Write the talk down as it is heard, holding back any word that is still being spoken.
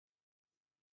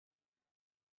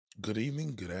Good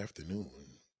evening, good afternoon,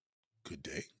 good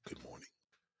day, good morning.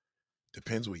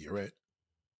 Depends where you're at.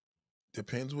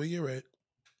 Depends where you're at.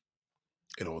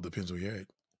 It all depends where you're at.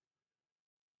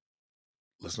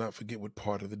 Let's not forget what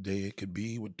part of the day it could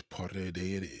be, what part of the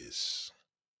day it is.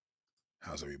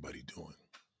 How's everybody doing?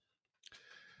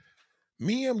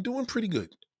 Me, I'm doing pretty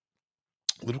good.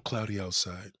 A little cloudy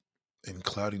outside, and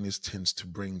cloudiness tends to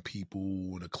bring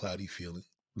people with a cloudy feeling.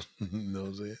 You know what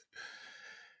I'm saying?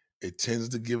 It tends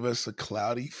to give us a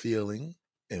cloudy feeling,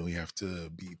 and we have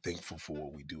to be thankful for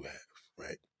what we do have,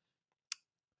 right?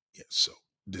 Yeah, so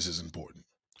this is important.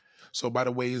 So, by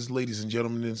the way, ladies and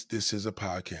gentlemen, this is a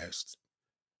podcast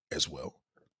as well.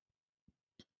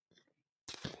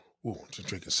 Ooh, I'm just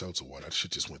drinking seltzer water. That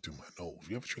shit just went through my nose.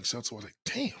 You ever drink seltzer water? Like,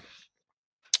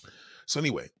 damn. So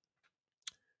anyway,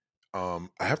 I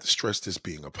have to stress this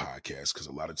being a podcast because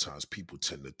a lot of times people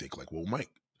tend to think like, well,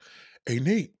 Mike, hey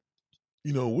Nate,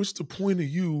 what's the point of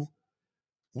you?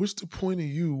 What's the point of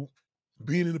you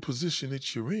being in the position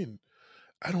that you're in?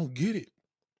 I don't get it.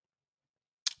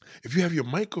 If you have your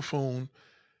microphone,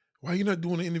 why are you not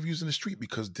doing the interviews in the street?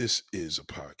 Because this is a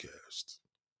podcast.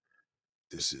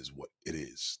 This is what it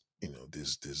is.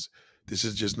 This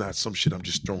is just not some shit I'm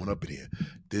just throwing up in here.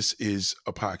 This is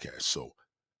a podcast. So,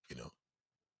 you know,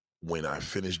 when I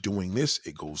finish doing this,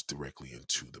 it goes directly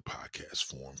into the podcast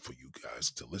form for you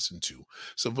guys to listen to.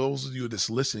 So those of you that's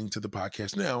listening to the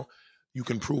podcast now, you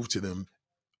can prove to them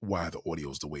why the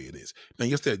audio is the way it is. Now,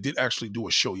 yesterday I did actually do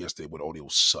a show yesterday where the audio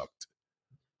sucked.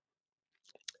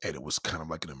 And it was kind of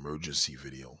like an emergency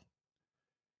video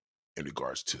in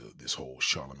regards to this whole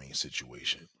Charlemagne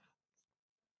situation.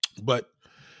 But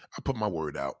I put my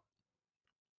word out.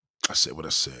 I said what I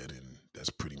said, and that's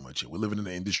pretty much it. We're living in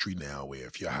an industry now where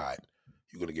if you're hot,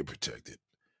 you're gonna get protected.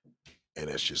 And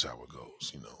that's just how it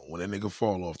goes. When that nigga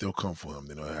fall off, they'll come for him.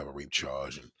 Then they'll have a rape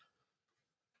charge, and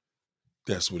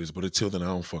that's what it is. But until then, I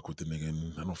don't fuck with the nigga,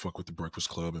 and I don't fuck with the Breakfast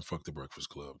Club, and fuck the Breakfast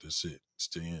Club. That's it.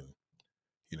 Stay in.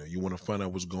 You want to find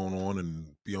out what's going on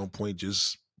and be on point,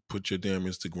 just put your damn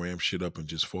Instagram shit up and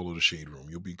just follow the shade room.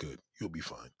 You'll be good. You'll be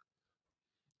fine.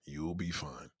 You'll be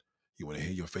fine. You want to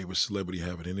hear your favorite celebrity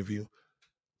have an interview?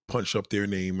 Punch up their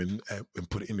name and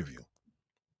put an interview.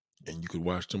 And you could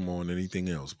watch them on anything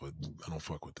else, but I don't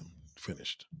fuck with them.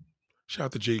 Finished. Shout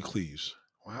out to Jay Cleaves.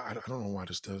 Well, I don't know why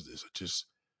this does this. I just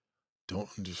don't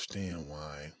understand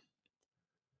why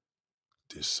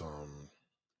this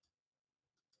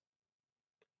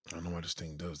I don't know why this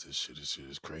thing does this shit. This shit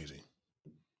is crazy.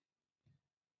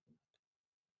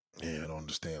 Yeah, I don't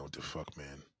understand what the fuck,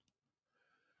 man.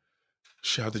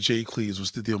 Shout out to Jay Cleaves.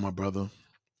 What's the deal, my brother?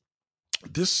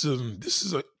 This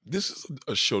is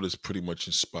a show that's pretty much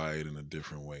inspired in a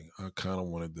different way. I kind of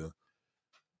wanted to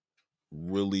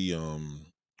really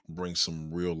bring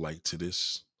some real light to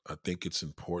this. I think it's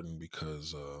important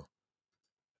because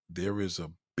there is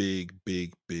a big,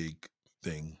 big, big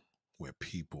thing where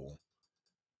people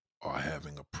are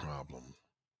having a problem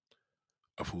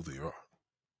of who they are.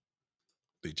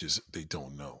 They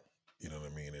don't know. You know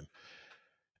what I mean? And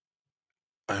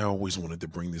I always wanted to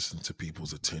bring this into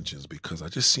people's attentions because I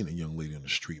just seen a young lady on the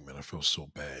street, man. I felt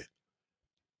so bad.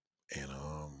 And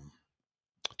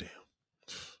damn.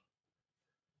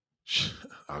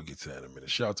 I'll get to that in a minute.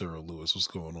 Shout out to Earl Lewis. What's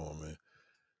going on, man?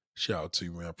 Shout out to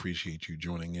you, man. I appreciate you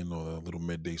joining in on a little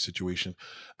midday situation.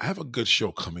 I have a good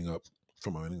show coming up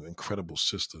from an incredible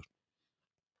sister.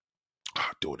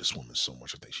 I adore this woman so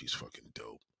much. I think she's fucking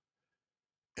dope.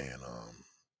 And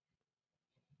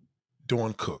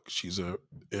Dawn Cook, she's a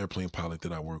airplane pilot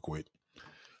that I work with.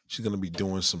 She's gonna be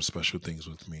doing some special things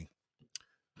with me.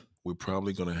 We're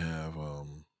probably gonna have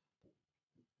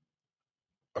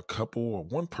a couple or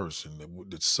one person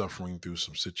that's suffering through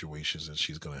some situations, and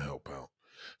she's gonna help out.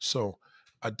 So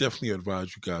I definitely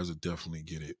advise you guys to definitely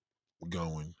get it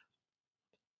going.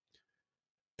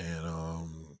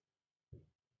 And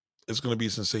it's going to be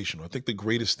sensational. I think the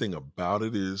greatest thing about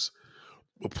it is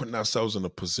we're putting ourselves in a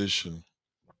position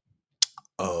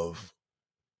of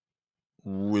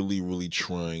really, really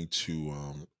trying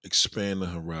to expand the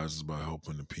horizons by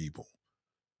helping the people.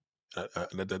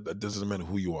 That doesn't matter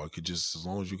who you are. It could just, as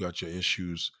long as you got your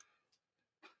issues,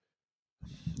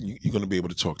 you're going to be able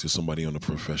to talk to somebody on a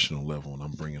professional level. And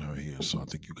I'm bringing her here. So I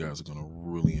think you guys are going to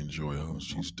really enjoy her.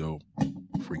 She's dope,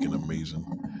 freaking amazing.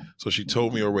 So she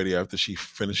told me already after she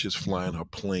finishes flying her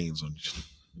planes on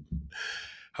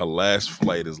her last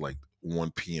flight is like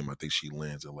 1 p.m. I think she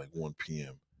lands at like 1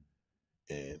 p.m.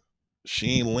 And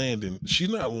she ain't landing. She's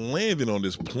not landing on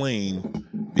this plane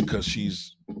because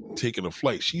she's taking a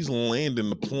flight. She's landing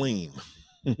the plane.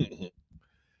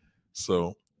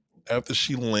 So after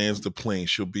she lands the plane,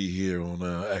 she'll be here on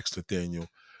Ask Nathaniel.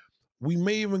 We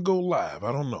may even go live.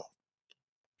 I don't know.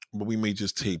 But we may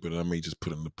just tape it and I may just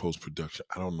put it in the post production.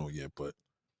 I don't know yet, but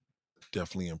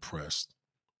definitely impressed.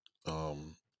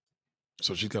 Um,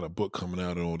 so she's got a book coming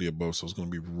out and all the above. So it's gonna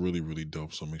be really, really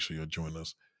dope. So make sure y'all join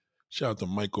us. Shout out to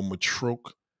Michael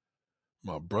Matroke.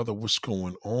 My brother, what's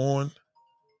going on?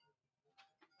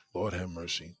 Lord have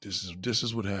mercy. This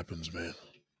is what happens, man.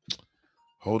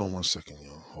 Hold on one second,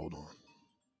 y'all. Hold on.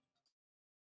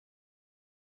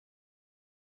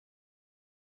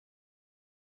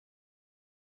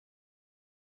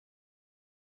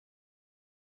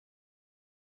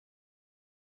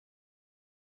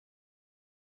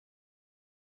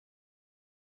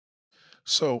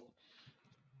 So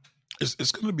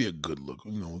it's gonna be a good look.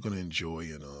 We're gonna enjoy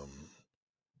and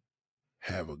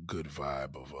have a good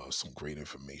vibe of some great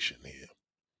information here.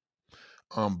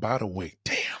 By the way,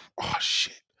 damn. Oh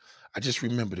shit. I just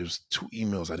remembered there's two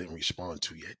emails I didn't respond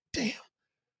to yet. Damn.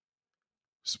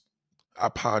 S- I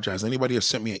apologize. Anybody that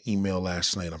sent me an email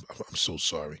last night, I'm so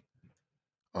sorry.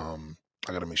 I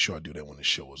gotta make sure I do that when the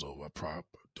show is over.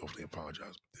 Definitely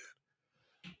apologize for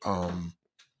that.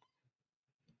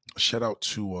 Shout out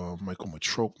to Michael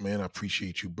Matroke, man. I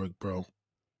appreciate you, Brick Bro.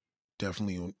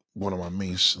 Definitely one of my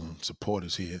main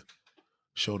supporters here.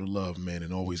 Show the love, man,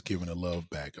 and always giving the love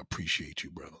back. I appreciate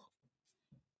you, brother.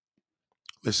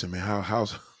 Listen, man,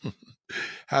 how's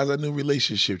how's that new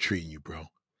relationship treating you, bro?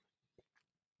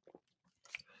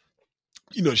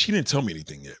 She didn't tell me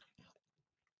anything yet,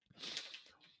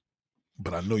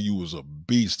 but I know you was a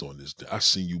beast on this. I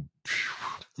seen you.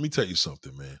 Let me tell you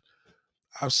something, man.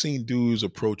 I've seen dudes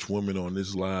approach women on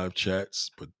this live chats,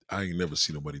 but I ain't never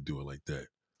seen nobody do it like that.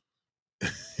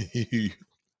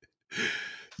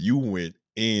 You went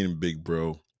in, big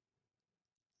bro.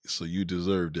 So you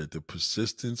deserved that. The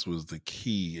persistence was the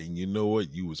key, and you know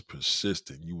what? You was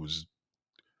persistent. You was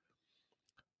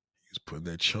putting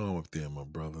that charm up there, my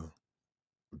brother.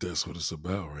 That's what it's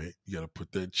about, right? You got to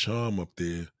put that charm up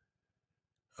there.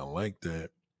 I like that.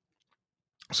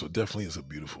 So definitely it's a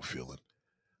beautiful feeling.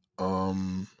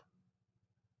 Um,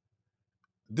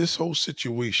 this whole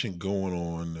situation going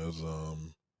on as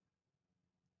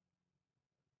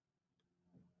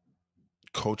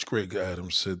Coach Greg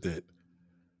Adams said that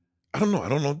I don't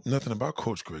know nothing about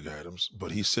Coach Greg Adams,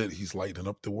 but he said he's lighting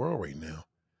up the world right now.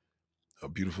 A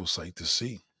beautiful sight to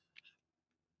see.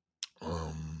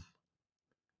 Um,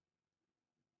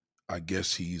 I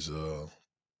guess he's a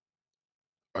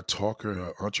talker,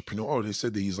 an entrepreneur. Oh, they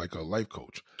said that he's like a life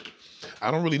coach.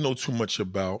 I don't really know too much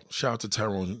about. Shout out to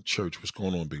Tyrone Church. What's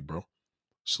going on, big bro?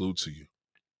 Salute to you.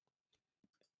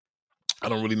 I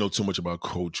don't really know too much about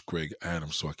Coach Greg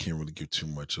Adams, so I can't really give too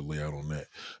much a layout on that.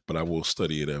 But I will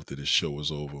study it after this show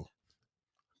is over.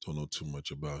 Don't know too much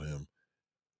about him.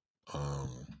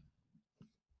 Um,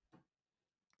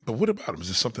 but what about him? Is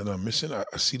there something I'm missing? I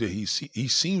see that he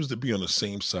seems to be on the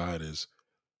same side as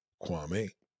Kwame.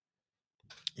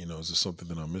 Is there something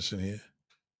that I'm missing here?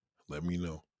 Let me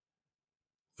know.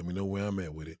 Let me know where I'm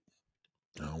at with it.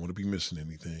 I don't want to be missing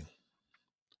anything.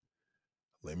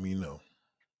 Let me know.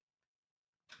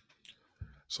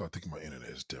 So I think my internet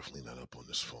is definitely not up on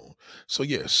this phone. So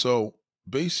yeah, so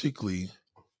basically,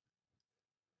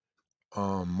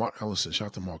 Mark Ellison, shout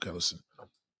out to Mark Ellison.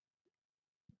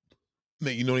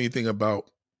 Man, you know anything about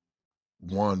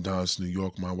Wandon's New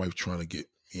York? My wife trying to get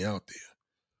me out there.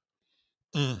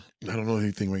 I don't know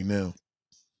anything right now.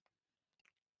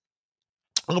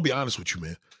 I'm gonna be honest with you,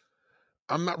 man.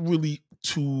 I'm not really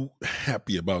too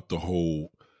happy about the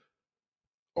whole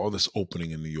all this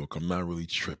opening in New York. I'm not really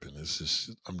tripping.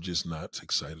 I'm just not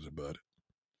excited about it.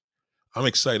 I'm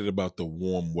excited about the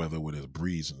warm weather with a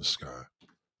breeze in the sky.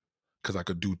 Because I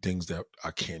could do things that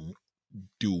I can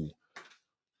do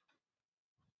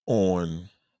on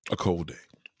a cold day.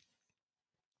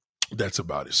 That's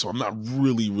about it. So I'm not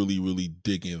really, really, really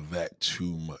digging that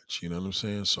too much. You know what I'm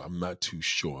saying? So I'm not too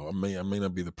sure. I may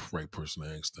not be the right person to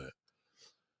ask that.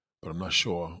 But I'm not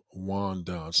sure.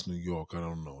 Wandon's New York. I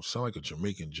don't know. Sound like a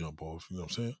Jamaican jump off. You know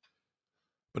what I'm saying?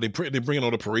 But they're bringing all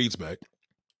the parades back.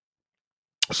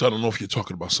 So I don't know if you're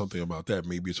talking about something about that.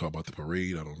 Maybe you're talking about the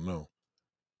parade. I don't know.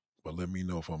 But let me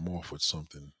know if I'm off with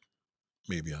something.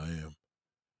 Maybe I am.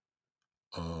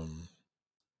 Um,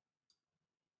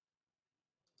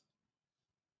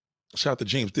 Shout out to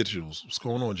James Digitals. What's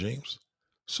going on, James?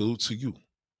 Salute to you.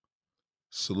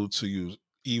 Salute to you.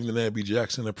 Evening, Abby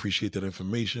Jackson. I appreciate that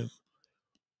information.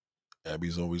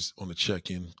 Abby's always on the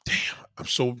check-in. Damn, I'm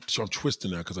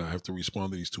twisted now because I have to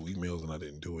respond to these two emails and I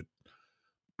didn't do it.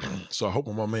 So I hope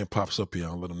when my man pops up here,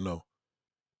 I'll let him know.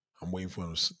 I'm waiting for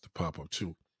him to pop up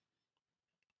too.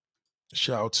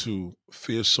 Shout out to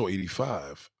Fierce So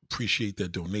 85. Appreciate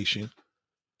that donation.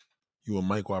 You and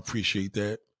Michael, I appreciate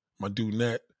that. My dude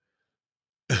Nat,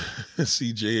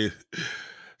 CJ,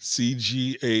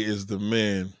 CGA is the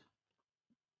man.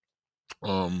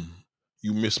 Um,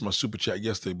 you missed my super chat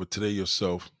yesterday, but today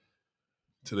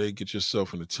get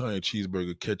yourself an Italian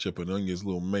cheeseburger, ketchup, and onions,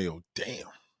 little mayo. Damn,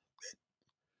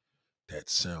 that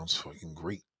sounds fucking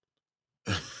great.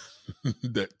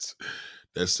 That's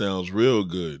that sounds real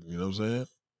good. You know what I'm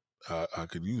saying? I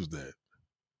could use that.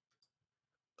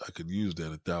 I could use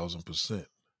that 1,000%.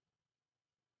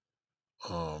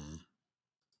 Um,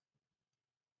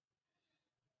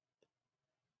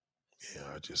 yeah,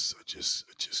 I just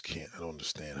can't. I don't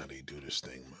understand how they do this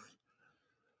thing, man.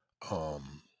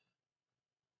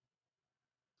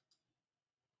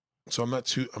 So I'm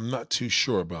not too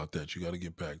sure about that. You got to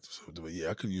get back. But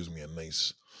yeah, I could use me a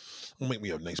nice. I'll make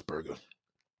me a nice burger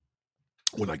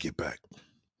when I get back.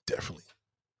 Definitely.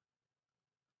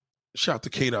 Shout out to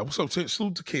K Dot. What's up?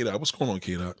 Salute to K Dot. What's going on,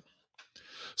 K Dot?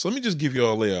 So let me just give you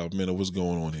all a layout, man, of what's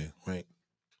going on here, right?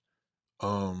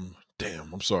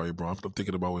 Damn, I'm sorry, bro. I'm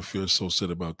thinking about what feels so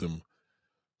sad about them.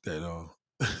 That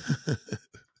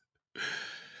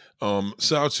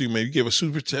shout out to you, man. You gave a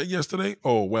super chat yesterday.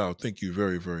 Oh wow, thank you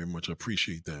very, very much. I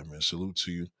appreciate that, man. Salute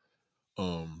to you.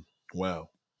 Um, wow,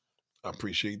 I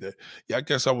appreciate that. Yeah, I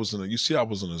guess I was in a. You see, I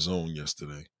was in a zone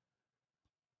yesterday.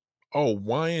 Oh,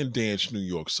 Wine Dance, New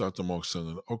York, South of Mark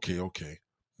Center. Okay, okay.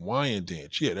 Wine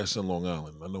Dance. Yeah, that's in Long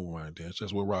Island. I know Wine Dance.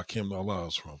 That's where Rakim Allah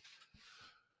is from.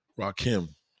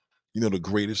 Rakim. You know the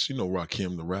greatest. You know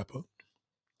Rakim, the rapper.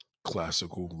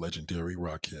 Classical, legendary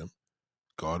Rakim.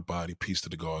 God body, peace to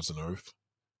the gods on earth.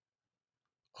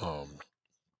 Um,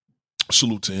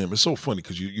 salute to him. It's so funny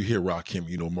because you hear Rakim,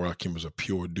 you know, Rakim is a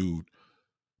pure dude.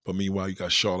 But meanwhile, you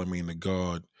got Charlemagne the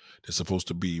God that's supposed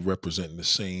to be representing the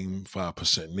same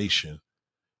 5% nation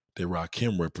that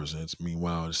Rakim represents.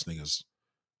 Meanwhile, this nigga's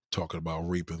talking about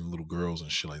raping little girls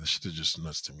and shit like that. Shit is just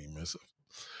nuts to me, man. So,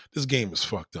 this game is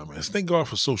fucked up, man. Thank God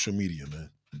for social media, man.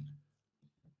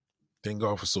 Thank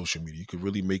God for social media. You could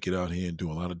really make it out here and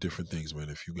do a lot of different things, man,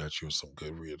 if you got your some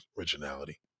good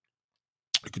originality.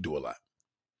 You could do a lot.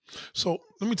 So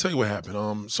let me tell you what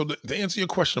happened. So to answer your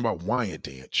question about Wine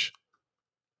Dance,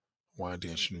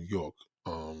 New York.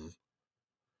 Um,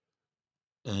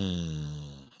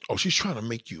 oh, she's trying to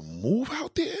make you move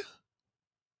out there.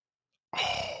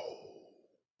 Oh,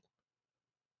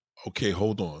 okay.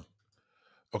 Hold on.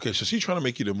 Okay, so she's trying to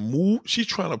make you to move. She's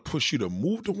trying to push you to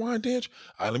move to Wine Dance.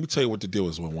 All right, let me tell you what the deal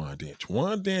is with Wine Dance.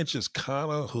 Wine Dance is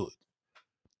kind of hood.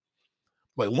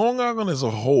 Like Long Island as a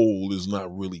whole is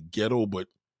not really ghetto, but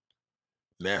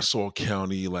Nassau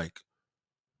County, like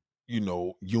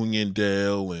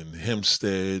Uniondale and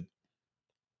Hempstead.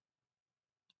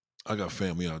 I got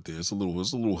family out there. It's a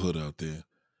little hood out there.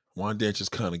 Wine Dance is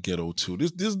kind of ghetto too.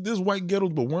 This white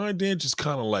ghettos, but Wine Dance is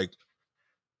kind of like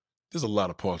there's a lot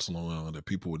of parts of Long Island that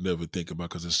people would never think about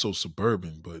because it's so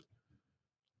suburban. But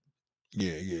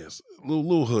yeah, yeah, it's a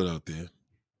little hood out there.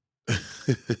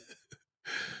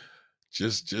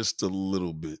 just a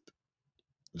little bit,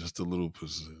 just a little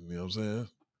percent. You know what I'm saying?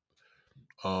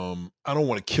 I don't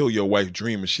want to kill your wife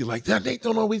dream, and she like that. They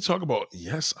don't know what we talk about.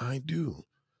 Yes, I do.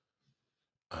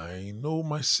 I know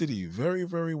my city very,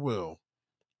 very well.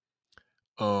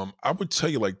 I would tell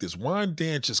you like this: Wine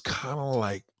Dance is kind of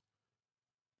like,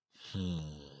 hmm,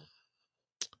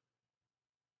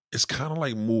 it's kind of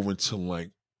like moving to like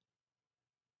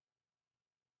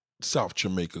South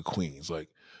Jamaica, Queens. Like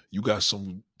you got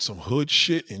some hood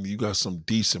shit, and you got some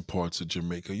decent parts of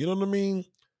Jamaica. You know what I mean?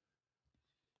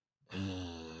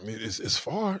 It's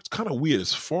far. It's kind of weird.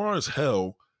 It's far as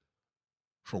hell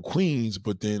from Queens,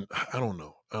 but then I don't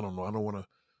know. I don't know. I don't want to.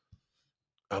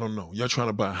 I don't know. Y'all trying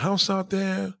to buy a house out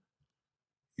there?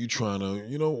 You trying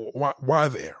to, why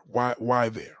there? Why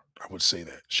there? I would say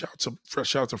that.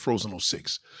 Shout out to Frozen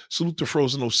 '06. Salute to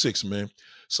Frozen '06, man.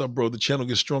 What's up, bro? The channel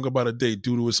gets stronger by the day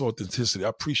due to its authenticity. I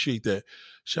appreciate that.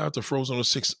 Shout out to Frozen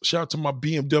 '06. Shout out to my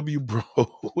BMW, bro.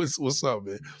 what's up,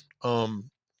 man?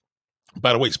 Um,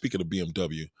 by the way, speaking of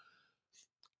BMW,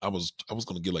 I was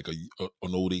gonna get like an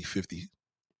old 850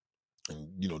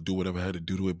 and do whatever I had to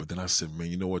do to it, but then I said, man,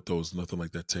 you know what? Though it's nothing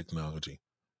like that technology.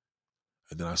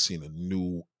 And then I seen a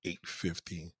new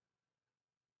 850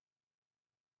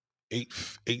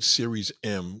 8 Series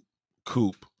M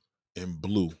coupe in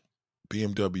blue,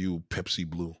 BMW Pepsi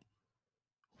blue.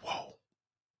 Whoa!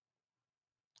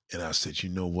 And I said, you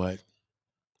know what?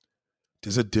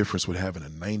 There's a difference with having a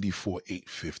 '94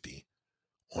 850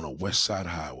 on a West Side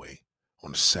highway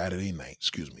on a Saturday night.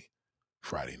 Excuse me,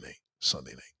 Friday night,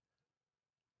 Sunday night,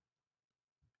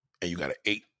 and you got an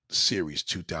 8 Series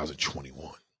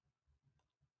 2021.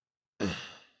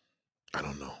 I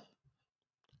don't know.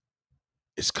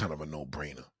 it's kind of a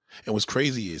no-brainer. And what's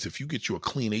crazy is if you get you a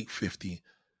clean 850,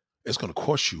 it's going to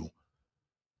cost you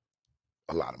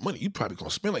a lot of money. You're probably going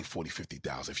to spend like 40,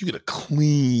 50,000. If you get a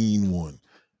clean one,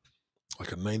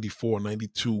 like a 94,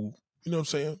 92, you know what I'm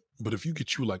saying? But if you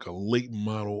get you like a late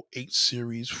model 8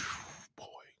 series, boy,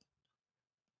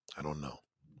 I don't know.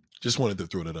 Just wanted to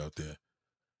throw that out there.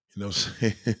 You know what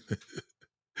I'm saying?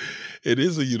 It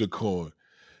is a unicorn.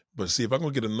 But see, if I'm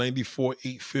going to get a 94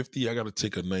 850, I got to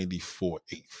take a 94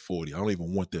 840. I don't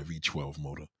even want that V12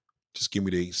 motor. Just give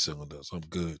me the 8 cylinders. I'm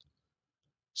good.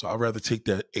 So I'd rather take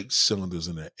that 8 cylinders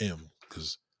in that M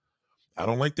because I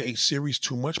don't like the 8 series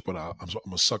too much, but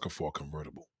I'm a sucker for a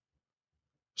convertible,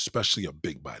 especially a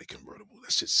big body convertible.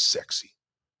 That's just sexy.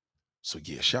 So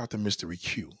yeah, shout out to Mystery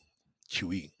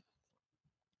QE.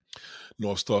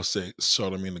 North Star said,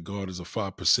 Charlamagne the God is a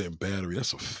 5% battery.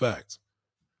 That's a fact.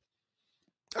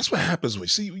 That's what happens when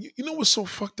you know what's so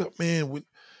fucked up, man?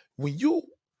 When you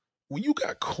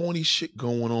got corny shit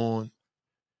going on,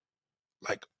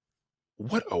 like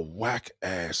what a whack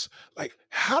ass. Like,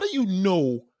 how do you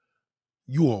know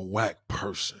you're a whack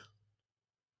person?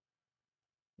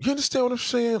 You understand what I'm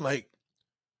saying? Like,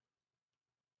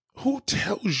 who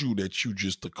tells you that you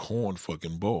just a corn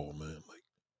fucking ball, man? Like,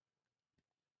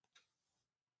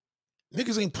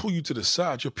 niggas ain't pull you to the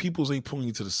side. Your peoples ain't pulling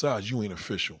you to the side. You ain't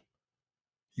official.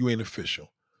 You ain't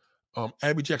official.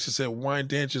 Abby Jackson said,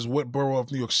 Wyandanch is what borough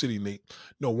of New York City, Nate?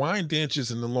 No, Wyandanch is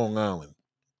in the Long Island.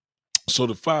 So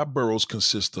the 5 boroughs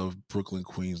consist of Brooklyn,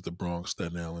 Queens, the Bronx,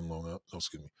 Staten Island, Long Island. No,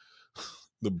 excuse me.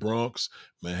 The Bronx,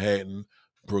 Manhattan,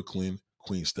 Brooklyn,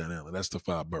 Queens, Staten Island. That's the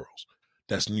 5 boroughs.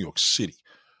 That's New York City.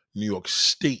 New York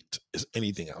State is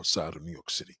anything outside of New York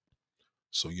City.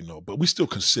 So, you know, but we still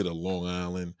consider Long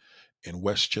Island and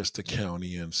Westchester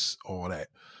County and all that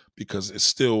because it's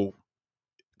still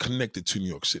connected to New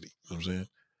York City. You know what I'm saying?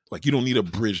 Like, you don't need a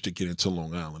bridge to get into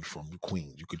Long Island from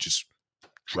Queens. You could just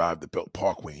drive the Belt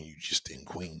Parkway and you just in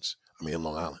Queens. I mean, in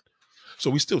Long Island. So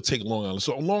we still take Long Island.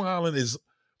 So Long Island is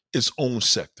its own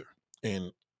sector.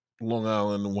 And Long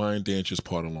Island, Wyandanch is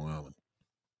part of Long Island.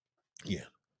 Yeah.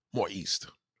 More east.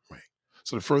 Right.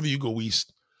 So the further you go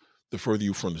east, the further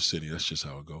you from the city. That's just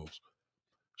how it goes.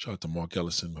 Shout out to Mark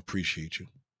Ellison. Appreciate you.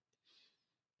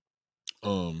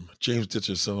 James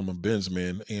Ditcher said I'm a Benz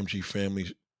man, AMG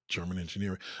family, German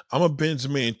engineering. I'm a Benz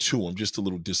man too. I'm just a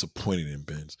little disappointed in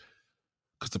Benz.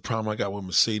 Because the problem I got with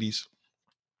Mercedes,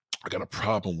 I got a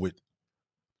problem with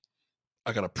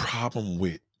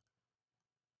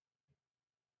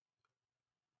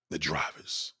the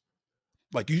drivers.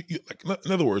 Like you like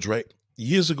in other words, right?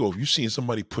 Years ago, if you seen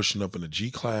somebody pushing up in a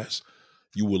G class,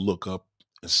 you would look up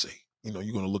and say, you know,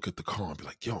 you're gonna look at the car and be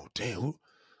like, yo, damn,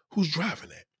 who's driving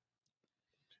that?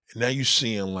 And now you're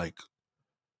seeing like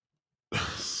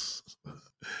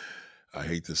I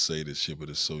hate to say this shit, but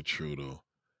it's so true though.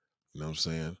 You know what I'm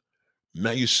saying?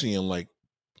 Now you're seeing like,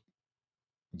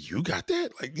 you got that?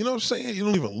 Like, you know what I'm saying? You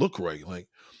don't even look right. Like,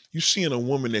 you're seeing a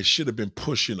woman that should have been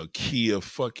pushing a Kia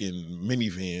fucking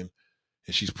minivan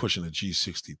and she's pushing a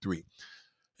G63.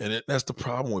 And that's the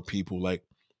problem with people. Like,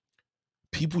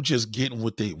 people just getting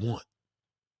what they want.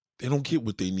 They don't get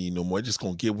what they need no more. They're just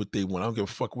going to get what they want. I don't give a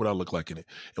fuck what I look like in it.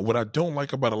 And what I don't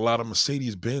like about a lot of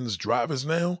Mercedes-Benz drivers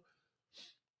now,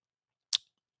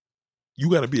 you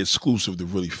got to be exclusive to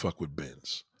really fuck with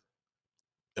Benz.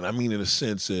 And I mean in a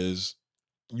sense is,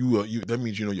 that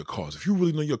means you know your cars. If you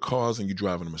really know your cars and you're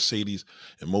driving a Mercedes,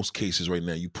 in most cases right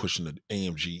now, you're pushing an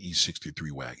AMG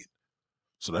E63 wagon.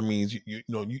 So that means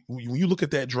when you look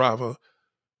at that driver,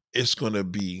 it's gonna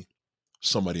be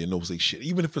somebody that knows their shit.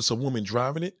 Even if it's a woman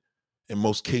driving it, in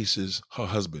most cases, her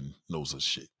husband knows her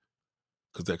shit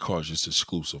because that car is just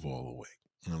exclusive all the way.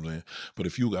 You know what I'm saying? But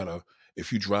if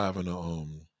you driving a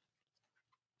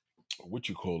what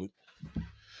you call it?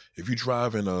 If you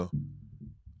driving a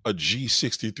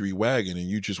G63 wagon and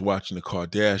you just watching the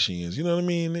Kardashians, you know what I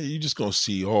mean? You're just gonna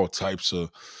see all types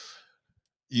of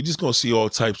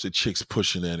chicks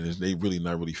pushing that, and they really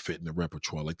not really fitting the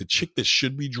repertoire. Like the chick that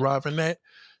should be driving that,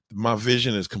 my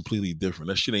vision is completely different.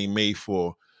 That shit ain't made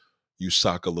for you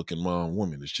soccer looking mom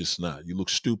women. It's just not. You look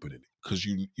stupid in it because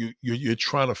you're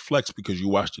trying to flex because you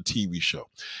watched the TV show.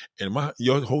 And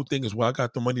your whole thing is, well, I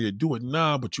got the money to do it.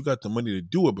 Nah, but you got the money to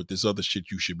do it, but there's other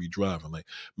shit you should be driving. Like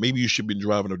maybe you should be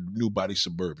driving a new body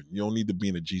Suburban. You don't need to be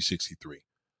in a G63.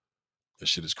 That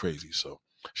shit is crazy. So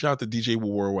shout out to DJ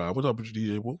Woo Worldwide. What's up with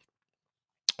you, DJ Woo?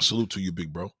 Salute to you,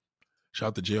 big bro. Shout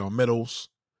out to JR Meadows.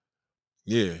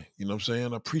 Yeah, you know what I'm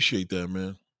saying? I appreciate that,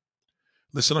 man.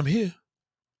 Listen, I'm here.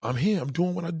 I'm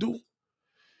doing what I do.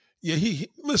 Yeah,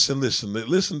 listen. Let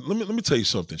me tell you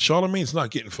something. Charlamagne's not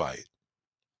getting fired.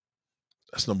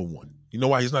 That's number one. You know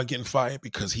why he's not getting fired?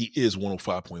 Because he is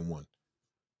 105.1.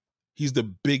 He's the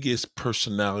biggest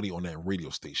personality on that radio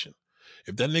station.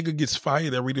 If that nigga gets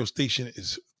fired, that radio station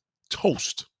is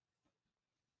toast.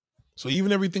 So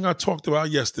even everything I talked about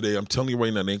yesterday, I'm telling you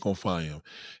right now, they ain't gonna fire him.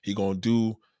 He gonna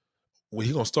do what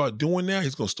he gonna start doing now.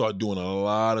 He's gonna start doing a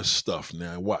lot of stuff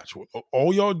now. Watch.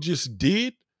 All y'all just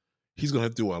did, he's gonna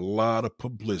do a lot of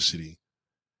publicity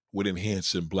with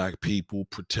enhancing black people,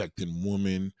 protecting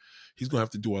women. He's gonna have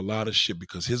to do a lot of shit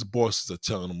because his bosses are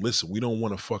telling him, listen, we don't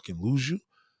want to fucking lose you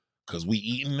because we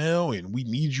eating now and we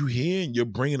need you here and you're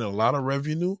bringing a lot of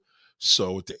revenue.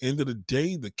 So at the end of the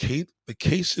day, the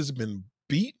case has been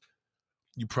beat.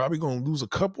 You're probably going to lose a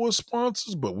couple of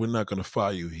sponsors, but we're not going to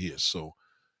fire you here. So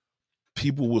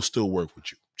people will still work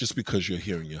with you just because you're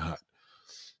here and you're hot.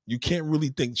 You can't really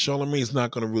think Charlamagne's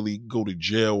not going to really go to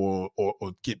jail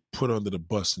or get put under the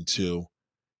bus until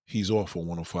he's off on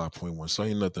 105.1. So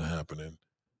ain't nothing happening.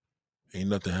 Ain't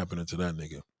nothing happening to that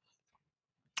nigga.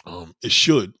 It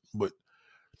should, but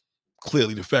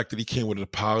clearly the fact that he came with an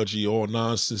apology, all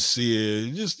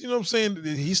non-sincere, just, you know what I'm saying?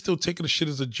 He's still taking the shit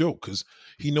as a joke because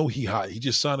he know he hot. He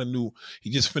just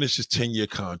finished his 10-year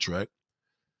contract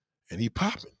and he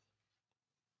popping.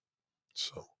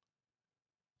 So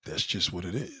that's just what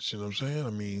it is. You know what I'm saying?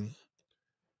 I mean,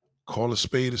 call a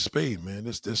spade, man.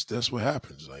 That's what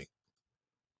happens. Like,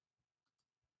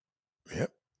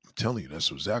 yep, I'm telling you,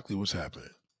 that's exactly what's happening.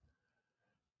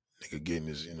 Nigga getting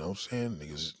his, you know what I'm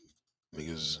saying?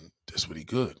 Niggas, that's what he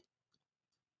good.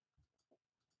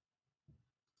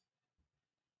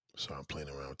 So I'm playing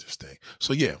around with this thing.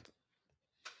 So yeah.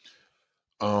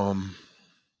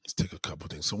 Let's take a couple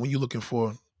things. So when you're looking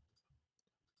for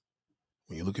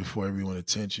everyone's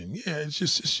attention, yeah, it's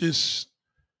just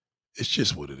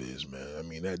what it is, man. I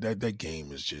mean, that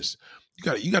game is just,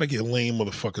 you gotta get lame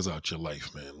motherfuckers out your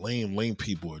life, man. Lame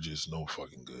people are just no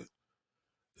fucking good.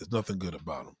 There's nothing good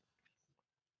about them.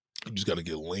 You just gotta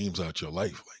get lames out your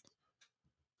life. Like,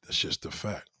 that's just the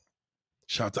fact.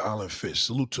 Shout out to Island Fish.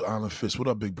 Salute to Island Fish. What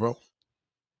up, big bro?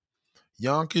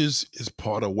 Yonkers is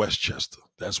part of Westchester.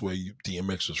 That's where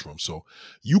DMX is from. So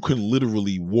you can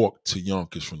literally walk to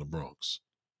Yonkers from the Bronx.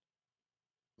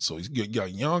 So you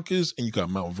got Yonkers and you got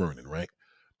Mount Vernon, right?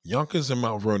 Yonkers and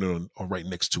Mount Vernon are right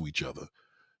next to each other.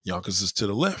 Yonkers is to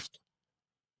the left.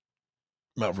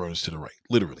 Mount Vernon's to the right,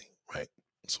 literally, right?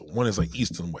 So one is like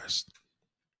east and west,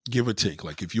 give or take.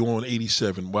 Like if you're on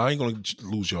 87, well, I ain't going to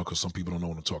lose y'all because some people don't know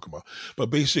what I'm talking about.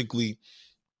 But basically,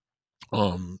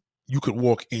 you could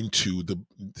walk into the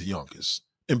Yonkers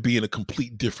and be in a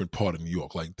complete different part of New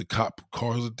York. Like the cop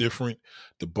cars are different.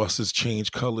 The buses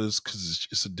change colors because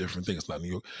it's a different thing. It's not New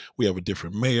York. We have a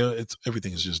different mayor.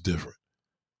 Everything is just different.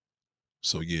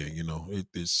 So yeah, you know,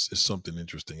 it's something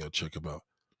interesting I'll check about.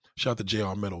 Shout out to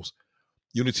JR Meadows.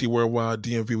 Unity Worldwide,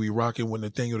 DMV, we rocking with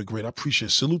Nathaniel the Great. I appreciate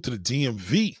it. Salute to the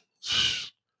DMV.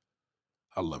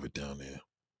 I love it down there.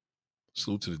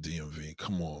 Salute to the DMV.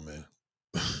 Come on, man.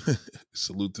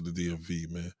 Salute to the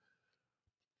DMV, man.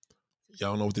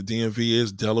 Y'all know what the DMV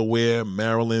is? Delaware,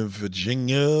 Maryland,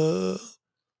 Virginia.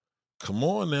 Come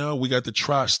on now. We got the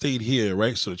tri-state here,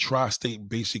 right? So the tri-state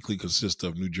basically consists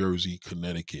of New Jersey,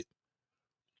 Connecticut,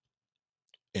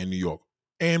 and New York,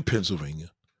 and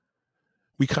Pennsylvania.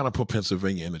 We kind of put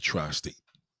Pennsylvania in the tri-state,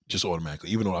 just automatically,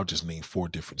 even though I just named 4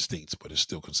 different states, but it's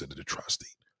still considered a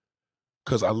tri-state.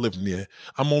 Because I live near,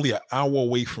 I'm only an hour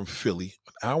away from Philly,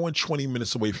 an hour and 20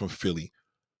 minutes away from Philly.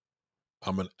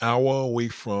 I'm an hour away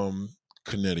from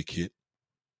Connecticut.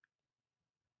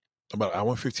 About an hour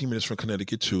and 15 minutes from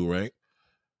Connecticut too, right?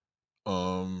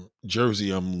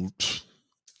 Jersey, I'm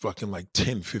fucking like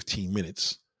 10, 15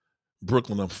 minutes.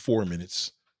 Brooklyn, I'm 4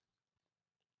 minutes.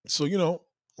 So, you know,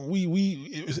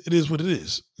 it is what it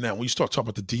is. Now, when you start talking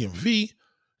about the DMV,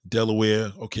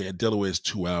 Delaware, okay, Delaware is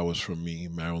 2 hours from me.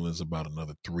 Maryland's about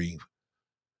another 3.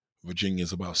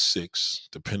 Virginia's about 6.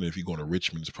 Depending if you're going to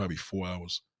Richmond, it's probably 4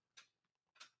 hours.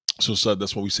 So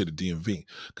that's why we say the DMV.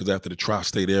 Because after the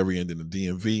tri-state area and then the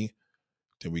DMV,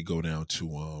 then we go down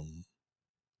to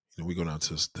we go down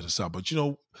to the south. But you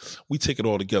know, we take it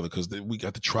all together because we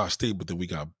got the tri-state, but then we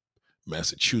got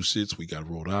Massachusetts, we got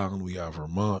Rhode Island, we got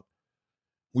Vermont.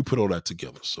 We put all that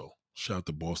together. So shout out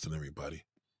to Boston, everybody.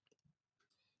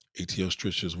 ATL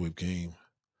strippers whip game.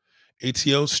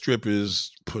 ATL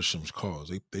strippers push some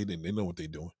cars. They know what they're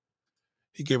doing.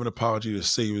 He gave an apology to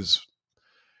save his.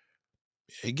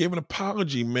 He gave an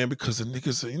apology, man, because the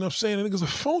niggas, you know what I'm saying? The niggas are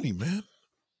phony, man.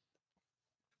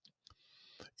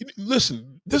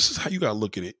 Listen, this is how you gotta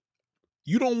look at it.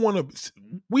 You don't want to.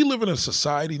 We live in a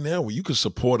society now where you can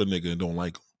support a nigga and don't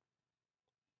like him.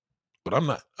 But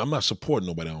I'm not supporting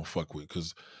nobody I don't fuck with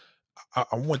because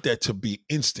I want that to be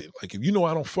instant. Like, if you know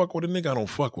I don't fuck with a nigga, I don't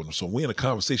fuck with him. So we in a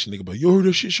conversation, nigga, but you heard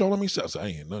this shit, Sean? Let me say, I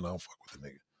ain't nothing. I don't fuck with the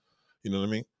nigga. You know what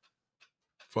I mean?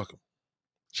 Fuck him.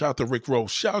 Shout out to Rick Rowe.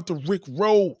 Shout out to Rick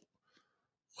Rowe.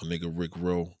 My nigga Rick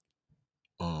Rowe.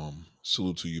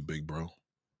 Salute to you, big bro.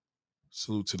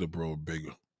 Salute to the bro,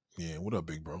 big. Yeah, what up,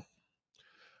 big bro?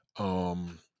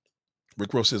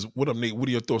 Rick Rowe says, what up, Nate? What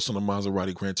are your thoughts on the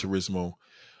Maserati Gran Turismo?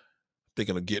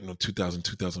 Thinking of getting a 2000,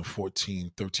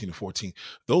 2014, 13 and 14.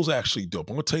 Those are actually dope.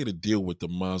 I'm going to tell you the deal with the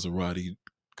Maserati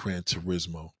Gran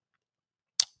Turismo.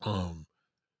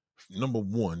 Number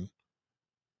one,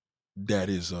 that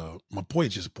is, my boy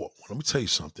just bought one. Let me tell you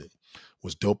something.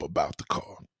 What's dope about the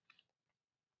car.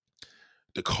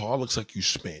 The car looks like you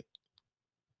spent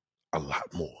a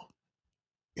lot more.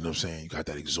 You know what I'm saying? You got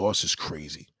that exhaust is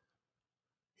crazy.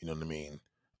 You know what I mean?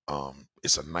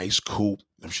 It's a nice coupe.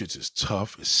 Them shits is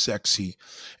tough. It's sexy.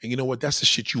 And you know what? That's the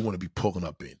shit you want to be pulling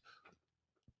up in.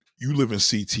 You live in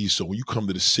CT, so when you come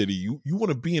to the city, you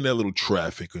want to be in that little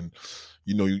traffic and,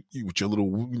 you know, you with your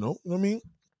little, you know what I mean?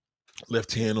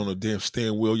 Left hand on a damn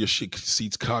steering wheel, your shit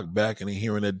seats cocked back and then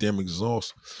hearing that damn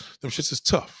exhaust. Them shits is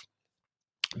tough.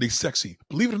 They sexy.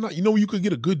 Believe it or not, you know where you could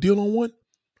get a good deal on one?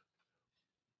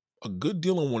 A good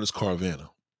deal on one is Carvana.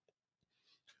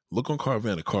 Look on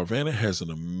Carvana. Carvana has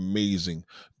an amazing,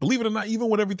 believe it or not, even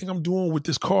with everything I'm doing with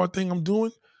this car thing I'm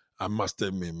doing, I must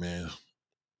admit, man,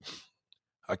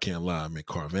 I can't lie, man,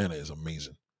 Carvana is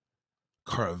amazing.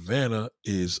 Carvana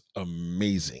is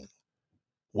amazing.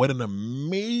 What an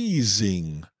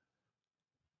amazing,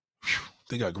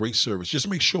 they got great service. Just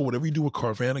make sure whatever you do with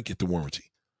Carvana, get the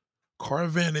warranty.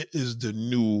 Carvana is the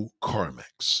new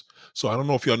CarMax. So I don't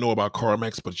know if y'all know about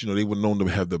CarMax, but you know, they were known to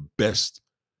have the best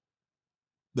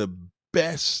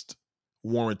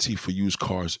warranty for used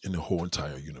cars in the whole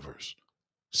entire universe.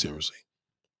 Seriously.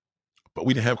 But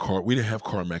we didn't have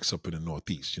CarMax up in the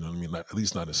Northeast, you know what I mean? At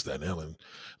least not in Staten Island,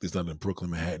 at least not in Brooklyn,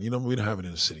 Manhattan. You know, we didn't have it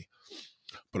in the city.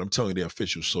 But I'm telling you, they're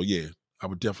official. So yeah, I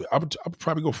would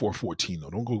probably go for a 14 though.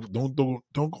 Don't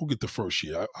go get the first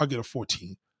year. I'll get a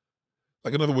 14.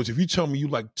 Like, in other words, if you tell me you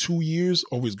like 2 years,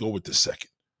 always go with the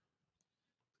second.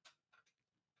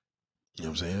 You know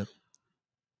what I'm saying?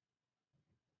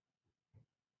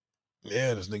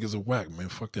 Yeah, this nigga's a whack, man.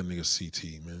 Fuck that nigga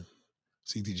CT, man.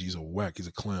 CTG's a whack. He's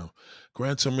a clown.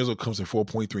 Gran Turismo comes in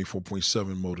 4.3,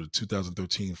 4.7 motor,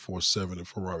 2013 4.7 and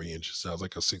Ferrari engine. Sounds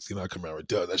like a 69 Camaro. It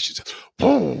does. That shit,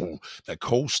 boom. That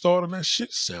cold start on that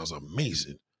shit sounds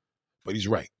amazing. But he's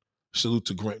right. Salute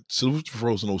to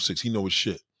Frozen 06. He know his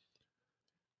shit.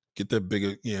 Get that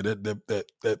bigger. Yeah,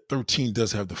 that 13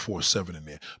 does have the 4.7 in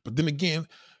there. But then again,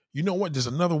 you know what? There's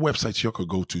another website y'all could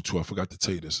go to too. I forgot to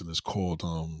tell you this, and it's called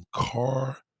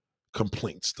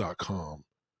carcomplaints.com.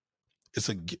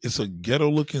 It's a ghetto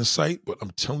looking site, but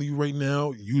I'm telling you right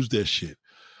now, use that shit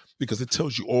because it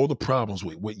tells you all the problems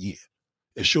with what year.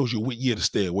 It shows you what year to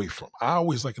stay away from. I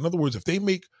always like, in other words, if they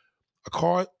make a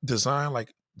car design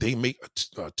like they make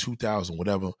a 2000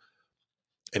 whatever,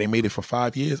 and they made it for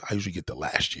 5 years, I usually get the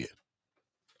last year.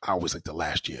 I always like the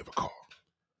last year of a car.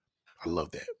 I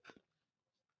love that.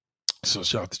 So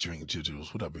shout out to Drinking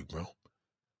Jitters. What up, big bro?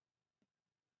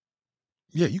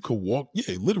 Yeah, you could walk.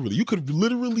 Yeah, literally. You could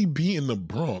literally be in the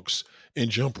Bronx and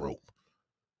jump rope.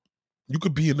 You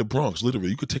could be in the Bronx, literally.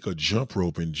 You could take a jump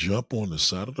rope and jump on the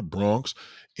side of the Bronx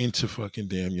into fucking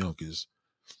damn Yonkers.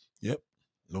 Yep,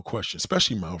 no question.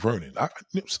 Especially Mount Vernon.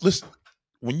 Listen,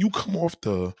 when you come off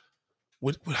the,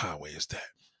 what highway is that?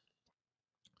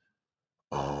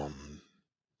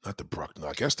 Not the Bruckner.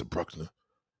 I guess the Bruckner.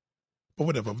 But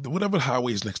whatever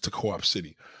highway is next to Co-op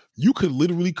City, you could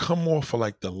literally come off for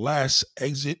like the last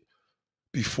exit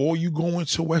before you go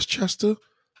into Westchester,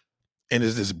 and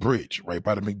there's this bridge right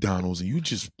by the McDonald's, and you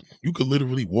could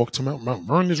literally walk to Mount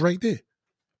Vernon is right there.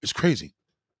 It's crazy.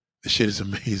 The shit is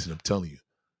amazing, I'm telling you.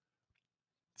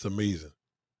 It's amazing.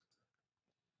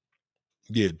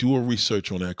 Yeah, do a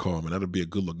research on that car, man. That'll be a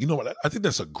good look. You know what? I think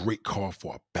that's a great car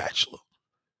for a bachelor.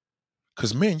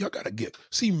 Because, man,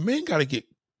 men got to get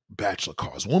bachelor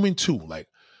cars. Women, too. Like,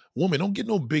 women, don't get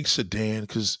no big sedan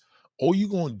because all you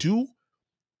going to do,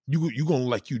 you going to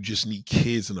like you just need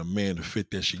kids and a man to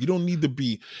fit that shit. You don't need to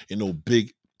be in no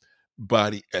big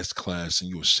body S-Class and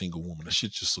you're a single woman. That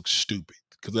shit just looks stupid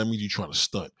because that means you're trying to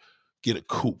stunt. Get a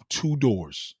coupe, 2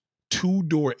 doors,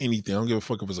 2-door anything. I don't give a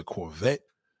fuck if it's a Corvette,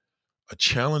 a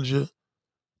Challenger.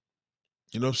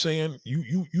 You know what I'm saying?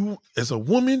 You as a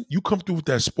woman, you come through with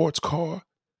that sports car.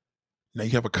 Now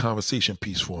you have a conversation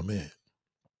piece for a man.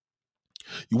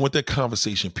 You want that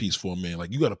conversation piece for a man.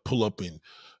 Like, you got to pull up in,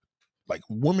 like,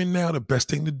 women now, the best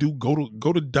thing to do, go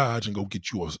to Dodge and go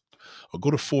get you or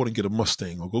go to Ford and get a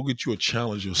Mustang, or go get you a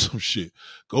Challenger or some shit.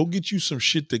 Go get you some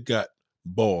shit that got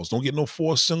balls. Don't get no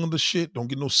 4-cylinder shit. Don't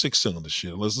get no 6-cylinder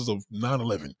shit unless it's a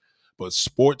 911. But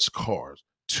sports cars,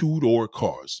 2-door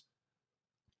cars.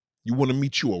 You want to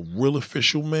meet you a real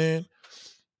official man?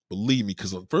 Believe me,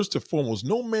 because first and foremost,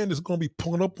 no man is going to be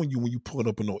pulling up on you when you pulling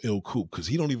up in no ill coupe, because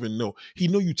he don't even know. He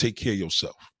know you take care of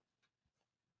yourself.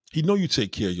 He know you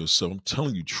take care of yourself. I'm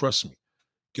telling you, trust me.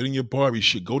 Get in your Barbie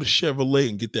shit. Go to Chevrolet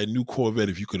and get that new Corvette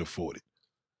if you can afford it.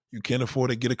 You can't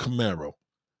afford it, get a Camaro.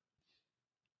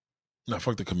 Nah,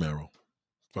 fuck the Camaro.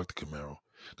 Fuck the Camaro.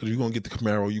 Because if you're going to get the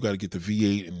Camaro, you got to get the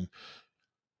V8 and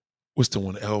what's the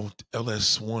one?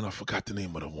 LS1. I forgot the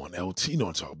name of the one. LT. You know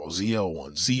what I'm talking about.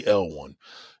 ZL1. ZL1.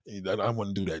 I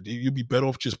wouldn't do that. You'd be better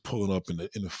off just pulling up in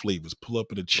the flavors. Pull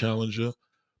up in a Challenger.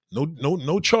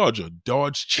 No Charger.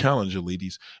 Dodge Challenger,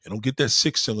 ladies. And don't get that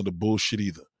 6-cylinder bullshit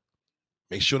either.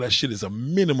 Make sure that shit is a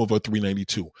minimum of a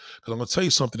 392. Because I'm going to tell you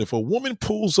something. If a woman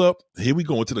pulls up, here we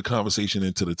go into the conversation,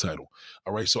 into the title.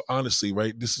 All right. So honestly,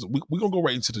 right, we're going to go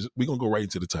right into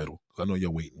the title. I know you're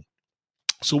waiting.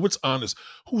 So what's honest?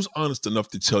 Who's honest enough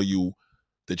to tell you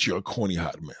that you're a corny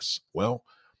hot mess? Well,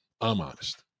 I'm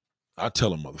honest. I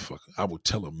tell a motherfucker. I would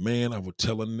tell a man. I would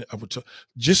tell.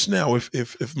 Just now,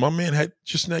 if my man had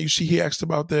just now, you see, he asked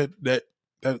about that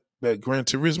Gran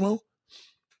Turismo.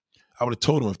 I would have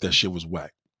told him if that shit was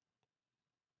whack.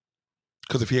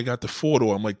 Because if he had got the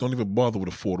 4-door, I'm like, don't even bother with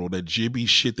a 4-door. That jibby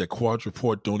shit, that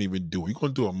quadruport, don't even do it. You're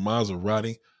going to do a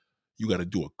Maserati, you got to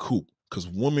do a coupe. Because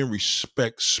women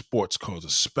respect sports cars,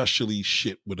 especially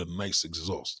shit with a nice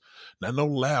exhaust. Not no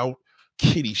loud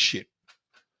kitty shit.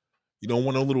 You don't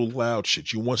want a little loud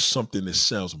shit. You want something that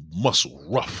sounds muscle,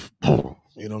 rough. You know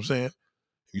what I'm saying?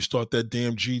 You start that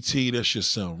damn GT, that shit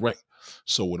sound right.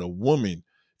 So with a woman,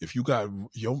 if you got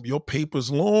your papers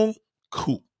long,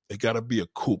 coupe. It got to be a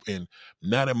coupe. And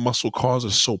now that muscle cars are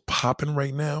so popping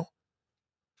right now,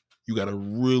 you got to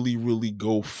really, really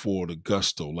go for the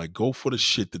gusto. Like, go for the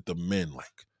shit that the men like.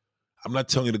 I'm not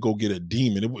telling you to go get a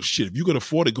Demon. It was shit. If you could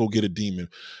afford it, go get a Demon.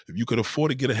 If you could afford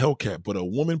to get a Hellcat. But a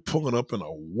woman pulling up in a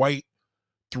white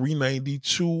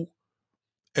 392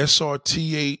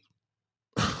 SRT8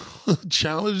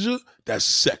 Challenger, that's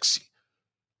sexy.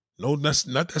 No, that's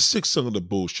not that 6-cylinder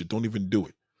bullshit. Don't even do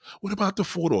it. What about the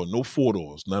 4-door? No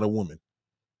 4-doors, not a woman.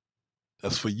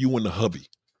 That's for you and the hubby.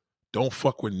 Don't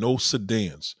fuck with no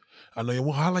sedans. I know,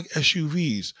 well, I like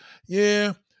SUVs.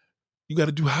 Yeah, you got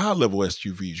to do high-level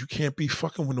SUVs. You can't be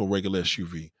fucking with no regular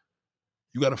SUV.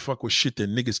 You got to fuck with shit that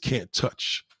niggas can't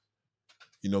touch.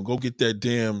 You know, go get that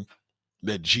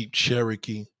Jeep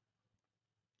Cherokee,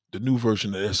 the new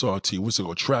version of SRT. What's it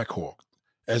called? Trackhawk.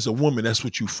 As a woman, that's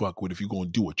what you fuck with if you're going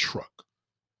to do a truck.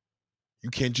 You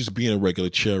can't just be in a regular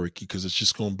Cherokee because it's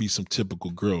just going to be some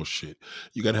typical girl shit.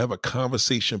 You got to have a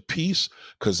conversation piece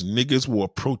because niggas will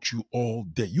approach you all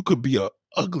day. You could be a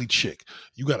ugly chick.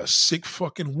 You got a sick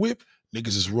fucking whip.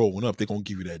 Niggas is rolling up. They're going to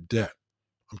give you that dap.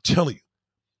 I'm telling you.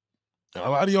 And a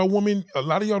lot of y'all women, a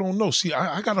lot of y'all don't know. See,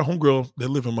 I got a homegirl that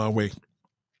live in my way.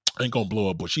 I ain't going to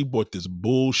blow up, but she bought this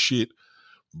bullshit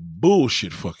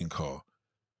fucking car.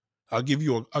 I'll give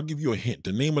you a hint.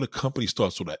 The name of the company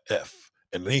starts with an F.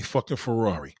 And it ain't fucking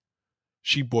Ferrari.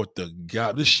 She bought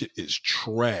this shit is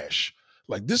trash.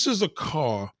 Like, this is a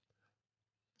car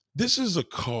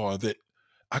that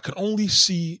I could only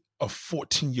see a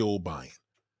 14-year-old buying.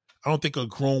 I don't think a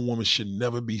grown woman should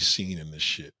never be seen in this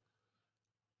shit.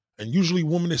 And usually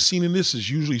women that's seen in this is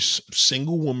usually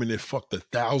single woman that fucked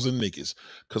 1,000 niggas.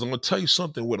 Because I'm going to tell you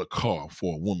something with a car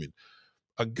for a woman.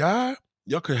 A guy,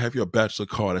 y'all could have your bachelor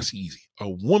car, that's easy. A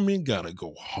woman got to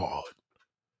go hard.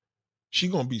 She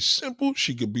gonna be simple.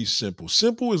 She could be simple.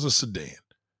 Simple is a sedan.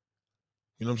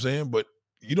 You know what I'm saying? But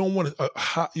you don't want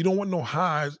you don't want no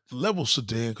high level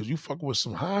sedan because you fuck with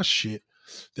some high shit.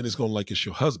 Then it's gonna like it's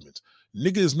your husband's.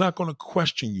 Nigga is not gonna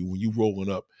question you when you rolling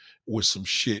up with some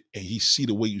shit and he see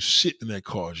the way you sit in that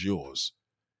car is yours.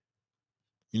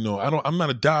 You know, I'm not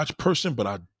a Dodge person, but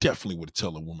I definitely would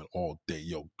tell a woman all day,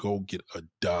 yo, go get a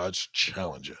Dodge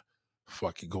Challenger.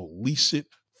 Fucking go lease it,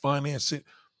 finance it.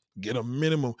 Get a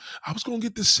minimum. I was going to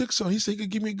get the 6-cylinder. He said he could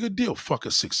give me a good deal. Fuck a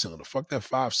 6-cylinder. Fuck that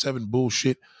 5.7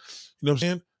 bullshit. You know what I'm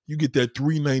saying? You get that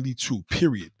 392,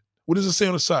 period. What does it say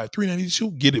on the side?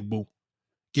 392? Get it, boo.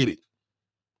 Get it.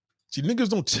 See, niggas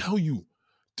don't tell you.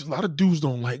 A lot of dudes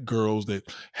don't like girls that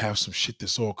have some shit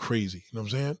that's all crazy. You know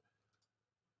what I'm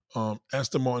saying?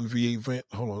 Aston Martin V8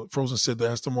 hold on. Frozen said the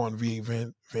Aston Martin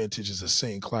V8 Vantage is the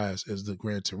same class as the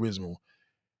Gran Turismo,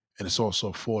 and it's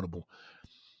also affordable.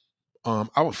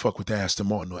 I would fuck with the Aston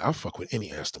Martin. I would fuck with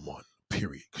any Aston Martin,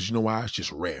 period. Because you know why? It's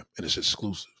just rare and it's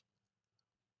exclusive.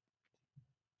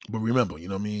 But remember, you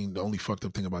know what I mean? The only fucked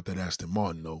up thing about that Aston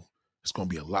Martin, though, it's gonna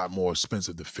be a lot more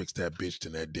expensive to fix that bitch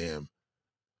than that damn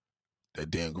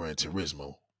Gran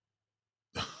Turismo.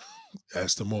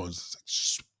 Aston Martin's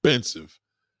expensive.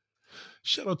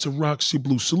 Shout out to Roxy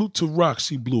Blue. Salute to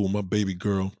Roxy Blue, my baby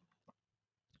girl.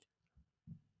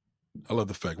 I love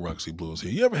the fact Roxy Blue is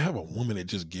here. You ever have a woman that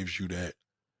just gives you that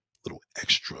little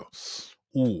extra?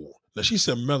 Ooh. Now she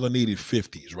said melanated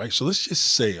 50s, right? So let's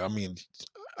just say, I mean,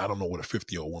 I don't know what a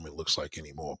 50-year-old woman looks like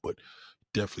anymore, but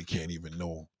definitely can't even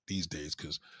know these days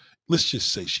because let's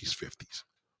just say she's 50s.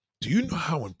 Do you know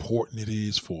how important it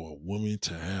is for a woman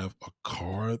to have a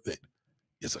car that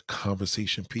is a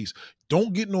conversation piece?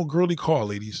 Don't get no girly car,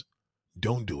 ladies.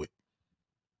 Don't do it.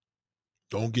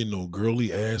 Don't get no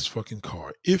girly ass fucking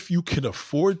car. If you can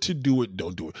afford to do it,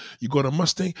 don't do it. You got a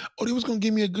Mustang? Oh, they was gonna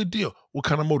give me a good deal. What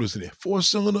kind of motor's in there?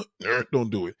 4-cylinder?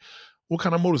 Don't do it. What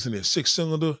kind of motor's in there?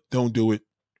 6-cylinder? Don't do it.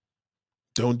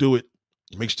 Don't do it.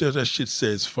 Make sure that shit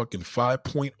says fucking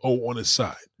 5.0 on the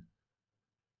side.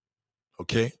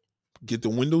 Okay? Get the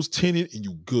windows tinted and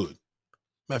you good.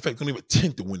 Matter of fact, don't even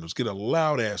tint the windows. Get a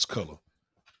loud ass color.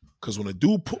 Because when a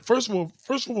dude first of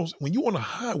all, when you on a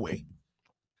highway,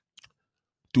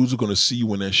 dudes are gonna see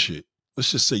you in that shit.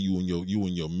 Let's just say you in your you're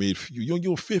in your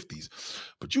 50s.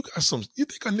 But you got some, you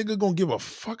think a nigga gonna give a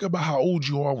fuck about how old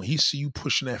you are when he see you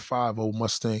pushing that 5.0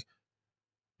 Mustang?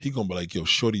 He gonna be like, yo,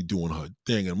 shorty doing her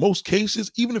thing. In most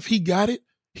cases, even if he got it,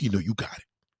 he know you got it.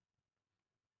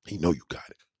 He know you got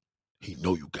it. He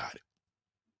know you got it.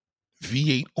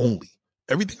 V8 only.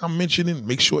 Everything I'm mentioning,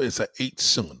 make sure it's an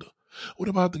 8-cylinder. What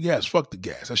about the gas? Fuck the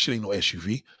gas. That shit ain't no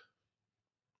SUV.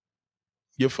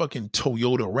 Your fucking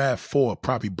Toyota RAV4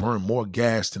 probably burn more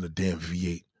gas than a damn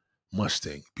V8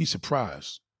 Mustang. Be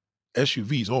surprised.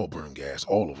 SUVs all burn gas.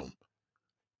 All of them.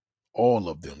 All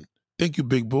of them. Thank you,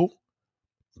 Big Boo.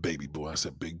 Baby Boo. I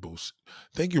said Big Boo.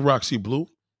 Thank you, Roxy Blue.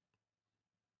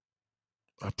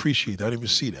 I appreciate that. I didn't even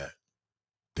see that.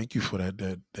 Thank you for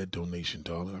that donation,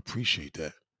 darling. I appreciate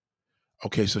that.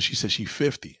 Okay, so she said she's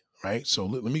 50, right? So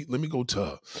let me go to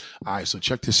her. All right, so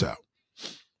check this out.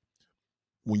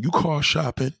 When you car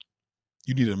shopping,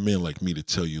 you need a man like me to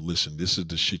tell you, listen, this is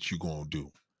the shit you gonna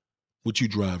do. What you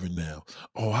driving now?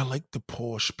 Oh, I like the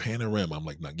Porsche Panorama. I'm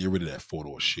like, nah, get rid of that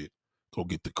 4-door shit. Go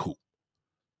get the coupe.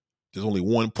 There's only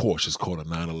one Porsche. It's called a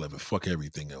 911. Fuck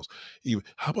everything else. Even,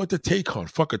 how about the Taycan?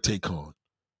 Fuck a Taycan.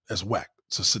 That's whack.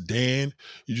 It's a sedan.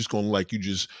 You're just gonna you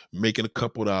just making a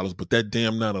couple dollars. But that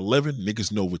damn 911,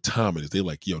 niggas know what time it is. They're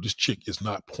like, yo, this chick is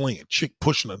not playing. Chick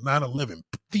pushing a 911.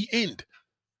 The end.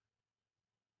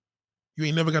 You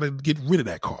ain't never got to get rid of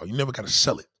that car. You never got to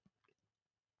sell it.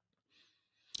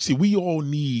 See, we all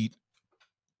need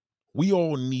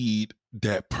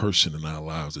that person in our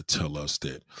lives to tell us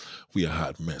that we a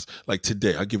hot mess. Like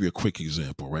today, I'll give you a quick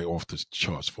example, right off the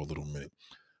charts for a little minute.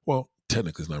 Well,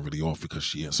 technically it's not really off because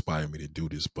she inspired me to do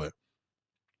this, but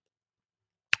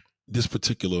this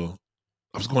particular,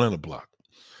 I was going down the block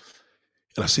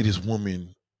and I see this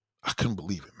woman, I couldn't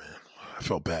believe it, man. I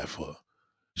felt bad for her.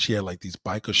 She had like these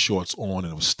biker shorts on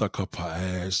and it was stuck up her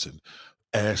ass and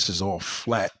ass is all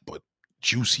flat, but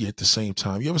juicy at the same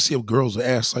time. You ever see a girl's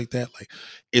ass like that? Like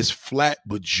it's flat,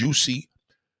 but juicy.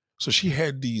 So she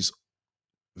had these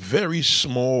very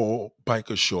small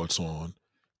biker shorts on,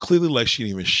 clearly like she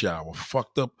didn't even shower,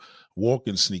 fucked up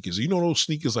walking sneakers. You know those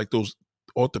sneakers like those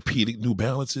orthopedic New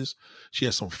Balances? She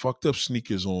had some fucked up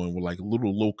sneakers on with like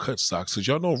little low cut socks. Cause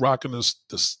y'all know rocking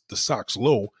the socks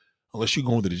low, unless you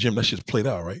going to the gym, that shit's played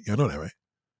out, right? Y'all know that, right?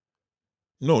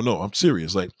 No, I'm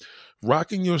serious. Like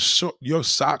rocking your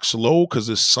socks low because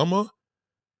it's summer,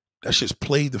 that shit's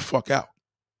played the fuck out.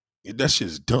 That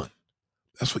shit's done.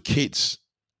 That's for kids.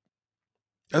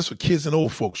 That's for kids and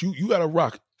old folks. You gotta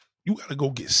rock. You gotta go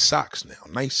get socks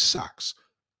now. Nice socks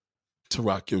to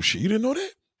rock your shit. You didn't know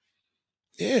that?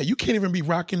 Yeah, you can't even be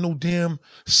rocking no damn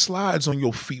slides on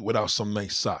your feet without some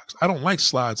nice socks. I don't like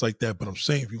slides like that, but I'm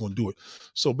saying if you're gonna do it.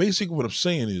 So basically what I'm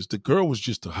saying is the girl was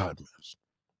just a hot mess.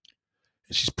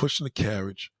 And she's pushing the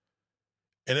carriage.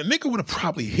 And a nigga would have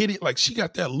probably hit it. Like she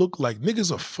got that look like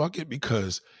niggas are fuck it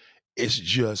because it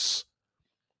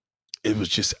was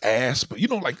just ass. But you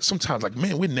know, like sometimes like,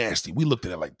 man, we're nasty. We looked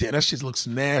at it like, damn, that shit looks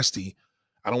nasty.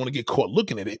 I don't want to get caught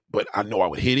looking at it, but I know I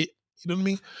would hit it. You know what I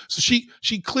mean? So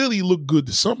she clearly looked good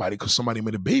to somebody because somebody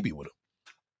made a baby with her.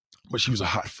 But she was a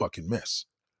hot fucking mess.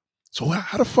 So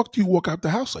how the fuck do you walk out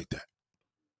the house like that?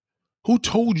 Who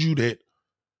told you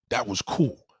that was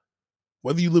cool?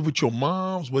 Whether you live with your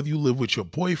moms, whether you live with your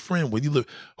boyfriend,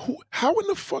 how in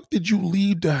the fuck did you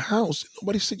leave the house? And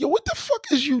nobody said, yo, what the fuck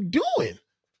is you doing?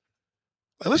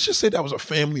 Like, let's just say that was a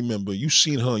family member. You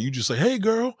seen her, and you just say, "Hey,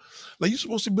 girl," like you're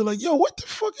supposed to be like, "Yo, what the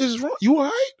fuck is wrong? You all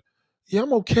right?" "Yeah,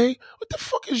 I'm okay." "What the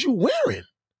fuck is you wearing?"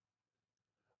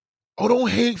 "Oh, don't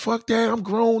hate, fuck that. I'm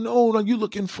grown. No, you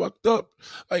looking fucked up."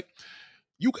 Like,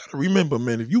 you gotta remember,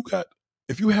 man,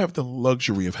 if you have the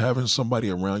luxury of having somebody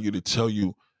around you to tell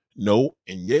you no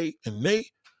and yay and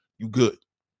nay, you good.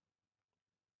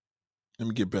 Let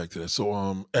me get back to that.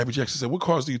 So Abby Jackson said, what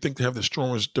cars do you think they have the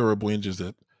strongest durable engines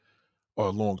that are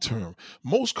long term?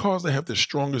 Most cars that have the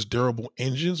strongest durable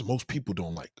engines, most people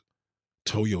don't like.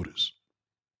 Toyotas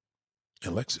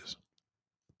and Lexus.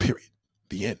 Period.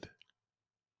 The end.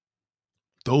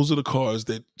 Those are the cars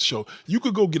that show you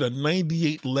could go get a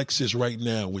 98 Lexus right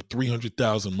now with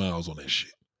 300,000 miles on that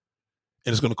shit.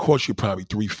 And it's going to cost you probably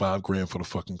 3-5 grand for the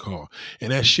fucking car.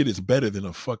 And that shit is better than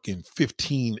a fucking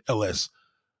 15 LS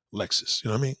Lexus. You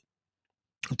know what I mean?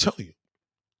 I'm telling you.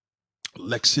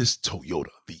 Lexus,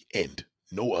 Toyota, the end.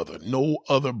 No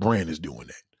other brand is doing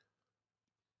that.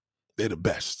 They're the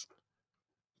best.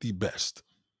 The best.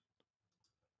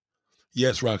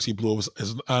 Yes, Roxy Blue is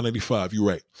I-95. You're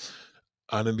right.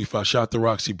 I-95. Shout out to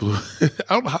Roxy Blue. I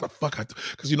don't know how the fuck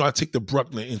because I take the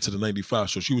Bruckner into the 95.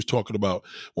 So she was talking about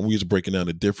when we was breaking down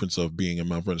the difference of being in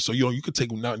Mount Vernon. So you could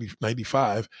take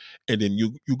 95 and then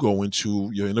you're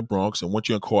in the Bronx, and once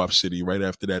you're in Co-op City, right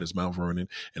after that is Mount Vernon,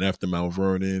 and after Mount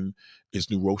Vernon is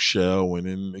New Rochelle, and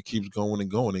then it keeps going and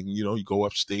going, and you go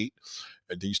upstate,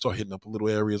 and then you start hitting up little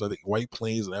areas. I think White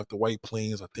Plains, and after White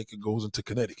Plains, I think it goes into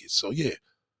Connecticut. So yeah.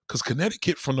 Because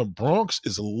Connecticut from the Bronx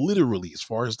is literally, as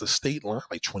far as the state line,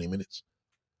 like 20 minutes.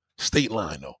 State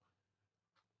line, though.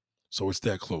 So it's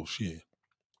that close, yeah.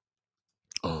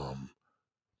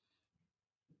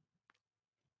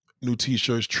 New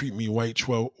t-shirts, treat me white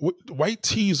 12. White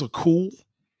tees are cool,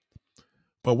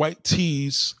 but white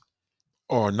tees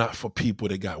are not for people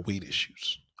that got weight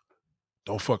issues.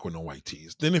 Don't fuck with no white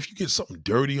tees. Then if you get something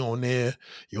dirty on there,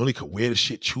 you only can wear the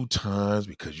shit 2 times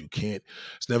because you can't.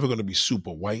 It's never going to be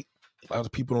super white. A lot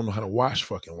of people don't know how to wash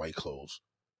fucking white clothes.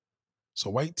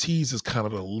 So white tees is kind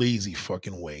of the lazy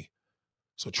fucking way.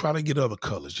 So try to get other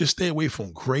colors. Just stay away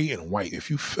from gray and white.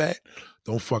 If you fat,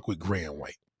 don't fuck with gray and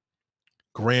white.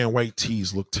 Gray and white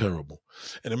tees look terrible.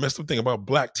 And the messed up thing about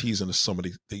black tees in the summer,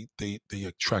 they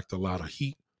attract a lot of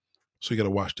heat. So you got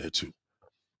to watch that too.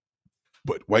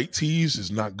 But white tees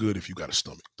is not good if you got a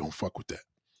stomach. Don't fuck with that.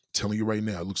 I'm telling you right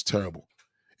now, it looks terrible.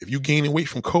 If you gaining weight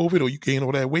from COVID or you gain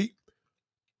all that weight,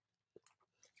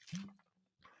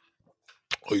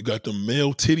 or you got them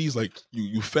male titties, like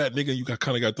you fat nigga, you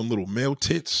kind of got them little male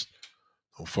tits,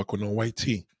 don't fuck with no white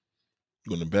tee.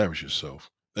 You're going to embarrass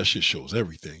yourself. That shit shows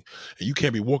everything. And you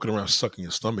can't be walking around sucking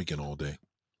your stomach in all day.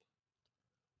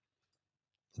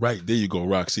 Right, there you go,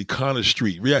 Roxy. Connor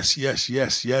Street. Yes.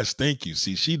 Thank you.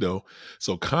 See, she know.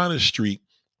 So Connor Street,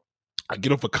 I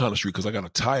get off of Connor Street because I got a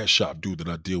tire shop dude that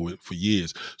I deal with for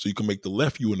years. So you can make the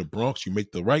left, you in the Bronx. You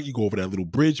make the right, you go over that little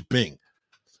bridge, bing.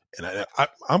 And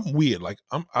I'm weird. Like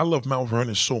I love Mount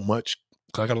Vernon so much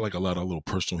because I got like a lot of little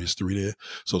personal history there.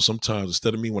 So sometimes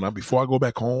instead of me, before I go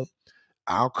back home,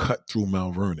 I'll cut through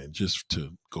Mount Vernon just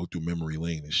to go through memory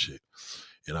lane and shit.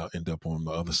 And I'll end up on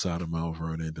the other side of Mount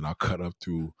Vernon. Then I'll cut up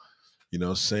through, you know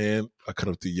what I'm saying? I cut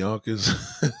up through Yonkers.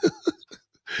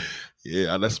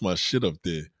 Yeah, that's my shit up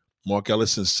there. Mark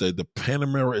Ellison said, the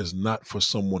Panamera is not for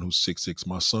someone who's 6'6".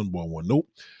 My son bought one. Nope,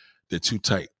 they're too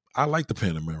tight. I like the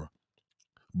Panamera.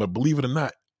 But believe it or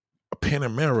not, a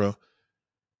Panamera,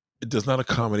 it does not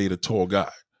accommodate a tall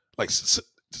guy.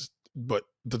 But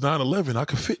the 911 I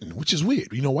could fit in, which is weird.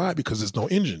 You know why? Because there's no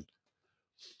engine.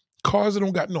 Cars that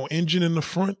don't got no engine in the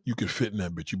front, you can fit in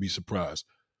that bitch. You'd be surprised.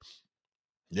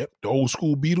 Yep, the old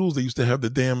school Beetles, they used to have the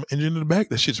damn engine in the back.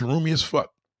 That shit's roomy as fuck.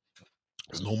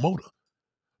 There's no motor.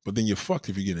 But then you're fucked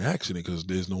if you get in an accident because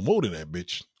there's no motor in that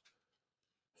bitch.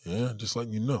 Yeah, just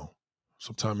letting you know.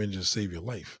 Sometimes engines save your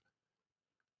life.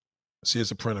 See,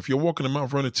 it's a print. If you're walking to Mount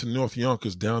Vernon to North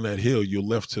Yonkers down that hill, you're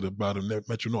left to the bottom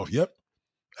Metro North. Yep,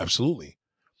 absolutely.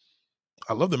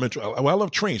 I love the Metro. I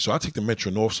love trains, so I take the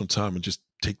Metro North sometime and just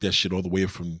take that shit all the way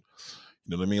from, you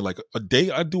know what I mean? Like a day,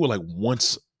 I do it like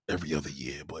once every other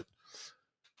year, but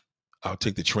I'll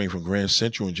take the train from Grand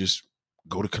Central and just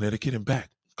go to Connecticut and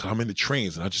back. Cause I'm in the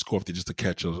trains and I just go up there just to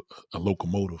catch a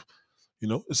locomotive. You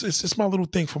know, it's my little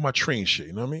thing for my train shit.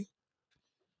 You know what I mean?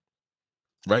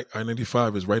 Right?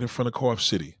 I-95 is right in front of Co-op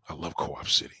City. I love Co-op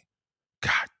City.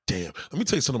 God damn. Let me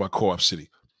tell you something about Co-op City.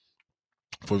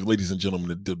 For ladies and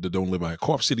gentlemen that don't live out here,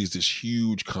 Co-op City is this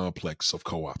huge complex of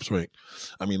co-ops, right?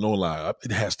 I mean, no lie,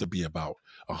 it has to be about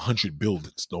 100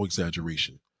 buildings, no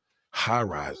exaggeration, high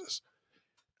rises.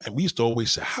 And we used to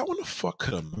always say, how in the fuck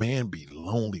could a man be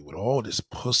lonely with all this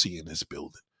pussy in this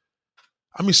building?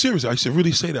 I mean, seriously, I used to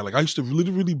really say that. Like, I used to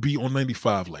literally be on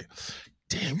 95, like,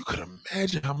 damn, you could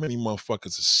imagine how many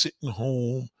motherfuckers are sitting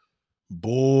home,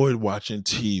 bored, watching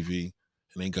TV,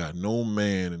 and ain't got no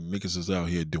man, and niggas is out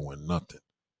here doing nothing.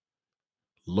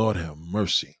 Lord have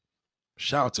mercy.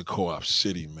 Shout out to Co-op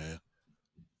City, man.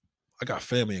 I got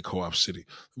family in Co-op City.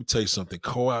 Let me tell you something.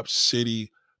 Co-op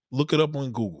City, look it up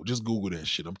on Google. Just Google that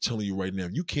shit. I'm telling you right now,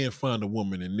 if you can't find a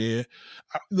woman in there,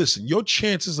 listen, your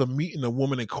chances of meeting a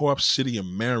woman in Co-op City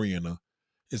and marrying her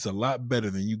is a lot better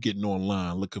than you getting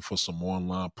online looking for some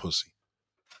online pussy.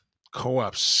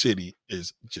 Co-op City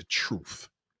is the truth.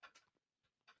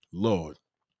 Lord.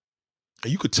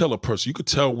 And you could tell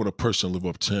when a person live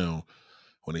uptown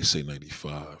when they say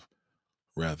 95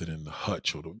 rather than the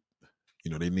hutch or the,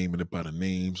 they naming it by the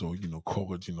names or,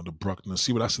 call it, the Bruckner.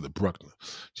 See what I said, the Bruckner.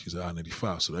 She's at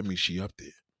I-95, so that means she up there.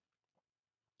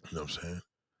 You know what I'm saying?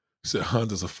 He said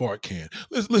Honda's a fart can.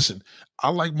 Listen, I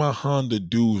like my Honda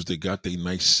dudes that got their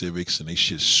nice Civics and they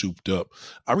shit souped up.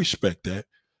 I respect that.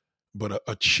 But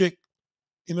a chick,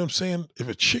 you know what I'm saying? If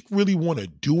a chick really want to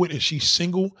do it and she's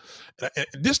single, and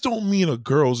this don't mean a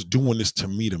girl's doing this to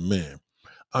meet a man.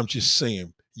 I'm just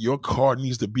saying your car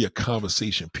needs to be a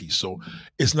conversation piece. So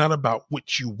it's not about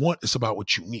what you want. It's about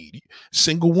what you need.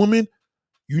 Single woman,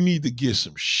 you need to get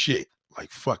some shit.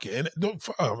 Like, fuck it. And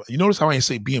you notice how I ain't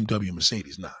say BMW and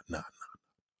Mercedes? Nah.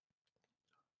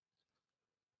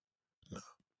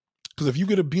 Because if you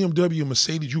get a BMW and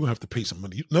Mercedes, you're going to have to pay some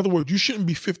money. In other words, you shouldn't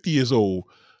be 50 years old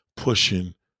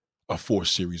pushing a 4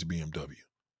 Series BMW.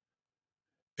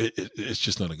 It's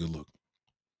just not a good look.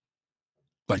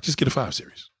 Like, just get a 5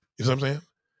 Series. You know what I'm saying?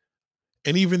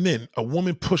 And even then, a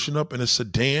woman pushing up in a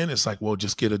sedan, it's like, well,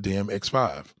 just get a damn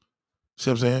X5. See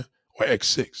what I'm saying? Or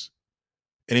X6.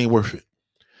 It ain't worth it.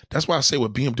 That's why I say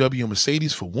with BMW and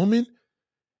Mercedes for women,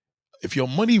 if your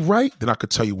money right, then I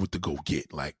could tell you what to go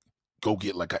get. Like, go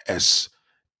get like a S,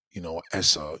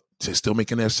 S, still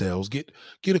making SLs. Get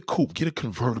a coupe, get a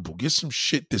convertible, get some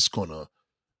shit that's gonna,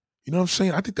 you know what I'm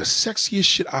saying? I think the sexiest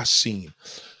shit I seen.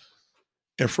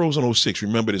 And Frozen 06,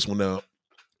 remember this when the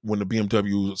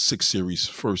BMW 6 Series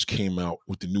first came out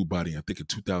with the new body, I think in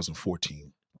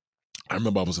 2014. I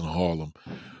remember I was in Harlem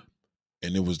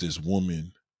and there was this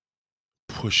woman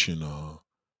pushing a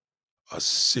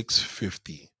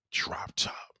 650 drop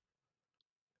top.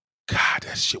 God,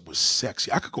 that shit was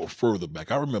sexy. I could go further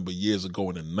back. I remember years ago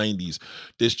in the 90s,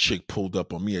 this chick pulled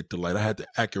up on me at the light. I had the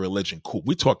Acura Legend Coupe.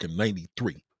 We're talking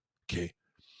 93, okay?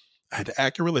 I had the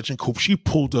Acura Legend Coupe. She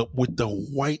pulled up with the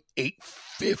white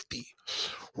 850,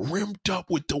 rimmed up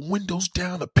with the windows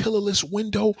down, a pillarless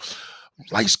window.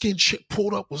 Light-skinned chick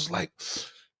pulled up, was like,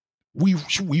 we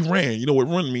ran. You know what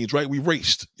run means, right? We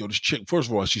raced. This chick, first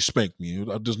of all, she spanked me.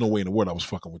 There's no way in the world I was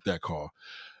fucking with that car.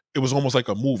 It was almost like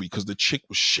a movie because the chick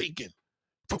was shaking.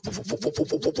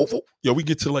 We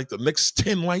get to like the next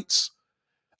 10 lights.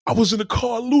 I was in the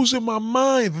car losing my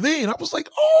mind then. I was like,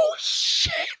 oh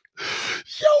shit.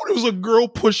 There was a girl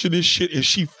pushing this shit and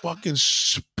she fucking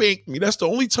spanked me. That's the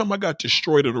only time I got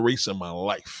destroyed at a race in my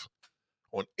life.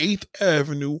 On 8th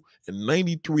Avenue in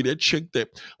 93,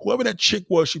 whoever that chick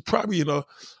was, she probably I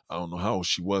don't know how old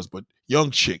she was, but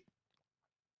young chick.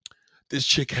 This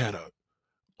chick had a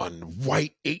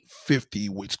white 850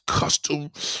 with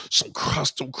some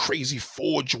custom crazy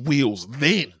forged wheels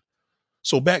then.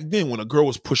 So back then when a girl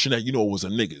was pushing that, it was a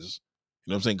niggas.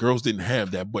 You know what I'm saying? Girls didn't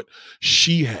have that, but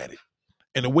she had it.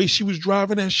 And the way she was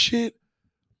driving that shit,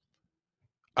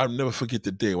 I'll never forget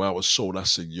the day where I was sold. I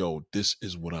said, yo, this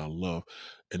is what I love.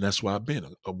 And that's why I've been.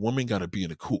 A woman got to be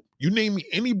in a coupe. You name me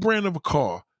any brand of a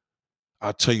car,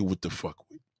 I'll tell you what the fuck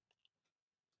with.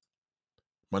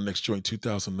 My next joint,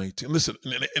 2019. Listen,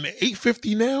 in an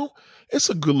 850 now, it's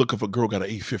a good look if a girl got an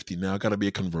 850 now. Got to be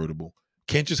a convertible.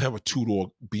 Can't just have a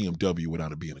two-door BMW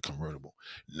without it being a convertible.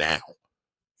 Now.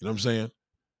 You know what I'm saying?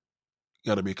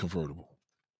 Got to be a convertible.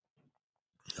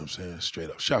 You know what I'm saying? Straight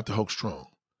up. Shout out to Hulk Strong.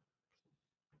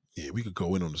 Yeah, we could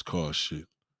go in on this car shit.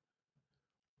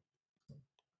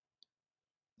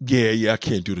 Yeah, I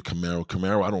can't do the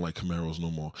Camaro. I don't like Camaros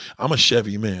no more. I'm a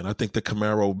Chevy man. I think the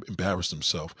Camaro embarrassed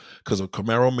himself because a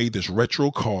Camaro made this retro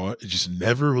car. It just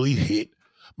never really hit.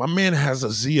 My man has a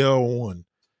ZL1.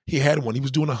 He had one. He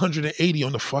was doing 180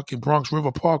 on the fucking Bronx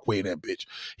River Parkway, that bitch.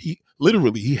 He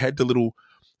had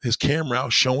his camera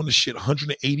out showing the shit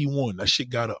 181. That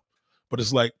shit got up. But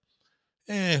it's like,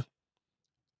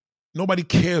 nobody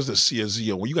cares to see a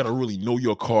ZL. Well, you got to really know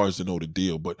your cars to know the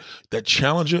deal. But that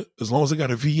Challenger, as long as it got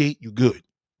a V8, you good.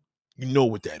 You know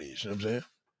what that is. You know what I'm saying?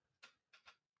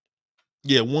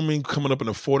 Yeah, woman coming up in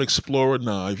a Ford Explorer.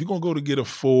 Nah, if you're gonna go to get a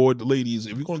Ford, ladies,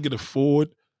 if you're gonna get a Ford,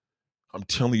 I'm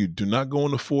telling you, do not go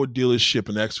in the Ford dealership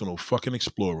and ask for no fucking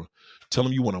Explorer. Tell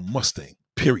them you want a Mustang.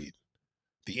 Period.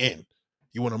 The end.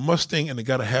 You want a Mustang and they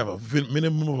gotta have a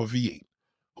minimum of a V8.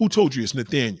 Who told you it's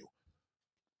Nathaniel?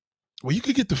 Well, you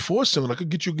could get the four cylinder. I could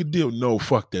get you a good deal. No,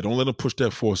 fuck that. Don't let them push that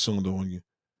four cylinder on you.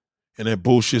 And that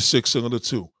bullshit six cylinder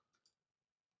too.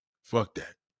 Fuck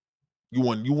that. You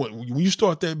want when you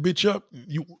start that bitch up,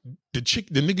 the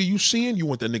nigga you seeing, you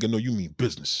want that nigga know you mean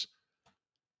business.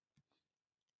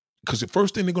 Because the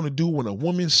first thing they're gonna do when a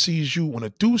woman sees you, when a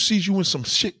dude sees you in some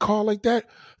shit car like that,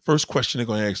 first question they're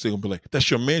gonna ask, they're gonna be like, "That's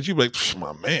your man?" You be like,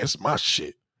 "My man, it's my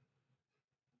shit."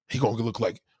 He gonna look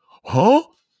like, "Huh?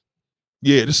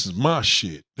 Yeah, this is my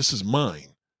shit. This is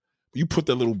mine." You put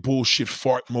that little bullshit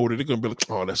fart motor, they're gonna be like,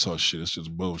 "Oh, that's our shit. That's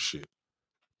just bullshit."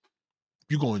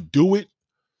 You gonna do it?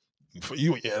 For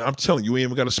you, and I'm telling you, you ain't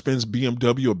even got to spend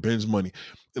BMW or Benz money.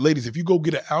 Ladies, if you go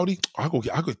get an Audi, I'll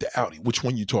get the Audi. Which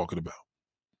one you talking about?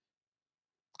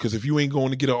 Because if you ain't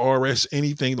going to get a RS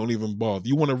anything, don't even bother.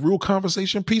 You want a real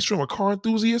conversation piece from a car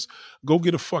enthusiast? Go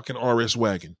get a fucking RS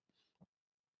wagon.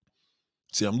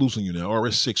 See, I'm losing you now.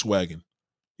 RS6 wagon.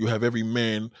 You have every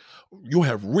man. You'll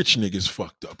have rich niggas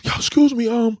fucked up. Yo, excuse me,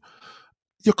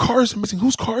 your car is missing.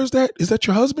 Whose car is that? Is that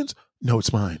your husband's? No,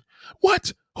 it's mine.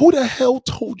 What? Who the hell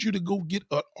told you to go get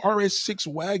a RS6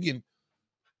 wagon?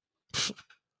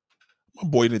 My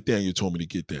boy Nathaniel told me to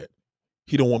get that.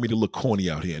 He don't want me to look corny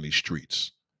out here in these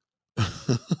streets.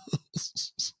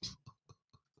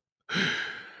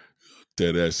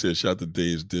 Dead ass said, shout to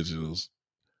Dave's Digitals.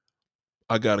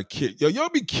 I got a kid. Yo, y'all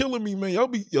be killing me, man.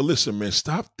 Yo, listen, man.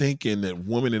 Stop thinking that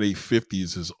women in their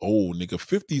 50s is old, nigga.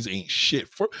 50s ain't shit.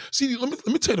 See, let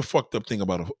me tell you the fucked up thing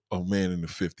about a man in the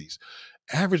 50s.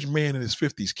 Average man in his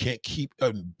 50s can't keep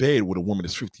in bed with a woman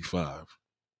that's 55.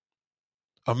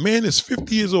 A man that's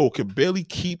 50 years old could barely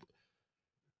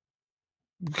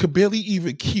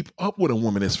even keep up with a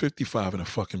woman that's 55 in a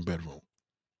fucking bedroom.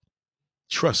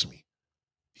 Trust me.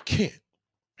 He can't.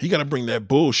 He got to bring that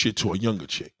bullshit to a younger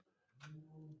chick.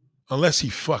 Unless he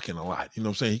fucking a lot. You know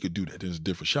what I'm saying? He could do that. There's a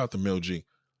difference. Shout out to Mel G.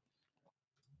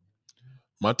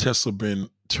 My Tesla been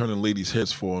turning ladies'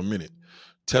 heads for a minute.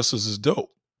 Teslas is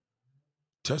dope.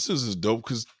 Teslas is dope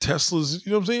because Teslas,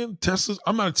 you know what I'm saying? Teslas,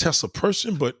 I'm not a Tesla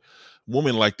person, but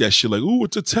women like that shit, like, ooh,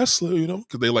 it's a Tesla, you know,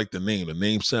 because they like the name. The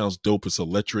name sounds dope. It's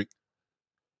electric.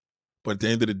 But at the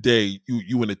end of the day,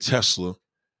 you in a Tesla,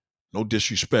 no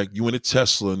disrespect, you in a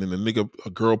Tesla, and then a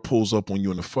girl pulls up on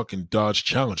you in a fucking Dodge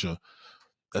Challenger.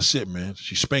 That's it, man.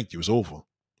 She spanked you. It's over.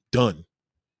 Done.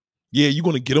 Yeah, you're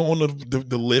going to get on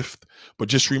the lift, but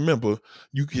just remember,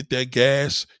 you get that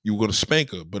gas, you're going to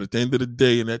spank her. But at the end of the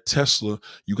day, in that Tesla,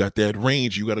 you got that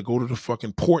range. You got to go to the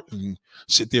fucking port and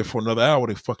sit there for another hour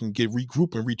to fucking get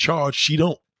regroup and recharge. She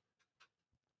don't.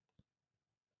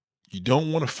 You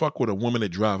don't want to fuck with a woman that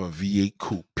drive a V8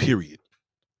 coupe, period.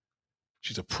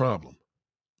 She's a problem.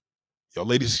 Y'all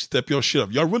ladies, step your shit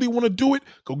up. Y'all really want to do it?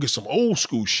 Go get some old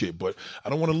school shit, but I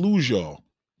don't want to lose y'all.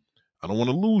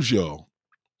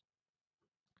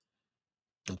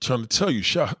 I'm trying to tell you.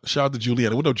 Shout out to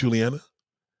Juliana. What up, Juliana?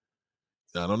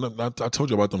 I don't know. I told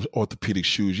you about them orthopedic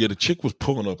shoes. Yeah, the chick was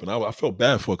pulling up, and I felt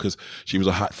bad for her because she was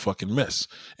a hot fucking mess.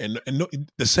 And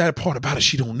the sad part about it,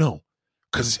 she don't know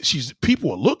because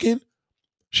people are looking.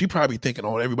 She probably thinking,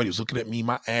 oh, everybody was looking at me.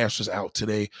 My ass was out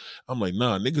today. I'm like,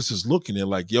 nah, niggas is looking. They're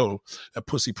like, yo, that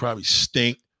pussy probably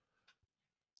stink.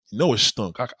 You know it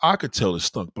stunk. I could tell it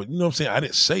stunk, but you know what I'm saying? I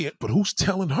didn't say it, but who's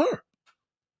telling her?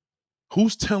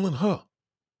 Who's telling her?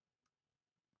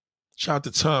 Shout out to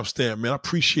Timestamp, man. I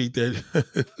appreciate that.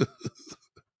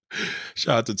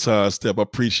 Shout out to Timestamp. I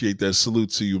appreciate that. Salute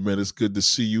to you, man. It's good to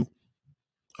see you.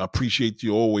 I appreciate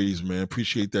you always, man.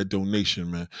 Appreciate that donation,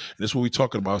 man. And that's what we're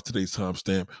talking about today's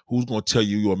Timestamp. Who's going to tell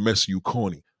you you're a mess, you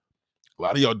corny? A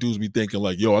lot of y'all dudes be thinking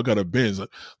like, yo, I got a Benz.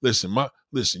 Listen,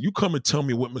 you come and tell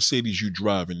me what Mercedes you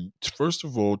drive. And first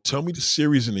of all, tell me the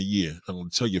series in a year. I'm going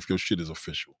to tell you if your shit is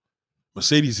official.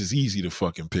 Mercedes is easy to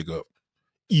fucking pick up.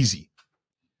 Easy.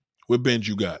 What Benz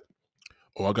you got?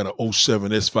 Oh, I got an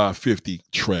 '07 S550.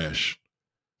 Trash.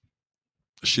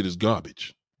 The shit is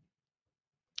garbage.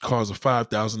 Cars are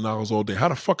 $5,000 all day. How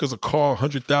the fuck is a car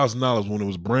 $100,000 when it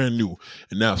was brand new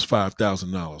and now it's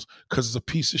 $5,000? Because it's a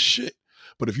piece of shit.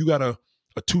 But if you got a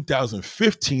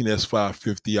 2015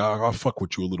 S550, I'll fuck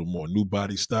with you a little more. New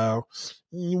body style,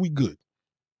 we good.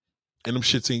 And them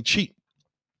shits ain't cheap.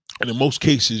 And in most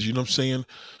cases, you know what I'm saying?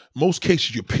 Most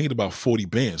cases, you're paying about 40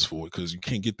 bands for it because you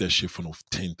can't get that shit for no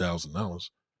 $10,000.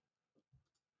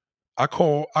 I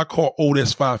call old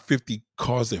S550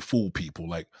 cars that fool people.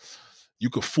 Like, You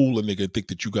could fool a nigga and think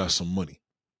that you got some money.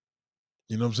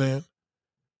 You know what I'm saying?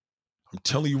 I'm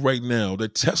telling you right now,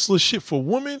 that Tesla shit for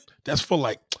women, that's for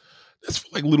like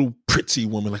little pretty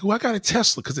women. Like, oh, I got a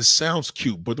Tesla because it sounds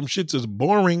cute, but them shits is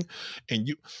boring. And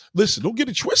you listen, don't get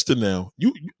it twisted now.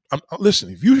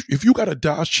 Listen, if you got a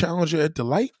Dodge Challenger at the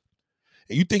light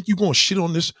and you think you gonna shit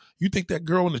on this, you think that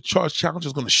girl in the Charge Challenger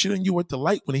is gonna shit on you at the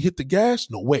light when they hit the gas?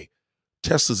 No way.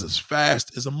 Tesla's as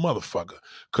fast as a motherfucker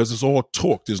because it's all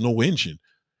torque. There's no engine.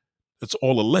 It's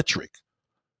all electric.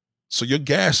 So your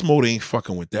gas motor ain't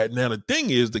fucking with that. Now the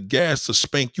thing is, the gas will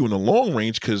spank you in the long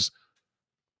range because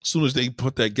as soon as they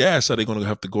put that gas out, they're gonna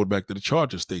have to go back to the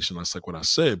charger station. That's like what I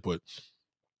said, but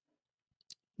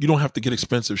you don't have to get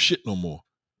expensive shit no more.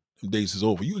 Them days is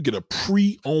over. You can get a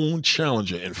pre-owned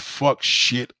Challenger and fuck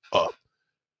shit up.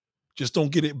 Just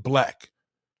don't get it black.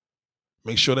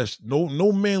 Make sure that's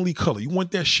no manly color. You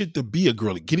want that shit to be a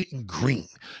girly. Get it in green.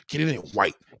 Get it in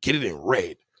white. Get it in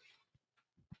red.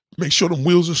 Make sure them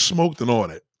wheels are smoked and all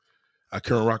that. I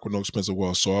can't rock with no expensive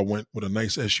wheels, so I went with a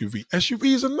nice SUV.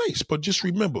 SUVs are nice, but just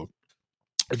remember,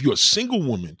 if you're a single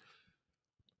woman,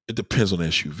 it depends on the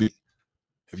SUV.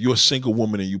 If you're a single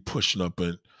woman and you pushing up,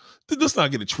 and let's not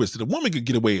get it twisted. A woman could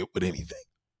get away with anything.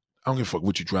 I don't give a fuck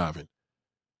what you're driving.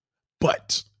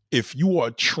 But if you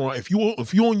are trying, if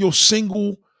you're on your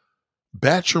single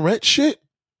bachelorette shit,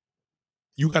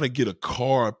 you got to get a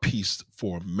car piece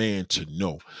for a man to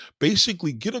know.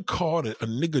 Basically, get a car that a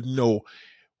nigga know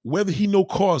whether he know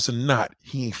cars or not,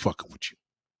 he ain't fucking with you.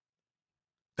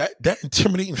 That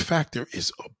intimidating factor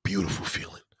is a beautiful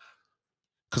feeling.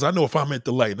 Because I know if I'm at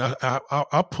the light and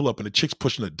I pull up and the chick's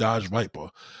pushing a Dodge Viper,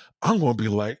 I'm going to be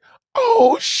like,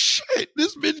 oh shit,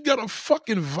 this bitch got a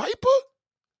fucking Viper?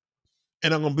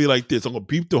 And I'm going to be like this. I'm going to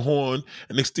beep the horn,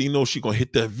 and next thing you know, she's going to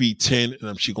hit that V10,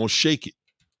 and she's going to shake it.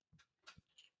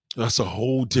 That's a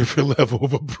whole different level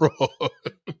of a bro.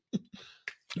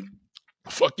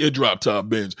 Fuck your drop top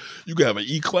Benz. You can have an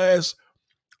E-Class,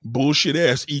 bullshit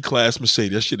ass E-Class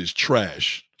Mercedes. That shit is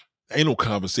trash. Ain't no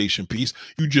conversation piece.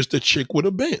 You just a chick with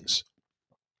a Benz.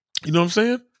 You know what I'm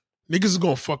saying? Niggas is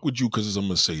gonna fuck with you because it's a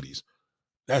Mercedes.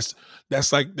 That's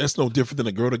no different than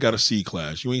a girl that got a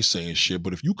C-Class. You ain't saying shit.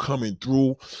 But if you coming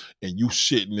through and you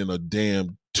sitting in a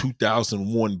damn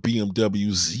 2001 BMW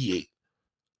Z8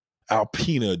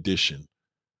 Alpina edition,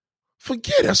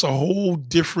 forget, that's a whole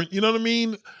different, you know what I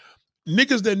mean?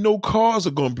 Niggas that know cars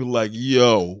are gonna be like,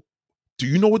 yo, do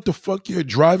you know what the fuck you're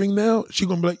driving now? She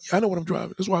gonna be like, yeah, I know what I'm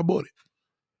driving. That's why I bought it.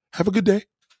 Have a good day.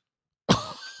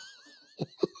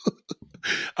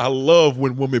 I love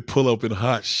when women pull up in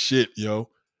hot shit, yo.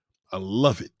 I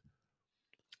love it.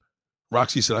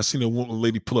 Roxy said, I seen a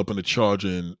lady pull up in a Charger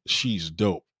and she's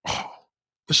dope. Oh,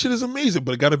 the shit is amazing,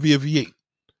 but it gotta be a V8.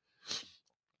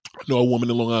 I know a woman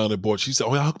in Long Island that bought, she said,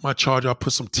 oh, I hooked my Charger, I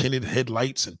put some tinted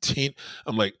headlights and tint.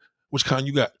 I'm like, which kind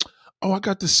you got? Oh, I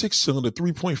got the 6-cylinder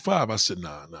 3.5. I said,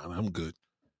 nah, I'm good.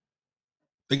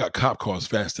 They got cop cars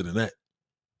faster than that.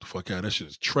 The fuck out, that shit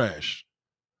is trash.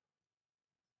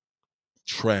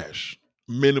 Trash.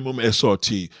 Minimum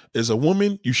SRT. As a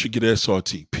woman, you should get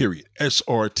SRT, period.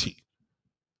 SRT.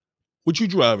 What you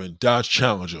driving? Dodge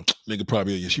Challenger. Nigga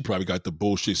probably, yeah, she probably got the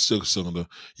bullshit 6-cylinder.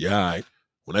 Yeah, all right.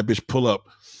 When that bitch pull up,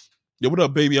 yo, what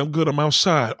up, baby? I'm good. I'm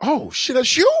outside. Oh, shit,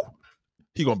 that's you?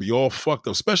 He gonna be all fucked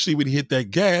up, especially when he hit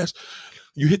that gas.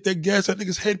 You hit that gas, that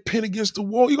nigga's head pin against the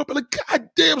wall. You gonna be like, God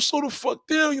damn, slow the fuck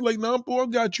down. You're like, nah, boy, I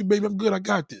got you, baby. I'm good. I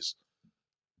got this.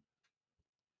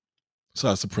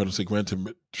 Besides the Predator, Gran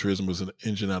Turismo was an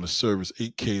engine out of service,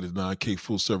 8K to 9K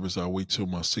full service. I'll wait till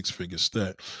my 6-figure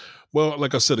stat. Well,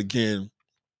 like I said again,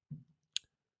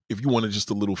 if you want just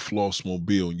a little floss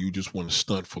mobile and you just want to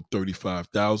stunt for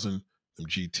 35,000, them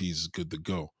GTs is good to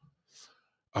go.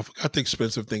 I forgot the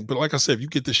expensive thing, but like I said, if you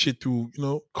get this shit through,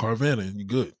 Carvana, you're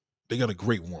good. They got a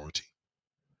great warranty.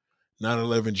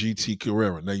 911 GT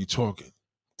Carrera. Now you're talking.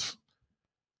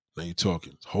 Now you're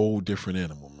talking. Whole different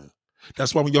animal, man.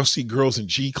 That's why when y'all see girls in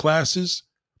G classes,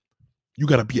 you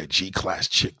got to be a G class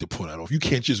chick to pull that off. You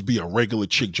can't just be a regular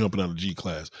chick jumping out of G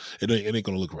class. It ain't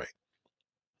going to look right.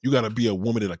 You got to be a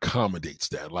woman that accommodates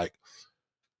that. Like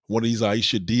one of these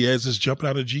Aisha Diaz's jumping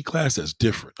out of G class, that's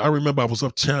different. I remember I was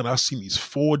uptown. I seen these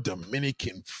 4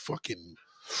 Dominican fucking,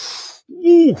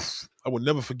 oof. I will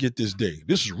never forget this day.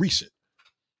 This is recent.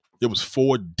 There was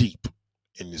 4 deep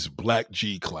in this black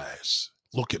G class,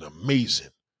 looking amazing.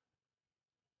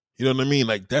 You know what I mean?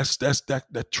 Like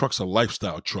that truck's a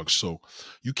lifestyle truck. So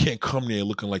you can't come there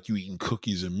looking like you eating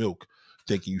cookies and milk,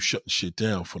 thinking you shutting shit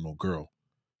down for no girl.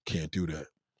 Can't do that.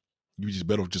 You just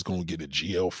better just gonna get a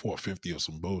GL 450 or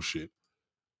some bullshit.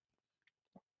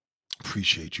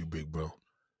 Appreciate you, big bro.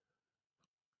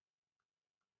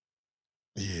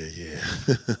 Yeah.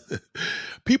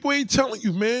 People ain't telling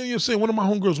you, man. You know what I'm saying? One of my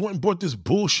homegirls went and bought this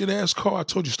bullshit ass car. I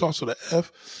told you starts with an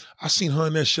F. I seen her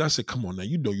in that shit. I said, come on now.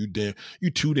 You know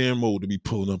you too damn old to be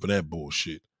pulling up in that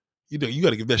bullshit. You know, you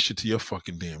gotta give that shit to your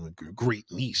fucking damn great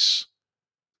niece.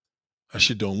 That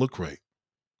shit don't look right.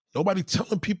 Nobody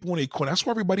telling people when they quit. That's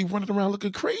why everybody running around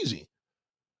looking crazy.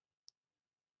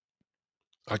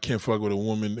 I can't fuck with a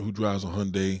woman who drives a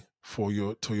Hyundai for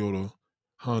your Toyota,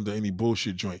 Honda, any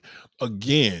bullshit joint.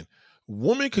 Again,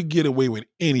 woman could get away with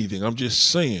anything. I'm just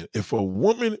saying, if a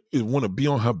woman want to be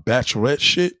on her bachelorette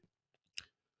shit,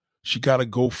 she got to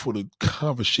go for the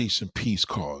conversation piece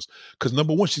cars. Because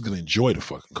number one, she's gonna enjoy the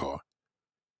fucking car.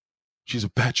 She's a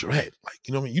bachelorette. Like,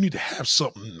 you know what I mean? You need to have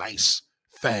something nice,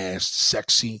 fast,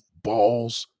 sexy,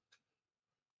 balls.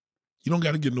 You don't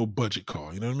got to get no budget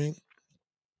car. You know what I mean?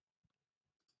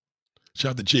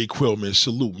 Shout out to Jay Quill, man.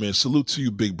 Salute, man. Salute to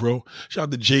you, big bro. Shout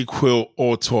out to Jay Quill,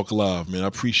 All Talk Live, man. I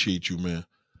appreciate you, man.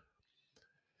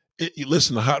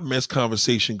 Listen, the hot mess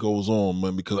conversation goes on,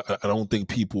 man, because I don't think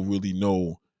people really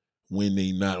know when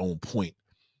they not on point.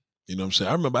 You know what I'm saying?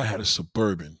 I remember I had a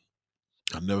Suburban.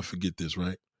 I'll never forget this,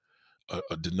 right?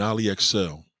 A Denali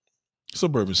XL.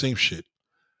 Suburban, same shit.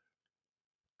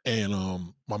 And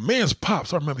my man's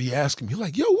pops, I remember he asking me,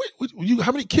 like, yo,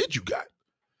 how many kids you got?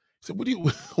 I said, what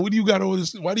do you got all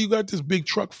this? Why do you got this big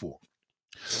truck for?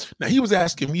 Now he was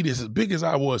asking me this as big as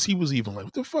I was. He was even like,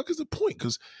 what the fuck is the point?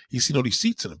 Because he seen all these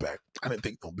seats in the back. I didn't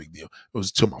think no big deal. It was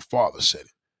until my father said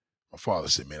it. My father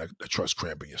said, man, that truck's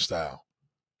cramping your style.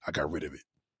 I got rid of it.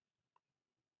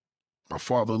 My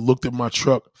father looked at my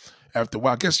truck after a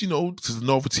while. I guess, you know, to the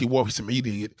novelty walk, he said, man, you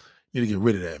need to get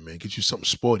rid of that, man. Get you something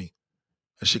sporty.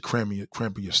 That shit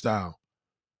cramping your style.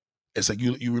 It's like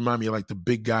you remind me of like the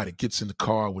big guy that gets in the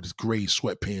car with his gray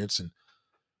sweatpants and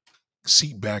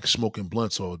seat back smoking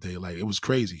blunts all day. Like, it was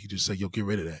crazy. He just said, yo, get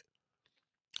rid of that.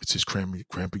 It's just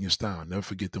cramping your style. Never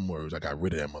forget them words. I got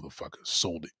rid of that motherfucker.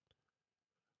 Sold it.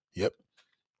 Yep.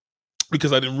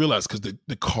 Because I didn't realize, because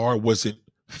the car wasn't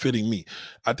fitting me.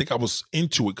 I think I was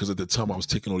into it because at the time I was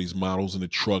taking all these models in the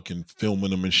truck and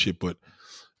filming them and shit. But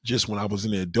just when I was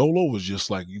in there, Dolo was just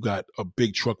like, you got a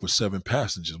big truck with 7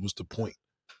 passengers. What's the point?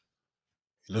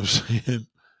 You know what I'm saying?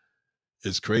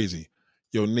 It's crazy.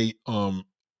 Yo, Nate,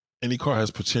 any car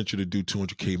has potential to do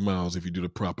 200K miles if you do the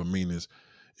proper maintenance.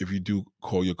 If you do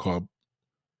call your car,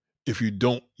 if you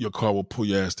don't, your car will pull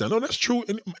your ass down. No, that's true.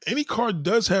 Any car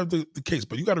does have the case,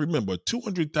 but you got to remember,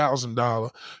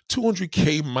 $200,000,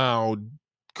 200K mile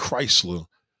Chrysler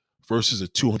versus a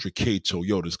 200K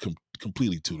Toyota is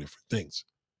completely two different things.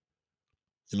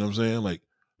 You know what I'm saying? Like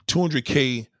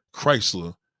 200K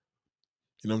Chrysler,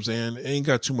 you know what I'm saying? It ain't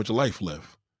got too much life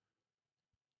left.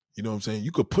 You know what I'm saying?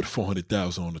 You could put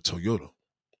 400,000 on a Toyota.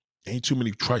 Ain't too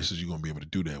many Chrysler's you're gonna be able to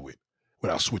do that with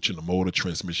without switching the motor,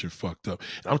 transmission fucked up.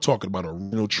 And I'm talking about a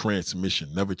real transmission,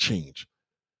 never change.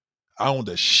 I owned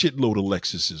a shitload of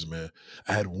Lexuses, man.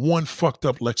 I had one fucked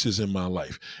up Lexus in my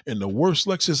life. And the worst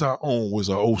Lexus I owned was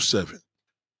a '07.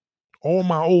 All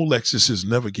my old Lexuses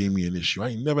never gave me an issue. I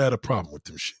ain't never had a problem with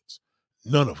them shits.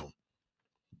 None of them.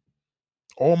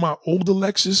 All my older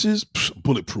Lexuses,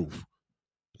 bulletproof.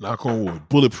 Knock on wood,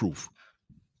 bulletproof.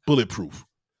 Bulletproof.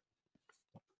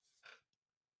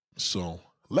 So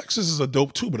Lexus is a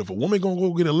dope too, but if a woman gonna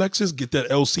go get a Lexus, get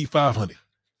that LC 500.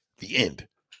 The end.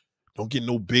 Don't get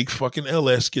no big fucking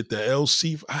LS. Get the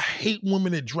LC. I hate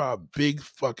women that drive big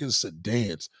fucking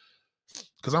sedans,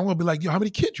 because I'm gonna be like, yo, how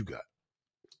many kids you got?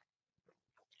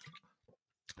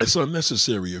 It's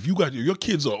unnecessary. If your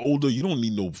kids are older, you don't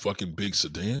need no fucking big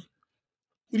sedan.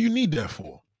 What do you need that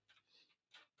for?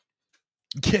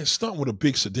 You can't stunt with a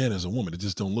big sedan as a woman. It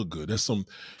just don't look good.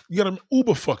 You gotta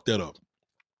Uber fucked that up.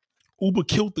 Uber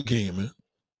killed the game, man.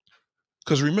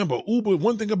 Because remember, Uber,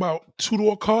 one thing about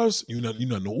two-door cars, you're not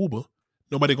no Uber.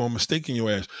 Nobody gonna mistake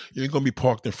your ass. You ain't gonna be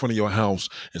parked in front of your house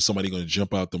and somebody gonna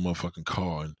jump out the motherfucking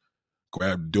car and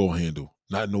grab the door handle.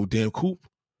 Not no damn coupe.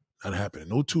 Not happening.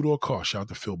 No two-door car. Shout out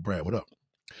to Phil Brad. What up?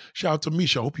 Shout out to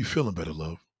Misha. I hope you're feeling better,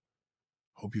 love.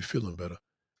 Hope you're feeling better.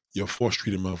 Your 4th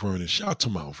Street in Mount Vernon. Shout out to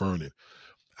Mount Vernon.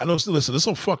 I know, listen, there's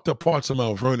some fucked up parts of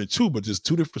Mount Vernon too, but there's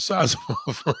 2 different sides of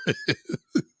Mount Vernon.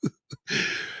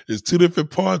 There's 2 different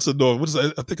parts of North. What is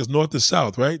that? I think it's north and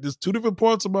south, right? There's 2 different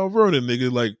parts of Mount Vernon,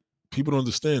 nigga. Like, people don't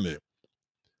understand that.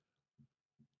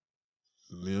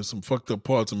 There's some fucked up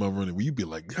parts of Mount Vernon where you be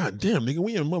like, God damn, nigga,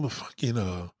 we in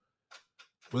motherfucking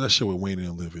where's that show where Wayne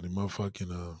and live in? Motherfucking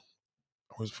I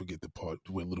always forget the part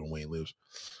where Little Wayne lives.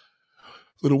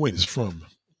 Little Wayne is from.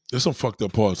 There's some fucked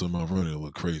up parts of Mount Vernon that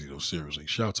look crazy though, seriously.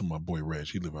 Shout out to my boy Reg.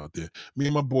 He live out there. Me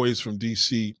and my boys from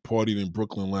DC partied in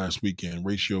Brooklyn last weekend.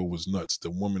 Ratio was nuts. The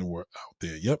women were out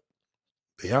there. Yep.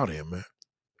 They out here, man.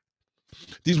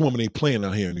 These women ain't playing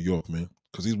out here in New York, man.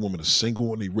 Because these women are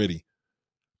single and they ready.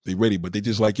 They ready, but they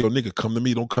just like, yo, nigga, come to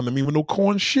me. Don't come to me with no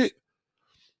corn shit.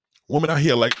 Women out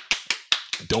here like,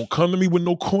 don't come to me with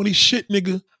no corny shit,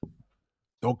 nigga.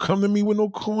 Don't come to me with no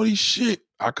corny shit.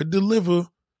 I could deliver.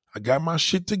 I got my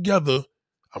shit together.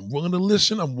 I'm willing to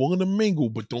listen. I'm willing to mingle,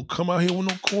 but don't come out here with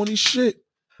no corny shit.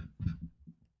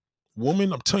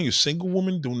 Woman, I'm telling you, single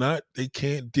women they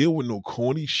can't deal with no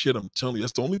corny shit. I'm telling you,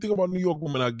 that's the only thing about New York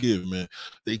women I give, man.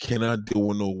 They cannot deal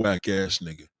with no whack ass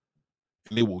nigga.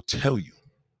 And they will tell you.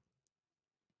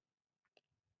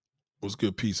 What's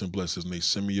good, peace and blessings, Nate?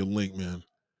 Send me your link, man.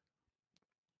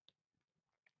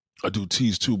 I do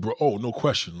teas too, bro. Oh, no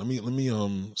question. Let me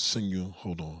send you.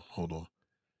 Hold on.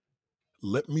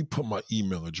 Let me put my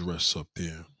email address up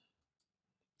there.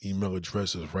 Email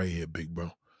address is right here, big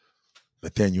bro.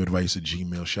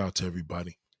 NathanielAdvice@gmail. Shout out to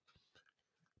everybody.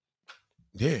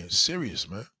 Yeah, serious,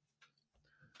 man.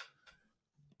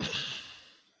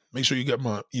 Make sure you got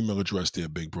my email address there,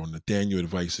 big bro.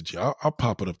 NathanielAdvice@gmail. I'll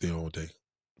pop it up there all day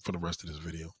for the rest of this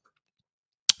video.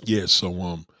 Yeah,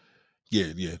 so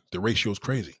yeah, the ratio is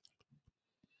crazy.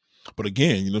 But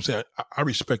again, you know what I'm saying? I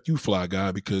respect you, fly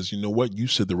guy, because you know what? You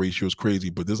said the ratio is crazy,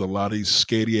 but there's a lot of these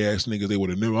scary ass niggas. They would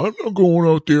have never. I'm not going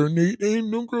out there, Nate. Ain't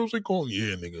no girls ain't going.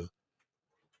 Yeah, nigga. You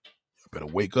better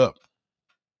wake up.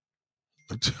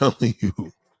 I'm telling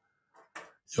you,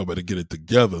 y'all better get it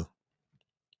together.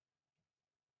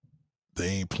 They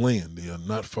ain't playing. They are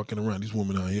not fucking around. These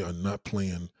women out here are not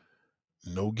playing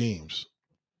no games.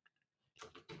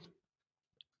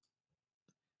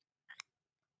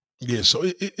 Yeah, so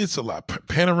it's a lot.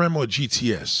 Panorama or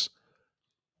GTS?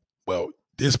 Well,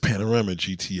 there's Panorama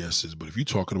GTSs, but if you're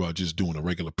talking about just doing a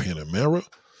regular Panamera,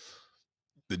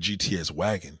 the GTS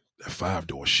wagon, that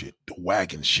 5-door shit, the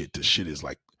wagon shit, the shit is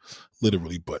like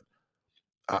literally, but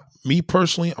me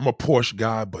personally, I'm a Porsche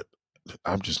guy, but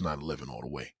I'm just not living all the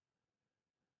way.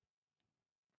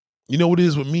 You know what it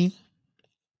is with me?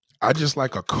 I just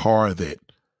like a car that,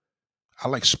 I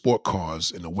like sport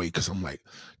cars in a way because I'm like,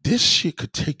 this shit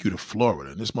could take you to Florida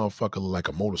and this motherfucker look like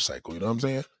a motorcycle, you know what I'm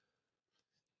saying?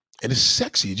 And it's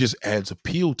sexy. It just adds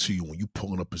appeal to you when you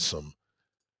pulling up in some.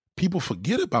 People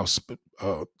forget about sport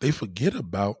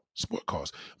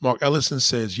cars. Mark Ellison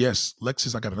says, yes,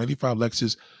 Lexus, I got a 95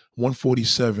 Lexus,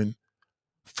 147,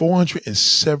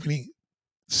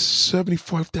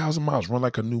 75,000 miles, run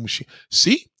like a new machine.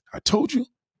 See, I told you,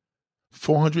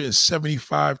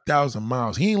 475,000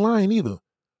 miles. He ain't lying either.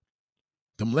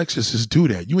 Them Lexuses do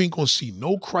that. You ain't gonna see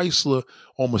no Chrysler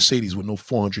or Mercedes with no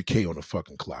 400K on the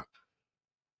fucking clock.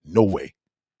 No way.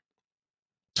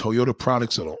 Toyota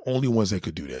products are the only ones that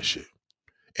could do that shit.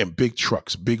 And big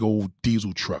trucks, big old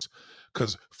diesel trucks.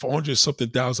 Because 400-something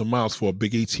thousand miles for a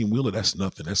big 18-wheeler, that's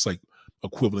nothing. That's like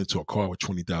equivalent to a car with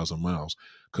 20,000 miles.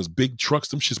 Because big trucks,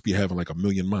 them shits be having like 1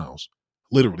 million miles.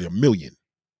 Literally 1 million.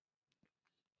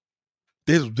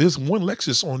 There's one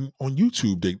Lexus on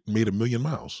YouTube that made 1 million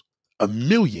miles. 1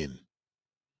 million.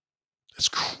 That's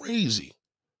crazy.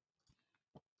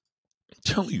 I'm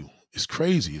telling you, it's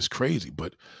crazy. It's crazy.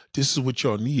 But this is what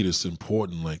y'all need. It's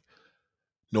important. Like,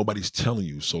 nobody's telling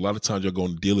you. So a lot of times y'all go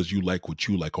to dealers, you like what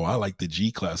you like. Oh, I like the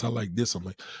G-Class. I like this. I'm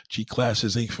like,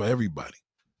 G-Classes ain't for everybody.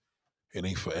 It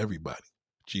ain't for everybody.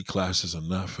 G-Classes are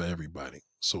not for everybody.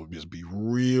 So just be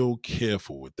real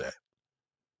careful with that.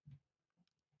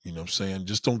 You know what I'm saying?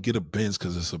 Just don't get a Benz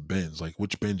because it's a Benz. Like,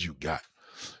 which Benz you got?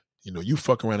 You know, you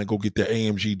fuck around and go get that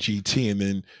AMG GT, and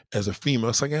then as a female,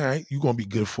 it's like, all right, you're going to be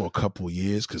good for a couple of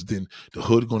years because then the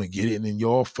hood going to get it, and then you're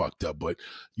all fucked up. But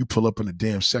you pull up in a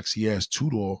damn sexy-ass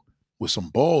two-door with some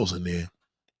balls in there.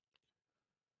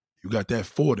 You got that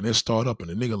Ford, and it start up, and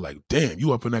the nigga like, damn,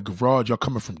 you up in that garage, y'all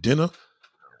coming from dinner?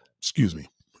 Excuse me.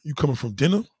 You coming from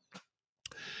dinner?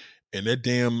 And that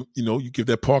damn, you know, you give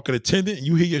that parking attendant, and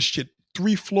you hear your shit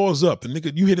 3 floors up. And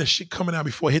nigga, you hear that shit coming out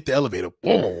before it hit the elevator.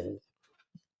 Whoa.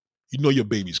 You know your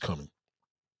baby's coming.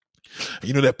 And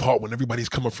you know that part when everybody's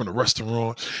coming from the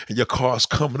restaurant and your car's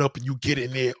coming up and you get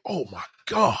in there. Oh my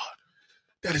God.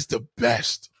 That is the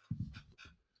best.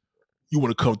 You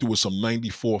want to come through with some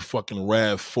 94 fucking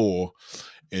RAV4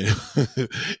 and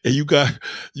and you got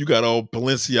all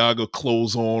Balenciaga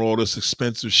clothes on, all this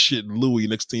expensive shit, Louis.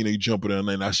 Next thing they jump in there and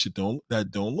that shit don't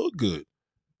look good.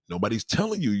 Nobody's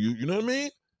telling you. You know what I mean?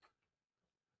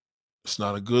 It's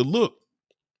not a good look.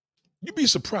 You'd be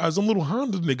surprised. Them little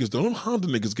Honda niggas, though. Them Honda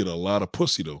niggas get a lot of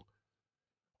pussy, though.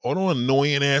 All them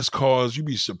annoying ass cars, you'd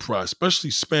be surprised. Especially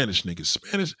Spanish niggas.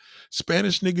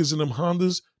 Spanish niggas in them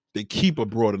Hondas, they keep a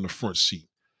broad in the front seat.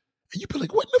 And you'd be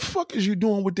like, what the fuck is you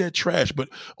doing with that trash? But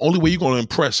only way you're going to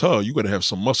impress her, you got to have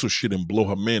some muscle shit and blow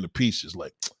her man to pieces.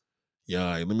 Like, Yeah,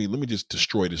 all right, let me just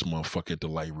destroy this motherfucker at the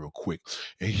light real quick.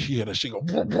 And he had that shit go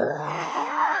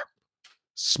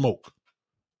smoke.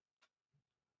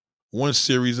 One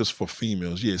series is for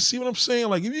females. Yeah, see what I'm saying?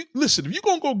 Like, if you're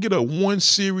gonna go get a one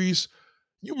series,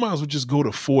 you might as well just go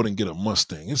to Ford and get a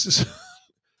Mustang. It's just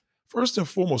first and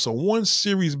foremost, a one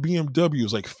series BMW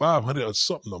is like $500 or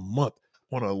something a month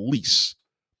on a lease.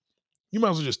 You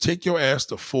might as well just take your ass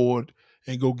to Ford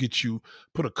and go get you,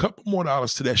 put a couple more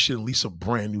dollars to that shit and lease a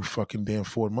brand new fucking damn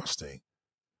Ford Mustang.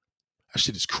 That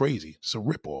shit is crazy. It's a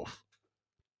ripoff.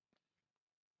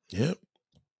 Yep.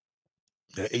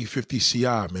 That 850 Ci,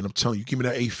 man. I'm telling you, give me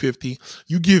that 850.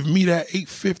 You give me that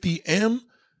 850M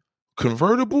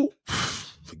convertible,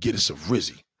 forget it's a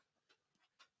Rizzy.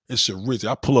 It's a Rizzy.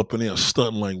 I pull up in there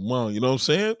stunting like, mom, you know what I'm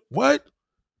saying? What?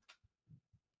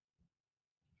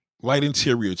 Light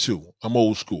interior too. I'm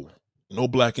old school. No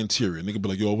black interior. Nigga be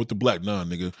like, yo, with the black? Nah,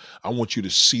 nigga. I want you to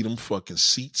see them fucking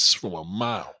seats from a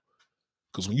mile.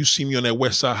 Because when you see me on that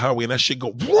West Side Highway and that shit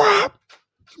go, whop,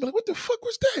 you be like, what the fuck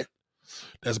was that?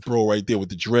 That's bro right there with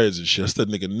the dreads and shit. That's that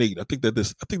nigga Nate. I think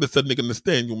that's that nigga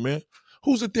Nathaniel, man.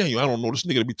 Who's Nathaniel? I don't know. This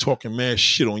nigga to be talking mad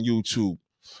shit on YouTube.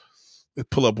 They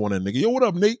pull up on that nigga. Yo, what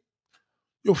up, Nate?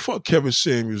 Yo, fuck Kevin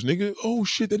Samuels, nigga. Oh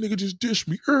shit, that nigga just dished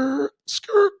me.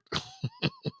 Skirt.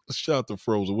 Shout out to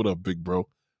Frozen. What up, big bro?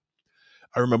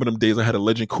 I remember them days I had a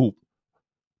Legend Coupe.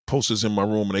 Posters in my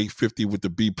room, an 850 with the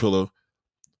B pillar.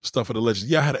 Stuff of the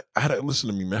Legends. Yeah, I had a listen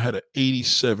to me, man. I had an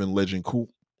 87 Legend Coupe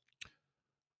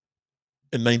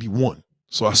in 91.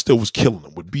 So I still was killing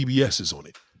them with BBSs on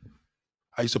it.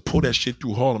 I used to pull that shit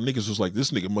through Harlem. Niggas was like,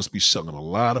 this nigga must be selling a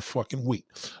lot of fucking weight.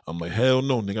 I'm like, hell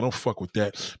no, nigga, I don't fuck with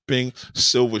that. Bing,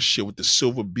 silver shit with the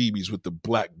silver BBs with the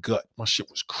black gut. My shit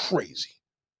was crazy.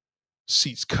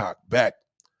 Seats cocked back.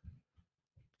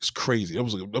 It's crazy. That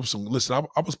was some, listen,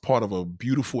 I was part of a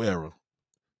beautiful era.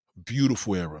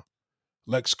 Beautiful era.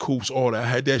 Lex Coupes, all that. I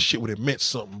had that shit when it meant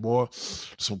something, boy.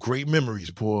 Some great memories,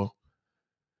 boy.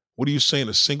 What are you saying?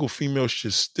 A single female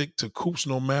should stick to coupes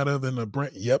no matter than a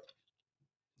brand? Yep.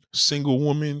 Single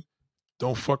woman,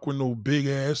 don't fuck with no big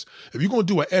ass. If you're going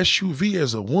to do an SUV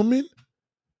as a woman,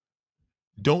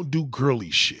 don't do girly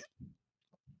shit.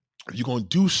 If you're going to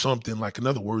do something like, in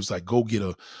other words, like go get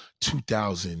a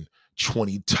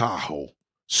 2020 Tahoe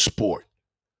Sport.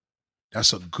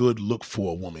 That's a good look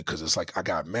for a woman because it's like I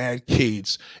got mad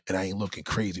kids and I ain't looking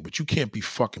crazy. But you can't be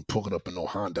fucking pulling up in no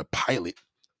Honda Pilot.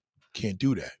 Can't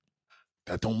do that.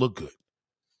 That don't look good.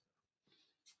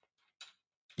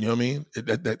 You know what I mean?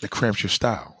 That cramps your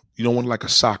style. You don't want like a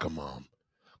soccer mom.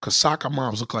 Because soccer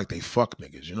moms look like they fuck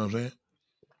niggas. You know what I'm saying?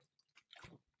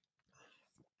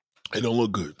 They don't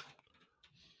look good.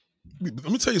 Let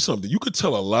me tell you something. You could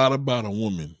tell a lot about a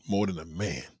woman more than a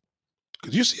man.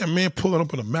 Because you see a man pulling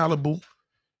up in a Malibu,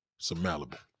 it's a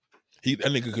Malibu. That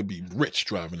nigga could be rich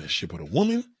driving that shit. But a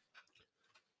woman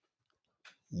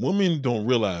don't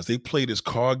realize they play this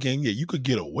car game. Yeah, you could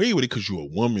get away with it because you're a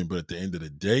woman. But at the end of the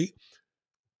day,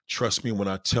 trust me when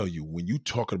I tell you, when you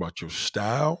talking about your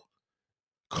style,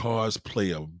 cars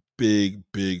play a big,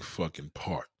 big fucking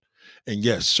part. And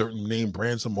yes, certain name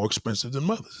brands are more expensive than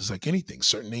others. It's like anything.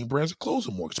 Certain name brands of clothes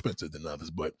are more expensive than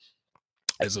others. But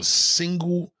as a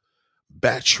single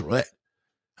bachelorette,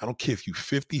 I don't care if you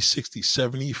 50, 60,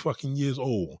 70 fucking years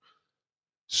old,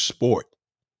 sport.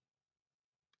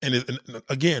 And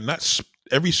again, not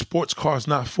every sports car is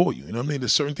not for you. You know what I mean?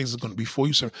 There's certain things that are going to be for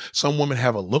you. Some women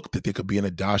have a look that they could be in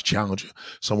a Dodge Challenger.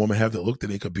 Some women have the look that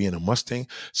they could be in a Mustang.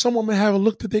 Some women have a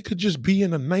look that they could just be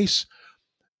in a nice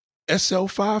SL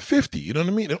 550. You know what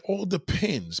I mean? It all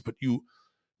depends. But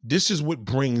this is what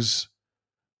brings,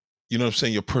 you know what I'm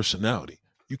saying, your personality.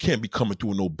 You can't be coming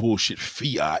through no bullshit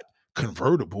Fiat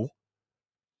convertible.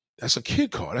 That's a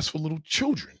kid car. That's for little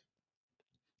children.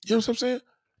 You know what I'm saying?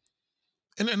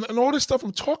 And all this stuff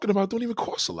I'm talking about don't even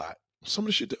cost a lot. Some of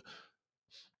the shit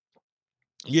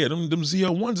them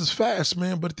ZL1s is fast,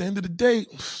 man. But at the end of the day,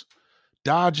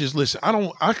 Dodge is, listen,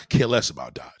 I could care less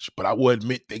about Dodge, but I will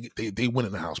admit they win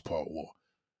in the horsepower war.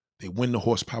 They win the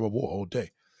horsepower war all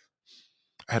day.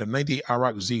 I had a 98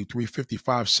 IROC Z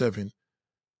 355.7.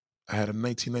 I had a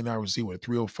 1999 IROC Z with a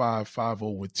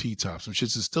 305.50 with T-top. Some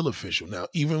shits is still official. Now,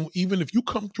 even if you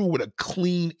come through with a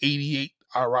clean 88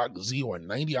 IROC Z or a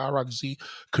 90 IROC Z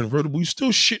convertible, you still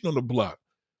shitting on the block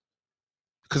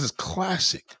because it's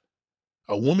classic.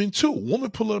 A woman too. A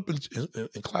woman pull up in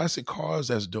classic cars.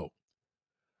 That's dope.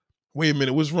 Wait a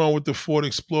minute. What's wrong with the Ford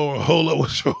Explorer? Hold up.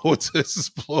 What's wrong with this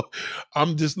Explorer?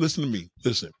 Listen to me.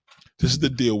 Listen. This is the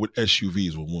deal with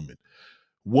SUVs with women.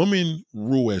 Women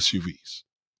rule SUVs.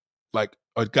 Like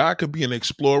a guy could be an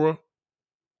Explorer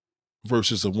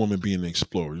versus a woman being an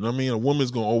explorer. You know what I mean? A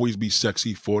woman's gonna always be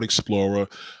sexy. Ford Explorer,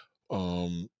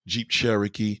 Jeep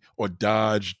Cherokee, or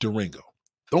Dodge Durango.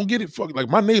 Don't get it fucked. Like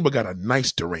my neighbor got a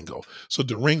nice Durango. So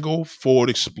Durango, Ford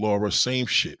Explorer, same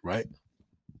shit, right?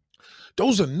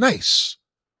 Those are nice.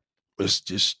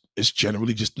 It's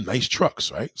generally just nice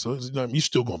trucks, right? So you're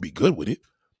still gonna be good with it,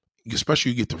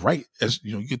 especially you get the right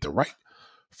you get the right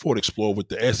Ford Explorer with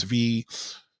the SV.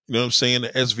 You know what I'm saying? The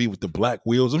SV with the black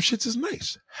wheels, them shits is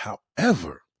nice.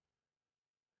 However,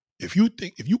 if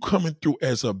you coming through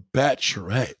as a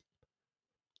bachelorette,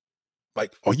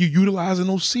 like, are you utilizing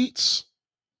those seats?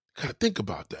 Gotta think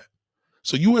about that.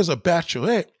 So you as a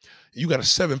bachelorette, you got a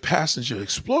 7-passenger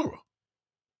Explorer.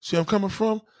 See where I'm coming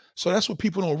from? So that's what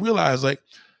people don't realize. Like,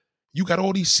 you got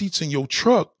all these seats in your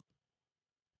truck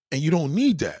and you don't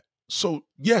need that. So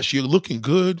yes, you're looking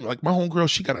good. Like my homegirl,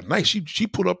 she got a nice, she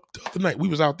put up the other night. We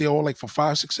was out there all like for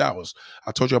 5-6 hours.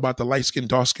 I told you about the light-skinned,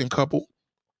 dark-skinned couple.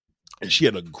 And she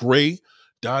had a gray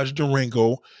Dodge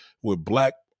Durango with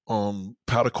black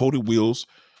powder-coated wheels.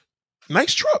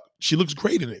 Nice truck. She looks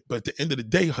great in it. But at the end of the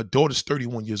day, her daughter's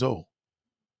 31 years old.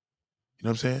 You know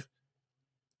what I'm saying?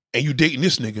 And you dating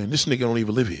this nigga, and this nigga don't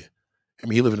even live here. I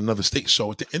mean, he live in another state.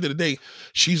 So at the end of the day,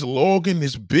 she's logging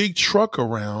this big truck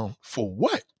around for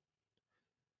what?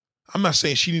 I'm not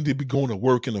saying she need to be going to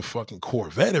work in a fucking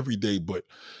Corvette every day, but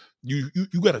you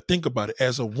got to think about it.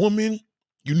 As a woman,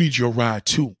 you need your ride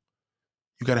too.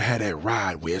 You got to have that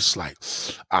ride where it's like,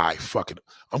 all right, fuck it.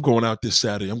 I'm going out this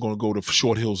Saturday. I'm going to go to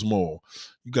Short Hills Mall.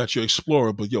 You got your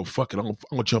Explorer, but yo, fuck it. I'm going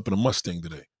to jump in a Mustang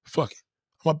today. Fuck it.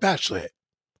 I'm a bachelorette.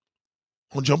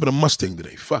 I'm going to jump in a Mustang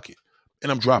today. Fuck it.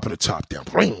 And I'm dropping the top down.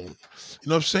 You know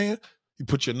what I'm saying? You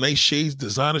put your nice shades,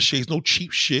 designer shades, no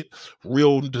cheap shit,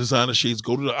 real designer shades.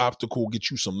 Go to the optical,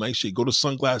 get you some nice shades. Go to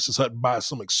Sunglasses Hut, buy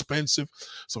some expensive,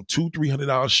 some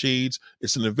 $200-$300 shades.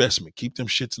 It's an investment. Keep them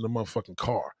shits in the motherfucking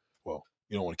car. Well,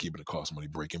 you don't want to keep it in the car, somebody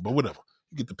breaking, but whatever.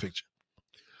 You get the picture.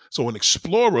 So an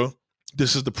Explorer,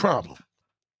 this is the problem.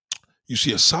 You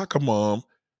see a soccer mom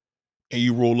and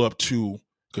you roll up to,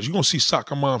 because you're going to see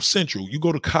Soccer Mom Central. You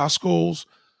go to Costco's,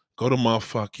 go to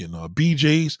motherfucking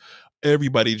BJ's,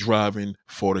 everybody driving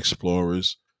Ford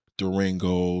Explorers,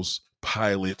 Durangos,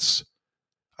 Pilots.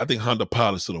 I think Honda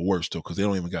Pilots are the worst, though, because they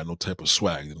don't even got no type of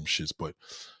swag in them shits. But,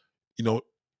 you know,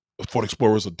 Ford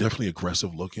Explorers are definitely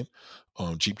aggressive looking.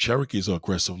 Jeep Cherokees are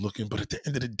aggressive looking. But at the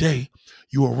end of the day,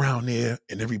 you around there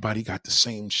and everybody got the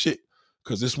same shit.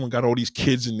 Because this one got all these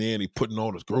kids in there and they putting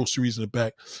all the groceries in the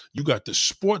back. You got the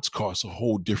sports cars, a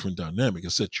whole different dynamic. It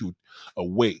set you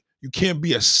away. You can't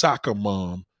be a soccer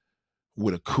mom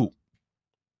with a coupe.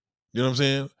 You know what I'm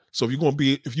saying? So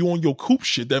if you on your coupe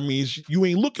shit, that means you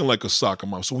ain't looking like a soccer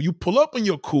mom. So when you pull up in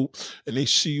your coupe and they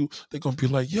see you, they're gonna be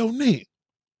like, yo, Nate,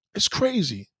 it's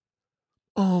crazy.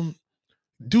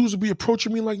 Dudes will be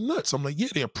approaching me like nuts. I'm like, yeah,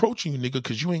 they're approaching you, nigga,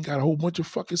 because you ain't got a whole bunch of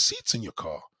fucking seats in your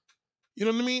car. You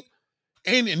know what I mean?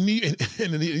 And in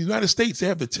the United States, they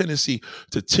have the tendency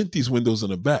to tint these windows in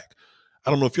the back.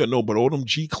 I don't know if y'all know, but all them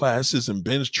G classes and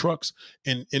Benz trucks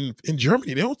in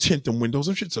Germany, they don't tint them windows.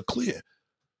 Them shits are clear.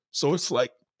 So it's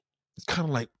like, it's kind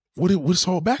of like, what's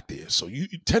all back there? So you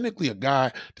technically a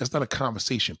guy, that's not a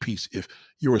conversation piece if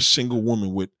you're a single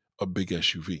woman with a big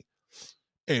SUV.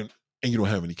 And you don't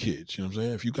have any kids. You know what I'm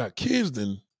saying? If you got kids,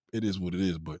 then it is what it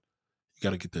is, but you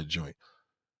got to get that joint.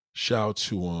 Shout out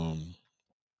to,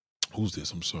 who's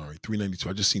this? I'm sorry. 392.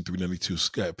 I just seen 392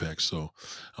 Scat Pack, so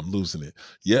I'm losing it.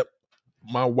 Yep.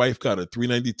 My wife got a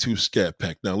 392 Scat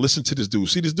Pack. Now listen to this dude.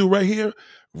 See this dude right here?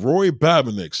 Roy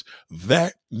Babinix.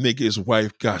 That nigga's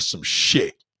wife got some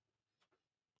shit.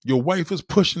 Your wife is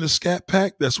pushing the Scat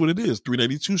Pack? That's what it is.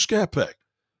 392 Scat Pack.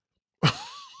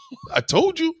 I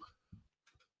told you.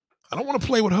 I don't want to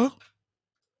play with her.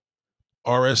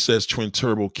 RS twin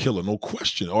turbo killer, no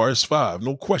question. RS5,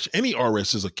 no question. Any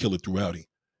RS is a killer through Audi.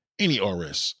 Any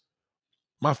RS.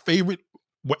 My favorite,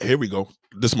 here we go.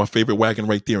 This is my favorite wagon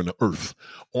right there on the earth.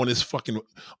 On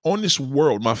this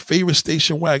world, my favorite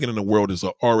station wagon in the world is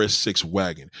a RS6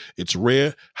 wagon. It's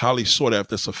rare, highly sought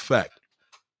after. That's a fact.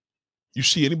 You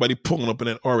see anybody pulling up in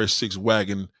that RS6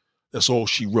 wagon, that's all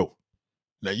she wrote.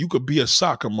 Now, you could be a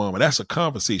soccer mom, and that's a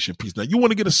conversation piece. Now, you want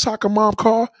to get a soccer mom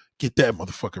car? Get that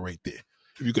motherfucker right there,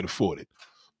 if you can afford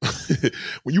it.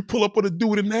 When you pull up with a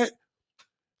dude in that,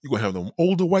 you're going to have them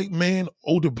older white man,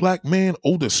 older black man,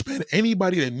 older Spanish.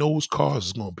 Anybody that knows cars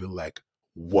is going to be like,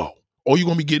 whoa. All you're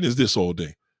going to be getting is this all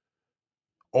day.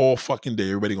 All fucking day.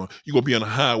 You're going to be on the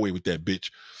highway with that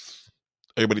bitch.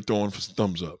 Everybody throwing for some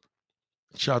thumbs up.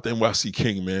 Shout out to NYC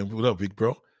King, man. What up, big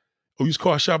bro? Oh, he's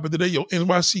car shopping today. Yo,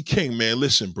 NYC King, man.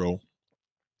 Listen, bro.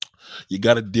 You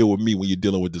got to deal with me when you're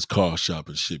dealing with this car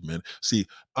shopping shit, man. See,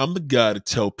 I'm the guy to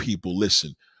tell people,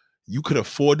 listen, you could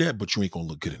afford that, but you ain't gonna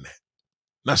look good in that.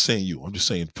 Not saying you. I'm just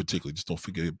saying particularly. Just don't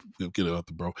forget get it out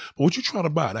the bro. But what you trying to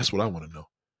buy? That's what I want to know.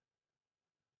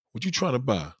 What you trying to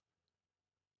buy? You know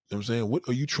what I'm saying? What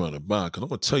are you trying to buy? Because I'm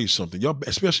gonna tell you something. Y'all,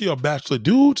 especially y'all bachelor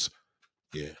dudes.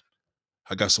 Yeah,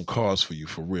 I got some cars for you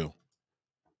for real.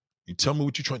 You tell me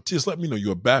what you trying. Just let me know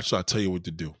you're a bachelor. I'll tell you what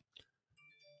to do.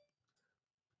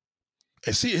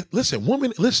 And see,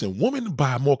 women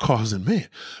buy more cars than men.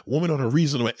 Women are the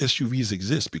reason why SUVs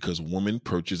exist because women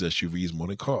purchase SUVs more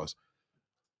than cars.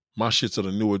 My shits are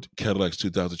the newer Cadillacs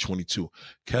 2022.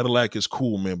 Cadillac is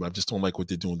cool, man, but I just don't like what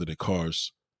they're doing to their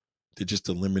cars. They're just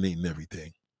eliminating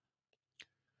everything.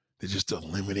 They're just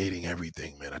eliminating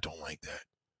everything, man. I don't like that.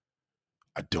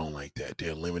 I don't like that.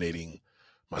 They're eliminating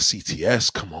my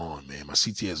CTS. Come on, man. My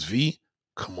CTS V.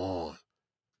 Come on.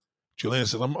 Julian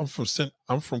says,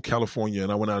 I'm from California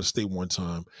and I went out of state one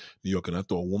time, New York, and I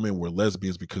thought women were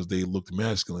lesbians because they looked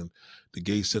masculine. The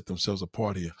gays set themselves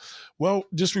apart here. Well,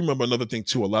 just remember another thing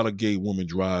too. A lot of gay women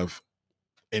drive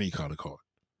any kind of car.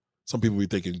 Some people be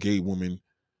thinking gay women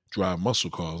drive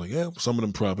muscle cars. Like, yeah, some of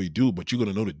them probably do, but you're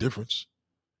gonna know the difference.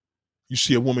 You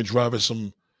see a woman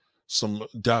driving some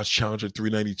Dodge Challenger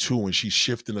 392 and she's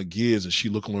shifting her gears and she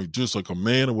looking like just like a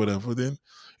man or whatever, then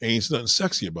ain't nothing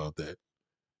sexy about that.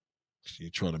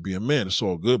 She's trying to be a man. It's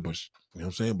all good, but you know what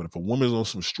I'm saying? But if a woman's on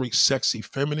some straight sexy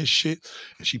feminist shit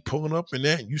and she pulling up in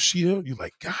that and you see her, you're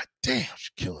like, God damn,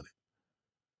 she's killing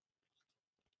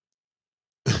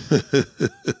it.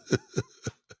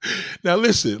 Now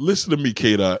listen to me,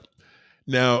 K-Dot.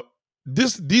 Now,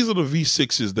 these are the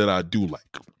V6s that I do like.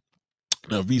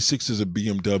 Now, V6 is a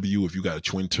BMW. If you got a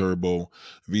twin turbo,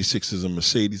 V6 is a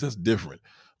Mercedes. That's different.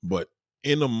 But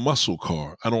in a muscle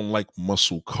car, I don't like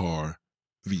muscle car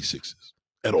V6s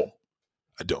at all.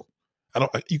 I don't.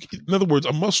 In other words,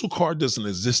 a muscle car doesn't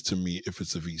exist to me if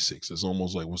it's a V6. It's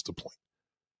almost like, what's the point?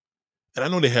 And I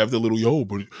know they have the little,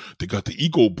 but they got the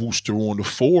ego booster on the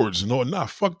Fords. No, nah,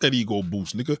 fuck that ego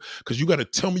boost, nigga. Because you got to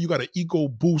tell me you got an ego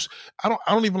boost. I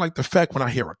don't even like the fact when I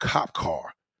hear a cop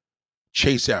car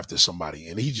chase after somebody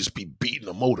and he just be beating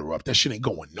the motor up. That shit ain't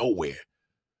going nowhere.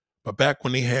 But back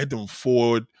when they had them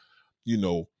Ford,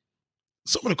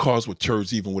 some of the cars were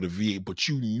turds even with a V8, but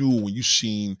you knew when you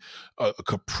seen a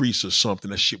Caprice or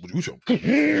something, that shit was,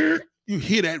 you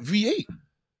hear that V8.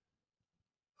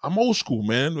 I'm old school,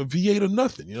 man. A V8 or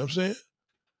nothing, you know what I'm saying?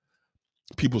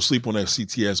 People sleep on that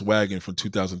CTS wagon from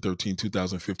 2013,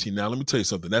 2015. Now, let me tell you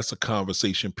something. That's a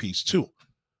conversation piece too.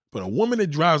 But a woman that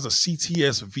drives a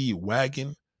CTS V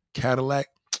wagon, Cadillac,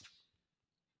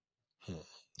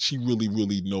 she really,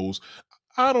 really knows.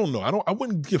 I don't know. I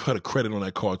wouldn't give her the credit on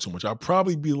that car too much. I'd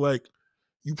probably be like,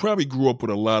 you probably grew up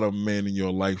with a lot of men in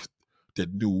your life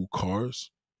that knew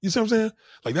cars. You see what I'm saying?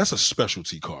 Like, that's a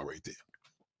specialty car right there.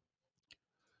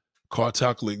 Car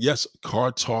talk, yes,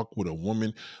 car talk with a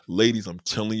woman. Ladies, I'm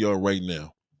telling y'all right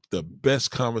now, the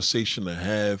best conversation to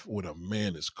have with a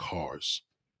man is cars.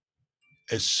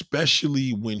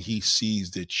 Especially when he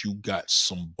sees that you got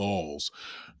some balls.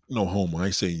 No homo, I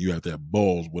ain't saying you have to have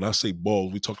balls. When I say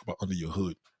balls, we talk about under your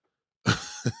hood.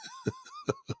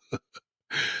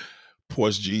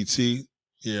 Porsche GT,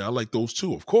 yeah, I like those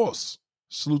too, of course.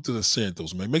 Salute to the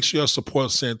Santos, man. Make sure y'all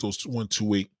support Santos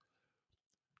 128.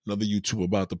 Another YouTuber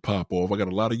about to pop off. I got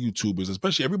a lot of YouTubers,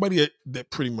 especially everybody that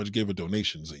pretty much gave a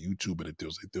donation is a YouTuber that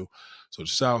does they do. So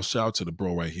shout out to the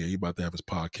bro right here. He about to have his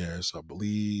podcast, I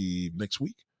believe, next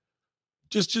week.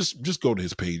 Just go to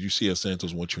his page. You see at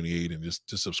Santos 128 and just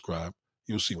subscribe.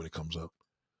 You'll see when it comes up.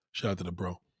 Shout out to the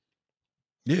bro.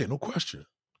 Yeah, no question.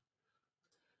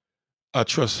 I don't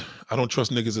trust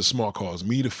niggas in smart cars.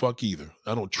 Me the fuck either.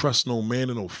 I don't trust no man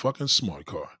in no fucking smart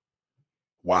car.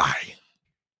 Why?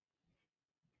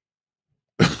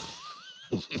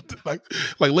 like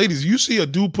ladies, you see a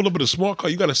dude pull up in a smart car,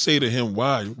 you gotta say to him,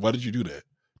 why? Why did you do that?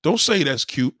 Don't say that's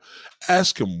cute.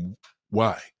 Ask him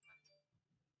why.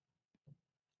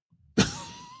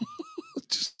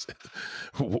 Just,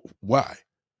 why?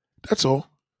 That's all.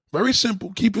 Very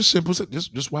simple. Keep it simple.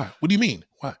 Just why? What do you mean?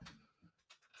 Why?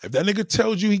 If that nigga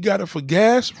tells you he got it for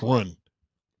gas, run.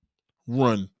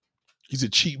 Run. He's a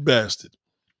cheap bastard.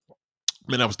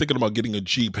 Man, I was thinking about getting a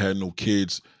Jeep, had no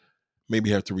kids. Maybe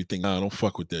have to rethink. Don't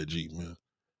fuck with that Jeep, man.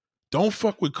 Don't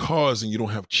fuck with cars and you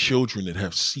don't have children that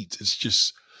have seats. It's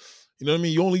just, you know what I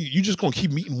mean? You just gonna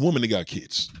keep meeting women that got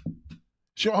kids.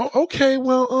 Sure, okay,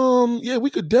 well, yeah, we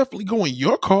could definitely go in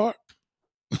your car.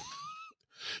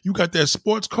 You got that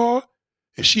sports car,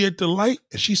 and she at the light,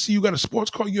 and she see you got a sports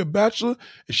car, you're a bachelor,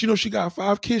 and she knows she got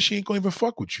 5 kids, she ain't gonna even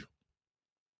fuck with you.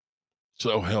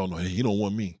 So, oh, hell no, he don't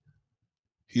want me.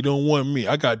 He don't want me.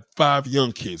 I got 5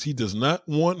 young kids. He does not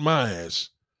want my ass.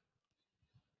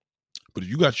 But if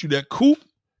you got you that coupe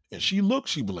and she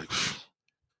looks, she be like, you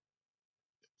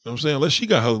know what I'm saying? Unless she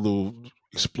got her little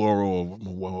Explorer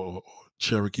or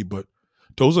Cherokee, but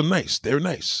those are nice. They're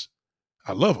nice.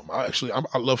 I love them.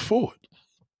 I love Ford.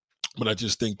 But I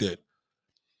just think that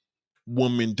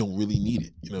women don't really need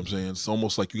it. You know what I'm saying? It's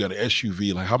almost like you got an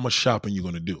SUV. Like, how much shopping you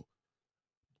going to do?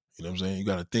 You know what I'm saying? You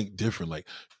got to think different. Like,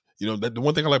 the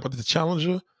one thing I like about the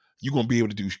Challenger, you're going to be able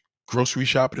to do grocery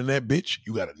shopping in that bitch.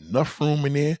 You got enough room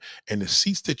in there. And the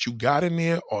seats that you got in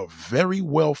there are very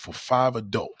well for 5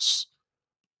 adults.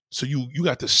 So you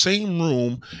got the same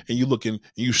room and you looking, and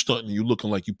you stunting, you looking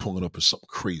like you pulling up in something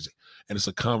crazy. And it's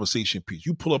a conversation piece.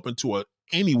 You pull up into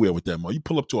anywhere with that mom. You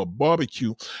pull up to a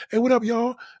barbecue. Hey, what up,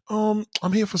 y'all?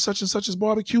 I'm here for such and such's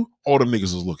barbecue. All the niggas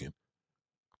is looking.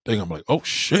 Then I'm like, oh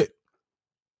shit.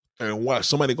 And why?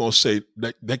 Somebody gonna say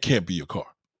that can't be your car.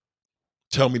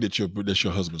 Tell me that's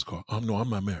your husband's car. No, I'm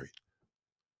not married.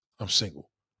 I'm single.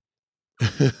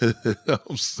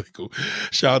 I'm single.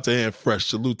 Shout out to Ann Fresh.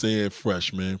 Salute to Ann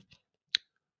Fresh, man.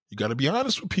 You got to be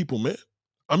honest with people, man.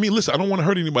 I mean, listen, I don't want to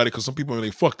hurt anybody because some people,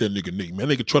 they fuck that nigga Nate, man.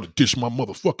 They could try to dish my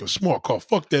motherfucking smart car.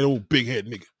 Fuck that old big head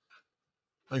nigga.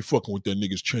 I ain't fucking with that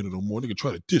nigga's channel no more. Nigga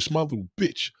try to dish my little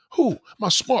bitch. Who? My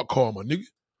smart car, my nigga.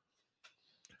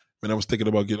 Man, I was thinking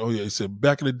about getting, he said,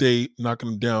 back in the day, knocking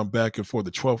them down back and forth,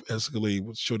 the 12th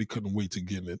Escalade, Shorty couldn't wait to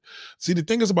get in it. See, the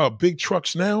thing is about big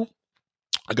trucks now,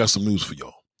 I got some news for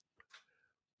y'all.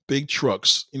 Big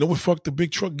trucks, you know what fucked the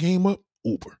big truck game up?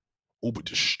 Uber. Uber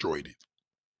destroyed it.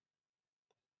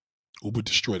 Uber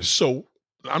destroyed it. So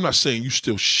I'm not saying you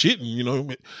still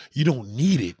shitting, you don't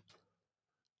need it.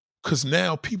 Because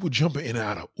now people jumping in and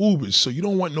out of Ubers, so you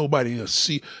don't want nobody to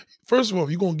see. First of all,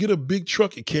 if you're going to get a big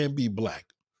truck, it can't be black.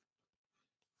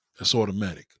 That's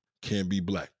automatic. Can't be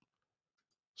black.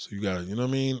 So you got to, you know what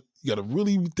I mean? You got to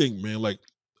really think, man, like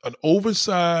an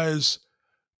oversized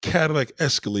Cadillac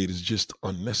Escalade is just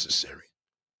unnecessary.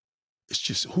 It's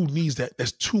just, who needs that?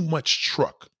 That's too much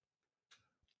truck.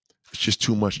 It's just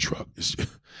too much truck.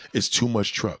 It's too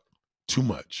much truck. Too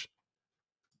much.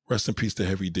 Rest in peace to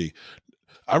Heavy D.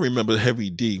 I remember Heavy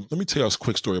D. Let me tell you a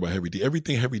quick story about Heavy D.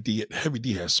 Everything Heavy D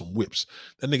has some whips.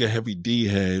 That nigga Heavy D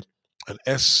had an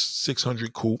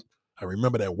S600 coupe. I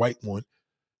remember that white one.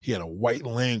 He had a white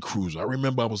Land Cruiser. I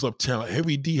remember I was uptown.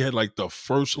 Heavy D had like the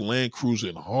first Land Cruiser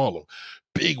in Harlem.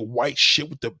 Big white shit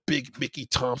with the big Mickey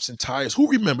Thompson tires. Who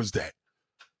remembers that?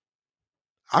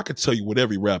 I could tell you what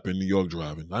every rapper in New York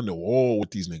driving. I know all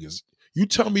what these niggas. You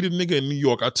tell me the nigga in New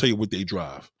York, I'll tell you what they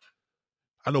drive.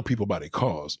 I know people by their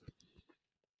cars.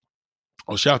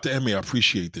 Oh, shout out to M.A. I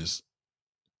appreciate this.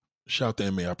 Shout out to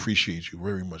M.A. I appreciate you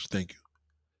very much. Thank you.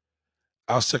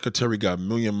 Our secretary got 1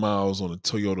 million miles on a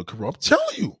Toyota Corolla. I'm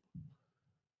telling you.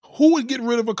 Who would get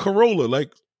rid of a Corolla?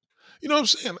 Like, you know what I'm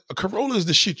saying? A Corolla is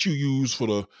the shit you use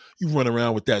you run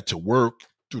around with that to work.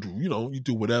 You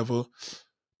do whatever.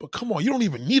 But come on, you don't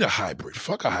even need a hybrid.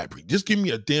 Fuck a hybrid. Just give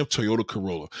me a damn Toyota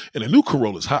Corolla. And a new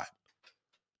Corolla's hot.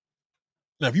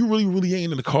 Now, if you really, really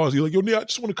ain't in the cars, you're like, yo, I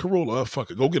just want a Corolla. Oh, fuck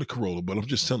it. Go get a Corolla. But I'm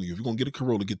just telling you, if you're going to get a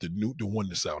Corolla, get the one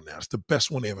that's out now. It's the best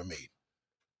one they ever made.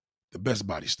 The best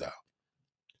body style.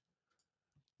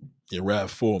 Yeah,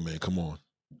 RAV4, man. Come on.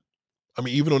 I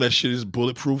mean, even though that shit is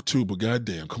bulletproof too, but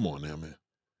goddamn, come on now, man.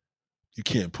 You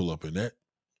can't pull up in that.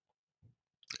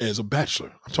 As a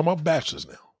bachelor. I'm talking about bachelors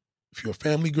now. If you're a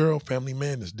family girl, family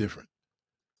man, it's different.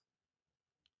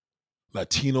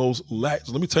 Latinos, Latins.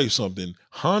 Let me tell you something.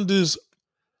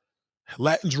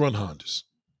 Latins run Hondas.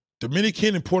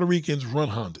 Dominican and Puerto Ricans run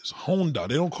Hondas. Honda.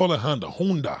 They don't call it Honda.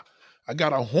 Honda. I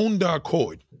got a Honda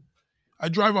Accord. I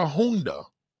drive a Honda.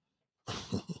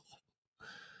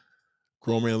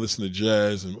 Grown man listen to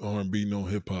jazz and R&B, no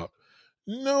hip hop.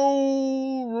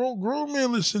 No, grown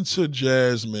man listen to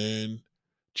jazz, man.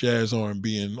 Jazz,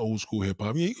 R&B, and old school hip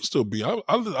hop. Yeah, you can still be.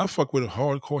 I fuck with a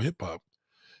hardcore hip hop.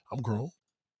 I'm grown.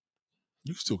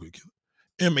 You still could get it.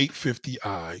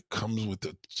 M850i comes with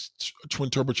the twin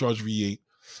turbocharged V8,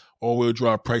 all-wheel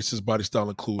drive prices, body style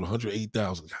include $108,000.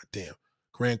 Goddamn.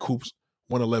 Grand Coupes,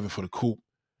 $111 for the coupe,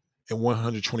 and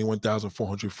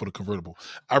 $121,400 for the convertible.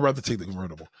 I'd rather take the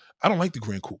convertible. I don't like the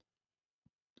Grand Coupe.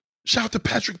 Shout out to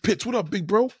Patrick Pitts. What up, big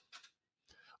bro?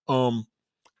 I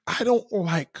don't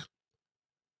like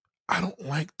the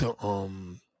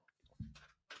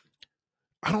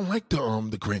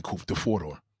Grand Coupe, the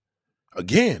 4-door.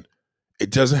 Again,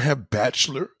 it doesn't have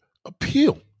bachelor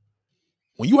appeal.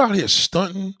 When you out here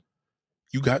stunting,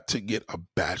 you got to get a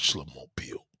bachelor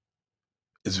mobile.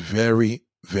 It's very,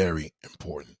 very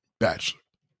important. Bachelor.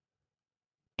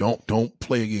 Don't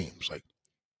play games. Like,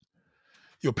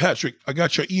 Yo, Patrick, I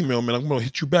got your email, man. I'm gonna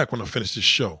hit you back when I finish this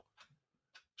show.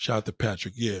 Shout out to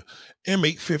Patrick. Yeah.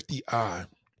 M850i.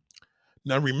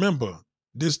 Now remember,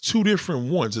 there's two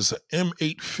different ones. It's a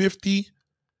M850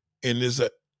 and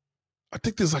I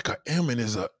think there's like a M and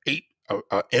there's a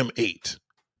M8.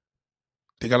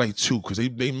 They got like two because they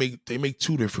make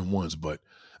two different ones, but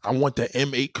I want that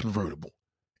M8 convertible.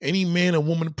 Any man or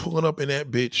woman pulling up in that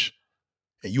bitch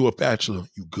and you a bachelor,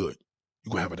 you good.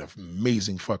 You gonna have an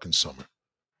amazing fucking summer.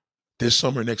 This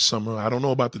summer, next summer. I don't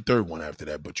know about the third one after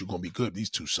that, but you're gonna be good these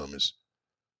 2 summers.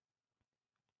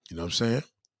 You know what I'm saying?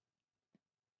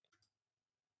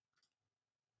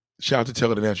 Shout out to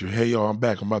Taylor the Natural. Hey y'all, I'm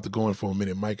back. I'm about to go in for a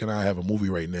minute. Mike and I have a movie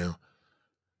right now.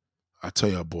 I tell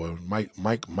y'all, boy,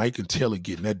 Mike and Taylor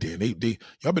getting that damn.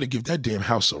 Y'all better give that damn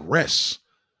house a rest.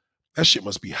 That shit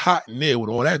must be hot in there with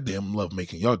all that damn love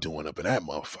making y'all doing up in that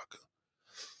motherfucker.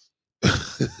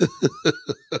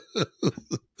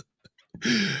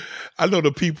 I know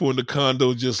the people in the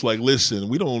condo just like, listen,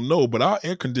 we don't know, but our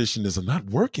air conditioners are not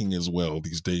working as well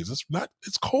these days.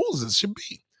 It's cold as it should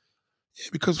be. Yeah,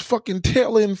 because fucking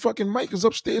Taylor and fucking Mike is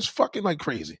upstairs fucking like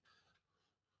crazy.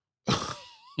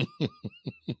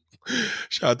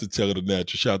 Shout out to Taylor the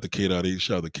Natural. Shout out to K.8.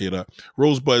 Shout out to K.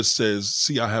 Rosebud says,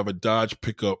 see, I have a Dodge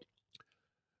pickup.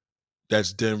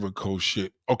 That's Denver Coast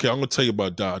shit. Okay, I'm going to tell you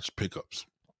about Dodge pickups.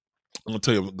 I'm going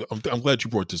to tell you, I'm glad you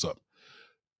brought this up.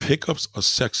 Pickups are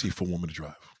sexy for women to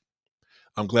drive.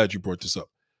 I'm glad you brought this up.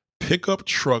 Pickup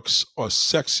trucks are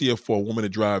sexier for a woman to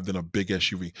drive than a big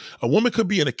SUV. A woman could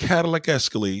be in a Cadillac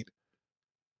Escalade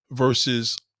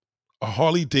versus a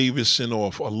Harley Davidson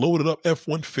or a loaded up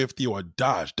F-150 or a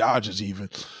Dodge. Dodges even.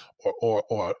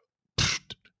 Or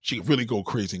she could really go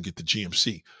crazy and get the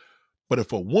GMC. But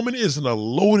if a woman is in a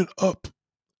loaded up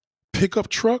pickup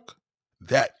truck,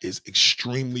 that is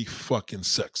extremely fucking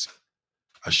sexy.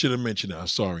 I should have mentioned that. I'm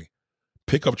sorry.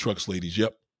 Pickup trucks, ladies.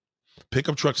 Yep.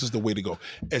 Pickup trucks is the way to go.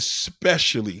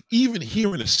 Especially even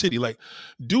here in the city. Like,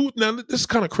 dude, now this is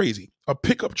kind of crazy. A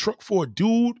pickup truck for a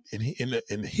dude in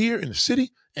here in the city,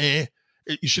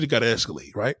 you should have got an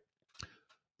Escalade, right?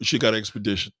 You should have got an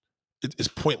Expedition. It's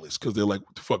pointless because they're like,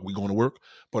 what the fuck, we going to work?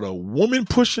 But a woman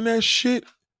pushing that shit,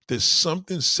 there's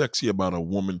something sexy about a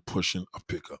woman pushing a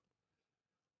pickup.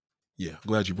 Yeah,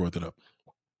 glad you brought that up.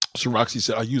 So Roxy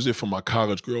said, I use it for my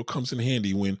college girl. Comes in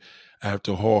handy when I have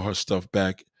to haul her stuff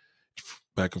back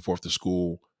and forth to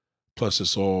school. Plus,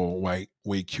 it's all white,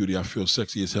 way cutie. I feel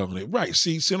sexy as hell. Right.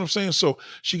 See what I'm saying? So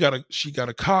she got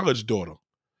a college daughter.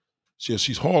 So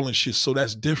she's hauling shit. So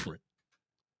that's different.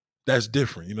 That's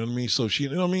different. You know what I mean? So she,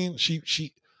 you know what I mean?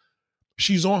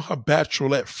 She's on her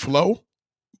bachelorette flow,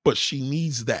 but she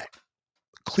needs that.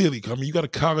 Clearly, I mean, you got a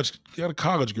college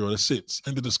girl. That's it.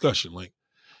 End of discussion. Like,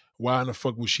 why in the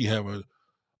fuck would she have a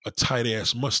tight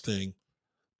ass Mustang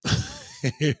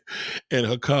and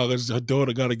her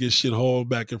daughter got to get shit hauled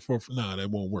back and forth? Nah, that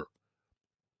won't work.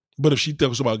 But if she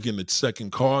thinks about getting a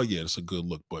second car, yeah, it's a good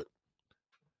look. But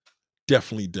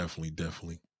definitely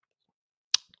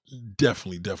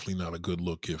not a good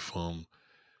look if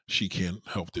she can't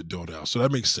help the daughter out. So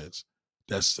that makes sense.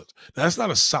 That's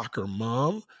not a soccer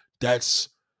mom. That's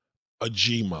a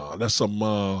G mom. That's a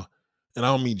ma, and I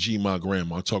don't mean G ma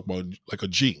grandma. I talk about like a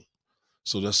G.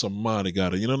 So that's a ma that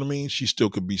got it. You know what I mean? She still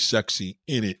could be sexy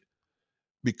in it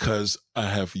because I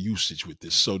have usage with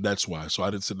this. So that's why. So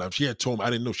I didn't sit down. She had told me, I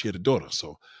didn't know she had a daughter.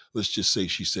 So let's just say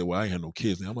she said, well, I ain't had no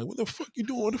kids. And I'm like, what the fuck you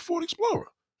doing with the Ford Explorer?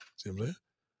 See what I'm saying?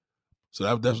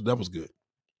 So that was good.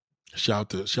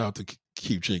 Shout out to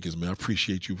Keith Jenkins, man. I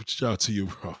appreciate you. Shout out to you,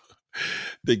 bro.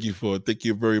 Thank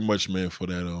you very much, man, for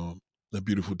that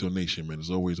beautiful donation, man. It's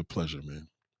always a pleasure, man.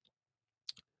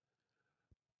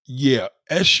 Yeah,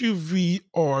 SUV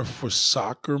are for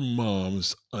soccer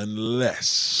moms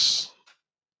unless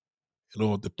it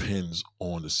all depends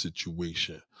on the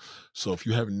situation. So if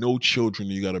you have no children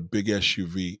and you got a big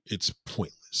SUV, it's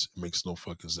pointless. It makes no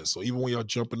fucking sense. So even when y'all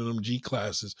jumping in them G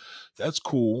classes, that's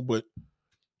cool, but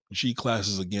G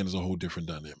classes again is a whole different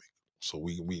dynamic. So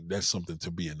we that's something to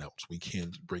be announced. We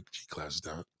can't break G classes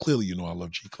down. Clearly, you know I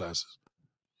love G classes.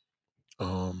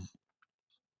 Right.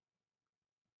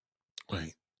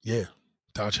 Yeah.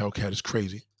 Dodge Hellcat is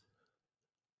crazy.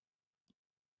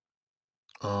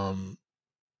 If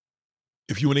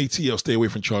you an ATL, stay away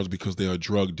from Chargers because they are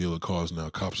drug dealer cars now.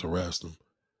 Cops harass them.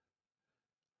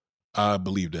 I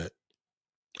believe that.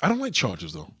 I don't like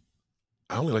Chargers though.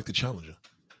 I only like the Challenger.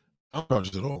 I don't like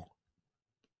Chargers at all.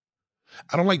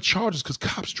 I don't like Chargers because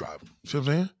cops drive them. See what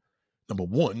I'm saying? Number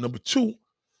one. Number two,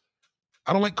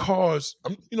 I don't like cars.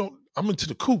 I'm into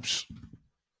the coupes.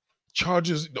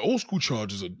 Chargers, the old school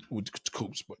Chargers are with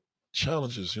coupes, but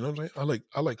Challengers, you know what I'm saying?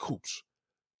 I like coupes.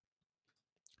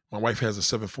 My wife has a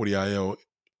 740 IL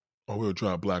all-wheel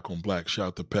drive black on black. Shout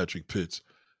out to Patrick Pitts.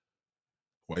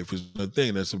 Wife is a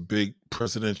thing. That's a big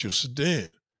presidential sedan.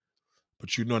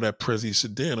 But you know that Prezi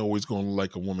sedan always going to look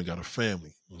like a woman got a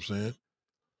family. You know what I'm saying?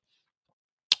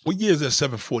 What year is that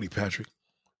 740, Patrick?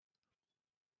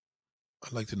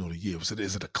 I'd like to know the year.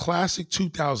 Is it a classic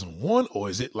 2001 or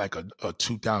is it like a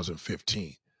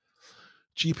 2015?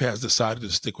 Jeep has decided to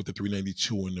stick with the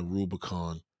 392 in the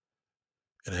Rubicon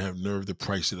and have nerve to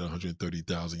price it at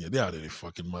 130,000. Yeah, they're out of their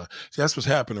fucking mind. See, that's what's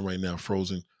happening right now,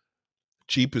 Frozen.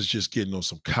 Jeep is just getting on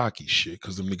some cocky shit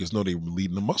because them niggas know they were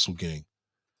leading the muscle gang.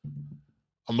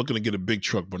 I'm looking to get a big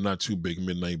truck, but not too big,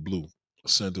 midnight blue. A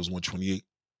Santos 128.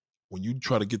 When you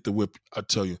try to get the whip, I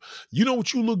tell you, you know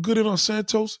what you look good in on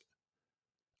Santos?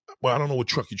 Well, I don't know what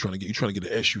truck you're trying to get. You trying to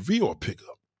get an SUV or a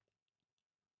pickup?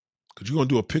 Because you're going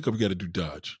to do a pickup, you got to do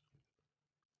Dodge.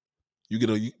 You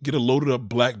get a loaded up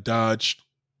black Dodge,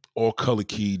 all color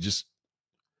key, just.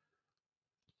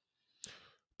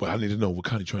 But I need to know what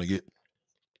kind you're trying to get.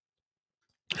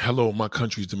 Hello, my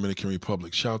country's Dominican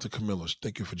Republic. Shout out to Camilla.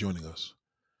 Thank you for joining us.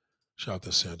 Shout out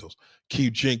to Santos.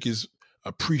 Keith Jenkins,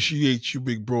 appreciate you,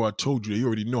 big bro. I told you, you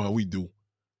already know how we do.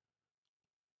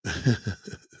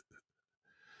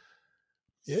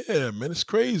 Yeah, man, it's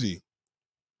crazy.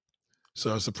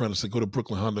 So Soprano said, go to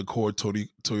Brooklyn Honda Accord, Toyota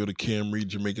Camry,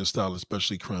 Jamaican style,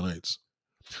 especially Crown Heights.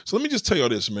 So let me just tell y'all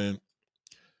this, man.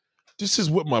 This is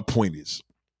what my point is.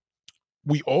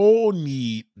 We all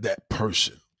need that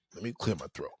person. Let me clear my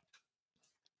throat.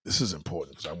 This is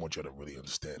important because I want y'all to really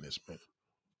understand this, man.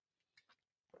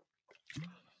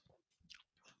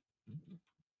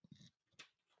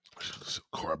 It's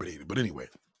carbonated, but anyway.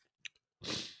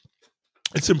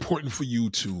 It's important for you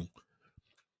to,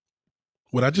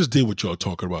 what I just did with y'all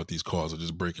talking about these cars, or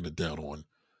just breaking it down on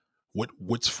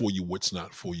what's for you, what's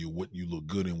not for you, what you look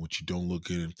good in, what you don't look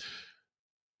good in.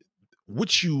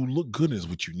 What you look good in is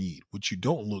what you need. What you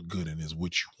don't look good in is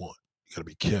what you want. You got to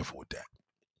be careful with that.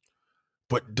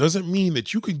 But doesn't mean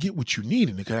that you can get what you need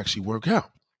and it can actually work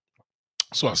out.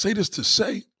 So I say this to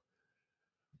say,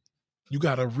 you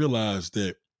got to realize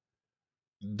that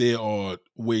there are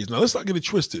ways. Now, let's not get it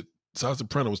twisted. Sal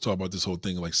Soprano was talking about this whole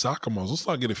thing like soccer moms. Let's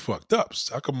not get it fucked up.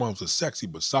 Soccer moms are sexy,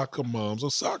 but soccer moms are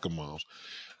soccer moms.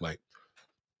 Like,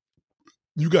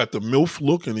 you got the MILF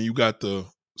look and then you got the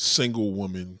single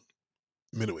woman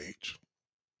middle age.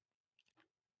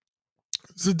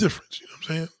 It's a difference, you know what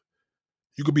I'm saying?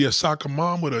 You could be a soccer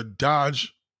mom with a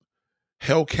Dodge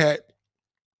Hellcat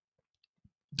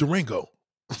Durango.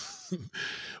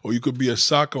 Or you could be a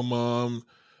soccer mom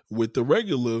with the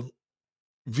regular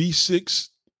V6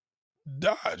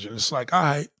 Dodge. And it's like, all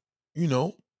right, you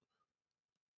know,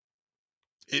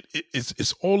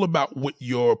 it's all about what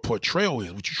your portrayal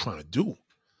is, what you're trying to do.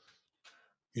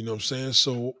 You know what I'm saying?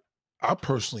 So I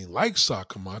personally like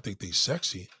soccer mom. I think they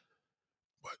sexy.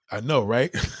 But I know,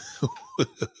 right?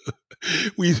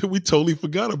 we totally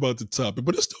forgot about the topic,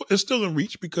 but it's still in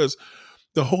reach because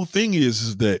the whole thing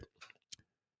is that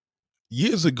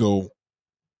years ago,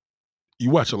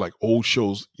 you watch like old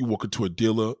shows, you walk into a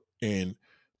dealer and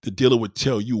the dealer would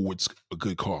tell you what's a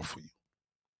good car for you.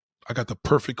 I got the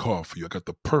perfect car for you. I got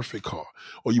the perfect car.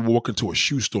 Or you walk into a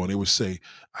shoe store and they would say,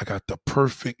 I got the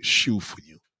perfect shoe for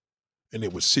you. And they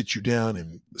would sit you down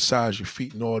and size your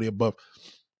feet and all the above.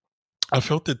 I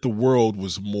felt that the world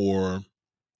was more,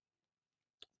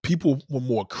 people were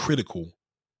more critical.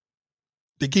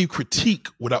 They gave critique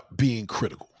without being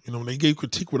critical. You know, they gave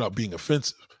critique without being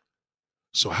offensive.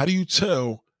 So how do you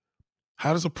tell,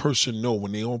 how does a person know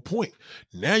when they're on point?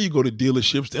 Now you go to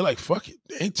dealerships, they're like, fuck it.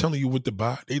 They ain't telling you what to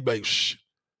buy. They like, shh,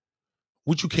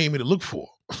 what you came in to look for.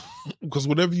 Because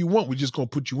whatever you want, we're just going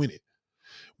to put you in it.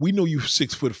 We know you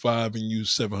 6'5" and you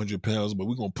 700 pounds, but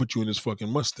we're going to put you in this fucking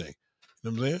Mustang.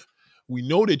 You know what I'm saying? We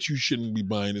know that you shouldn't be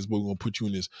buying this, but we're going to put you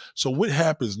in this. So what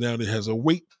happens now that has a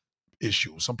weight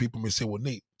issue? Some people may say, well,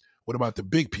 Nate, what about the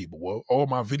big people? Well, all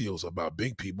my videos are about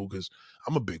big people because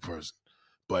I'm a big person.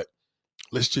 But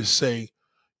let's just say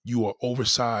you are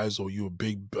oversized or you're a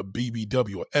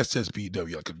BBW or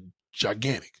SSBW, like a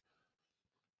gigantic.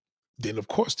 Then, of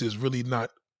course, there's really not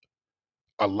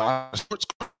a lot of sports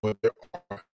cars, but there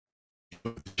are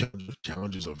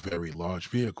challenges a very large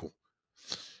vehicle.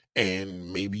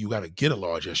 And maybe you got to get a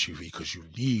large SUV because you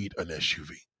need an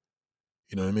SUV.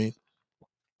 You know what I mean?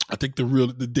 I think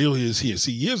the deal is here.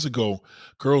 See, years ago,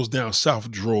 girls down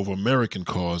south drove American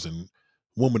cars and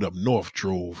women up north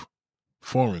drove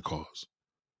foreign cars.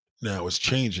 Now it's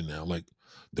changing now. Like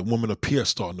the women up here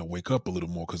starting to wake up a little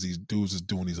more because these dudes is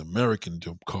doing these American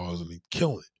cars and they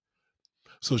killing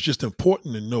it. So it's just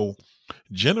important to know,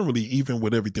 generally, even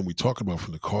with everything we talk about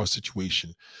from the car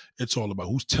situation, it's all about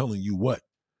who's telling you what.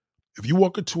 If you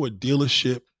walk into a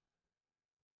dealership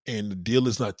and the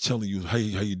dealer's not telling you,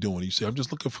 hey, how you doing? You say, I'm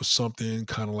just looking for something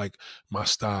kind of like my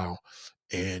style.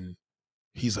 And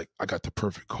he's like, I got the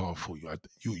perfect car for you.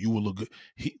 You will look good.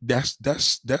 That's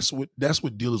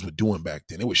what dealers were doing back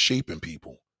then. They were shaping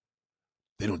people.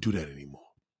 They don't do that anymore.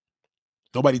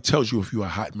 Nobody tells you if you're a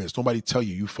hot mess. Nobody tell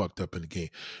you fucked up in the game.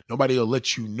 Nobody will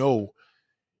let you know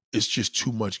it's just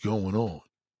too much going on.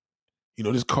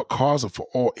 This cars are for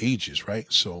all ages, right?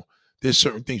 So there's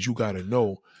certain things you got to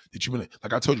know that you really,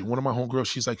 like I told you, one of my homegirls,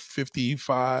 she's like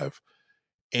 55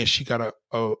 and she got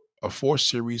a 4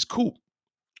 Series coupe.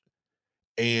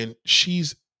 And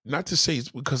she's, not to say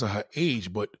it's because of her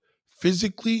age, but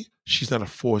physically, she's not a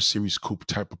 4 Series coupe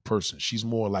type of person. She's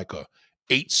more like a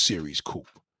 8 Series coupe.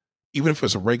 Even if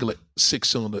it's a regular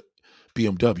 6-cylinder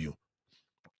BMW,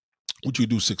 which you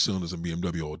do 6 cylinders in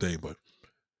BMW all day, but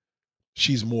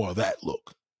she's more of that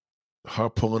look. Her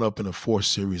pulling up in a 4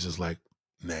 Series is like,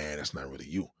 nah, that's not really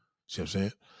you. See what I'm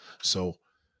saying? So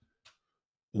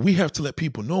we have to let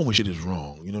people know when shit is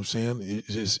wrong. You know what I'm saying?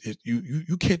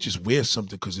 You can't just wear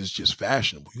something because it's just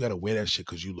fashionable. You got to wear that shit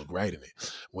because you look right in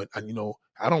it. When I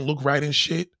don't look right in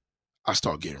shit, I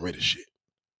start getting rid of shit.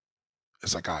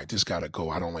 It's like, all right, this gotta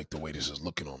go. I don't like the way this is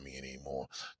looking on me anymore.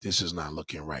 This is not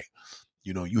looking right.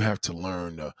 You have to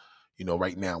learn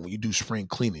right now when you do spring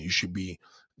cleaning,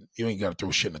 you ain't gotta throw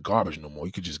shit in the garbage no more.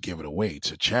 You could just give it away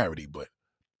to charity, but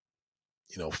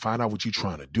find out what you're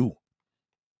trying to do.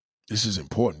 This is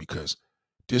important because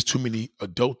there's too many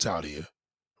adults out here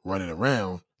running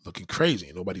around looking crazy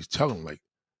and nobody's telling them, like,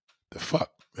 the fuck?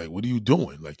 Like, what are you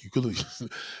doing? Like, you could, you know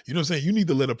what I'm saying? You need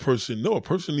to let a person know. A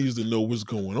person needs to know what's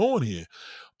going on here.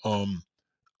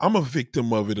 I'm a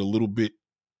victim of it a little bit,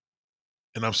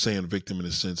 and I'm saying victim in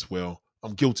a sense, well,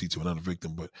 I'm guilty to it, not a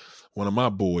victim, but one of my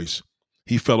boys,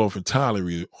 he fell off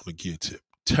entirely on a gear tip.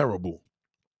 Terrible,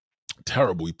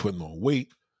 terrible. He putting on weight.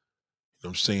 You know what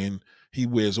I'm saying? He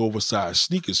wears oversized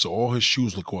sneakers, so all his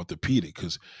shoes look orthopedic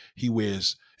because if he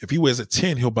wears a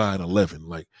 10, he'll buy an 11.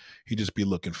 Like, he just be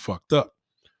looking fucked up.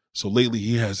 So lately,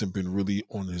 he hasn't been really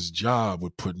on his job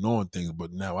with putting on things.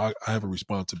 But now I have a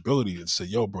responsibility to say,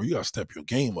 yo, bro, you got to step your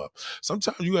game up.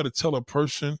 Sometimes you got to tell a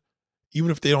person,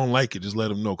 even if they don't like it, just let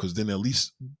them know because then at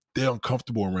least they're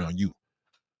uncomfortable around you.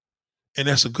 And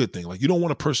that's a good thing. Like, you don't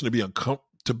want a person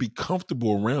to be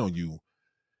comfortable around you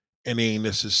and they ain't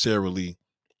necessarily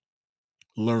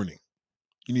learning.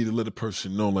 You need to let a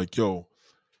person know, like, yo,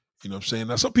 you know what I'm saying?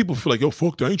 Now, some people feel like, yo,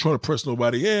 fuck that, I ain't trying to press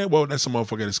nobody. Yeah, well, that's a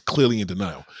motherfucker that's clearly in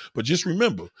denial. But just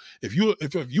remember, if you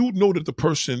know that the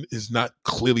person is not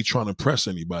clearly trying to press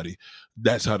anybody,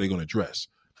 that's how they're going to dress.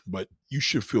 But you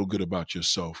should feel good about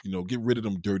yourself. Get rid of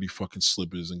them dirty fucking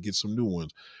slippers and get some new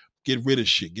ones. Get rid of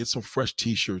shit. Get some fresh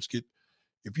t-shirts.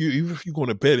 Even if you're going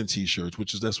to bed in t-shirts,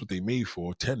 that's what they made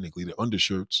for, technically, the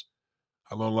undershirts.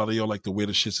 I know a lot of y'all like to wear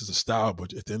the shits as a style,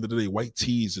 but at the end of the day, white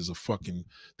tees is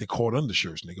they called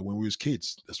undershirts, nigga, when we was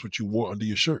kids. That's what you wore under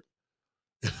your shirt.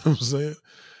 You know what I'm saying?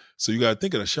 So you got to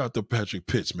think of that. Shout out to Patrick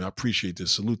Pitts, man. I appreciate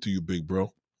this. Salute to you, big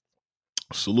bro.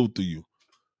 Salute to you.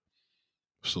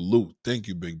 Salute. Thank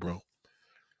you, big bro.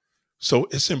 So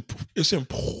it's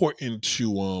important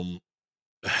to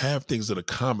have things that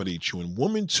accommodate you. And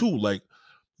women too, like,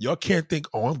 y'all can't think,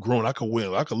 oh, I'm grown, I can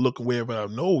look wherever I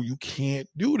know. You can't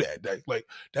do that.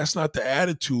 That's not the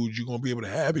attitude you're gonna be able to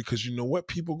have, because you know what?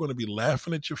 People are gonna be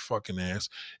laughing at your fucking ass,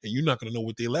 and you're not gonna know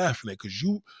what they're laughing at because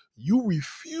you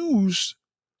refuse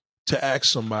to ask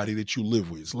somebody that you live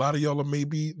with. A lot of y'all are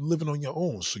maybe living on your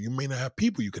own, so you may not have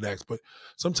people you can ask, but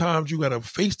sometimes you gotta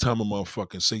FaceTime a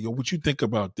motherfucker and say, yo, what you think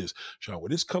about this? Sean,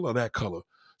 with this color, that color.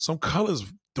 Some colors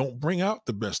don't bring out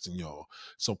the best in y'all.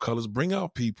 Some colors bring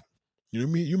out people. You know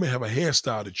what I mean? You may have a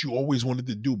hairstyle that you always wanted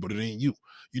to do, but it ain't you.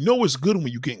 You know it's good when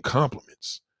you're getting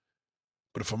compliments.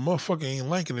 But if a motherfucker ain't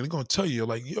liking it, they're gonna tell you,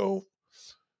 like, yo, you know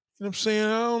what I'm saying?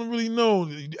 I don't really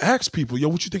know. Ask people, yo,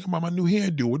 what you think about my new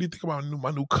hairdo? What do you think about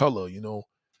my new color?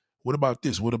 What about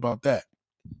this? What about that?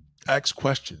 Ask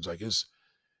questions. Like, it's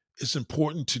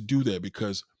important to do that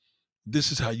because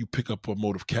this is how you pick up a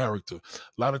motive character.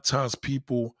 A lot of times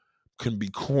people can be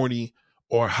corny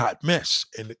or a hot mess,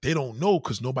 and they don't know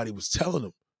because nobody was telling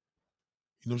them.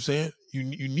 You know what I'm saying?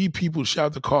 You need people. Shout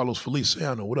out to Carlos Felice. Say,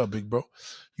 I know. What up, big bro?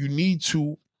 You need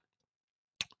to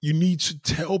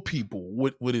tell people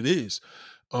what it is.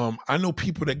 I know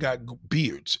people that got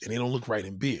beards and they don't look right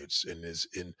in beards,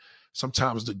 and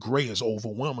sometimes the gray is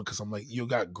overwhelming because I'm like, you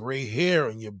got gray hair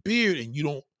in your beard and you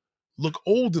don't look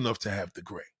old enough to have the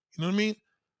gray. You know what I mean?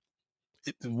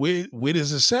 Weird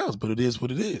as it sounds, but it is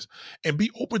what it is. And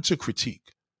be open to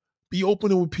critique. Be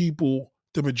open with people.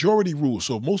 The majority rule.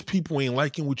 So if most people ain't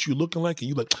liking what you looking like, and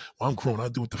you like, well, I'm grown. I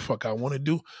do what the fuck I want to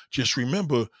do. Just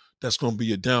remember that's going to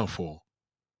be a downfall.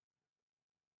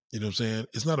 You know what I'm saying?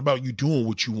 It's not about you doing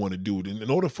what you want to do. In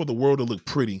order for the world to look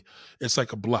pretty, it's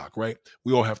like a block, right?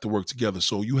 We all have to work together.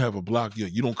 So you have a block,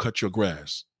 you don't cut your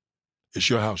grass. It's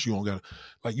your house. You don't got to,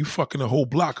 like, you fucking the whole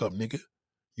block up, nigga.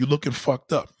 You looking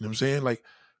fucked up. You know what I'm saying? Like,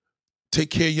 take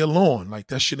care of your lawn. Like,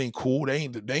 that shit ain't cool. They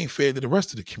ain't fair to the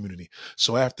rest of the community.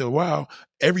 So after a while,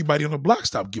 everybody on the block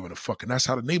stop giving a fuck. And that's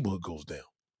how the neighborhood goes down.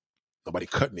 Nobody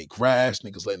cutting their grass,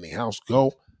 niggas letting their house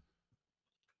go.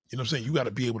 You know what I'm saying? You got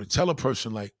to be able to tell a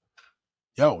person, like,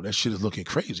 yo, that shit is looking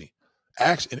crazy.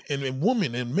 Ask and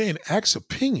women and men ask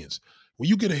opinions. When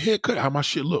you get a haircut, how my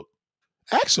shit look?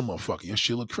 Ask a motherfucker, your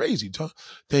shit look crazy,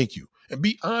 thank you. And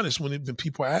be honest when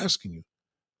people are asking you.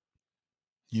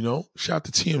 You know, shout out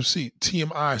to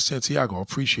TMI Santiago. I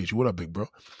appreciate you. What up, big bro?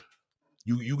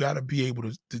 You got to be able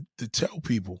to tell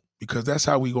people, because that's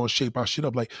how we gonna shape our shit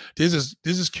up. Like, there's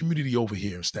this community over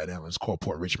here in Staten Island. It's called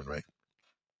Port Richmond, right?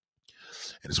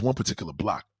 And it's one particular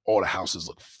block. All the houses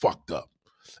look fucked up.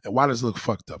 And why does it look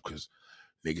fucked up? Because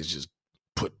niggas just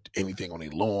put anything on their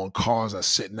lawn. Cars are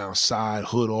sitting outside,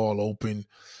 hood all open.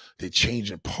 They're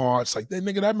changing parts. Like, that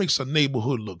nigga, that makes a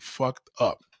neighborhood look fucked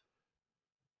up.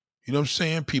 You know what I'm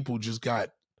saying? People just got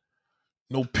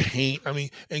no paint. I mean,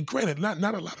 and granted, not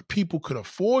a lot of people could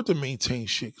afford to maintain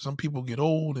shit. Some people get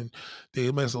old and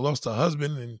they must have lost a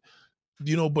husband, and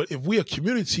you know. But if we're a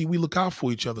community, we look out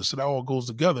for each other, so that all goes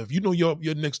together. If you know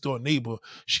your next door neighbor,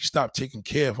 she stopped taking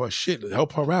care of her shit,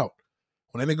 help her out.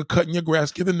 When that nigga cutting your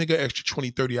grass, give the nigga extra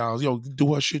 $20, $30. Yo,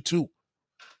 do her shit too.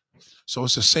 So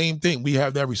it's the same thing. We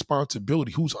have that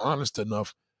responsibility. Who's honest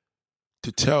enough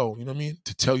to tell, you know what I mean?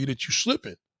 To tell you that you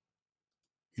slipping.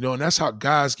 You know, and that's how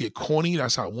guys get corny.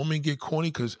 That's how women get corny,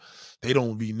 because they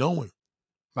don't be knowing.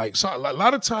 Like, so a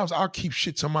lot of times I'll keep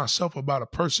shit to myself about a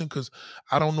person because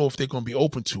I don't know if they're going to be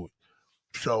open to it.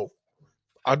 So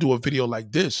I'll do a video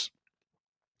like this,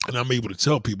 and I'm able to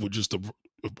tell people just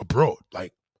abroad.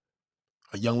 Like,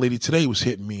 a young lady today was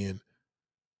hitting me, and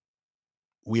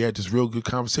we had this real good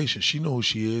conversation. She knows who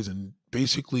she is, and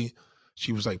basically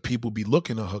she was like, people be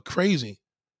looking at her crazy.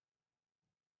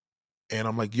 And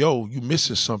I'm like, yo, you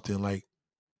missing something. Like,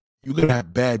 you gotta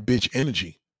have bad bitch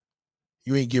energy.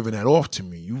 You ain't giving that off to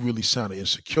me. You really sounded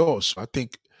insecure. So I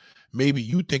think maybe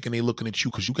you thinking they looking at you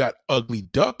because you got ugly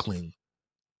duckling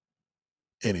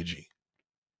energy.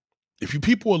 If you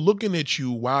people are looking at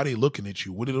you, why are they looking at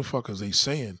you? What the fuck is they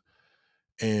saying?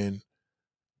 And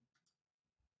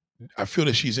I feel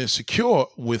that she's insecure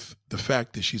with the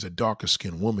fact that she's a darker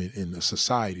skinned woman in a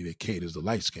society that caters to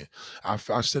light skin. I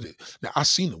said it. Now, I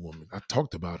seen the woman. I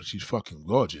talked about her. She's fucking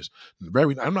gorgeous.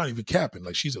 I'm not even capping.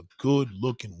 Like, she's a good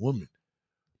looking woman.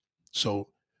 So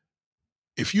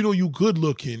if you know you good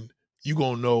looking, you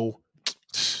gonna know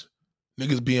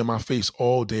niggas be in my face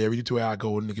all day. Every day I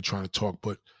go, a nigga trying to talk,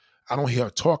 but I don't hear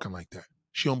her talking like that.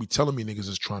 She don't be telling me niggas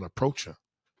is trying to approach her.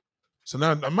 So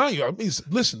now, mind you, I mean,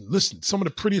 listen, some of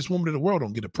the prettiest women in the world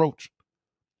don't get approached.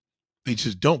 They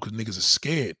just don't, because niggas are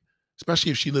scared.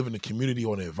 Especially if she live in a community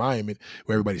or an environment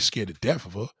where everybody's scared to death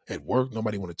of her. At work,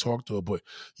 nobody want to talk to her. But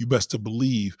you best to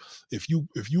believe, if you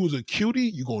was a cutie,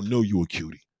 you gonna know you a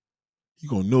cutie. You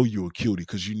gonna know you a cutie,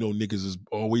 because you know niggas is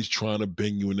always trying to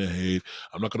bang you in the head.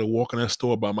 I'm not gonna walk in that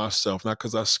store by myself, not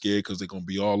because I'm scared, because they're gonna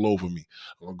be all over me.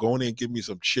 I'm gonna go in there and give me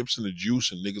some chips and the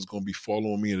juice, and niggas gonna be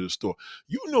following me into the store.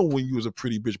 You know when you was a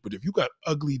pretty bitch, but if you got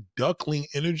ugly duckling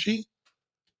energy,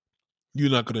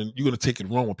 you're gonna take it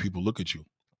wrong when people look at you.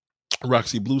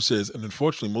 Roxy Blue says, and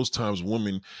unfortunately, most times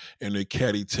women and their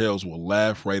catty tails will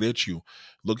laugh right at you,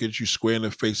 look at you square in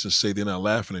the face and say they're not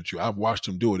laughing at you. I've watched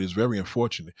them do it. It's very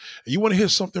unfortunate. And you want to hear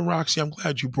something, Roxy? I'm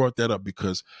glad you brought that up,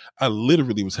 because I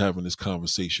literally was having this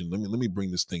conversation. Let me bring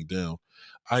this thing down.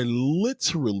 I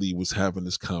literally was having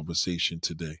this conversation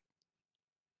today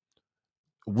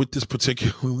with this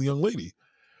particular young lady.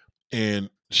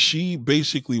 And she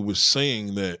basically was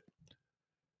saying that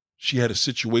she had a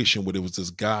situation where there was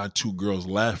this guy and two girls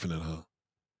laughing at her.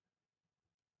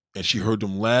 And she heard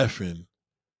them laughing.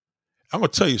 I'm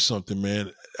going to tell you something,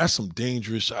 man. That's some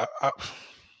dangerous.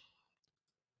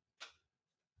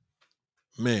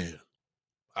 Man,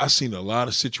 I seen a lot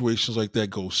of situations like that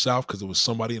go south because there was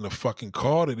somebody in a fucking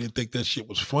car that didn't think that shit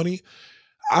was funny.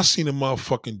 I seen a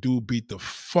motherfucking dude beat the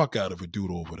fuck out of a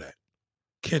dude over that.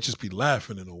 Can't just be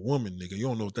laughing at a woman, nigga. You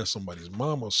don't know if that's somebody's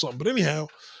mom or something. But anyhow,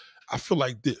 I feel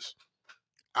like this.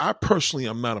 I personally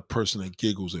am not a person that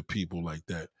giggles at people like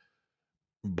that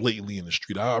blatantly in the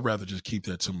street. I'd rather just keep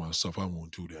that to myself. I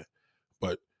won't do that.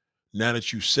 now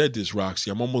that you said this, Roxy,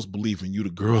 I'm almost believing you the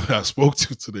girl that I spoke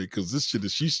to today, because this shit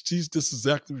is she's this is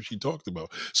exactly what she talked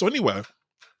about. So anyway,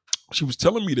 she was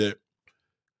telling me that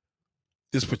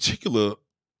this particular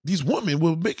these women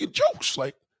were making jokes,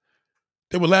 like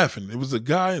they were laughing. It was a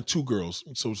guy and two girls.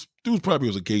 So dude probably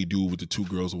was a gay dude with the two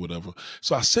girls or whatever.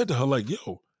 So I said to her, like,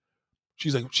 yo,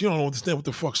 she's like, she don't understand what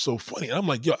the fuck's so funny. And I'm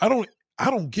like, yo, I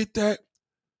don't get that,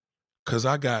 because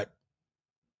I got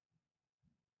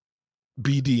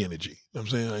BD energy. You know what I'm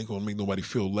saying? I ain't gonna make nobody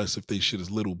feel less if they shit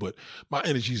is little, but my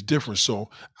energy is different.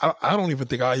 So I don't even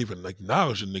think I even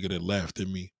acknowledge a nigga that laughed at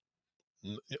me.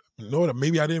 No, that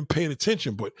maybe I didn't pay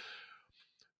attention, but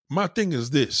my thing is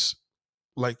this.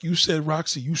 Like you said,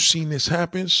 Roxy, you seen this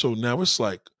happen. So now it's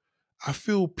like, I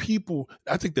feel people,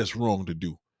 I think that's wrong to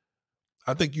do.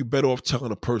 I think you better off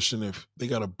telling a person if they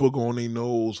got a booger on their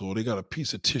nose or they got a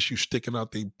piece of tissue sticking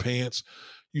out their pants.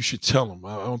 You should tell them.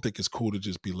 I don't think it's cool to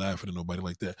just be laughing at nobody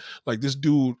like that. Like this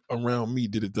dude around me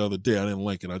did it the other day. I didn't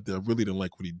like it. I really didn't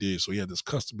like what he did. So he had this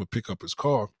customer pick up his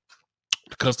car.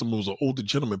 The customer was an older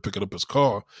gentleman picking up his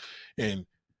car, and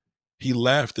he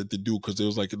laughed at the dude because there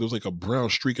was like a brown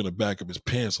streak in the back of his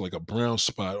pants, like a brown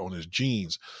spot on his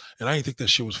jeans, and I didn't think that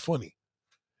shit was funny.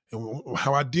 And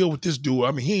how I deal with this dude,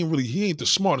 I mean, he ain't the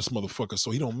smartest motherfucker,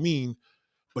 so he don't mean,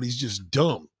 but he's just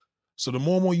dumb. So the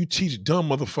more and more you teach dumb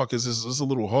motherfuckers, it's a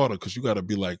little harder, because you got to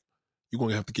be like, you're going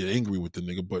to have to get angry with the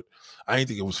nigga. But I ain't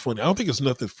think it was funny. I don't think it's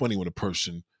nothing funny when a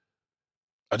person,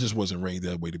 I just wasn't raised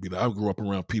that way to be like, I grew up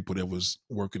around people that was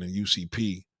working in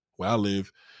UCP. Where I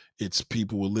live, it's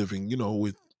people were living,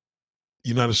 with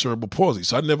United Cerebral Palsy.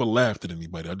 So I never laughed at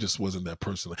anybody. I just wasn't that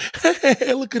person. Like,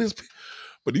 hey, look at this.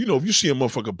 But if you see a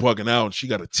motherfucker bugging out and she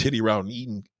got a titty out and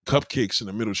eating cupcakes in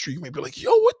the middle of the street, you may be like,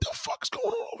 yo, what the fuck's going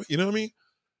on? You know what I mean?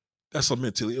 That's a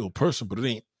mentally ill person, but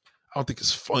I don't think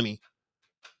it's funny.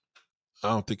 I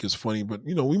don't think it's funny, but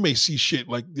we may see shit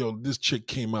like, this chick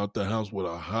came out the house with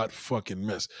a hot fucking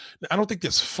mess. Now, I don't think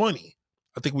that's funny.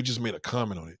 I think we just made a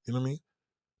comment on it. You know what I mean?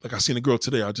 Like I seen a girl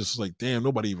today, I just was like, damn,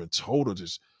 nobody even told her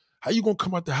this. How you gonna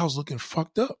come out the house looking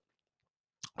fucked up?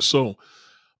 So,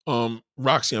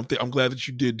 Roxy, I'm glad that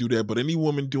you did do that. But any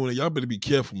woman doing it, y'all better be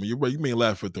careful, man. You're right. You may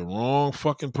laugh at the wrong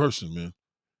fucking person, man.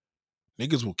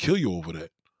 Niggas will kill you over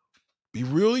that. Be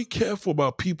really careful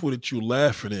about people that you're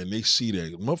laughing at and they see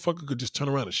that. Motherfucker could just turn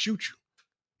around and shoot you.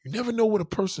 You never know what a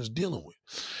person's dealing with.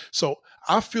 So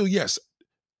I feel, yes,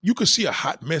 you could see a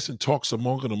hot mess and talk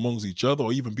amongst each other,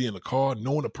 or even be in the car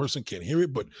knowing the person can't hear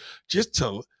it. But just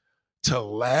to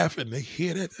laugh and they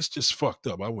hear that, that's just fucked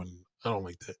up. I don't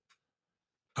like that.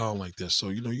 I don't like that. So,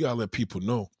 you gotta let people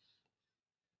know.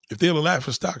 If they're in a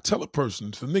laughing stock, tell a person.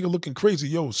 If a nigga looking crazy,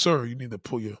 yo, sir, you need to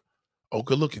pull your, oh,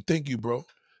 good looking. Thank you, bro.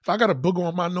 If I got a booger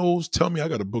on my nose, tell me I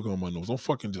got a booger on my nose. Don't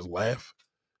fucking just laugh.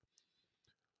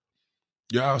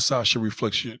 Your outside should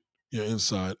reflect your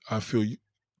inside. I feel you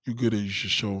good and you should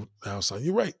show the outside.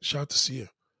 You're right. Shout out to Sia.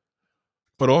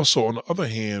 But also, on the other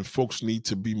hand, folks need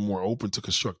to be more open to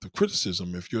constructive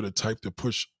criticism. If you're the type to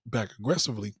push back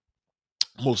aggressively,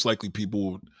 most likely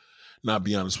people would not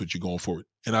be honest with you going forward.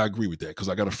 And I agree with that, because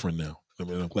I got a friend now. I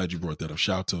mean, I'm glad you brought that up.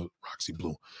 Shout out to Roxy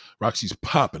Blue. Roxy's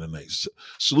popping tonight.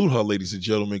 Salute her, ladies and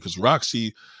gentlemen, because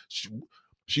Roxy,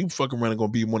 she fucking around and going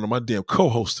to be one of my damn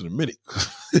co-hosts in a minute.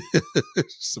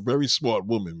 She's a very smart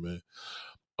woman, man.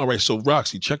 All right, so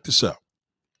Roxy, check this out.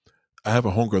 I have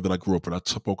a homegirl that I grew up with. I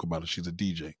spoke about it. She's a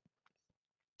DJ.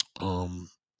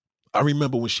 I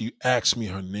remember when she asked me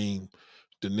her name,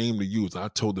 the name to use. I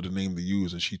told her the name to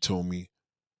use, and she told me,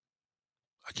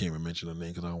 I can't even mention her name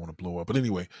because I don't want to blow up. But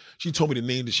anyway, she told me the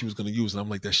name that she was going to use, and I'm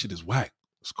like, that shit is whack.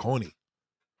 It's corny.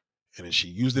 And then she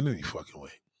used it any fucking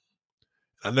way.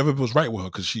 I never was right with her,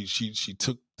 because she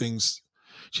took things,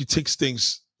 she takes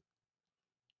things,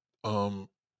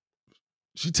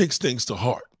 she takes things to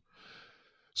heart.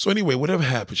 So anyway, whatever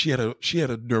happened, she had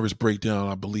a nervous breakdown,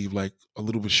 I believe, like a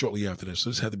little bit shortly after that. So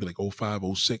this had to be like 05,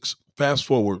 06. Fast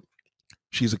forward,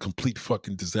 she's a complete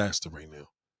fucking disaster right now.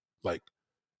 Like,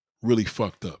 really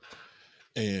fucked up.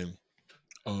 And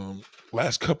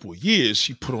last couple of years,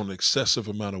 she put on an excessive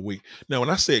amount of weight. Now, when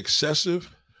I say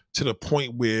excessive, to the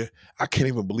point where I can't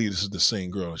even believe this is the same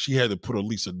girl. She had to put at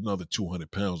least another 200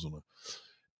 pounds on her.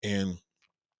 And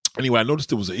anyway, I noticed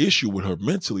there was an issue with her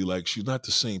mentally. Like, she's not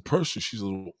the same person. She's a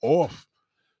little off.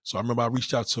 So I remember I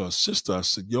reached out to her sister. I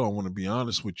said, yo, I want to be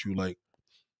honest with you. Like,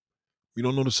 you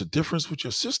don't notice a difference with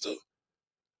your sister?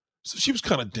 So she was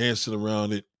kind of dancing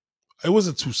around it. It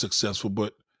wasn't too successful,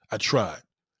 but I tried.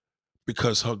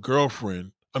 Because her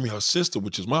her sister,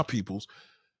 which is my people's,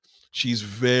 she's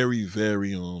very,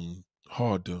 very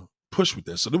hard to push with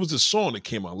that. So there was this song that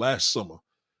came out last summer.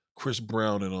 Chris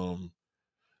Brown and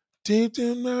Dance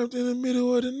down out in the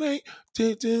middle of the night.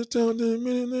 Dance down in the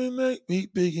middle of the night.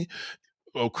 Meet Biggie.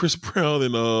 Oh, Chris Brown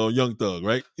and Young Thug,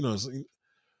 right? You know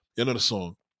the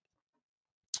song.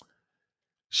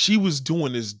 She was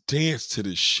doing this dance to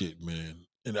this shit, man.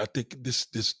 And I think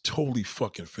this totally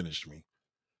fucking finished me.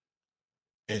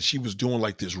 And she was doing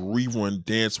like this rerun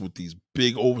dance with these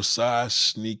big oversized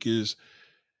sneakers.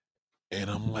 And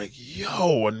I'm like,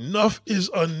 yo, enough is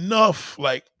enough.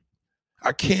 Like,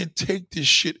 I can't take this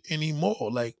shit anymore.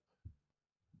 Like,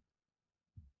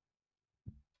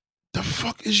 the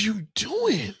fuck is you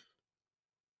doing?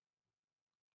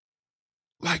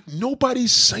 Like,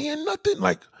 nobody's saying nothing.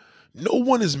 Like, no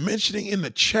one is mentioning in the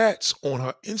chats on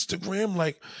her Instagram,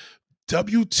 like,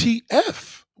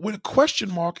 WTF with a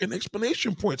question mark and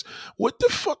explanation points. What the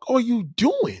fuck are you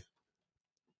doing?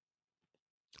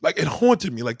 Like, it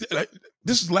haunted me. Like,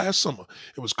 this is last summer.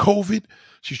 It was COVID.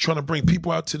 She's trying to bring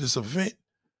people out to this event.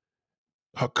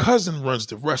 Her cousin runs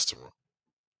the restaurant.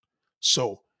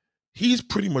 So he's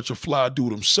pretty much a fly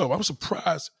dude himself. I'm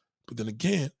surprised. But then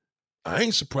again, I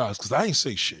ain't surprised because I ain't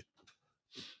say shit.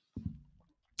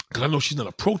 Because I know she's not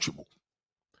approachable.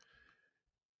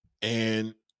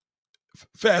 And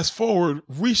fast forward,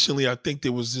 recently, I think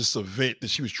there was this event that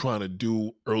she was trying to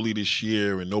do early this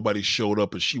year and nobody showed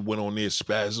up and she went on there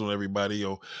spazzing on everybody.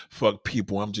 Yo, fuck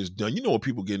people. I'm just done. You know what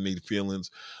people get in their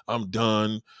feelings. I'm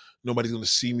done. Nobody's going to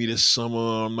see me this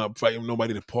summer. I'm not fighting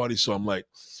nobody to party. So I'm like,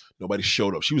 nobody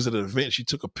showed up. She was at an event. She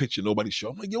took a picture. Nobody showed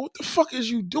up. I'm like, yo, what the fuck is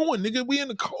you doing, nigga? We in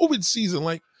the COVID season.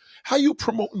 Like, how you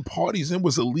promoting parties and it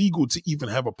was illegal to even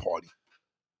have a party?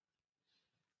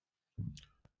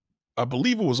 I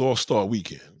believe it was All-Star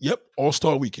Weekend. Yep,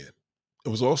 All-Star Weekend. It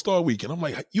was All-Sar Weekend. I'm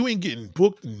like, you ain't getting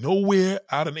booked nowhere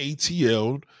out in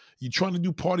ATL. You trying to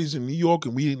do parties in New York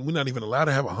and we're not even allowed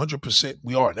to have 100%.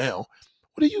 We are now.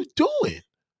 What are you doing?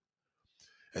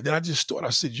 And then I just thought, I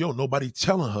said, yo, nobody's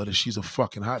telling her that she's a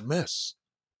fucking hot mess.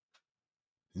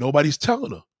 Nobody's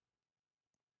telling her.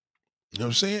 You know what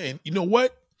I'm saying? And you know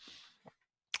what?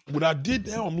 What I did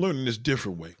now, I'm learning this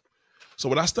different way. So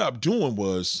what I stopped doing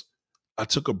was I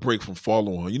took a break from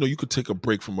following her. You know, you could take a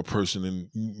break from a person and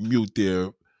mute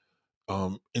their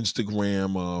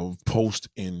Instagram post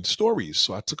and stories.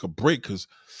 So I took a break because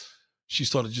she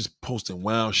started just posting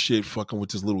wild shit, fucking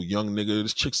with this little young nigga.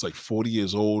 This chick's like 40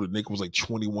 years old. The nigga was like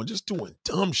 21, just doing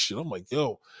dumb shit. I'm like,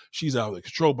 yo, she's out of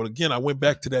control. But again, I went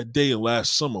back to that day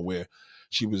last summer where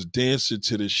she was dancing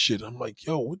to this shit. I'm like,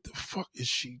 yo, what the fuck is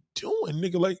she doing,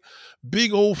 nigga? Like,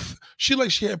 big old, she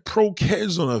had pro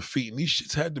Keds on her feet, and these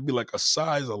shits had to be like a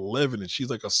size 11, and she's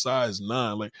like a size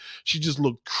 9. Like, she just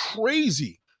looked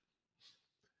crazy.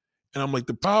 And I'm like,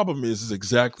 the problem is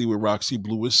exactly what Roxy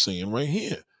Blue is saying right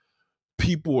here.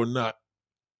 People are not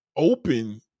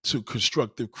open to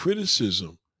constructive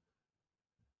criticism.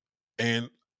 And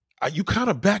you kind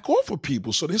of back off of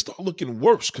people. So they start looking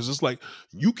worse because it's like,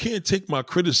 you can't take my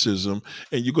criticism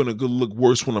and you're going to look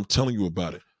worse when I'm telling you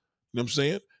about it. You know what I'm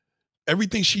saying?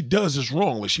 Everything she does is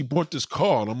wrong. Like, she bought this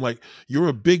car and I'm like, you're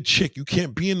a big chick. You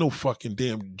can't be in no fucking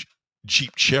damn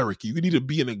Jeep Cherokee. You need to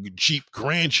be in a Jeep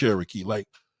Grand Cherokee. Like,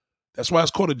 that's why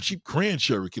it's called a Jeep Grand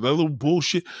Cherokee. That little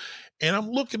bullshit. And I'm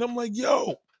looking, I'm like,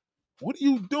 yo, what are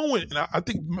you doing? And I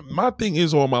think my thing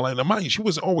is all my life. Now, mind you, she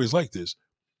wasn't always like this.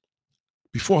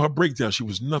 Before her breakdown, she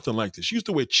was nothing like this. She used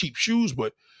to wear cheap shoes,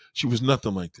 but she was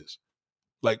nothing like this.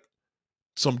 Like,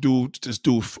 this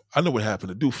dude, I know what happened.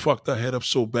 The dude fucked her head up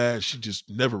so bad, she just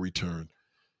never returned.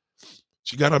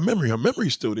 She got her memory. Her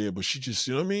memory's still there, but she just,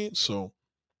 you know what I mean? So,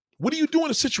 what do you do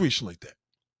in a situation like that?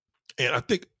 And I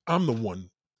think I'm the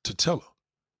one to tell her.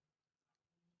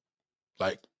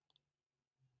 Like,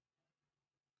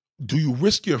 do you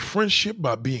risk your friendship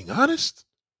by being honest?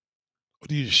 Or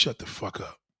do you just shut the fuck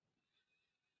up?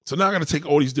 So now I got to take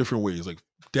all these different ways. Like,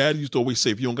 Dad used to always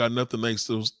say, if you don't got nothing nice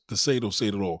to say, don't say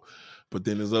it at all. But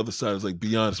then there's the other side is like,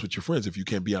 be honest with your friends. If you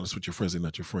can't be honest with your friends, they're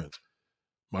not your friends.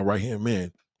 My right-hand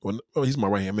man, well, he's my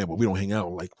right-hand man, but we don't hang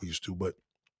out like we used to. But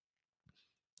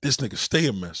this nigga stay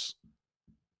a mess.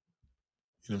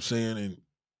 You know what I'm saying? And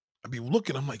I be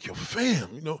looking, I'm like, yo, fam,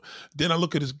 you know. Then I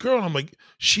look at this girl, and I'm like,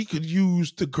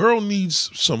 the girl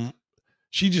needs some,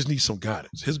 she just needs some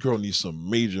guidance. His girl needs some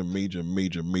major, major,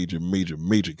 major, major, major,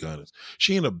 major guidance.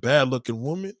 She ain't a bad-looking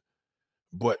woman,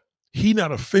 but he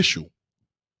not official.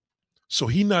 So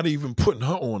he not even putting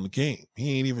her on the game.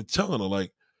 He ain't even telling her,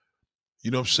 like, you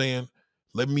know what I'm saying?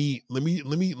 Let me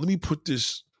put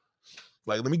this,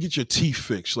 like, let me get your teeth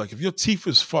fixed. Like, if your teeth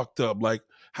is fucked up, like,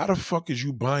 how the fuck is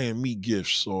you buying me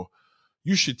gifts? Or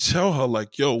you should tell her,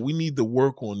 like, yo, we need to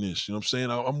work on this. You know what I'm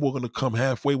saying? I'm willing to come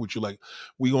halfway with you. Like,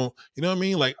 we gonna, you know what I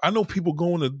mean? Like, I know people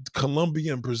going to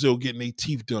Colombia and Brazil getting their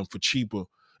teeth done for cheaper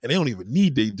And they don't even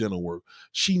need their dental work.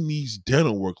 She needs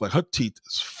dental work. Like her teeth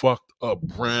is fucked up,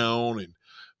 brown and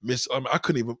I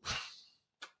couldn't even.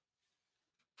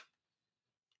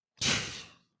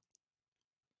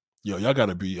 Yo, y'all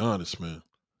gotta be honest, man.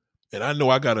 And I know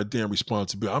I got a damn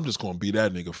responsibility. I'm just gonna be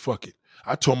that nigga. Fuck it.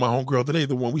 I told my homegirl today,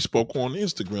 the one we spoke on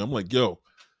Instagram, I'm like, yo,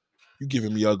 you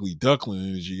giving me ugly duckling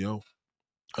energy, yo.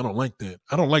 I don't like that.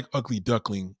 I don't like ugly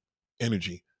duckling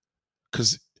energy.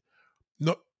 Cause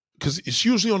it's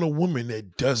usually on a woman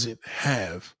that doesn't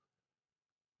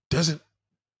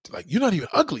like, you're not even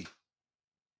ugly.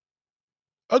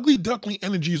 Ugly duckling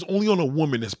energy is only on a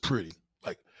woman that's pretty.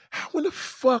 Like, how in the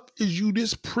fuck is you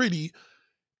this pretty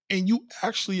and you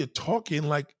actually are talking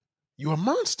like you're a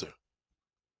monster?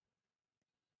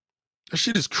 That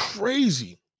shit is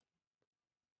crazy.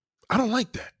 I don't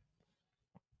like that.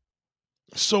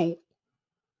 So,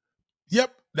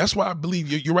 yep, that's why I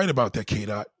believe you're right about that,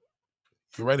 K-Dot.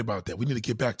 You're right about that. We need to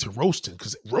get back to roasting,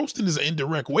 because roasting is an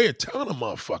indirect way of telling a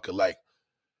motherfucker, like,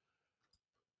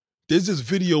 there's this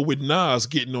video with Nas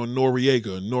getting on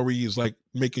Noriega, and Nori is like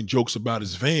making jokes about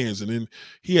his Vans, and then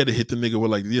he had to hit the nigga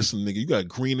with like, listen, nigga, you got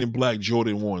green and black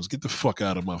Jordan 1s. Get the fuck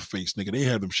out of my face, nigga. They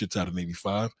had them shits out in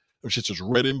 85. Them shits is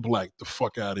red and black. The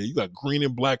fuck out of here. You got green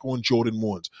and black on Jordan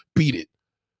 1s. Beat it.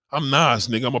 I'm Nas,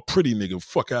 nigga. I'm a pretty nigga.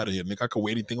 Fuck out of here, nigga. I can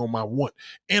wear anything on my want.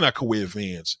 And I can wear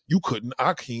Vans. You couldn't.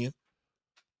 I can.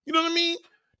 You know what I mean?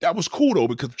 That was cool, though,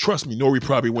 because trust me, Nori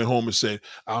probably went home and said,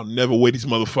 I'll never wear these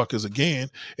motherfuckers again.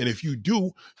 And if you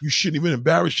do, you shouldn't even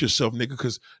embarrass yourself, nigga,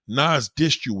 because Nas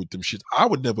dissed you with them shit. I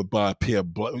would never buy a pair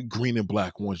of green and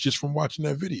black ones just from watching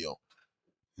that video.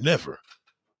 Never.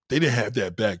 They didn't have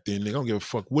that back then, nigga. I don't give a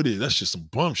fuck what it is. That's just some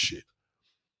bum shit.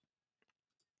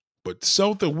 But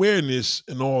self-awareness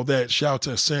and all that, shout out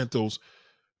to Santos,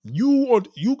 you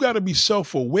got to be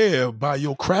self-aware by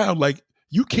your crowd. Like,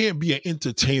 you can't be an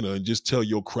entertainer and just tell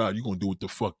your crowd you're going to do what the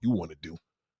fuck you want to do.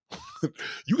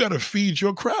 You got to feed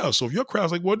your crowd. So if your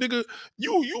crowd's like, well, nigga,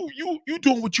 you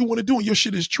doing what you want to do and your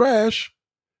shit is trash,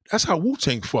 that's how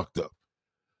Wu-Tang fucked up.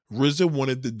 RZA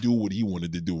wanted to do what he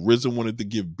wanted to do. RZA wanted to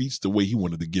give beats the way he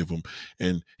wanted to give them,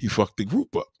 and he fucked the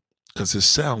group up because his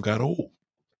sound got old.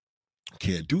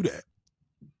 Can't do that.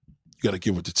 You got to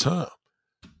give it the time.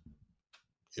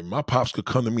 If my pops could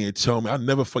come to me and tell me, I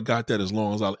never forgot that as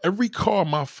long as every car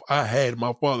I had,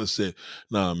 my father said,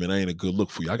 nah, man, I ain't a good look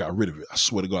for you. I got rid of it. I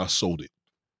swear to God, I sold it.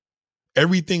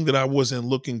 Everything that I wasn't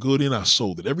looking good in, I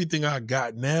sold it. Everything I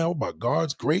got now, by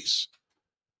God's grace,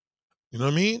 you know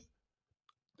what I mean?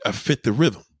 I fit the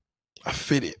rhythm. I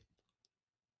fit it.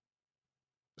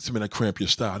 Something that cramp your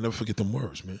style. I never forget them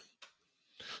words, man.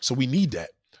 So we need that.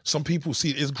 Some people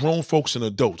see it's grown folks and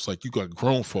adults. Like, you got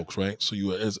grown folks, right? So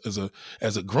you as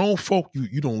a grown folk,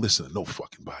 you don't listen to no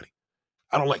fucking body.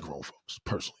 I don't like grown folks,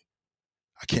 personally.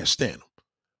 I can't stand them.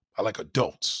 I like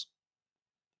adults.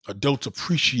 Adults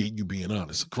appreciate you being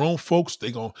honest. Grown folks,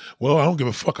 they go, well, I don't give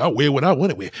a fuck. I'll wear what I want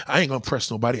to wear. I ain't gonna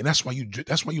press nobody. And that's why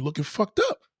you looking fucked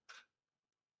up.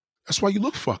 That's why you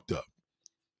look fucked up.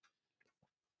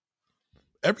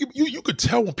 You could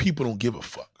tell when people don't give a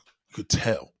fuck. You could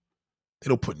tell. They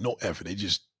don't put no effort. They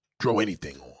just throw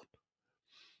anything on.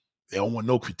 They don't want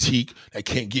no critique. They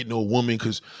can't get no woman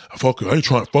because fuck her. I ain't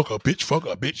trying to fuck a bitch. Fuck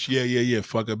a bitch. Yeah.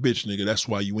 Fuck a bitch, nigga. That's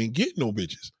why you ain't getting no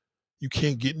bitches. You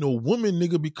can't get no woman,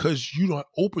 nigga, because you're not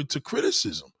open to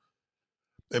criticism.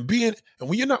 And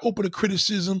when you're not open to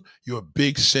criticism, you're a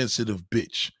big sensitive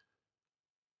bitch.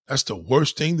 That's the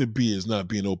worst thing to be, is not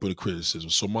being open to criticism.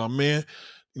 So my man,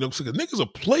 so niggas will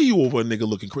play you over a nigga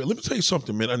looking crazy. Let me tell you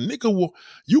something, man. A nigga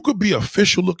you could be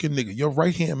official looking nigga. Your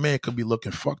right hand man could be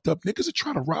looking fucked up. Niggas will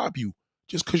try to rob you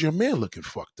just because your man looking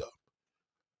fucked up.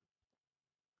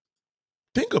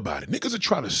 Think about it. Niggas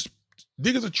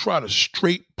will try to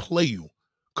straight play you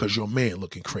because your man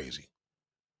looking crazy.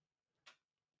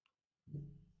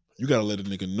 You gotta let a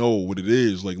nigga know what it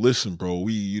is. Like, listen, bro,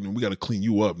 we gotta clean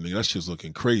you up, nigga. That shit's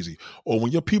looking crazy. Or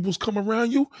when your peoples come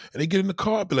around you and they get in the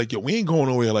car, be like, yo, we ain't going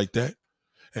nowhere like that.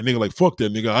 And nigga like, fuck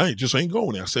that, nigga. I ain't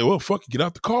going there. I say, well, fuck it, get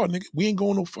out the car, nigga. We ain't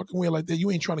going no fucking way like that. You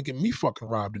ain't trying to get me fucking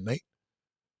robbed tonight.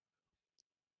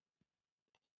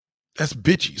 That's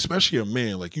bitchy, especially a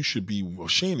man. Like, you should be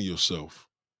ashamed of yourself.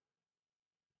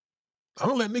 I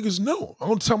don't let niggas know. I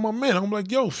don't tell my man. I'm like,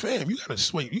 yo, fam, you gotta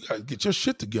swing. You gotta get your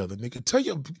shit together, nigga.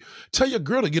 Tell your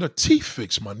girl to get her teeth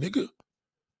fixed, my nigga.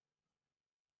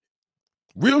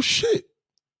 Real shit.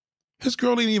 His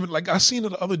girl ain't even, like, I seen her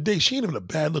the other day. She ain't even a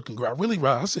bad looking girl.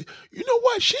 I said, you know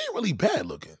what? She ain't really bad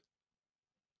looking.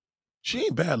 She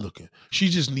ain't bad looking. She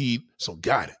just need some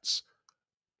guidance.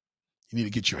 You need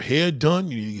to get your hair done.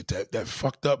 You need to get that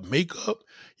fucked up makeup.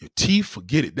 Your teeth,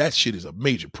 forget it. That shit is a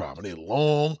major problem. They're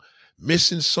long,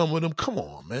 missing some of them. Come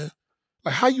on, man.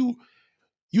 Like how you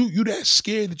that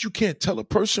scared that you can't tell a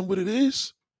person what it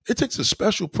is? It takes a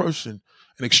special person,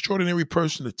 an extraordinary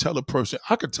person to tell a person.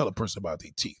 I could tell a person about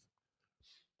their teeth.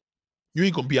 You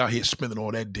ain't gonna be out here spending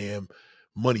all that damn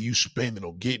money you spending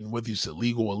or getting, whether it's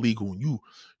illegal or legal, and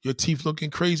your teeth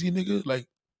looking crazy, nigga. Like,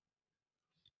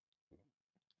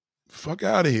 fuck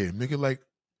out of here, nigga. Like,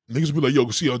 niggas be like, yo,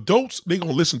 see, adults, they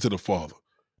gonna listen to the father.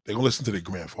 They gonna listen to their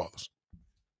grandfathers.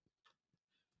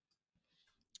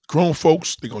 Grown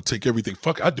folks, they gonna take everything.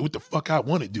 Fuck, I do what the fuck I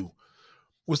want to do.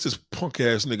 What's this punk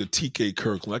ass nigga TK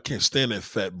Kirkland? I can't stand that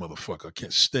fat motherfucker. I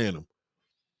can't stand him.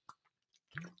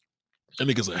 That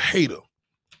nigga's a hater.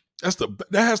 That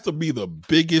has to be the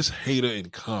biggest hater in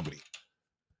comedy.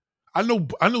 I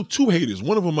know two haters.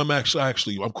 One of them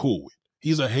I'm cool with.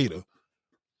 He's a hater.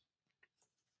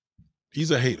 He's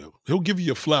a hater. He'll give you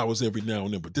your flowers every now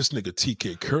and then, but this nigga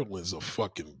TK Kirkland's a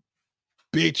fucking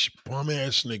bitch, bum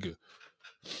ass nigga.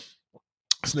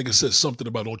 This nigga says something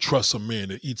about don't trust a man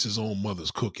that eats his own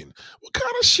mother's cooking. What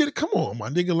kind of shit? Come on, my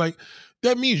nigga. Like,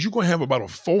 that means you're gonna have about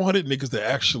 400 niggas that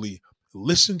actually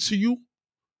listen to you.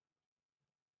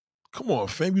 Come on,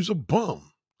 fam, you's a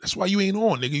bum. That's why you ain't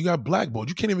on, nigga. You got blackballed.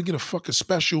 You can't even get a fucking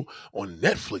special on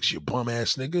Netflix, you bum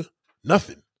ass nigga.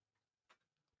 Nothing.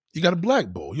 You got a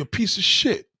blackball. You're a piece of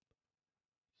shit.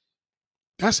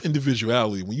 That's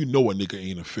individuality when you know a nigga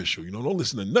ain't official. You know, don't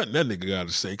listen to nothing that nigga got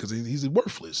to say because he's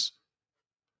worthless.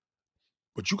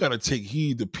 But you got to take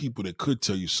heed to people that could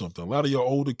tell you something. A lot of your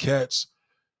older cats,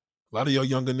 a lot of your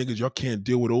younger niggas, y'all can't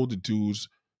deal with older dudes.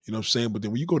 You know what I'm saying? But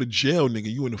then when you go to jail,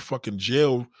 nigga, you in a fucking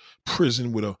jail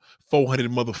prison with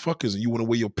 400 motherfuckers and you want to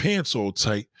wear your pants all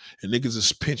tight and niggas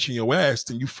is pinching your ass,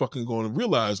 then you fucking going to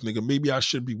realize, nigga, maybe I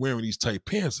should be wearing these tight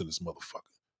pants in this motherfucker.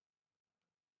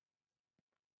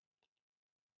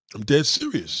 I'm dead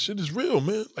serious. Shit is real,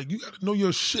 man. Like, you got to know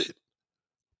your shit.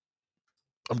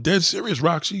 I'm dead serious,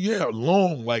 Roxy. Yeah,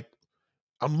 long. Like,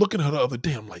 I'm looking at her the other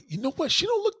day. I'm like, you know what? She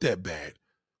don't look that bad.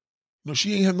 You know,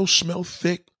 she ain't have no smell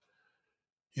thick.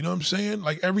 You know what I'm saying?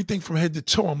 Like, everything from head to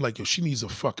toe, I'm like, yo, she needs a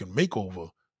fucking makeover.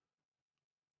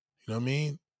 You know what I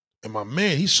mean? And my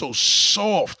man, he's so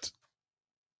soft.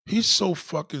 He's so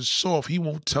fucking soft. He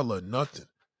won't tell her nothing.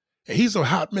 And he's a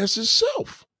hot mess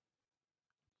himself.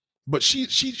 But she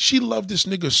loved this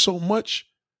nigga so much,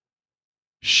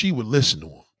 she would listen to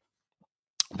him.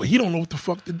 But he don't know what the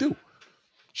fuck to do.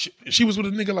 She was with a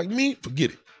nigga like me,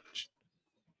 forget it.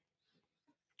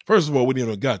 First of all, we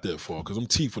never got that far because I'm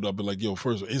teeth would up and like, yo,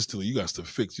 first instantly you got to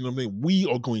fix. You know what I mean? We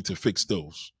are going to fix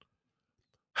those.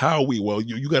 How are we? Well,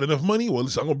 you got enough money? Well,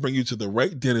 listen, I'm going to bring you to the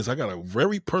right dentist. I got a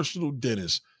very personal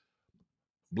dentist.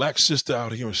 Black sister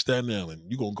out here in Staten Island.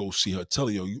 You going to go see her. Tell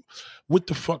her, yo, what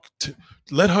the fuck?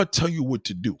 Let her tell you what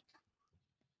to do.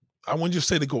 I wouldn't just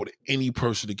say to go to any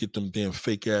person to get them damn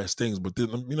fake ass things, but then,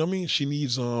 you know what I mean? She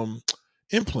needs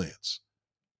implants.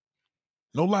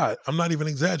 No lie, I'm not even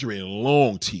exaggerating.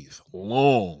 Long teeth,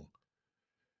 long.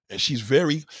 And she's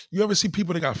very, you ever see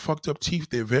people that got fucked up teeth?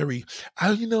 They're very,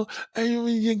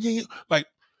 like,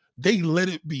 they let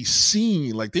it be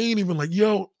seen. Like, they ain't even like,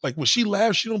 yo, like when she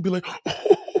laughs, she don't be like,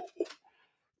 oh.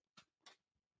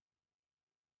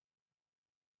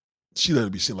 She let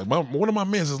it be seen. Like, one of my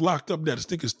mans is locked up there. This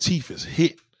nigga's teeth is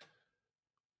hit.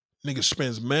 Nigga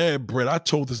spends mad bread. I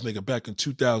told this nigga back in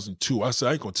 2002. I said,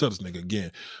 I ain't gonna tell this nigga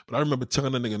again. But I remember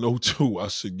telling that nigga no too. I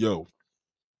said, yo,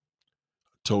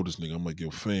 I told this nigga, I'm like,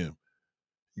 yo, fam,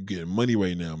 you getting money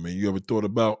right now, man. You ever thought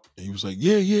about? And he was like,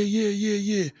 yeah.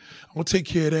 I'm gonna take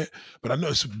care of that. But I know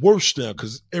it's worse now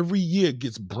because every year it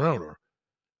gets browner.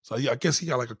 So yeah, I guess he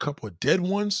got like a couple of dead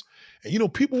ones. And you know,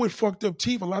 people with fucked up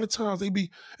teeth, a lot of times they be,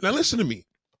 now listen to me.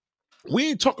 We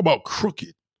ain't talk about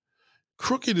crooked.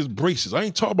 Crooked is braces. I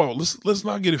ain't talking about, let's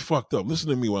not get it fucked up.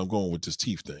 Listen to me while I'm going with this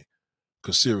teeth thing.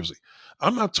 Because seriously,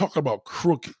 I'm not talking about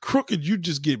crooked. Crooked, you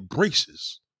just get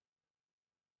braces.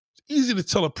 It's easy to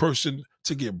tell a person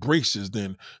to get braces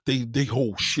than they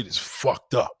whole shit is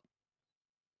fucked up.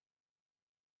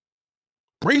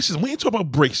 Braces, we ain't talking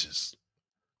about braces.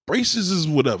 Braces is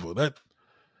whatever.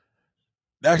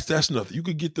 That's nothing. You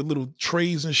could get the little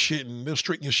trays and shit and they'll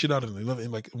straighten your shit out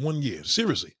in like 1 year.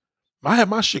 Seriously. I had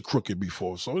my shit crooked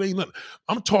before, so it ain't nothing.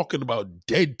 I'm talking about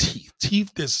dead teeth.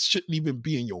 Teeth that shouldn't even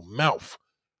be in your mouth.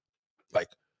 Like,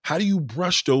 how do you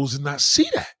brush those and not see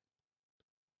that?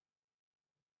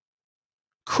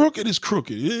 Crooked is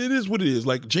crooked. It is what it is.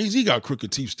 Like, Jay-Z got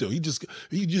crooked teeth still. He just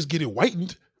get it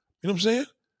whitened. You know what I'm saying?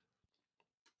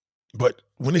 But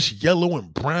when it's yellow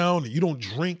and brown and you don't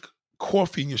drink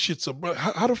coffee and your shit's up,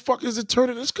 how the fuck is it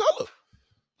turning this color?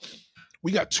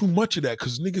 We got too much of that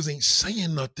because niggas ain't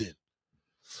saying nothing.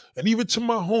 And even to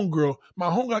my homegirl,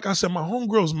 like I said, my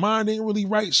homegirl's mind ain't really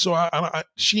right. So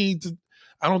she ain't,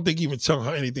 I don't think even telling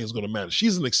her anything is going to matter.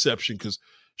 She's an exception because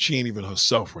she ain't even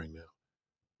herself right now.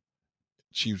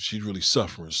 She's really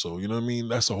suffering. So, you know what I mean?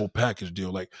 That's a whole package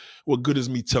deal. Like, what good is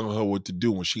me telling her what to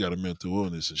do when she got a mental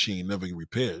illness and she ain't never get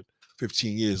repaired?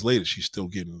 15 years later, she's still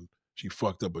she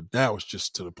fucked up. But now it's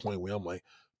just to the point where I'm like,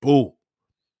 boo,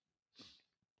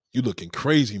 you looking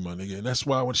crazy, my nigga. And that's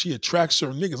why when she attracts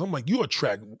certain niggas, I'm like, you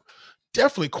attract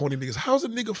definitely corny niggas. How's a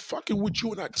nigga fucking with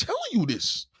you and not telling you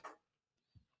this?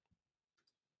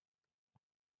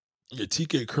 Yeah,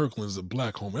 TK Kirkland's a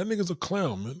black homie. That nigga's a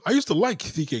clown, man. I used to like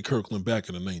TK Kirkland back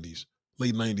in the 90s,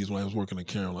 late 90s when I was working in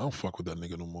Carolina. I don't fuck with that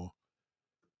nigga no more.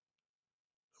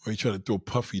 When he tried to throw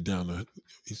Puffy down the,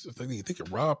 I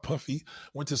think Rob Puffy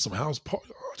went to some house party.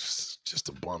 Oh, just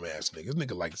a bum ass nigga. This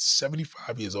nigga like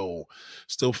 75 years old,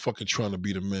 still fucking trying to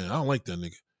be the man. I don't like that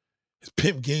nigga. His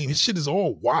pimp game, his shit is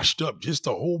all washed up. Just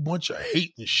a whole bunch of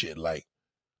hate and shit. Like,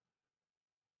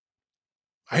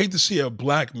 I hate to see a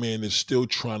black man that's still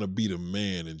trying to be the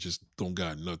man and just don't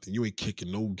got nothing. You ain't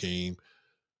kicking no game.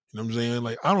 You know what I'm saying?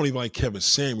 Like, I don't even like Kevin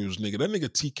Samuels, nigga. That nigga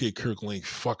TK Kirkland ain't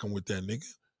fucking with that nigga.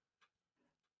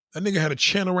 That nigga had a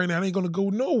channel right now. It ain't gonna go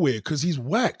nowhere because he's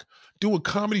whack. Doing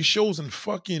comedy shows in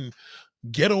fucking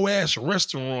ghetto ass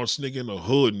restaurants, nigga, in the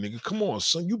hood, nigga. Come on,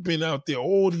 son. You been out there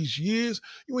all these years.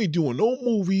 You ain't doing no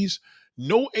movies,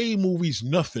 no A movies,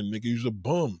 nothing, nigga. You's a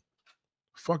bum.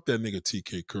 Fuck that nigga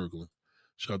TK Kirkland.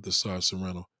 Shout out to Side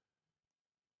Serrano.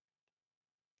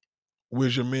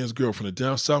 Where's your man's girlfriend? The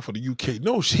down south or the UK?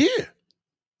 No, she's here.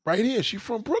 Right here. She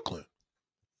from Brooklyn.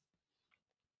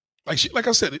 Like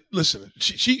I said, listen,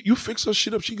 you fix her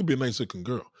shit up, she could be a nice looking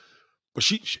girl. But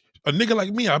a nigga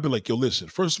like me, I'd be like, yo, listen,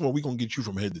 first of all, we gonna get you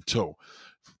from head to toe.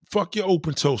 Fuck your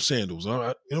open toe sandals. You know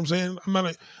what I'm saying?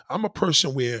 I'm a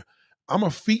person where I'm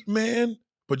a feet man,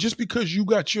 but just because you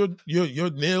got your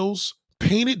nails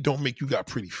painted don't make you got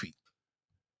pretty feet.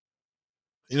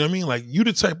 You know what I mean? Like, you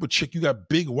the type of chick, you got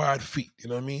big, wide feet. You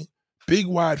know what I mean? Big,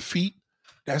 wide feet,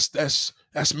 that's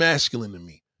masculine to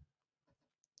me.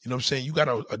 You know what I'm saying? You got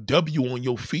a W on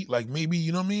your feet, like maybe,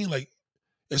 you know what I mean? Like,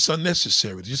 it's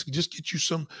unnecessary. Just get you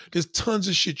some, there's tons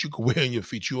of shit you can wear on your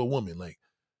feet. You're a woman. Like,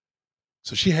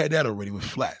 so she had that already with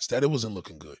flats. That it wasn't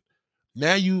looking good.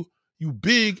 Now you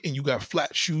big and you got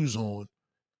flat shoes on.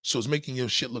 So it's making your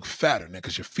shit look fatter now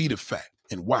because your feet are fat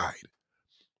and wide.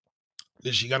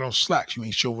 Then she got on slacks. You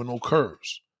ain't showing no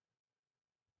curves.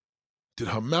 Then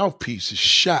her mouthpiece is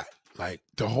shot. Like,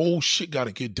 the whole shit got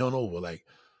to get done over. Like,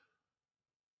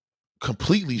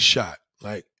 completely shot.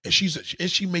 Like, and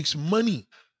she makes money.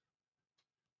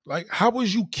 Like, how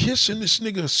was you kissing this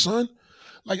nigga, son?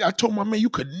 Like, I told my man, you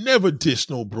could never diss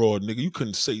no broad, nigga. You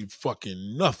couldn't say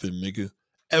fucking nothing, nigga,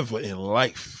 ever in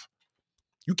life.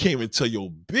 You can't even tell your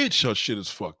bitch her shit is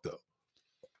fucked up.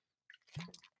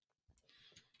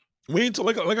 We ain't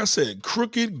like I said,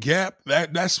 crooked, gap,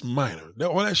 that's minor.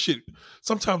 All that shit,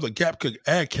 sometimes a gap could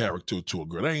add character to a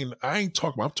girl. I ain't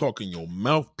talking about, I'm talking your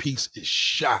mouthpiece is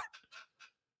shot.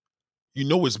 You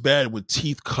know it's bad with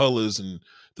teeth colors and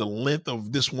the length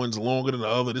of this one's longer than the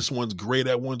other. This one's gray,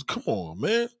 that one's, come on,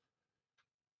 man.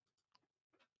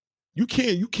 You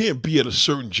can't be at a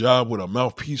certain job with a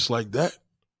mouthpiece like that.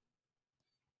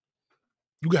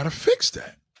 You got to fix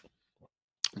that.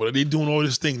 But they doing all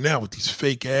this thing now with these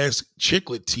fake ass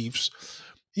chiclet teeths.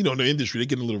 You know, in the industry, they're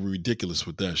getting a little ridiculous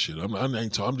with that shit.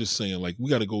 I'm just saying, like, we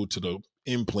got to go to the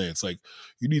implants. Like,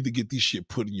 you need to get these shit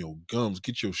put in your gums.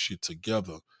 Get your shit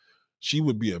together. She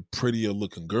would be a prettier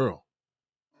looking girl.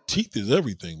 Teeth is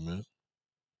everything, man.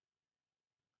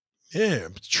 Yeah,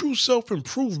 true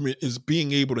self-improvement is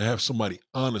being able to have somebody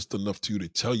honest enough to you to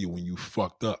tell you when you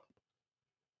fucked up.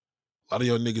 A lot of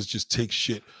y'all niggas just take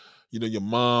shit. You know, your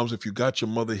moms, if you got your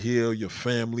mother here, your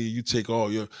family, you take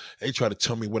they try to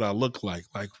tell me what I look like.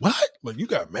 Like, what? Like, you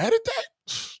got mad at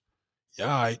that? Yeah,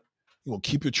 all right. You gonna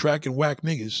keep your track and whack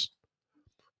niggas.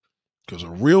 Because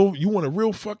you want a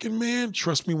real fucking man?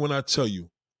 Trust me when I tell you.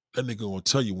 That nigga gonna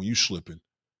tell you when you slipping.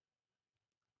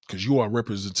 Because you are a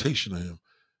representation of him.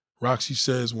 Roxy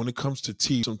says, when it comes to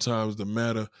tea, sometimes the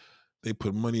matter, they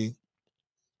put money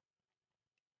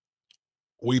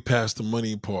way past the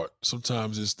money part.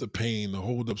 Sometimes it's the pain, the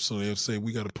hold up. So they'll say,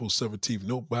 we got to pull 7 teeth.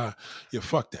 Nope, bye. Yeah,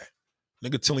 fuck that.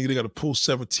 Nigga telling you they got to pull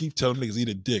 7 teeth, tell them niggas eat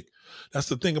a dick. That's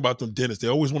the thing about them dentists. They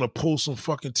always want to pull some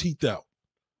fucking teeth out.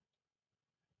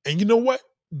 And you know what?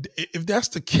 If that's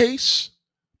the case,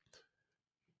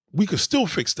 we could still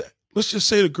fix that. Let's just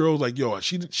say the girl's like, yo,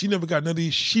 she never got none of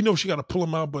these. She knows she got to pull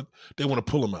them out, but they want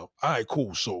to pull them out. All right,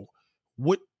 cool. So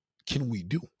what can we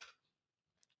do?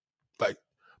 Like,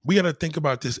 We got to think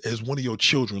about this as one of your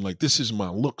children. Like, this is my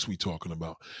looks we talking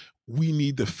about. We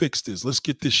need to fix this. Let's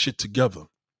get this shit together.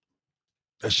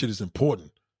 That shit is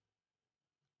important.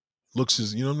 Looks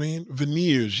is, you know what I mean?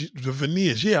 The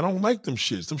veneers. Yeah, I don't like them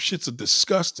shits. Them shits are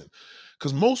disgusting.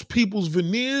 Because most people's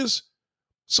veneers,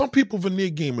 some people veneer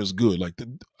game is good. Like, I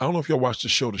don't know if y'all watched the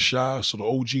show The Shy, so the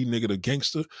OG nigga, the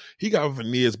gangster, he got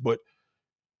veneers, but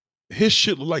his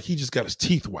shit look like he just got his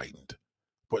teeth whitened.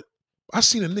 But I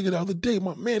seen a nigga the other day,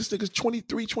 my man, this nigga's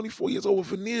 23, 24 years old with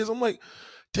veneers. I'm like,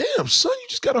 damn, son, you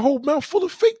just got a whole mouth full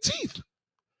of fake teeth.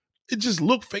 It just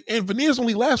looked fake. And veneers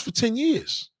only last for 10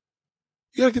 years.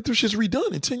 You gotta get them shits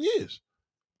redone in 10 years.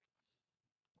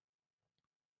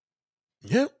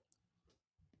 Yeah.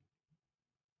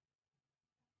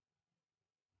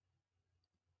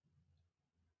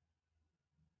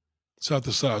 South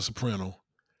to side soprano.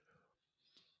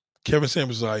 Kevin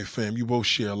Samuels is all right, fam. You both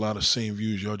share a lot of same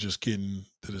views. Y'all just getting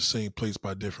to the same place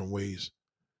by different ways.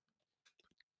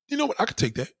 You know what? I could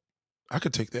take that. I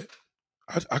could take that.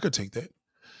 I could take that.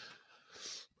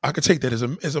 I could take that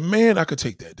as a man. I could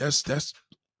take that. That's.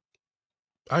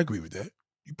 I agree with that.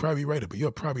 You're probably right, but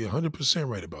you're probably 100%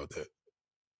 right about that.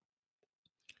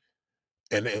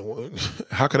 And then,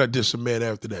 how could I diss a man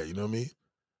after that? You know what I mean?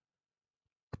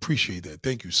 Appreciate that.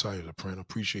 Thank you, Sire Soprano.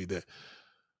 Appreciate that.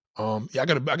 Yeah, I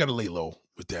gotta lay low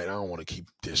with that. I don't want to keep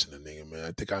dissing the nigga,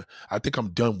 man. I think I'm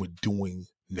done with doing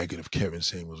negative Kevin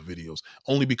Samuels videos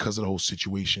only because of the whole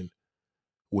situation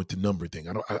with the number thing.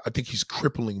 I think he's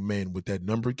crippling men with that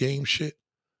number game shit.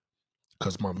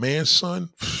 Cause my man's son,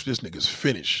 this nigga's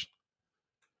finished.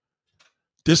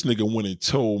 This nigga went and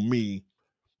told me.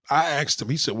 I asked him.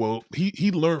 He said, "Well,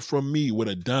 he learned from me what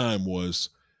a dime was,"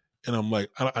 and I'm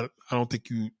like, I don't think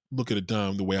you look at a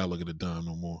dime the way I look at a dime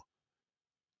no more.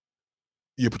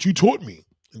 Yeah, but you taught me.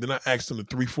 And then I asked him the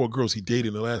 3-4 girls he dated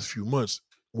in the last few months,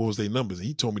 what was their numbers? And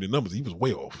he told me the numbers. He was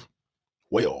way off.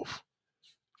 Way off.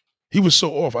 He was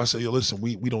so off. I said, yo, listen,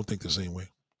 we don't think the same way.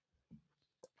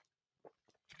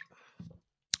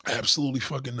 Absolutely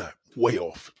fucking not. Way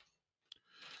off.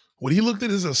 When he looked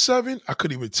at it as a 7, I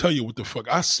couldn't even tell you what the fuck.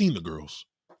 I seen the girls.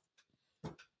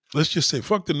 Let's just say,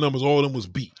 fuck the numbers. All of them was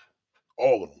beat.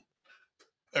 All of them.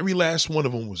 Every last one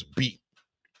of them was beat.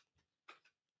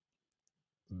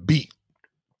 Beat.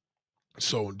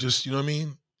 So just, you know what I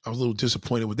mean? I was a little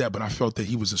disappointed with that, but I felt that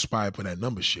he was inspired by that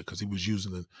number shit because he was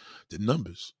using the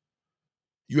numbers.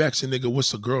 You ask a nigga,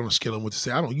 what's a girl on a scale of what to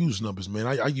say? I don't use numbers, man.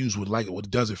 I use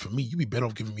what does it for me. You be better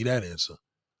off giving me that answer.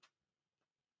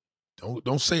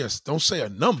 Don't say a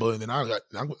number, and then I'm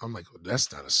like, well,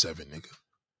 that's not a 7, nigga.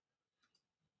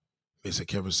 They said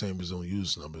Kevin Samuels don't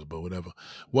use numbers, but whatever.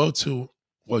 Well,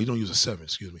 you don't use a 7,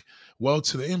 excuse me. Well,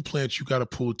 to the implants, you got to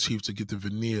pull teeth to get the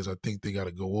veneers. I think they got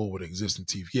to go over the existing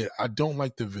teeth. Yeah, I don't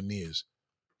like the veneers.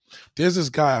 There's this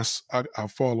guy I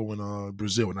follow in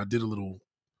Brazil, and I did a little.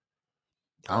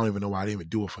 I don't even know why I didn't even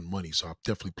do it for money, so I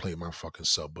definitely played my fucking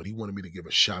sub. But he wanted me to give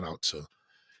a shout out to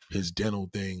his dental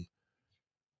thing,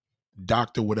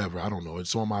 doctor, whatever. I don't know.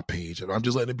 It's on my page. I'm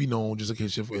just letting it be known, just in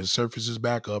case if it surfaces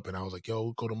back up. And I was like,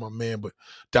 yo, go to my man, but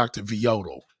Dr.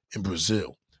 Vioto in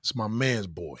Brazil. It's my man's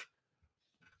boy.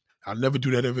 I'll never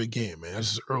do that ever again, man.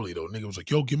 This is early though. Nigga was like,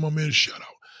 yo, give my man a shout out.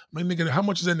 I'm like, nigga, how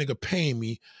much is that nigga paying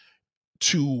me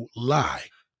to lie?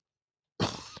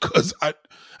 Because I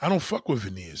don't fuck with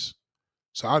veneers.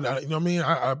 So I you know what I mean?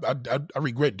 I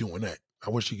regret doing that.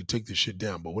 I wish he could take this shit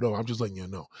down, but whatever. I'm just letting you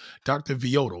know. Dr.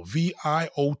 Vioto,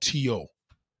 Vioto.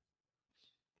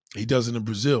 He does it in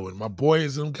Brazil, and my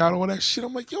boys got all that shit.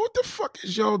 I'm like, yo, what the fuck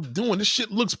is y'all doing? This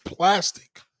shit looks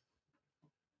plastic.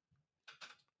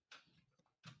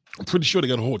 I'm pretty sure they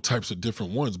got whole types of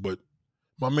different ones, but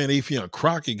my man Afion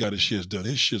Crockett got his shits done.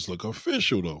 His shits look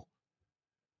official though.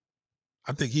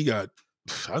 I think he got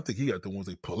the ones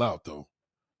they pull out though.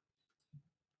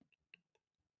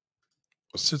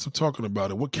 Since I'm talking about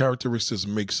it, what characteristics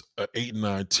makes an 8,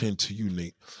 9, 10 to you,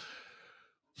 Nate?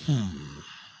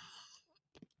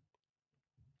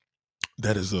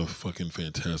 That is a fucking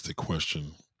fantastic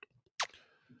question.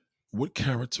 What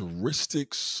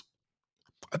characteristics?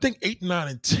 I think 8, 9,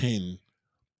 and 10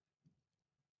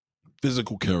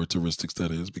 physical characteristics,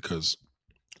 that is, because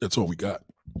that's all we got.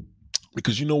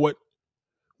 Because you know what?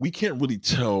 We can't really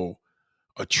tell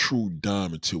a true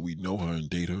dime until we know her and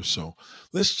date her. So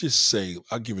let's just say,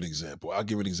 I'll give an example. I'll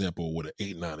give an example of what an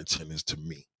 8, 9, and 10 is to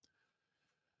me.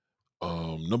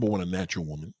 Number one, a natural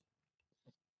woman.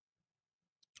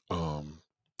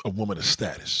 A woman of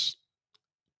status.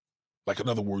 Like, in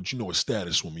other words, you know, a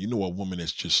status woman. You know, a woman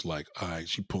that's just like, all right,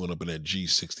 she pulling up in that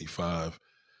G65,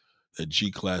 that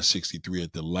G-Class 63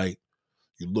 at the light.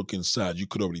 You look inside, you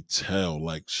could already tell,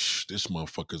 like, this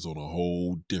motherfucker's on a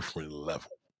whole different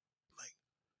level. Like,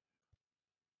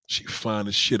 she fine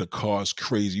as shit. Her car's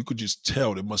crazy. You could just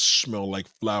tell it must smell like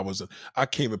flowers. I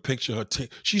can't even picture her.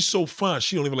 She's so fine.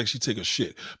 She don't even like she take a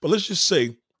shit. But let's just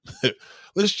say,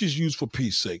 let's just use for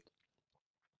peace sake,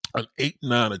 an 8,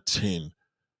 9, or 10.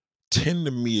 10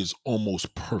 to me is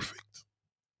almost perfect.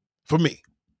 For me.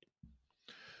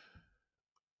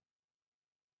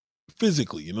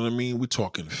 Physically, you know what I mean? We're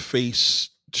talking face,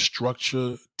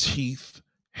 structure, teeth,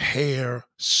 hair,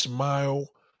 smile,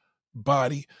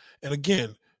 body. And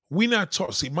again, we not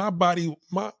talking. See, my body,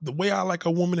 the way I like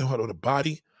a woman or the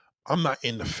body, I'm not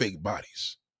into fake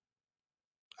bodies.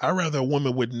 I rather a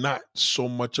woman with not so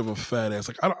much of a fat ass.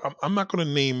 Like I'm not going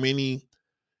to name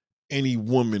any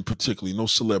woman particularly, no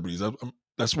celebrities.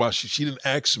 That's why she didn't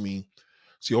ask me.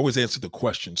 She always answered the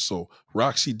question. So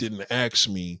Roxy didn't ask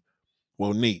me,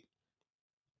 well, Nate,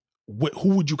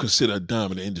 who would you consider a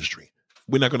dime in the industry?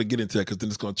 We're not going to get into that because then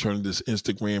it's going to turn into this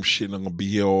Instagram shit and I'm going to be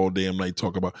here all damn night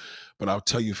talking about. But I'll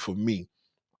tell you, for me,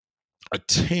 a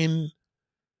 10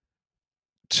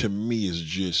 to me is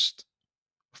just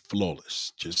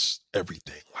flawless, just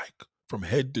everything. Like from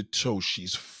head to toe,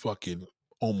 she's fucking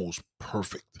almost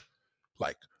perfect.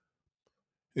 Like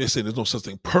they say, there's no such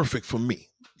thing perfect for me.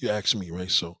 You ask me,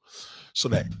 right? So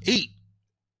that 8,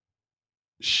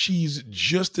 she's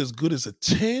just as good as a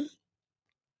 10,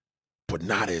 but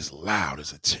not as loud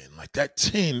as a 10. Like that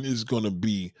 10 is going to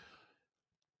be,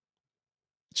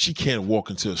 she can't walk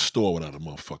into a store without a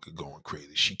motherfucker going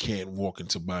crazy. She can't walk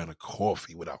into buying a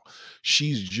coffee without,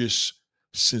 she's just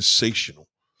sensational.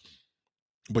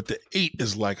 But the 8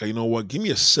 is like, you know what, give me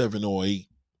a 7 or 8. You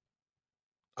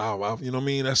know what I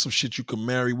mean? That's some shit you could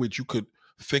marry with. You could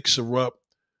fix her up.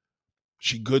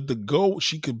 She good to go.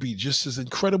 She could be just as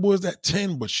incredible as that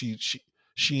 10, but she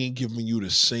ain't giving you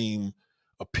the same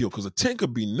appeal. Because a 10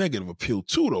 could be negative appeal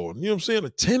too, though. You know what I'm saying?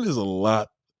 A 10 is a lot.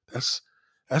 That's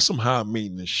some high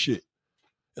maintenance shit.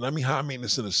 And I mean high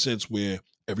maintenance in a sense where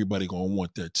everybody gonna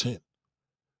want that 10.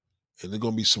 And there's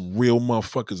gonna be some real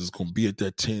motherfuckers that's gonna be at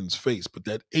that 10's face. But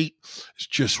that 8 is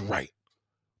just right.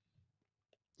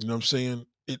 You know what I'm saying?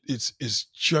 It's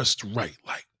just right.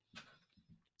 Like,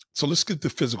 so let's get the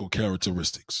physical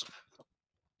characteristics.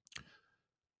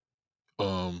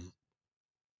 A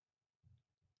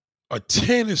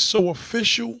 10 is so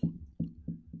official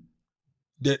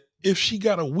that if she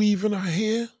got a weave in her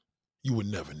hair, you would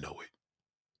never know it.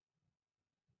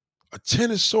 A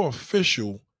 10 is so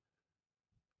official,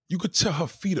 you could tell her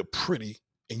feet are pretty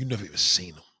and you never even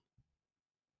seen them.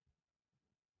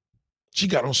 She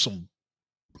got on some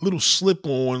little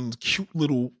slip-on, cute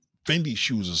little Fendi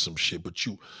shoes or some shit, but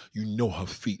you know her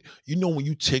feet. You know when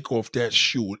you take off that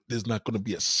shoe, there's not going to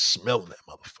be a smell in that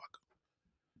motherfucker.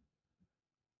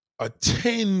 A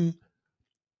 10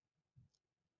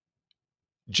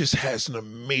 just has an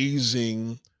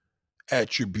amazing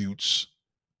attributes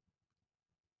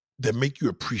that make you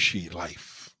appreciate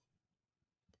life.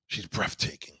 She's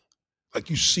breathtaking. Like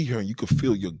you see her and you can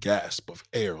feel your gasp of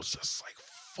air. It's just like,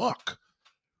 fuck.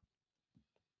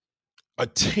 A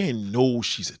 10 knows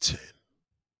she's a 10.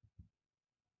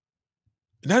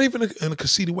 Not even in a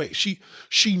conceited way. She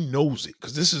knows it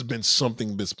because this has been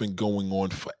something that's been going on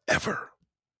forever.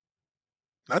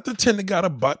 Not the 10 that got her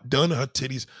butt done, her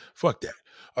titties. Fuck that.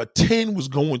 A 10 was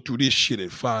going through this shit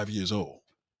at 5 years old.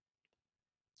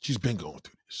 She's been going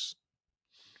through this.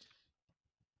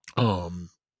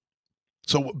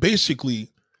 So basically,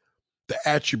 the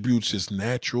attributes is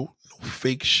natural, no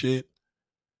fake shit.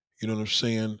 You know what I'm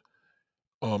saying?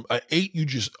 An 8,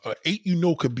 you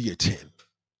know could be a 10.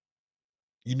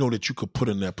 You know that you could put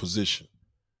in that position.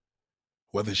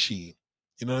 Whether she,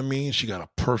 you know what I mean? She got a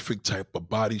perfect type of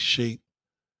body shape.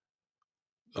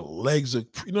 The legs are,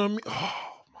 you know what I mean?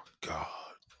 Oh my God.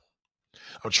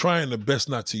 I'm trying the best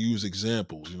not to use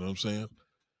examples, you know what I'm saying?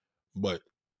 But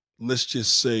let's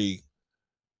just say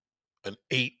an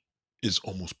 8 is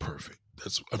almost perfect.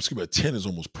 A 10 is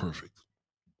almost perfect.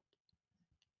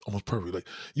 Almost perfect. Like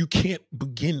you can't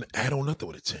begin to add on nothing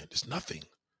with a 10. It's nothing.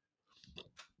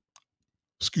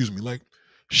 Excuse me. Like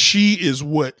she is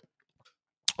what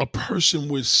a person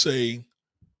would say,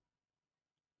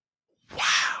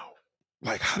 wow.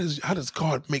 Like how does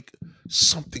God make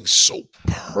something so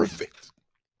perfect?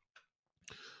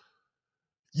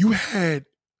 You had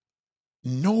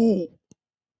no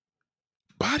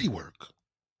body work.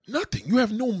 Nothing. You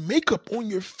have no makeup on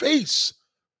your face.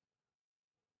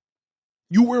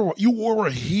 You wore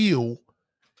a heel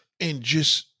and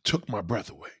just took my breath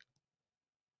away.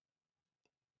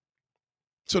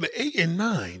 So the 8 and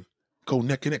 9 go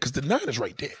neck and neck because the 9 is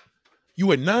right there.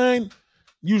 You at 9,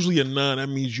 Usually a 9, that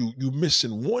means you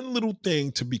missing one little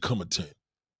thing to become a 10.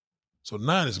 So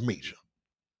 9 is major.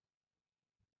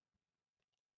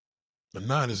 A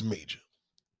 9 is major.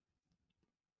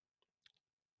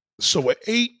 So an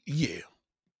 8, yeah.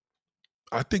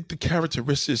 I think the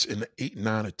characteristics in the 8,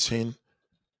 9, or 10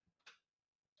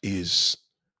 is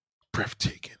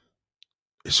breathtaking.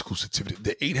 Exclusivity.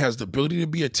 The 8 has the ability to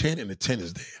be a 10, and the 10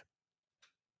 is there.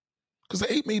 Because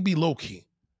the 8 may be low key.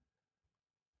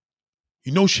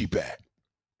 You know she bad.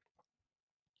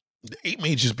 The 8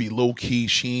 may just be low key.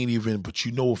 She ain't even, but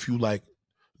you know if you like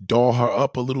doll her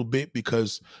up a little bit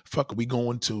because fuck, we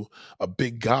going to a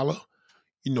big gala,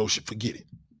 you know, she forget it.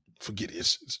 Forget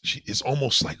it. It's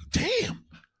almost like, damn.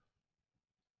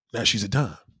 Now she's a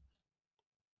dime.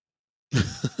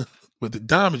 But the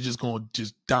dime is just going to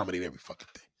just dominate every fucking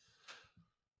thing.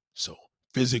 So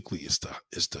physically, it's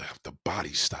the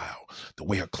body style, the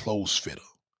way her clothes fit her,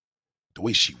 the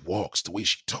way she walks, the way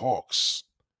she talks,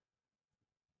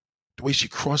 the way she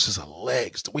crosses her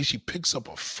legs, the way she picks up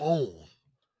her phone,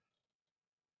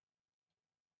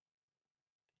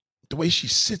 the way she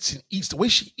sits and eats, the way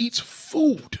she eats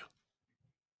food.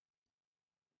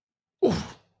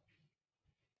 Oof.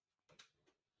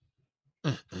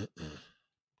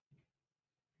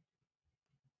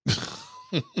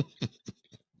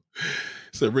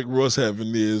 So Rick Ross had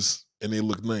veneers and they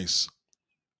look nice.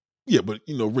 Yeah, but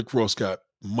you know, Rick Ross got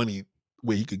money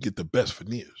where he could get the best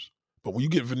veneers. But when you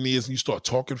get veneers and you start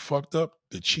talking fucked up,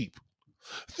 they're cheap.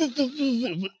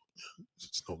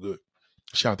 It's no good.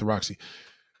 Shout out to Roxy.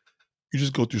 You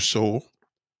just go through soul.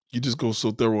 You just go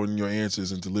so thorough in your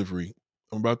answers and delivery.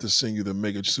 I'm about to send you the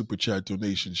mega super chat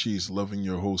donation. She's loving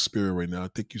your whole spirit right now.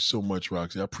 Thank you so much,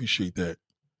 Roxy. I appreciate that.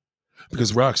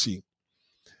 Because Roxy,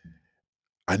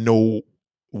 I know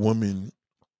women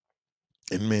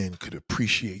and men could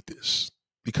appreciate this.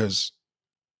 Because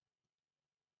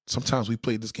sometimes we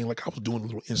play this game like I was doing a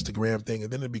little Instagram thing,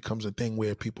 and then it becomes a thing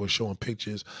where people are showing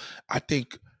pictures. I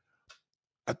think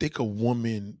a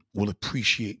woman will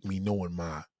appreciate me knowing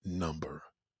my number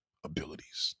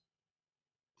abilities,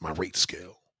 my rate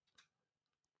scale.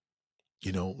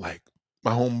 You know, like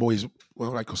my homeboys,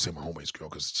 well, I could say my homeboys girl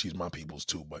because she's my people's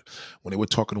too. But when they were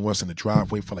talking to us in the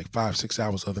driveway for like 5-6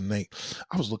 hours the other night,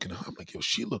 I was looking at her. I'm like, yo,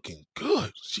 she looking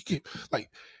good. She get like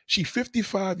she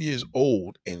 55 years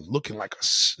old and looking like a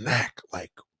snack.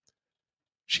 Like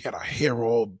she had her hair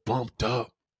all bumped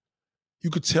up. You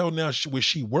could tell now where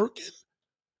she working.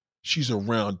 She's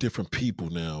around different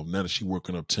people now. Now that she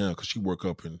working uptown, because she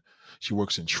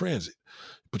works in transit.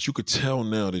 But you could tell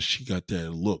now that she got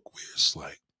that look where it's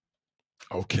like,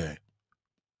 okay.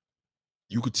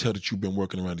 You could tell that you've been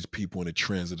working around these people in the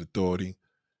transit authority,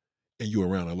 and you're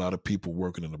around a lot of people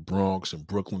working in the Bronx and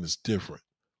Brooklyn. It's different.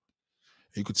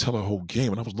 And you could tell her whole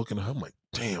game. And I was looking at her, I'm like,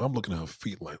 damn, I'm looking at her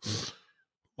feet like,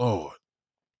 Lord,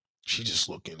 she just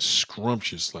looking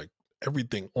scrumptious. Like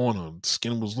everything on her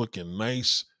skin was looking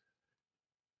nice.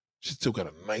 She still got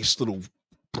a nice little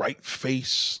bright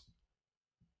face.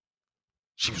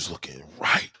 She was looking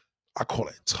right. I call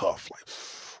that tough. Like,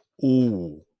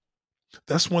 ooh.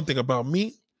 That's one thing about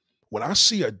me. When I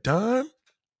see a dime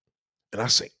and I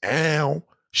say, ow,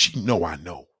 she know I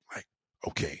know. Like,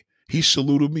 okay, he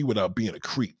saluted me without being a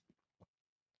creep.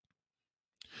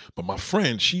 But my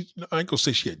friend, I ain't gonna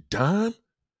say she a dime,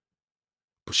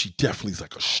 but she definitely is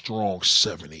like a strong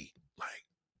 7-8. Like,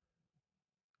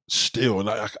 still, and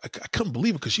I couldn't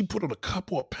believe it because she put on a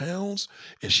couple of pounds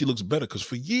and she looks better because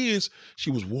for years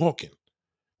she was walking.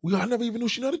 I never even knew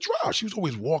she knew how to drive. She was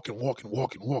always walking.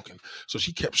 So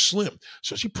she kept slim.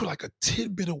 So she put like a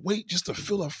tidbit of weight just to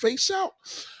fill her face out.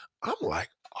 I'm like,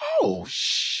 oh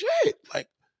shit. Like,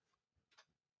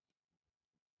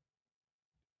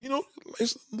 you know,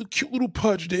 it's a cute little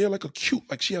pudge there, like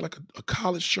she had like a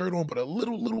college shirt on, but a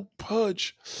little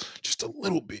pudge, just a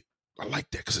little bit. I like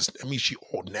that because she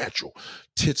all natural.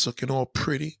 Tits looking all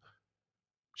pretty.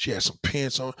 She had some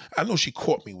pants on. I know she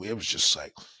caught me where it was just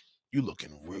like, you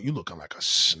looking like a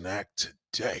snack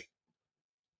today.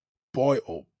 Boy,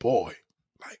 oh boy.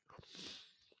 Like,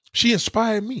 she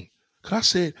inspired me. Cause I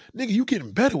said, nigga, you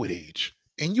getting better with age.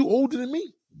 And you older than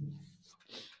me.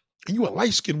 And you a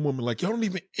light-skinned woman. Like, y'all don't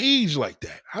even age like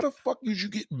that. How the fuck is you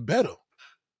getting better?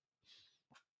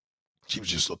 She was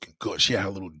just looking good. She had her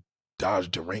little Dodge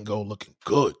Durango looking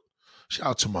good. Shout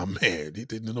out to my man. He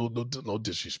didn't no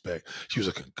disrespect. She was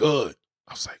looking good.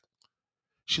 I was like,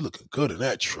 she looking good in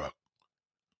that truck.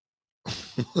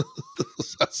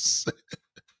 I said,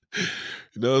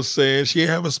 you know what I'm saying? She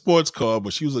ain't have a sports car,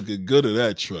 but she was looking good in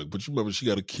that truck. But you remember she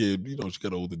got a kid, you know, she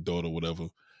got an older daughter, whatever.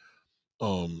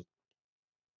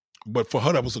 But for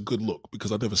her, that was a good look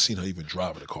because I've never seen her even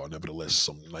driving a car. Nevertheless,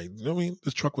 some like you know what I mean,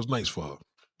 this truck was nice for her.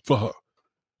 For her,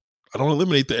 I don't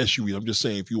eliminate the SUV. I'm just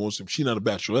saying if you want some, she's not a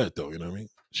bachelorette though. You know what I mean?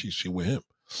 She with him,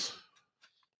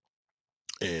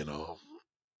 and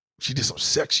she did some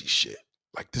sexy shit.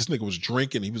 Like this nigga was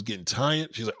drinking, he was getting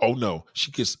tired. She's like, "Oh no!"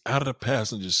 She gets out of the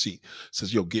passenger seat,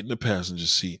 says, "Yo, get in the passenger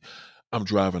seat. I'm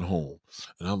driving home."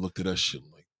 And I looked at that shit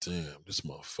like, "Damn, this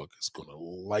motherfucker's gonna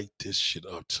light this shit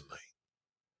up tonight."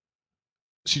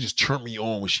 She just turned me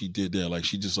on when she did that. Like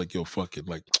she just like, "Yo, fuck it."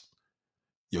 Like,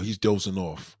 "Yo, he's dozing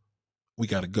off. We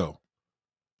gotta go."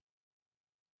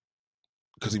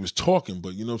 Because he was talking,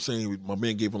 but you know what I'm saying? My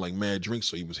man gave him like mad drinks,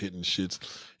 so he was hitting shits.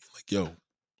 Like, "Yo,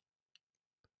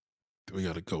 we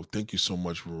gotta go. Thank you so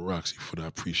much, Roxy, for that. I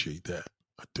appreciate that.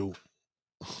 I do."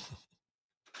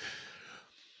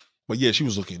 But yeah, she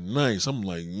was looking nice. I'm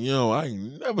like, yo, I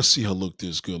ain't never see her look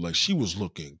this good. Like she was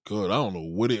looking good. I don't know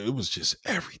what it was just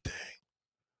everything.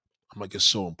 I'm like, it's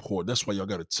so important. That's why y'all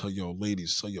gotta tell y'all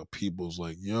ladies, tell your peoples,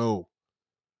 like, yo,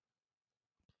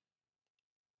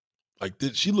 like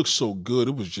this, she looks so good.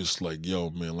 It was just like,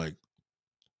 yo, man, like,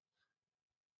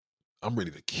 I'm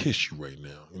ready to kiss you right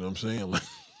now. You know what I'm saying?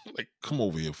 Like, come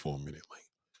over here for a minute. Like,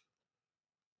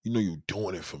 you know you're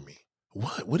doing it for me.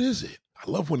 What? What is it? I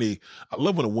love when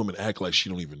a woman act like she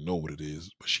don't even know what it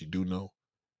is, but she do know.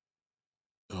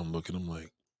 And I'm looking, I'm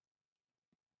like,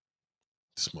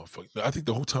 this motherfucker. I think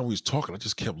the whole time we was talking, I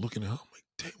just kept looking at her. I'm like,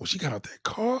 damn, when she got out that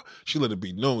car, she let it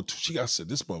be known too. She got said,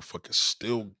 this motherfucker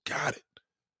still got it.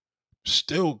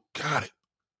 Still got it.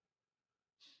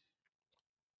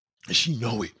 And she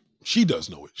know it. She does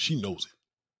know it. She knows it.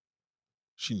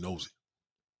 She knows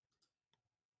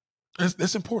it.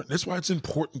 That's important. That's why it's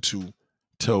important to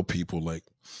tell people, like,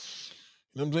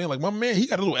 you know what I'm saying? Like my man, he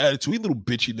got a little attitude. He a little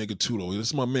bitchy nigga too, though. This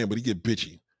is my man, but he get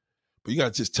bitchy. But you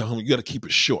gotta just tell him, you gotta keep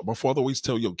it short. My father always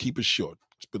tell, yo, keep it short.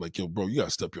 Just be like, yo, bro, you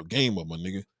gotta step your game up, my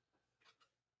nigga.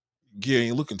 Yeah,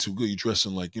 ain't looking too good. You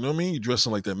dressing like, you know what I mean? You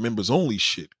dressing like that members only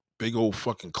shit. Big old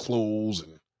fucking clothes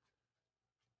and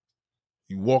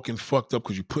you walking fucked up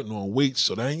because you putting on weight.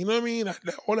 So that ain't, you know what I mean?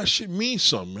 All that shit means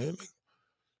something, man. Like,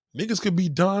 niggas could be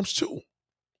dimes too.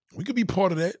 We could be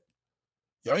part of that.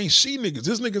 Y'all ain't see niggas.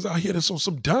 There's niggas out here that's on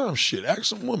some dime shit. Ask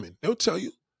some women. They'll tell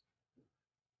you.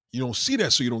 You don't see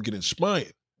that so you don't get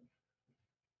inspired.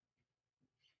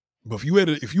 But if you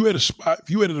at a spot, if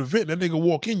you at an event, that nigga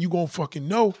walk in, you gonna fucking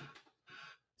know.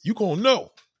 You gonna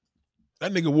know.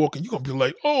 That nigga walking, you gonna be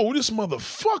like, oh, this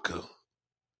motherfucker.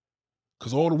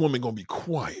 Cause all the women gonna be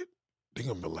quiet. They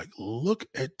gonna be like, look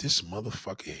at this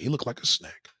motherfucker. He look like a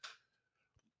snack.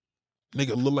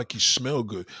 Nigga look like he smell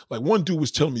good. Like one dude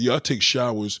was telling me, yeah, I take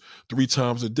showers 3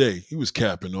 times a day. He was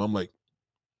capping. I'm like,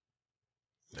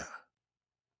 nah,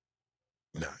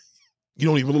 nah. You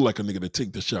don't even look like a nigga that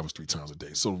take the showers 3 times a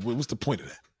day. So what's the point of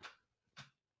that?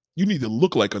 You need to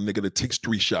look like a nigga that takes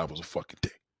 3 showers a fucking day.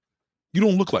 You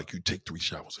don't look like you take 3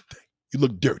 showers a day. You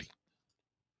look dirty.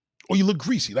 Or you look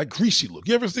greasy, like greasy look.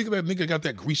 You ever think of that nigga got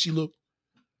that greasy look?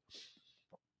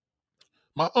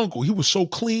 My uncle, he was so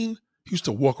clean. He used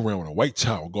to walk around with a white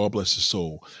towel. God bless his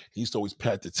soul. He used to always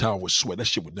pat the towel with sweat. That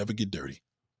shit would never get dirty.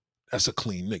 That's a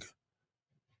clean nigga.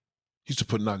 He used to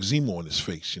put Noxzema on his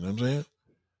face. You know what I'm saying?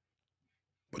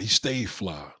 But he stayed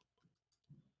fly.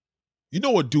 You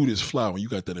know what dude is fly when you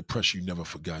got that impression you never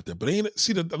forgot that. But ain't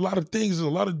see that a lot of things, a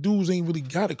lot of dudes ain't really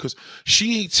got it because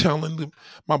she ain't telling them.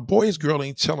 My boy's girl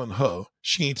ain't telling her.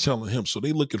 She ain't telling him. So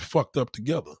they looking fucked up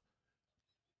together.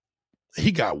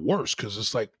 He got worse because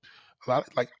it's like a lot.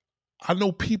 Like I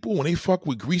know people when they fuck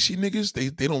with greasy niggas,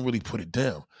 they don't really put it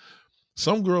down.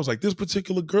 Some girls, like this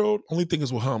particular girl, only thing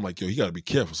is with her, I'm like, yo, you gotta be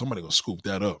careful. Somebody gonna scoop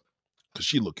that up because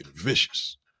she looking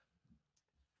vicious.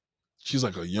 She's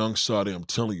like a young Saudi, I'm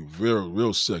telling you, real,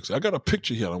 real sexy. I got a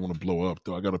picture here I want to blow up,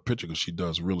 though. I got a picture because she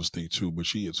does real estate too, but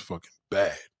she is fucking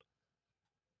bad.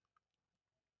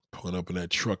 Pulling up in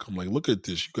that truck. I'm like, look at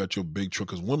this. You got your big truck.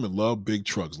 Because women love big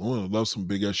trucks. Women love some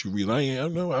big SUVs.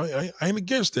 I ain't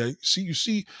against that. You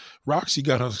see, Roxy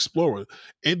got her Explorer.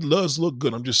 It does look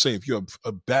good. I'm just saying, if you're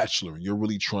a bachelor and you're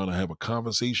really trying to have a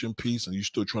conversation piece and you're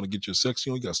still trying to get your sexy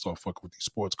on, you got to start fucking with these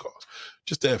sports cars.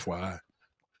 Just FYI.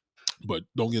 But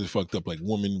don't get it fucked up like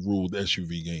women rule the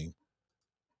SUV game.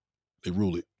 They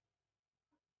rule it.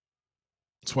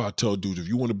 That's why I tell dudes, if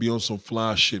you want to be on some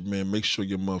fly shit, man, make sure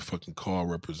your motherfucking car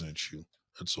represents you.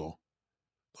 That's all.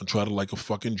 Don't try to like a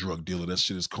fucking drug dealer. That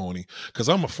shit is corny. Because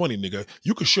I'm a funny nigga.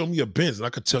 You could show me a Benz and I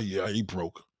could tell you, he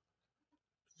broke.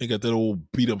 They got that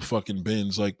old beat up fucking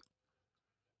Benz. Like,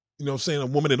 you know what I'm saying? A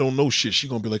woman that don't know shit, she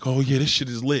going to be like, oh yeah, this shit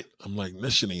is lit. I'm like,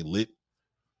 that shit ain't lit.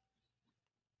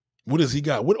 What does he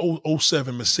got? What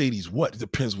 '07 Mercedes? What? It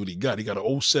depends what he got. He got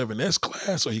an '07 S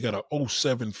class or he got an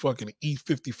 '07 fucking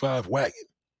E55 wagon.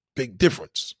 Big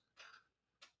difference.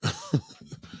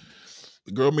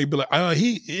 The girl may be like,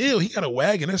 he got a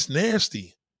wagon. That's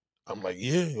nasty. I'm like,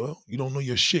 yeah, well, you don't know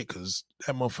your shit because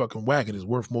that motherfucking wagon is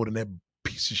worth more than that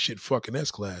piece of shit fucking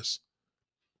S class.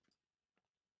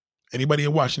 Anybody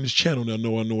watching this channel now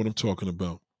know I know what I'm talking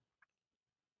about.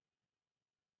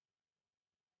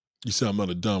 You say I'm not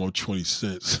a dime, I'm 20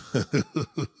 cents.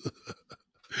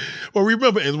 Well,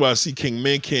 remember NYC King,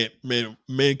 man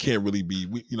can't really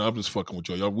be, I'm just fucking with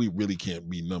y'all. Y'all, we really can't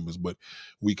be numbers, but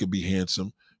we could be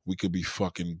handsome. We could be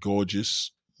fucking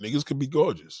gorgeous. Niggas could be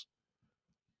gorgeous.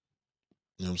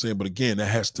 You know what I'm saying? But again,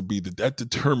 that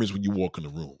determines when you walk in the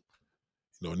room.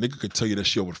 You know, a nigga could tell you that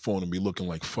shit over the phone and be looking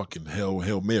like fucking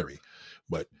Hail Mary.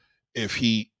 But if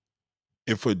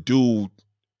a dude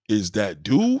is that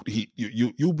dude,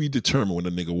 you'll be determined when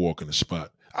a nigga walk in the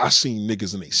spot. I seen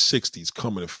niggas in their 60s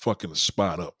coming and fucking the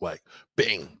spot up like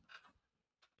bang.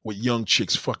 With young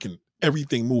chicks fucking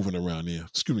everything moving around there.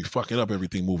 Excuse me, fucking up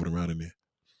everything moving around in there.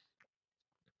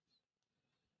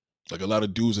 Like a lot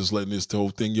of dudes is letting this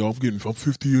whole thing, yo, I'm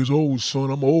 50 years old, son.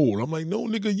 I'm old. I'm like, no,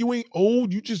 nigga, you ain't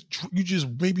old. You just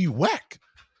maybe whack.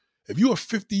 If you a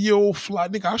 50-year-old fly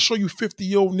nigga, I'll show you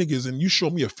 50-year-old niggas and you show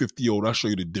me a 50-year-old, I'll show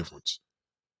you the difference.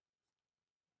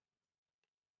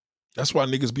 That's why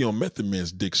niggas be on Method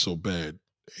Man's dick so bad.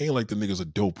 It ain't like the nigga's a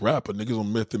dope rapper. Niggas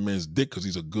on Method Man's dick because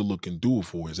he's a good looking dude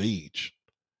for his age.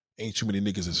 Ain't too many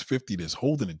niggas that's 50 that's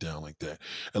holding it down like that.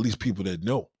 At least people that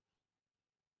know.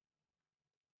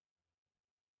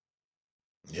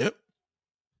 Yep.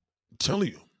 I'm telling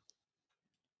you.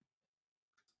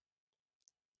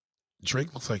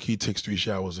 Drake looks like he takes 3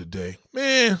 showers a day.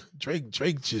 Man, Drake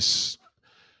just,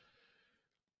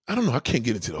 I don't know. I can't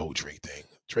get into the whole Drake thing.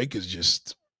 Drake is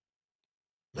just,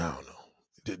 I don't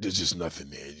know. There's just nothing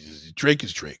there. Drake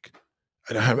is Drake.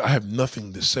 And I have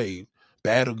nothing to say,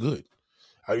 bad or good.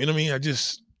 You know what I mean?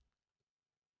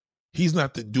 He's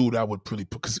not the dude I would really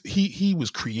put, because he was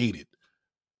created.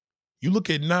 You look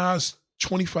at Nas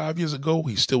 25 years ago,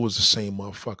 he still was the same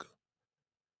motherfucker.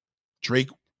 Drake,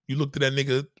 you looked at that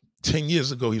nigga 10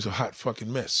 years ago, he's a hot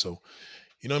fucking mess. So,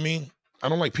 you know what I mean? I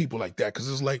don't like people like that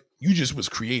because it's like, you just was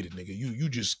created, nigga. You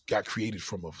just got created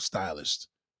from a stylist.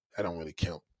 That don't really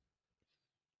count.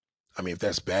 I mean, if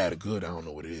that's bad or good, I don't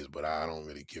know what it is, but I don't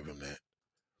really give him that.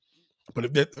 But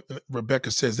if that, Rebecca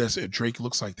says that's it, Drake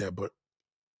looks like that, but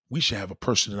we should have a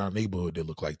person in our neighborhood that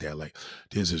look like that. Like,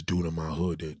 there's this dude in my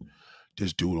hood that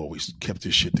this dude always kept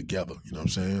this shit together. You know what I'm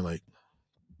saying? Like,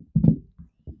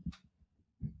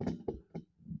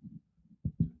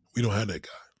 we don't have that guy.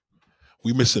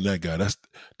 We missing that guy.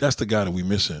 That's the guy that we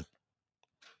missing.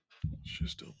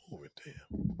 Shit's still moving,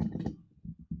 damn.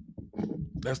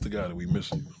 That's the guy that we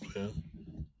missing. You know what I'm saying?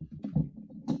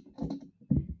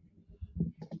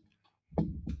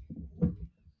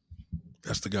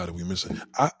 That's the guy that we missing.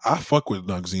 I fuck with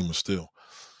Noxzema still.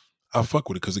 I fuck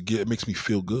with it because it makes me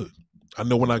feel good. I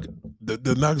know when the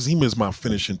Noxzema is my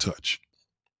finishing touch.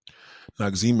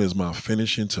 Noxzema is my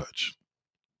finishing touch.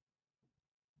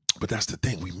 But that's the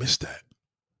thing, we missed that.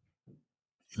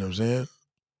 You know what I'm saying?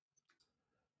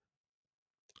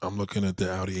 I'm looking at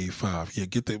the Audi A5.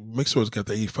 Yeah, make sure it's got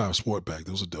the A5 Sportback.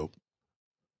 Those are dope.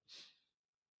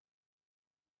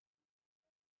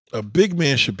 A big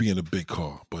man should be in a big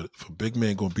car, but if a big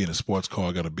man gonna be in a sports car,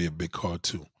 I gotta be a big car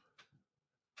too.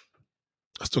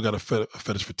 I still got a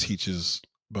fetish for teachers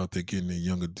about they're getting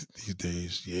younger these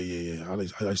days. Yeah.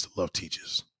 I used to love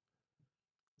teachers.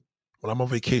 When I'm on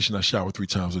vacation, I shower 3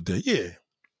 times a day. Yeah.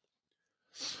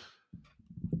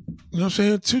 You know what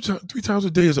I'm saying? 3 times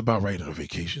a day is about right on a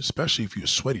vacation, especially if you're a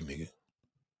sweaty nigga.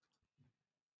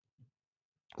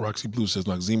 Roxy Blue says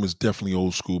Noxzema is definitely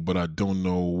old school, but I don't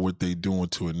know what they doing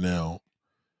to it now.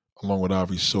 Along with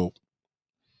Ivory soap,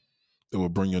 it will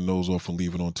bring your nose off and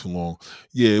leave it on too long.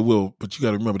 Yeah, it will. But you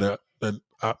got to remember that.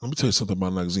 Let me tell you something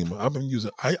about Noxzema.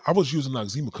 I was using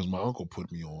Noxzema because my uncle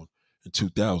put me on in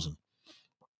 2000.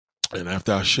 And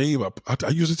after I shave, I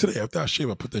use it today. After I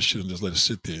shave, I put that shit and just let it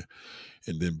sit there.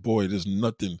 And then, boy, there's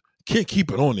nothing. Can't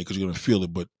keep it on there because you're gonna feel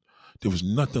it. But there was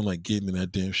nothing like getting in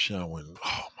that damn shower and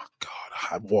oh my god,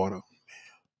 hot water. Man.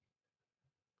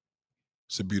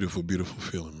 It's a beautiful, beautiful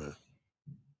feeling, man.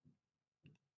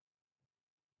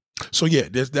 So yeah,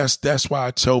 that's why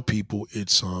I tell people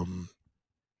it's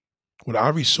with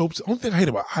Ivory soaps. The only thing I hate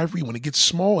about Ivory, when it gets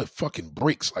small, it fucking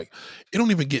breaks. Like it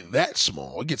don't even get that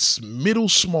small. It gets middle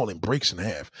small and breaks in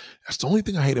half. That's the only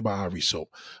thing I hate about Ivory soap.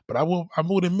 But I will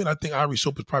admit I think Ivory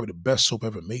soap is probably the best soap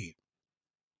ever made.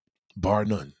 Bar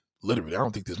none. Literally. I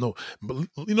don't think there's no, but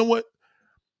you know what?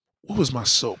 what was my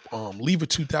soap? Lever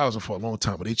 2000 for a long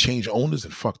time, but they changed owners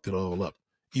and fucked it all up.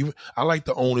 Even I like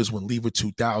the owners when Lever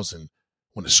 2000,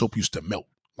 when the soap used to melt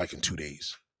like in 2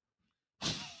 days.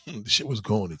 The shit was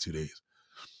gone in 2 days.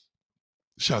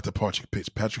 Shout out to Patrick Pitts.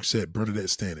 Patrick said Bernadette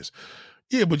Standers.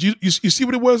 Yeah, but you see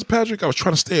what it was, Patrick? I was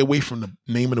trying to stay away from the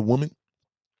name of the woman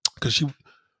because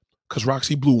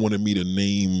Roxy Blue wanted me to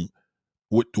name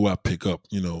what do I pick up,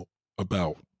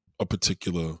 about a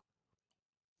particular,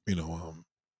 how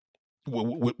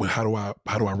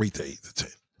do I rate the 8 to 10?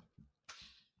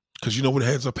 Because you know what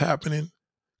ends up happening?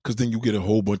 Because then you get a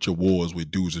whole bunch of wars where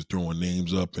dudes are throwing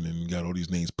names up and then you got all these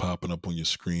names popping up on your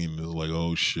screen. And it's like,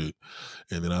 oh shit.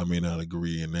 And then I may not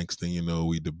agree. And next thing you know,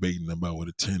 we debating about what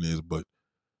a 10 is. But,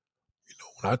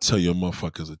 when I tell you a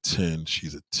motherfucker's a 10,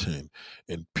 she's a 10.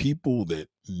 And people that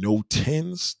know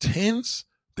 10s,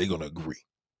 they're going to agree.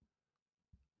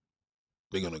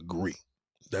 They're going to agree.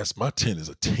 That's my 10 is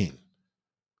a 10.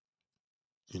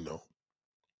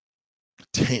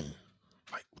 10.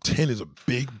 Like 10 is a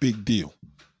big, big deal.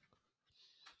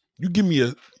 You give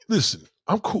me listen,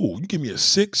 I'm cool. You give me a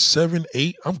 6, 7,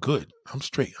 8, I'm good. I'm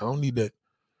straight. I don't need that.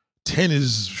 10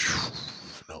 is,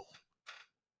 no.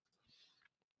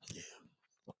 Yeah.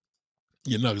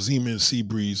 You're Noxzema and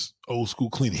Seabreeze, old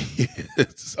school cleaning.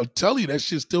 I'm telling you, that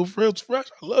shit still feels fresh.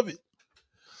 I love it.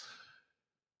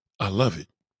 I love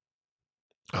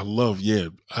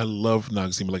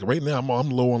Noxzema. Like right now,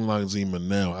 I'm low on Noxzema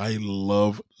now. I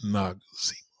love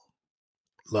Noxzema.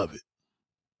 Love it.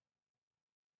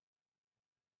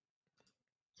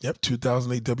 Yep,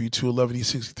 2008 W211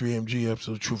 E63 AMG,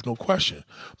 absolute truth, no question.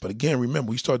 But again,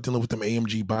 remember, we start dealing with them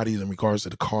AMG bodies in regards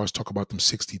to the cars, talk about them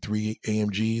 63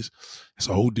 AMGs. It's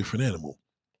a whole different animal.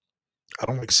 I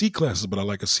don't like C-classes, but I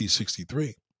like a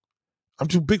C63. I'm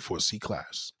too big for a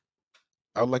C-class.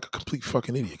 I would like a complete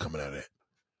fucking idiot coming out of that.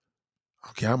 I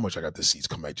don't care how much I got the seats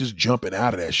come back. Just jumping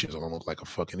out of that shit is gonna look like a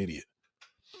fucking idiot.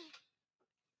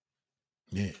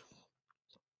 Yeah.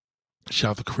 Shout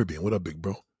out to Caribbean. What up, big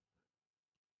bro?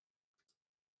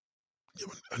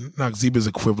 Noxzema is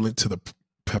equivalent to the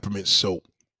peppermint soap.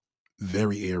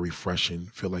 Very air refreshing.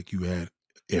 Feel like you had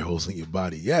air holes in your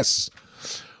body. Yes.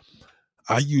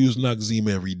 I use Noxzema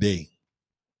every day.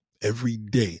 Every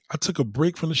day. I took a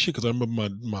break from the shit because I remember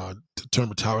my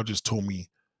dermatologist told me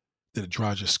that it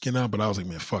dries your skin out, but I was like,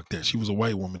 man, fuck that. She was a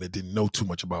white woman that didn't know too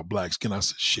much about black skin. I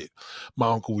said, shit. My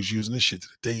uncle was using this shit to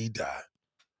the day he died.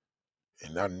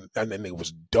 And that nigga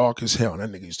was dark as hell. And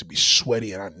that nigga used to be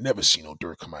sweaty, and I never seen no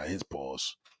dirt come out of his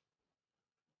paws.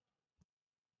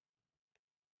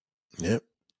 Yep.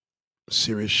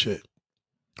 Serious shit.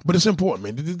 But it's important,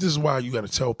 man. This is why you got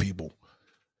to tell people.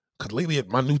 Because lately,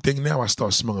 my new thing now, I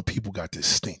start smelling people got this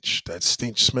stench. That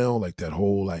stench smell, like that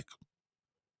whole, like,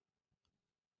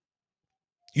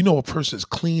 a person's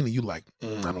clean and you like,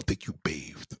 I don't think you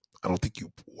bathed. I don't think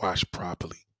you washed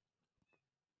properly.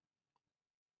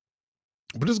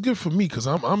 But it's good for me because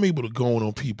I'm able to go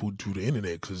on people through the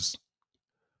internet because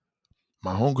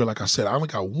my homegirl, like I said, I only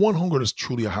got one homegirl that's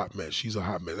truly a hot mess. She's a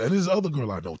hot mess. And there's other girl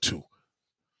I know too.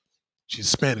 She's a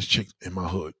Spanish chick in my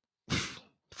hood.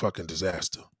 Fucking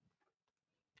disaster.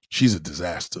 She's a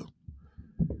disaster.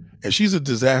 And she's a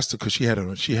disaster because she having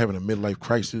a midlife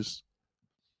crisis.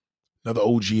 Another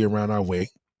OG around our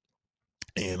way.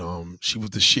 And she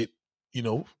was the shit,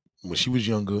 when she was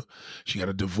younger. She got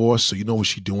a divorce, so you know what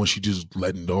she doing. She just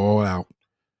letting it all out.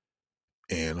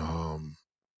 And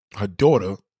her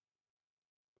daughter,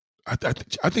 I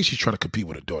think she's trying to compete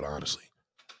with her daughter, honestly.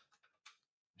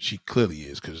 She clearly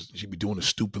is, because she be doing a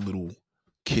stupid little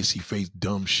kissy face,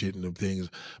 dumb shit and them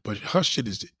things. But her shit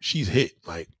she's hit.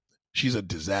 Like, she's a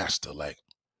disaster. Like,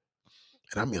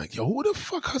 and I mean, like, yo, who the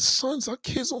fuck her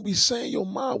kids don't be saying, yo,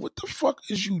 mom, what the fuck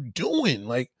is you doing?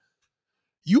 Like,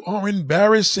 you are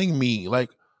embarrassing me.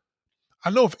 Like, I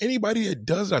know if anybody that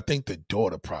does it, I think the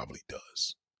daughter probably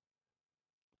does.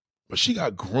 But she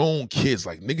got grown kids,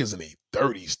 like niggas in their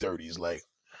 30s. Like,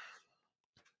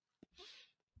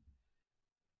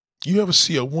 you ever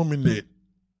see a woman that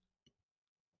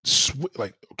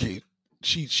like, okay,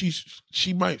 she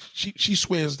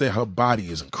swears that her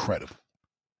body is incredible.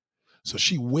 So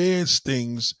she wears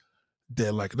things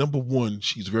that, like, number one,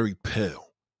 she's very pale.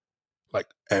 Like,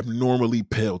 abnormally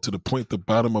pale to the point the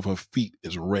bottom of her feet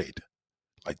is red.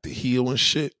 Like the heel and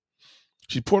shit.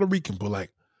 She's Puerto Rican, but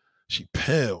like, she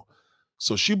pale.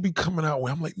 So she'll be coming out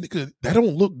where I'm like, nigga, that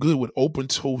don't look good with open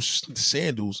toe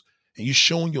sandals and you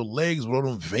showing your legs with all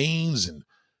them veins, and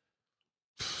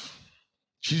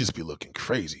she just be looking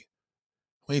crazy.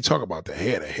 We ain't talk about the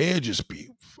hair. The hair just be,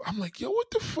 I'm like, yo, what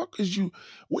the fuck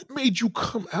what made you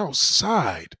come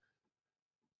outside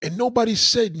and nobody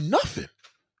said nothing?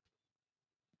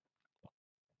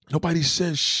 Nobody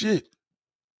says shit.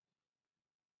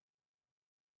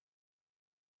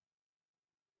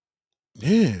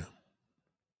 Yeah.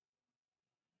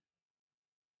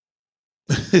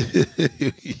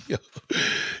 Yo,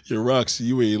 yo, Roxy,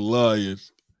 you ain't lying.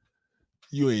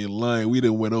 You ain't lying. We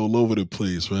done went all over the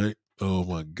place, right? Oh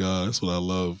my God. That's what I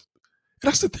love. And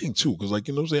that's the thing too, because like,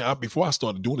 you know what I'm saying? Before I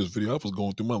started doing this video, I was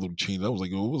going through my little change. I was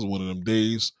like, oh, it was one of them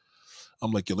days.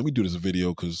 I'm like, yeah, let me do this video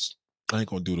because I ain't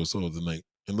gonna do this all the night.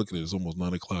 And look at it, it's almost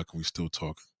 9 o'clock and we still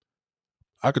talking.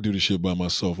 I could do this shit by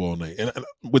myself all night. And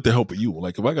with the help of you.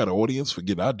 Like if I got an audience,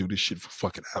 forget it, I'd do this shit for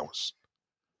fucking hours.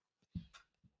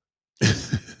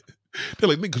 They're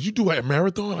like, nigga, could you do a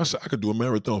marathon? I said, I could do a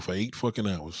marathon for 8 fucking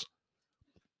hours.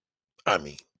 I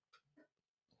mean,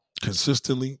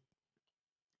 consistently.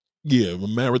 Yeah, a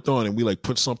marathon and we like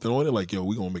put something on it, like, yo,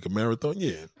 we gonna make a marathon.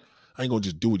 Yeah. I ain't gonna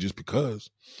just do it just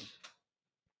because.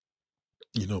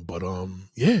 But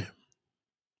yeah.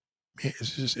 Man,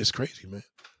 it's crazy, man.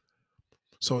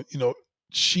 So,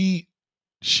 she's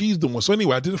the one. So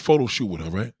anyway, I did a photo shoot with her,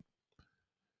 right?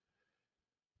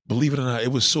 Believe it or not,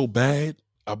 it was so bad.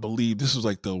 I believe this was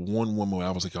like the one woman where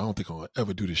I was like, I don't think I'll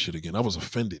ever do this shit again. I was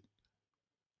offended.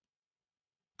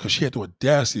 Cause she had the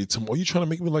audacity to tell me, are you trying to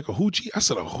make me like a hoochie? I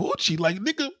said, a hoochie? Like,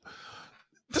 nigga,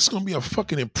 this is gonna be a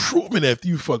fucking improvement after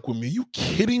you fuck with me. You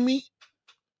kidding me?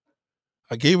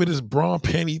 I gave her this bra and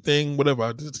panty thing, whatever.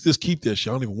 I just keep that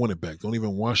shit. I don't even want it back. Don't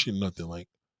even wash it, nothing. Like,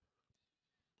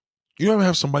 you ever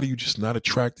have somebody you just not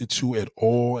attracted to at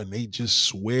all and they just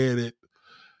swear that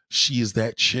she is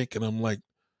that chick? And I'm like,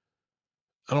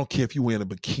 I don't care if you wearing a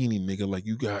bikini, nigga. Like,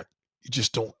 you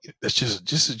just don't, this is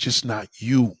just not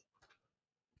you.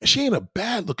 And she ain't a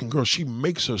bad looking girl. She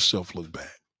makes herself look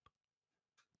bad.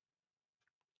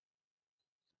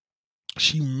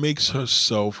 She makes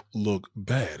herself look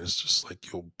bad. It's just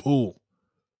like, yo, boo,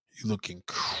 you looking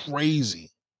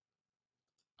crazy.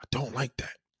 I don't like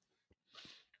that.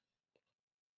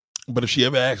 But if she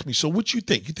ever asks me, so what you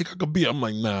think? You think I could be? I'm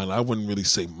like, nah, I wouldn't really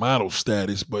say model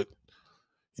status, but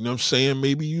you know what I'm saying?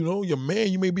 Maybe, your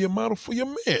man, you may be a model for your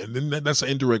man. Then that's an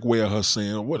indirect way of her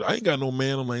saying, what? I ain't got no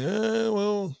man. I'm like,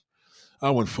 well, I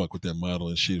wouldn't fuck with that model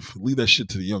and shit. Leave that shit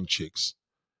to the young chicks.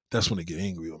 That's when they get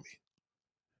angry on me.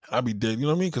 I'll be dead, you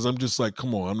know what I mean? Because I'm just like,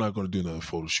 come on, I'm not going to do another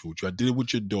photo shoot with you. I did it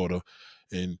with your daughter,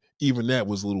 and even that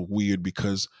was a little weird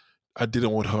because I did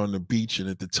it with her on the beach, and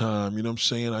at the time, you know what I'm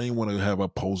saying? I didn't want to have her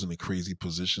posing in crazy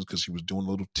positions because she was doing a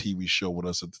little TV show with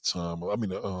us at the time. I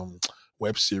mean, a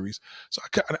web series. So I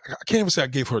can't even say I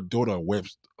gave her daughter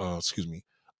a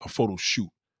photo shoot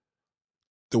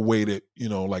the way that,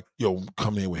 like, yo,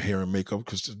 come in with hair and makeup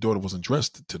because the daughter wasn't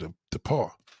dressed to the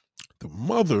par. The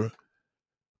mother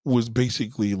was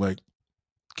basically like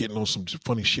getting on some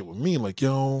funny shit with me, like,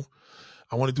 yo,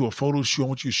 I want to do a photo shoot. I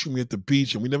want you to shoot me at the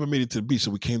beach. And we never made it to the beach.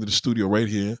 So we came to the studio right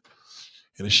here.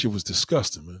 And the shit was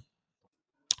disgusting, man.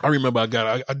 I remember I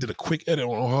did a quick edit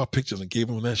on all her pictures and gave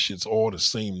them that shit's all the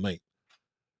same night.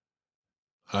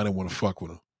 I didn't want to fuck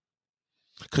with her.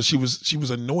 Cause she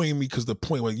was annoying me because the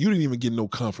point, like, you didn't even get no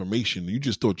confirmation. You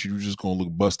just thought you were just gonna look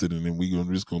busted and then we're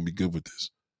just gonna be good with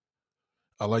this.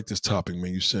 I like this topic,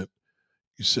 man. I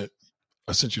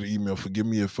sent you the email. Forgive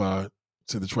me if I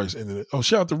said the twice ended it. Oh,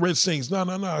 shout out to Red Saints. No.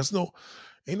 It's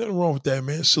ain't nothing wrong with that,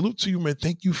 man. Salute to you, man.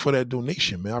 Thank you for that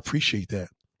donation, man. I appreciate that.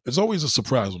 It's always a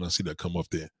surprise when I see that come up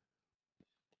there.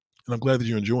 And I'm glad that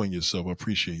you're enjoying yourself. I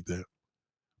appreciate that.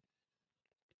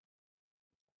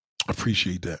 I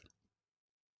appreciate that.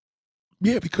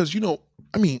 Yeah, because,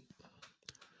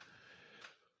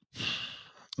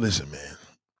 listen, man,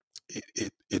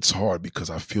 it's hard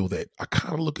because I feel that I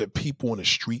kind of look at people in the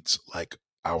streets like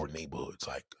our neighborhoods.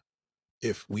 Like,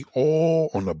 if we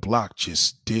all on the block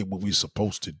just did what we're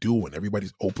supposed to do and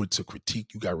everybody's open to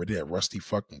critique, you got rid of that rusty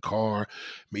fucking car.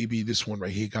 Maybe this one right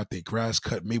here got their grass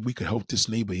cut. Maybe we could help this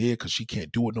neighbor here because she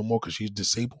can't do it no more because she's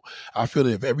disabled. I feel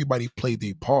that if everybody played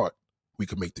their part, we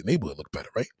could make the neighborhood look better,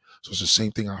 right? So it's the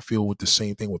same thing I feel with the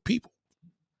same thing with people.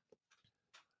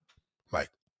 Like,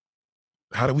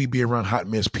 how do we be around hot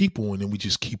mess people and then we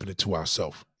just keeping it to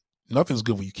ourselves? Nothing's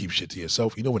good when you keep shit to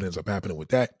yourself. You know what ends up happening with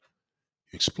that?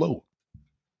 You explode.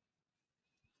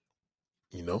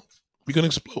 We're going to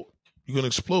explode. You're going to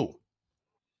explode.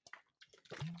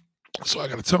 So I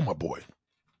got to tell my boy.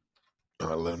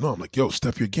 I let him know. I'm like, yo,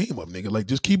 step your game up, nigga. Like,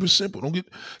 just keep it simple.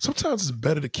 Sometimes it's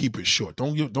better to keep it short.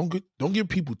 Don't give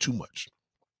people too much.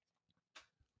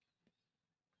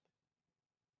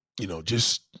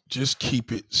 Just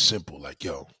keep it simple. Like,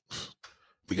 yo,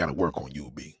 we got to work on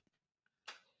you, B.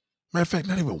 Matter of fact,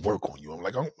 not even work on you. I'm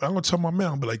like, I'm going to tell my man,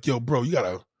 I'll be like, yo, bro, you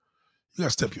got to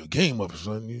step your game up,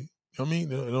 son. You know what I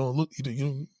mean? It don't look, it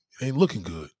ain't looking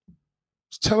good.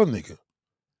 Just tell a nigga.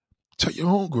 Tell your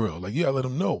homegirl. Like, you gotta let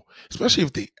them know. Especially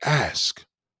if they ask.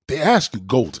 They ask you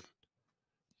golden.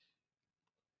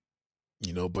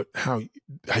 You know, but how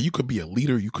you could be a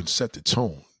leader, you can set the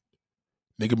tone.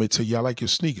 Nigga may tell you, I like your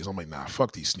sneakers. I'm like, nah,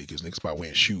 fuck these sneakers. Niggas about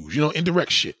wearing shoes. You know,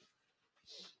 indirect shit.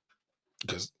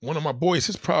 Because one of my boys,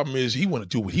 his problem is he want to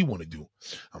do what he want to do.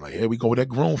 I'm like, here we go with that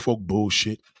grown folk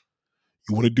bullshit.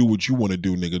 You want to do what you want to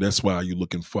do, nigga. That's why you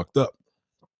looking fucked up.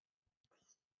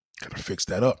 Gotta fix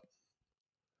that up.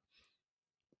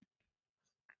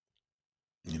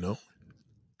 You know?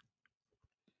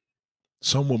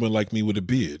 Some women like me with a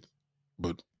beard,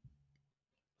 but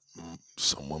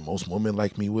most women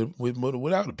like me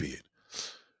without a beard.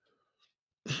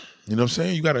 You know what I'm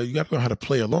saying? You gotta know how to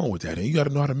play along with that, and you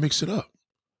gotta know how to mix it up.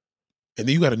 And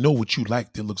then you gotta know what you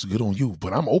like that looks good on you.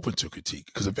 But I'm open to critique,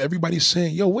 because if everybody's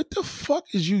saying, yo, what the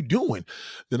fuck is you doing?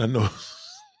 Then I know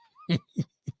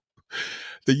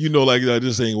that, you know, like,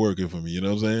 this ain't working for me. You know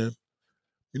what I'm saying?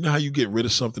 You know how you get rid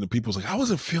of something and people's like, I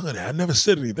wasn't feeling that. I never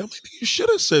said anything. I'm like, you should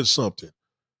have said something.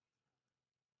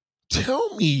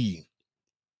 Tell me.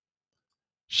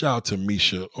 Shout out to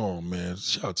Misha. Oh man,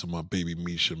 shout out to my baby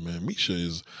Misha, man. Misha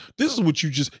this is what you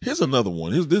just, here's another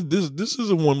one. This is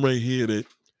a one right here that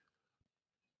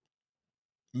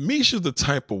Misha's the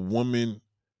type of woman.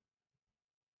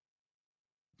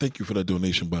 Thank you for that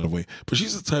donation, by the way. But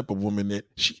she's the type of woman that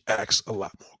she asks a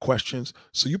lot more questions.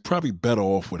 So you're probably better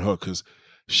off with her, because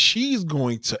she's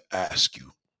going to ask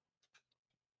you.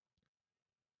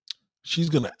 She's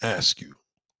going to ask you.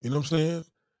 You know what I'm saying?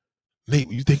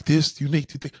 Nate, you think this? You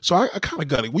think? So I kind of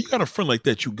got it. When you got a friend like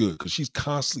that, you good, because she's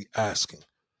constantly asking.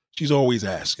 She's always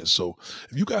asking. So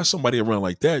if you got somebody around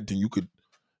like that, then you could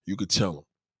tell them.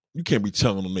 You can't be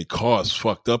telling them their car's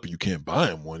fucked up and you can't buy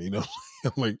them one, you know?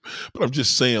 Like, but I'm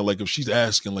just saying, like, if she's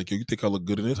asking, like, yo, you think I look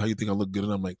good in this? How you think I look good in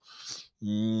it? I'm like,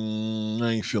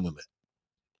 I ain't feeling that.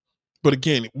 But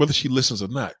again, whether she listens or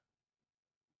not,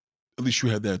 at least you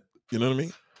had that, you know what I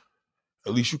mean?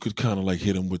 At least you could kind of like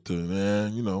hit him with the,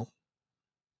 you know,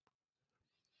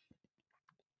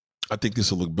 I think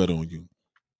this will look better on you.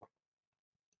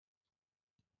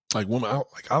 Like, women,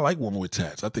 I like women with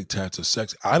tats. I think tats are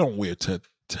sexy. I don't wear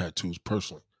tattoos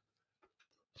personally.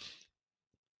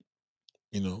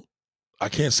 You know, I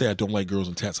can't say I don't like girls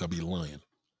in tats. I'll be lying.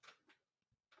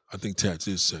 I think tats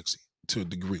is sexy to a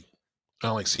degree. I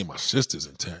don't like seeing my sisters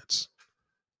in tats,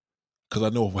 because I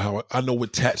know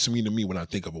what tats mean to me when I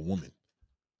think of a woman.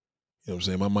 You know what I'm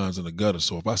saying? My mind's in the gutter.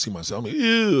 So if I see myself, I'm like,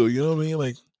 ew, you know what I mean?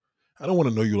 Like, I don't want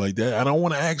to know you like that. I don't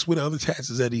want to ask where the other tats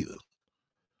is at either.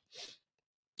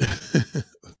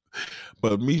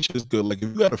 But Misha's good. Like, if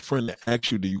you got a friend that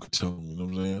asks you, then you can tell them, you know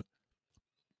what I'm saying?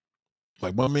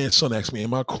 Like, my man's son asked me,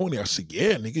 am I corny? I said,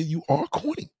 yeah, nigga, you are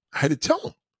corny. I had to tell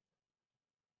him.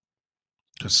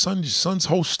 Because son's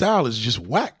whole style is just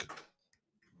whack.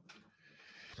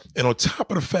 And on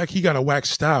top of the fact he got a whack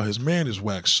style, his man is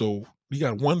whack. So he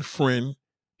got one friend,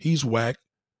 he's whack.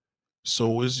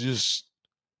 So it's just,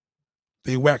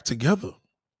 they whack together.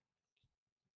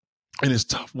 And it's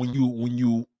tough when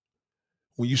you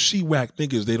see whack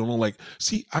niggas, they don't know, like,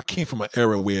 see, I came from an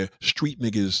era where street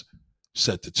niggas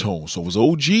set the tone. So it was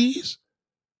OGs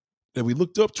that we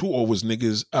looked up to, or was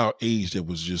niggas our age that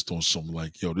was just on some,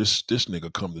 like, yo, this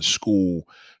nigga come to school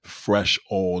fresh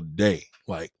all day.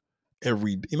 Like, you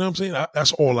know what I'm saying?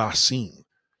 That's all I seen.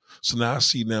 So now I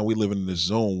see, now we living in this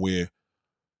zone where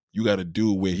you got a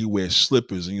dude where he wears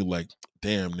slippers and you're like,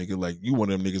 damn, nigga, like, you one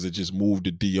of them niggas that just moved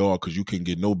to DR because you can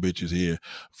get no bitches here,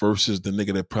 versus the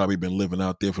nigga that probably been living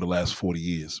out there for the last 40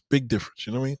 years. Big difference,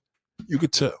 you know what I mean? You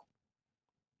could tell.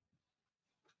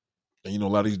 And, you know, a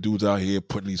lot of these dudes out here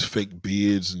putting these fake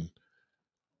beards and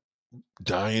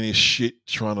dying as shit,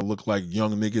 trying to look like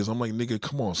young niggas. I'm like, nigga,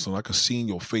 come on, son. I can see in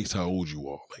your face how old you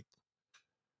are. Like,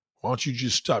 why don't you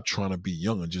just stop trying to be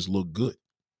young and just look good?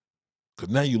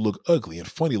 Because now you look ugly and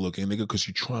funny looking, nigga, because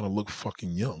you're trying to look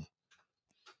fucking young.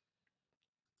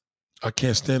 I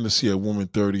can't stand to see a woman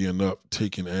 30 and up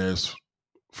taking ass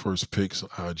first pics on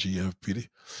IG, FPD.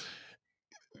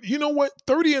 You know what?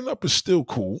 30 and up is still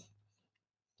cool.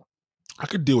 I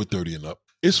could deal with 30 and up.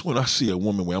 It's when I see a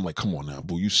woman where I'm like, come on now,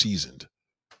 boo, you seasoned.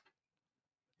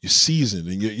 You're seasoned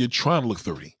and you're trying to look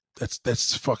 30.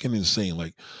 That's fucking insane.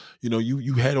 Like, you know,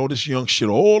 you had all this young shit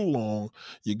all along.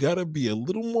 You gotta be a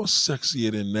little more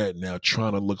sexier than that now,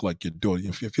 trying to look like your daughter.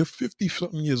 If you're 50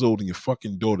 something years old and your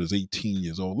fucking daughter's 18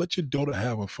 years old, let your daughter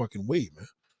have her fucking way, man.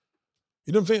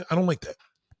 You know what I'm saying? I don't like that.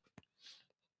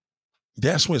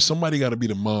 That's when somebody gotta be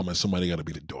the mom and somebody gotta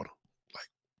be the daughter. Like,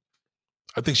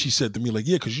 I think she said to me, like,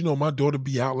 yeah, because you know my daughter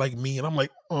be out like me. And I'm like,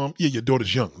 yeah, your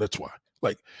daughter's young. That's why.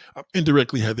 Like, I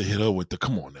indirectly had to hit her with the,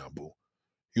 come on now, boo.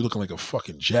 You looking like a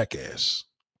fucking jackass.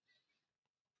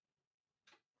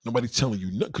 Nobody telling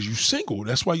you nothing because you single.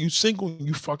 That's why you single and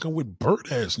you fucking with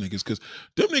bird ass niggas because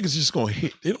them niggas just gonna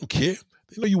hit. They don't care.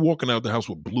 They know you walking out the house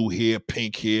with blue hair,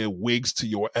 pink hair, wigs to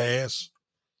your ass.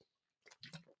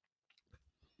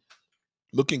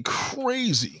 Looking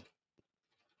crazy.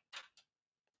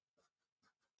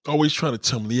 Always trying to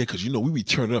tell me, yeah, because you know, we be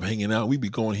turning up, hanging out. We be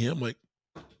going here. I'm like,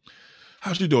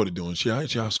 how's your daughter doing? She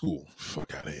out of school?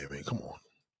 Fuck out of here, man. Come on.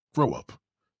 Grow up.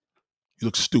 You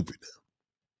look stupid.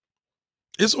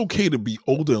 It's okay to be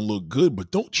older and look good,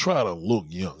 but don't try to look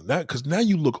young. Because now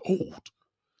you look old.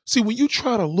 See, when you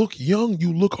try to look young,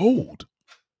 you look old.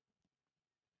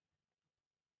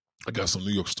 I got some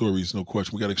New York stories, no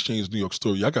question. We got to exchange New York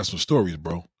stories. I got some stories,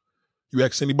 bro. You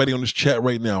ask anybody on this chat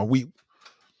right now, I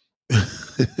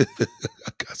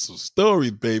got some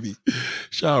stories, baby.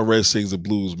 Shout out Red Sings the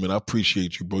Blues, man. I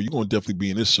appreciate you, bro. You're going to definitely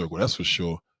be in this circle. That's for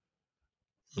sure.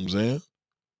 You know what I'm saying?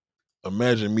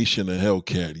 Imagine Misha and a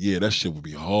Hellcat. Yeah, that shit would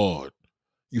be hard.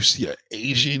 You see an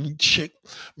Asian chick,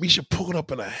 Misha pulling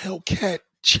up in a Hellcat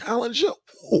Challenger.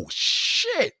 Oh,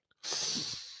 shit.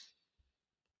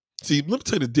 See, let me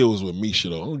tell you the deal is with Misha,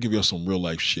 though. I'm going to give y'all some real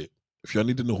life shit. If y'all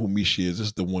need to know who Misha is, this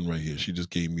is the one right here. She just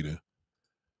gave me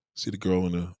see the girl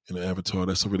in the avatar?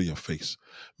 That's already her face.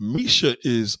 Misha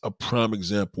is a prime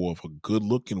example of a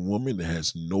good-looking woman that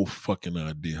has no fucking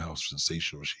idea how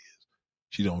sensational she is.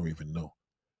 She don't even know.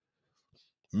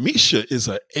 Misha is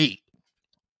an 8.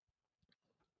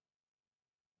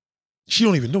 She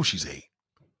don't even know she's 8.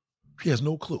 She has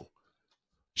no clue.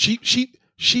 She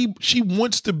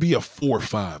wants to be a 4 or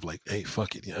 5. Like, hey,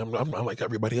 fuck it. I'm like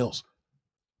everybody else.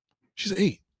 She's an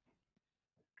 8.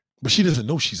 But she doesn't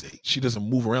know she's 8. She doesn't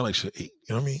move around like she's 8. You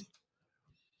know what I mean?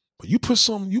 But you put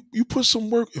some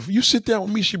work. If you sit down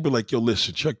with me, she'd be like, yo,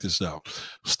 listen, check this out.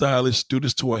 Stylist, do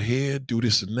this to her hair, do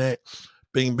this and that.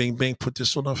 Bang, bang, bang, put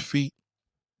this on her feet.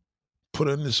 Put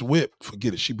her in this whip.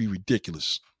 Forget it. She'd be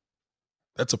ridiculous.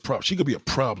 That's a problem. She could be a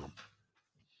problem.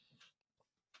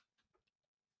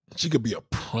 She could be a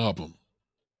problem.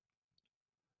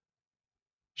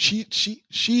 She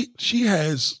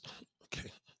has,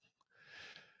 okay.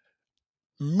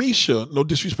 Misha, no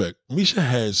disrespect, Misha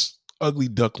has ugly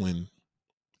duckling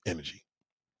energy.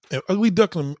 And ugly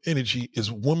duckling energy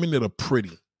is women that are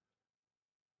pretty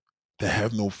that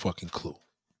have no fucking clue.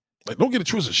 Like, don't get it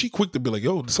twisted. She quick to be like,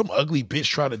 yo, some ugly bitch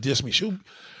try to diss me.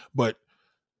 But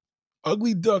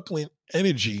ugly duckling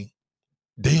energy,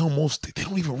 they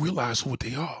don't even realize what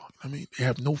they are. I mean, they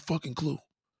have no fucking clue.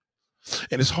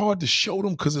 And it's hard to show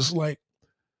them because it's like,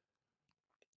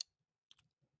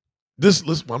 I'm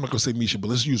not going to say Misha, but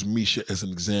let's use Misha as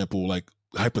an example, like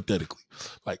hypothetically.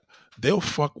 Like, they'll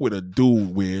fuck with a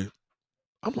dude where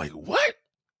I'm like, what?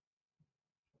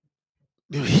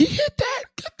 He hit that?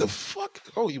 Get the fuck.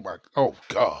 Oh, oh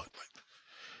God.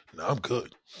 Like, no, I'm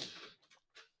good.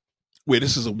 Where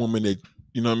this is a woman that,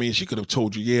 you know what I mean? She could have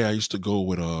told you, yeah, I used to go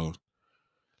with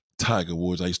Tiger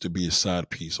Woods. I used to be a side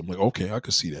piece. I'm like, okay, I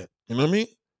could see that. You know what I mean?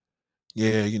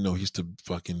 Yeah, you know, he used to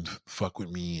fucking fuck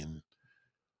with me and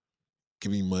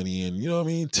give me money and, you know what I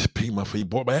mean, to pay my fee.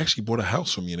 I actually bought a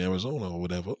house for me in Arizona or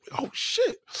whatever. Oh,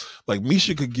 shit. Like,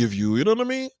 Misha could give you, you know what I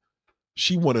mean?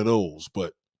 She one of those,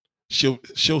 but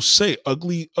she'll say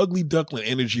ugly duckling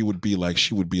energy would be like,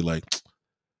 she would be like,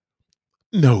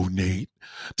 no, Nate,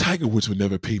 Tiger Woods would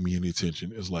never pay me any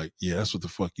attention. It's like, yeah, that's what the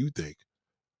fuck you think.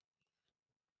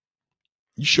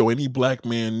 You show any black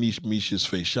man Misha's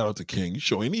face, shout out to King. You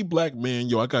show any black man,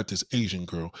 yo, I got this Asian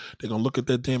girl. They're going to look at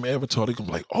that damn avatar. They're going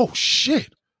to be like, oh,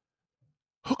 shit.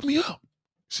 Hook me up.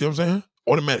 See what I'm saying?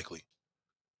 Automatically.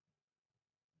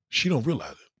 She don't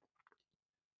realize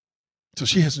it. So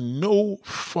she has no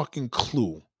fucking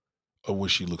clue of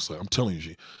what she looks like. I'm telling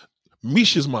you,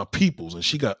 Misha's my peoples, and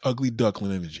she got ugly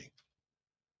duckling energy.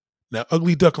 Now,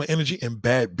 ugly duckling energy and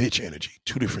bad bitch energy,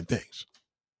 2 different things.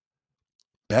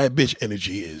 Bad bitch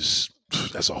energy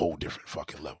that's a whole different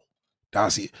fucking level.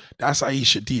 That's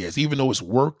Aisha Diaz. Even though it's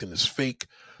worked and it's fake,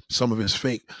 some of it's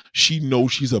fake, she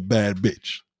knows she's a bad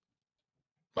bitch.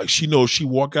 Like, she knows she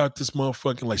walk out this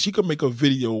motherfucking, like, she could make a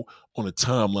video on a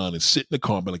timeline and sit in the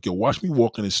car and be like, yo, watch me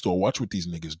walk in this store. Watch what these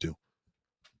niggas do.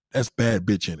 That's bad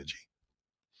bitch energy.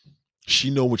 She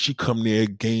know when she come there,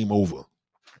 game over.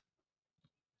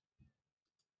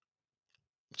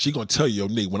 She gonna tell you, yo,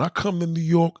 Nate, when I come to New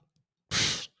York,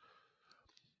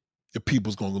 the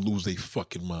people's gonna lose their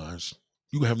fucking minds.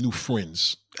 You gonna have new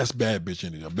friends. That's bad bitch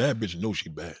energy. A bad bitch knows she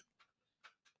bad.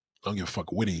 I don't give a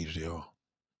fuck what age they are.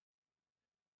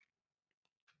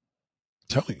 I'm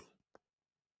telling you.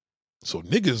 So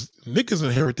niggas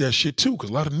inherit that shit too, because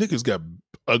a lot of niggas got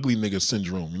ugly nigga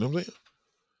syndrome. You know what I'm saying?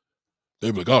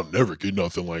 They be like, I'll never get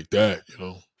nothing like that, you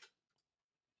know.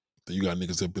 Then you got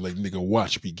niggas that be like, nigga,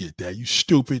 watch me get that. You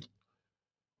stupid.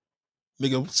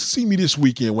 Nigga, see me this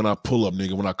weekend when I pull up,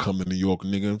 nigga, when I come to New York,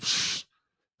 nigga.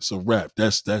 It's a wrap.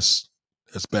 That's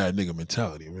bad nigga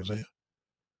mentality. You know what I'm saying?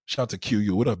 Shout out to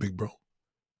QU. What up, big bro?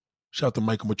 Shout out to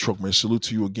Michael Matrook, man. Salute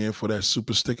to you again for that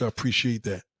super stick. I appreciate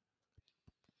that.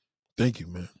 Thank you,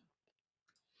 man.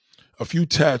 A few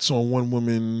tats on one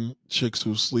woman, chicks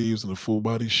with sleeves and a full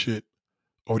body shit.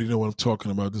 Already know what I'm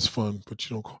talking about. This fun, but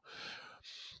you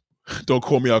don't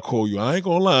call me. I'll call you. I ain't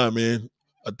gonna lie, man.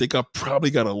 I think I probably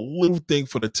got a little thing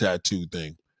for the tattoo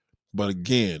thing, but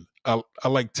again, I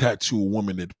like tattoo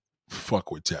women that fuck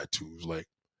with tattoos. Like,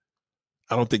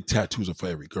 I don't think tattoos are for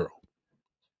every girl.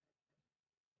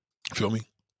 Feel me?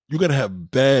 You gotta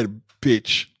have bad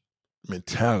bitch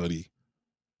mentality,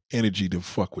 energy to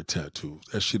fuck with tattoos.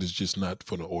 That shit is just not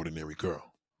for the ordinary girl.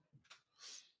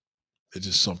 It's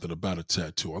just something about a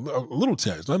tattoo. A little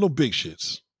tattoos, not no big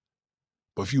shits.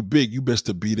 But if you big, you best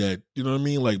to be that, you know what I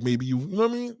mean? Like maybe you know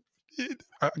what I mean?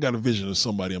 I got a vision of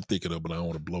somebody I'm thinking of, but I don't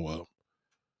want to blow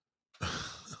up.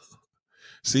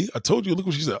 See, I told you, look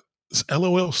what she said.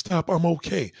 LOL, stop, I'm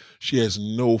okay. She has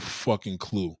no fucking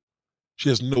clue. She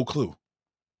has no clue.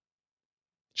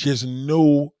 She has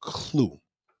no clue.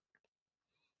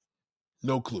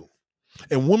 No clue.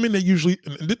 And women that usually,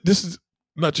 and this is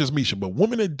not just Misha, but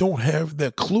women that don't have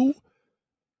that clue,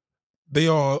 they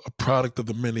are a product of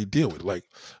the men they deal with. Like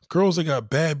girls that got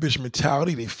bad bitch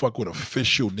mentality, they fuck with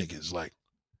official niggas. Like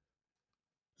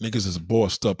niggas is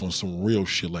bossed up on some real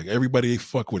shit. Like everybody they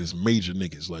fuck with is major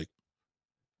niggas. Like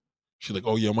she's like,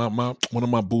 oh yeah, my one of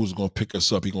my boos is gonna pick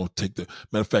us up. He gonna take the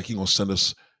matter of fact, he gonna send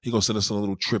us on a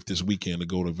little trip this weekend to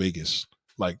go to Vegas.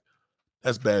 Like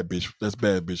that's bad bitch. That's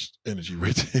bad bitch energy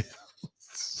right there.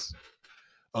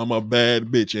 I'm a bad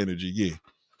bitch energy, yeah.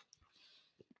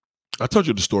 I told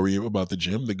you the story about the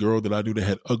gym. The girl that I knew that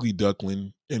had ugly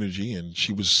duckling energy, and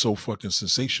she was so fucking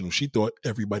sensational. She thought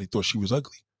everybody thought she was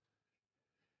ugly.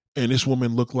 And this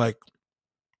woman looked like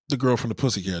the girl from the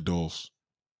Pussycat Dolls,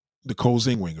 Nicole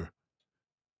Zingwinger.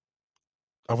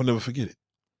 I will never forget it.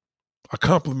 I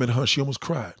complimented her. She almost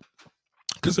cried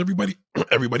because everybody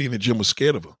in the gym was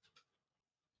scared of her.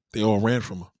 They all ran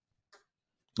from her.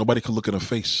 Nobody could look at her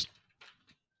face.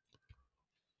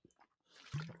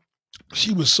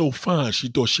 She was so fine. She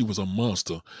thought she was a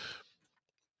monster.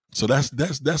 So that's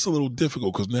a little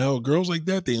difficult because now girls like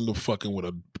that, they end up fucking with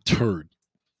a turd.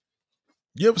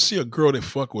 You ever see a girl that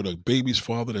fuck with a baby's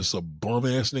father that's a bum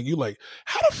ass nigga? You like,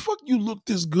 how the fuck you look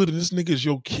this good and this nigga's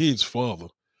your kid's father?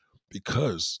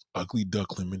 Because ugly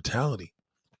duckling mentality.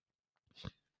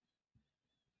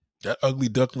 That ugly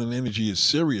duckling energy is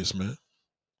serious, man.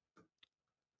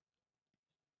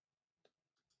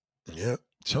 Yeah, I'm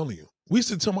telling you. We used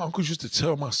to tell my uncles used to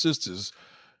tell my sisters,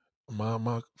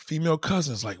 my female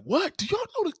cousins, like, what? Do y'all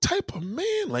know the type of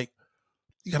man? Like,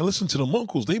 you gotta listen to them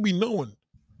uncles. They be knowing.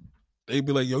 They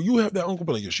be like, yo, you have that uncle,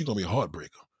 but like, yo, she gonna be a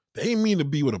heartbreaker. They ain't mean to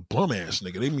be with a bum ass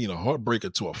nigga. They mean a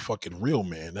heartbreaker to a fucking real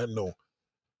man.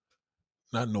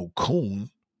 Not no coon.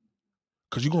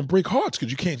 Cause you're gonna break hearts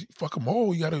because you can't fuck them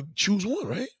all. You gotta choose one,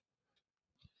 right?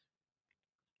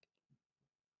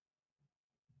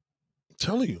 I'm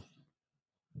telling you.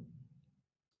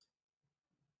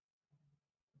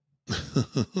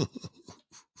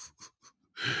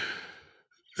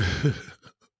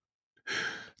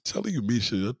 Telling you,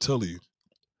 Misha, I'm telling you.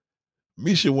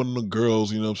 Misha, one of the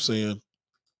girls, you know what I'm saying?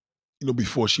 You know,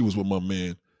 before she was with my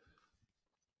man,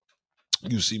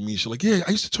 you see Misha, like, yeah,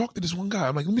 I used to talk to this one guy.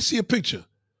 I'm like, let me see a picture.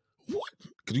 What?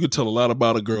 Because you could tell a lot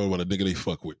about a girl about a nigga they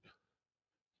fuck with.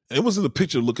 And it wasn't a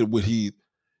picture. Look at what he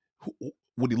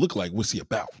looked like. What's he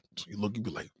about? So you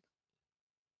be like,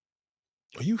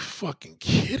 are you fucking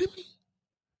kidding me?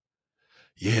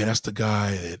 Yeah, that's the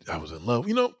guy that I was in love.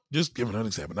 You know, just giving an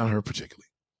example, not her particularly.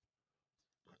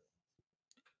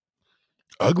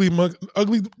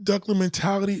 Ugly duckling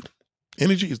mentality,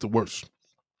 energy is the worst.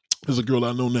 There's a girl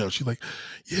I know now. She's like,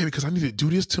 yeah, because I need to do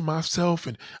this to myself.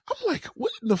 And I'm like,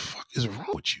 what in the fuck is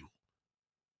wrong with you?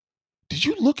 Did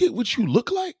you look at what you look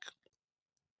like?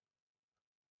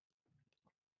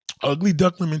 Ugly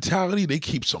duckling mentality, they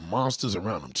keep some monsters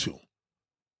around them too.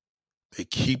 They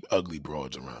keep ugly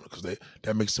broads around them because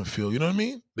that makes them feel, you know what I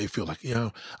mean? They feel like, yeah,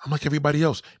 I'm like everybody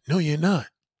else. No, you're not.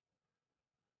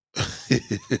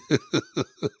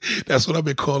 That's what I've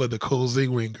been calling Nicole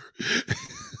Zingwinger.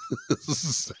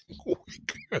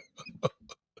 Zingwinger.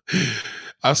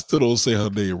 I still don't say her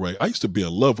name right. I used to be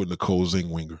in love with Nicole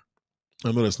Zingwinger.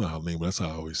 I know that's not her name, but that's how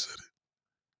I always said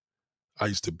it. I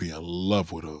used to be in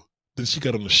love with her. Then she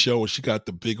got on the show and she got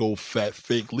the big old fat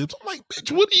fake lips. I'm like,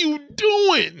 bitch, what are you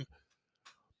doing?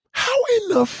 How in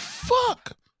the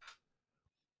fuck?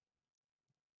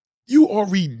 You are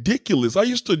ridiculous. I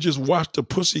used to just watch the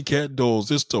Pussycat Dolls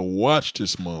just to watch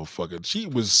this motherfucker. She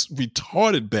was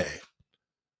retarded bad.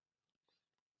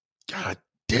 God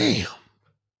damn.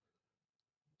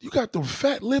 You got them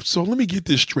fat lips, so let me get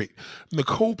this straight.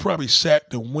 Nicole probably sat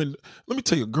in the window. Let me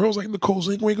tell you, girls like Nicole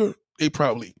Zingwinger, they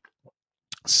probably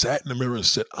sat in the mirror and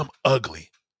said, I'm ugly.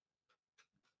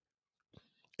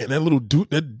 And that little dude,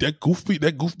 that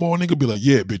goofball nigga be like,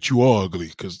 yeah, bitch, you are ugly.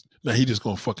 Cause now he just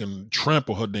gonna fucking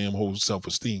trample her damn whole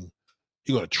self-esteem.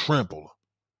 He gonna trample her.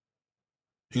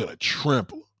 He gonna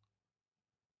trample her.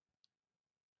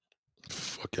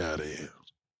 Fuck out of here.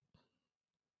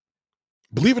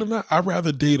 Believe it or not, I'd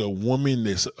rather date a woman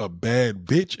that's a bad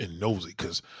bitch and nosy.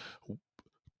 Cause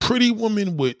pretty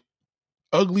woman with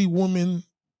ugly woman,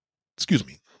 excuse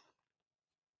me,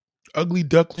 ugly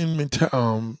duckling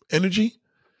energy,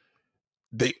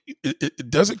 it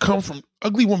doesn't come from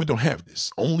ugly women don't have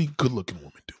this. Only good looking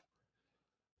women do.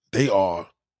 They are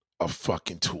a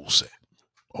fucking tool set.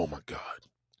 Oh my God.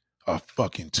 A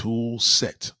fucking tool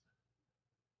set.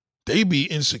 They be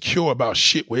insecure about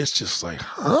shit where it's just like,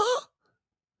 huh?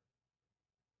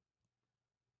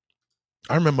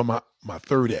 I remember my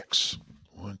third ex.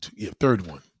 Third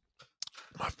one.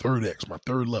 My third ex, my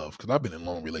third love, because I've been in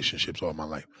long relationships all my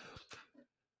life.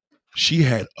 She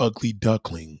had ugly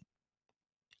duckling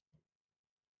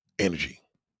energy.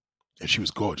 And she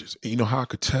was gorgeous. And you know how I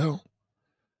could tell?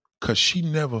 Because she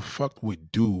never fucked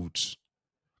with dudes.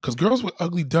 Because girls with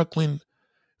ugly duckling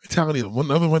mentality,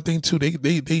 another one thing too,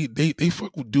 they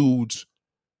fuck with dudes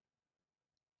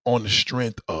on the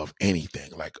strength of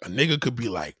anything. Like a nigga could be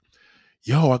like,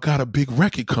 yo, I got a big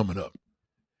record coming up.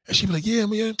 And she'd be like, yeah,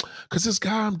 man, because this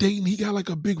guy I'm dating, he got like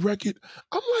a big record.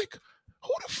 I'm like,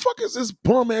 who the fuck is this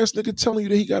bum ass nigga telling you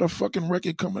that he got a fucking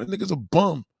record coming up? That nigga's a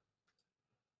bum.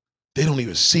 They don't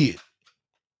even see it.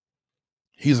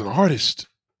 He's an artist.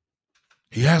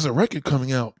 He has a record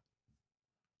coming out.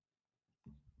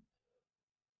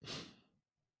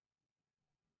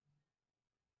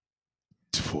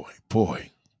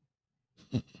 Boy.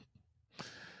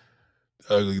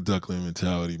 Ugly duckling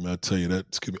mentality, man. I tell you,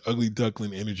 that ugly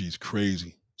duckling energy is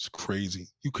crazy. It's crazy.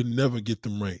 You could never get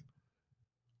them right.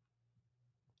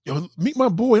 Yo, meet my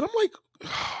boy. And I'm like,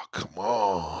 oh, come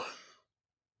on.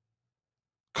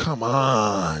 Come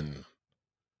on.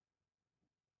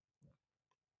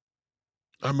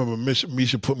 I remember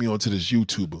Misha put me onto this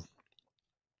YouTuber.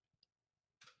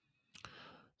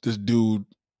 This dude,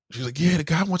 she's like, yeah, the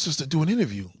guy wants us to do an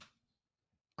interview.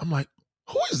 I'm like,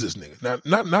 who is this nigga?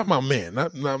 Not my man,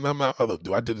 not my other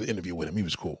dude. I did an interview with him. He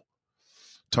was cool.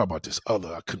 Talk about this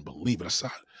other, I couldn't believe it.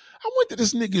 I went to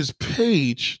this nigga's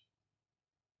page.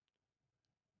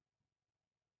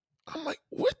 I'm like,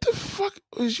 what the fuck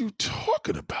is you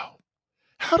talking about?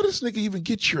 How did this nigga even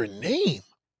get your name?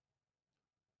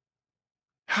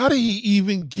 How did he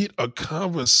even get a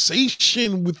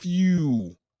conversation with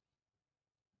you?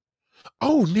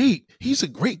 Oh, Nate, he's a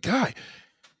great guy.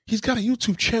 He's got a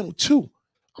YouTube channel too.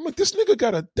 I'm like, this nigga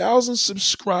got 1,000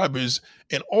 subscribers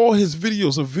and all his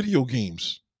videos are video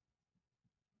games.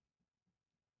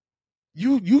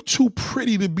 You too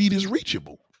pretty to be this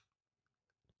reachable.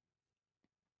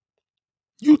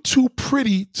 You too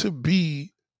pretty to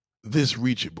be this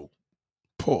reachable.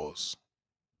 Pause.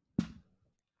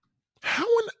 How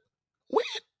in when?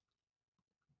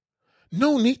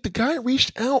 No, Nate, the guy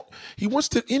reached out. He wants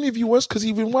to interview us because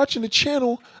he's been watching the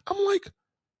channel. I'm like,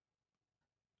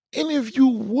 interview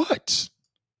what?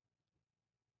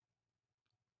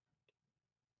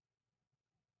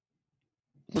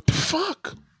 What the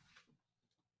fuck?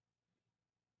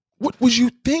 What was you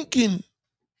thinking?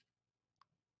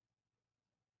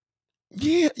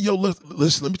 Yeah, yo,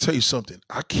 listen, let me tell you something.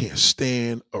 I can't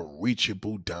stand a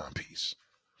reachable dime piece.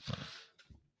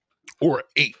 Or an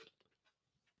 8.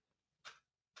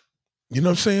 You know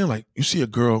what I'm saying? Like, you see a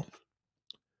girl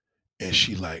and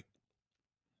she like,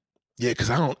 yeah, because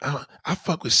I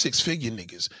fuck with 6-figure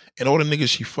niggas. And all the niggas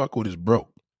she fuck with is broke.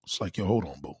 It's like, yo, hold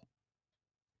on, boo.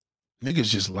 Niggas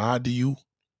just lied to you.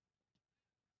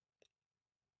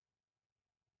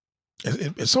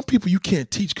 And some people you can't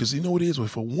teach because you know what it is.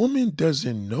 If a woman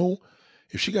doesn't know,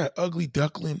 if she got ugly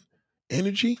duckling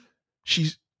energy,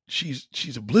 she's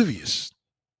oblivious.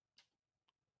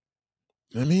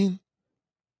 You know what I mean?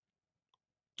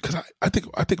 Because I think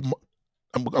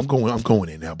I'm going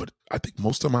in now, but I think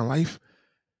most of my life,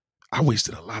 I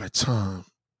wasted a lot of time.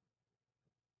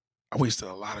 I wasted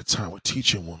a lot of time with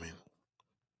teaching women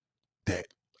that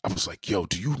I was like, yo,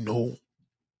 do you know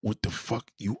what the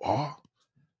fuck you are?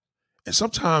 And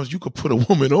sometimes you could put a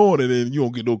woman on and then you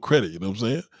don't get no credit. You know what I'm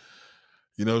saying?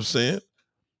 You know what I'm saying?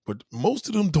 But most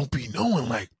of them don't be knowing.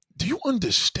 Like, do you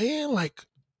understand? Like,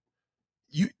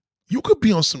 you you could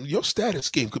be on some your status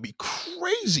game could be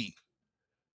crazy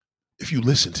if you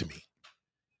listen to me.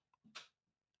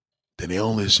 Then they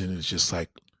don't listen. It's just like,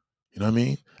 you know what I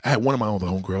mean? I had one of my own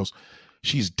homegirls.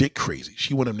 She's dick crazy.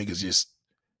 She one of them niggas just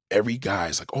every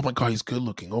guy's like, oh my God, he's good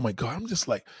looking. Oh my God. I'm just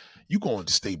like, you going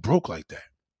to stay broke like that.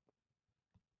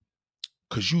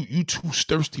 Cause you too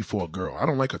thirsty for a girl. I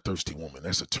don't like a thirsty woman.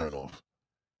 That's a turnoff.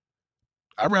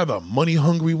 I'd rather a money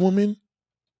hungry woman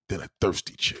than a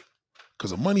thirsty chick.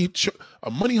 Cause a money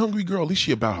hungry girl, at least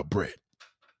she about her bread.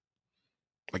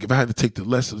 Like if I had to take the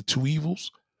less of the two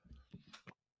evils,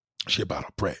 she about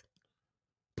her bread.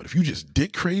 But if you just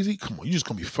dick crazy, come on, you just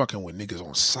gonna be fucking with niggas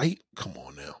on sight. Come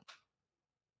on now.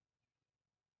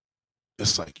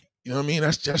 It's like, you know what I mean?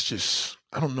 That's just,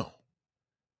 I don't know.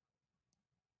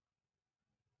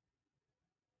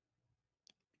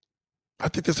 I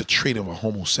think that's a trait of a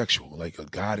homosexual. Like a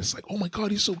guy that's like, oh my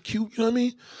God, he's so cute. You know what I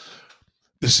mean?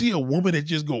 To see a woman that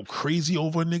just go crazy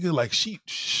over a nigga, like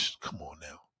come on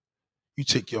now. You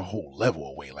take your whole level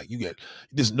away. Like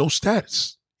there's no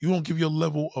status. You don't give your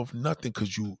level of nothing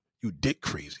because you dick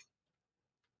crazy.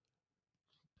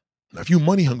 Now, if you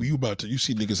money hungry, you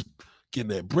see niggas getting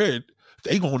that bread,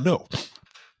 they gonna know.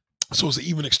 So it's an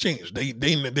even exchange.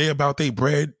 They about their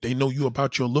bread. They know you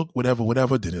about your look,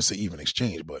 whatever. Then it's an even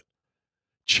exchange. But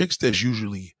chicks that's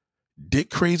usually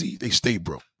dick crazy, they stay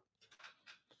broke.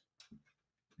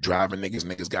 Driving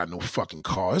niggas got no fucking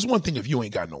car. It's one thing if you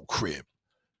ain't got no crib.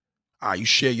 You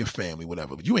share your family,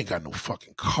 whatever, but you ain't got no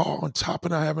fucking car on top of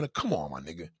not having a, come on, my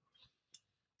nigga.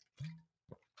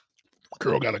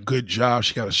 Girl got a good job.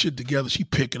 She got her shit together. She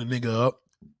picking a nigga up.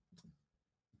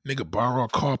 Nigga borrow a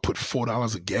car, put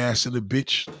 $4 of gas in the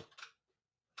bitch.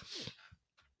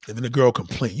 And then the girl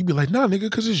complain. You be like, nah, nigga,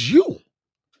 because it's you.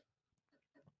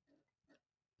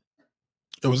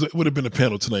 It would have been a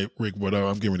panel tonight, Rick, but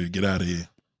I'm getting ready to get out of here.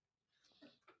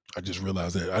 I just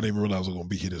realized that. I didn't even realize I was going to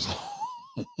be here this long.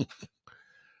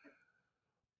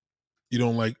 You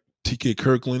don't like TK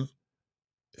Kirkland?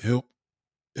 He'll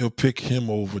pick him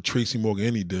over Tracy Morgan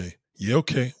any day. Yeah,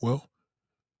 okay. Well,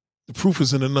 the proof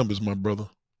is in the numbers, my brother.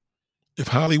 If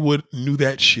Hollywood knew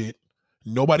that shit,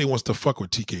 nobody wants to fuck with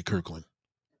TK Kirkland.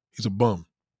 He's a bum.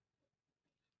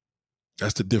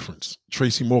 That's the difference.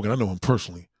 Tracy Morgan, I know him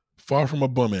personally. Far from a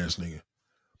bum ass nigga.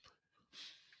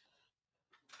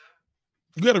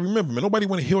 You got to remember, man, nobody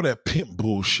want to hear that pimp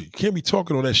bullshit. You can't be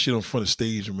talking all that shit on front of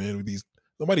stage, man. With these,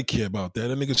 nobody care about that.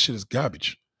 That nigga shit is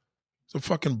garbage. It's a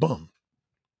fucking bum.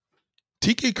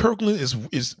 TK Kirkland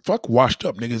is fuck washed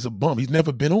up, nigga. Is a bum. He's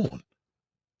never been on.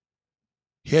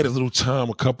 He had his little time,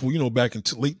 a couple, back in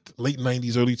late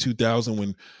 90s, early 2000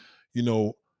 when,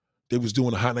 they was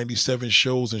doing the Hot 97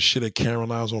 shows and shit at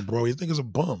Caroline's on Broadway. This nigga's a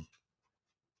bum.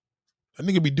 That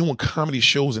nigga be doing comedy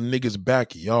shows in niggas'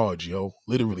 backyards, yo.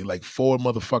 Literally, like 4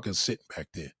 motherfuckers sitting back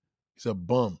there. He's a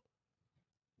bum.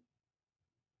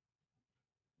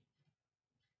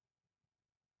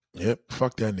 Yep,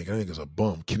 fuck that nigga. That nigga's a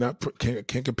bum.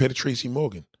 Can't compare to Tracy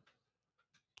Morgan.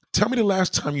 Tell me the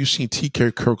last time you seen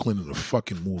TK Kirkland in a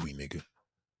fucking movie, nigga.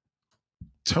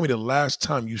 Tell me the last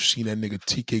time you seen that nigga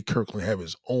TK Kirkland have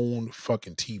his own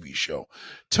fucking TV show.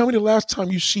 Tell me the last time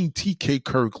you seen TK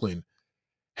Kirkland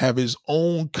have his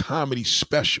own comedy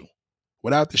special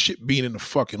without the shit being in the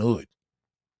fucking hood.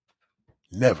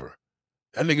 Never.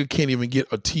 That nigga can't even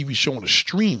get a TV show on a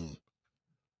stream.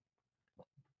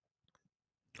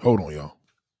 Hold on, y'all.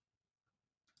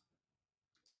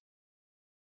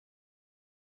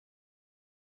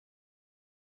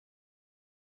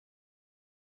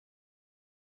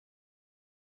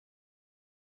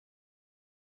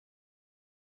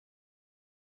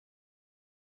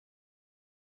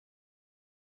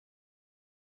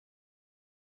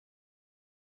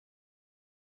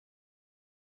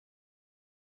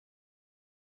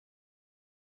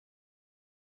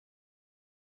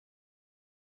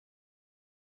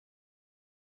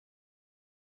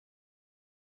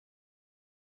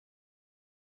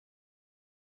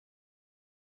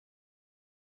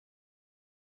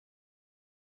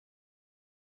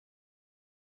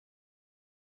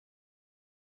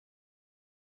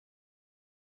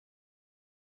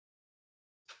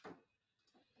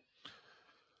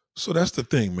 So that's the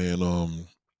thing, man.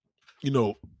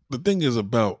 The thing is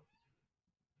about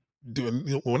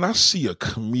doing, when I see a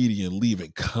comedian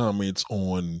leaving comments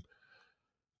on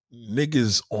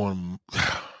niggas on,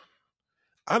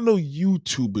 I know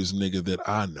YouTubers, nigga, that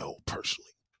I know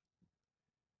personally.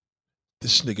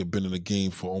 This nigga been in the game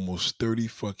for almost 30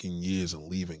 fucking years and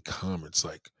leaving comments.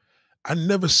 Like, I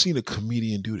never seen a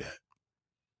comedian do that.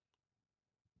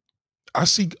 I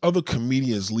see other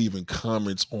comedians leaving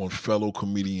comments on fellow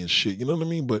comedian shit. You know what I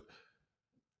mean? But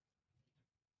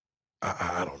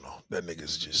I don't know. That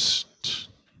nigga's just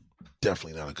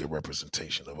definitely not a good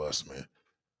representation of us, man.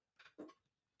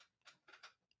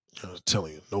 I'm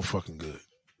telling you, no fucking good.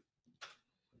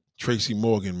 Tracy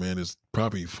Morgan, man, is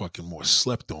probably fucking more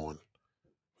slept on.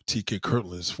 TK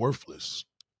Kirtland is worthless.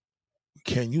 We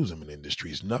can't use him in the industry.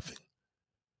 He's nothing.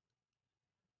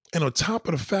 And on top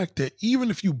of the fact that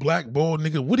even if you blackball,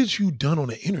 nigga, what has you done on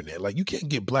the internet? Like, you can't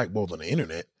get blackballed on the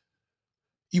internet.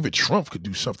 Even Trump could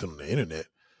do something on the internet.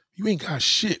 You ain't got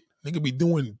shit. Nigga be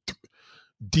doing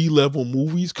D-level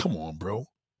movies. Come on, bro.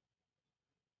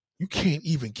 You can't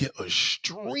even get a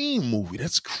stream movie.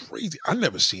 That's crazy. I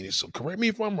never seen it. So correct me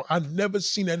if I'm wrong. I never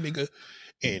seen that nigga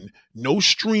in no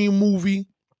stream movie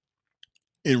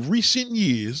in recent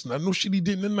years. And I know shit he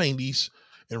did in the 90s.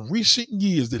 In recent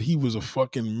years that he was a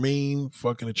fucking main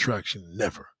fucking attraction.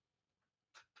 Never.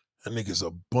 That nigga's a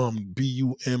bum.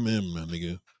 B-U-M-M, my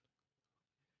nigga.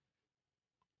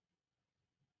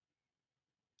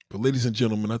 But ladies and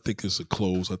gentlemen, I think it's a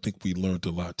close. I think we learned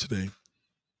a lot today.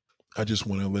 I just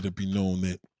want to let it be known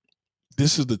that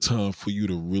this is the time for you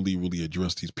to really, really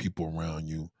address these people around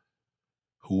you.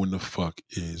 Who in the fuck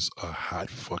is a hot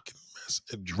fucking mess?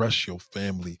 Address your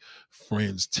family,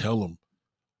 friends. Tell them.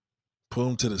 Put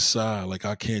them to the side. Like,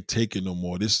 I can't take it no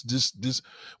more. This.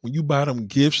 When you buy them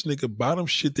gifts, nigga, buy them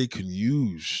shit they can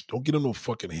use. Don't get them no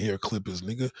fucking hair clippers,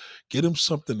 nigga. Get them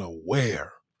something to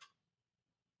wear.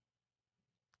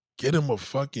 Get them a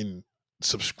fucking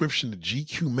subscription to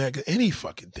GQ Mag, any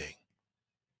fucking thing.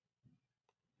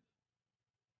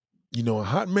 You know, a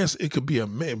hot mess, it could be a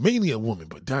man, mainly a woman,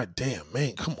 but goddamn,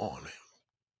 man, come on, man.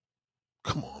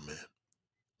 Come on, man.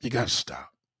 You gotta stop.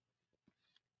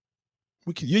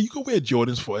 You can wear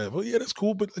Jordans forever. Yeah, that's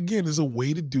cool. But again, there's a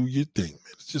way to do your thing,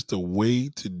 man. It's just a way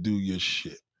to do your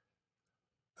shit.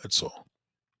 That's all.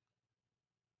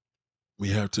 We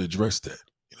have to address that.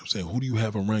 You know what I'm saying? Who do you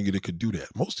have around you that could do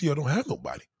that? Most of y'all don't have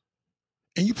nobody.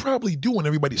 And you probably do, and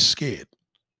everybody's scared.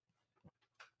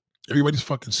 Everybody's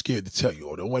fucking scared to tell you,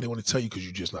 or nobody want to tell you because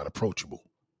you're just not approachable.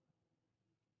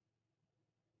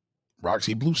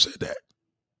 Roxy Blue said that.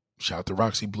 Shout out to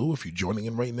Roxy Blue. If you're joining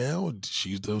in right now,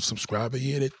 she's the subscriber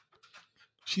here that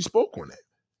she spoke on that.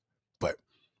 But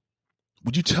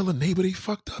would you tell a neighbor they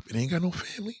fucked up and ain't got no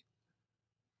family?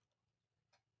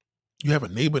 You have a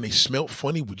neighbor and they smelt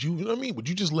funny. Would you know what I mean? Would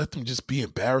you just let them just be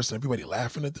embarrassed and everybody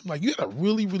laughing at them? Like, you gotta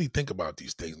really, really think about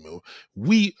these things, man.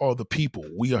 We are the people.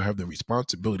 We have the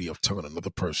responsibility of telling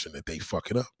another person that they fuck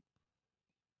it up.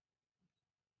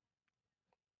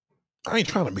 I ain't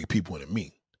trying to make people into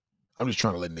me. I'm just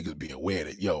trying to let niggas be aware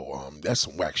that, yo, that's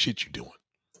some whack shit you doing.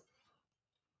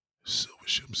 Silver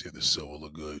shit. Let me see if the silver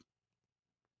look good.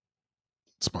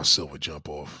 It's my silver jump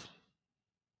off.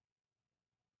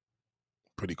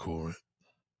 Pretty cool,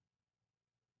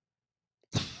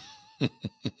 right?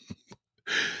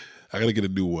 I gotta get a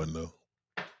new one though.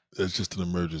 It's just an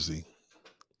emergency.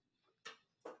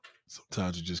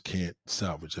 Sometimes you just can't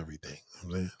salvage everything. You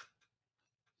know what I'm saying?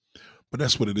 But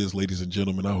that's what it is, ladies and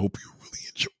gentlemen. I hope you really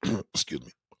enjoy. Excuse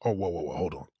me. Oh, whoa.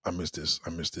 Hold on. I missed this.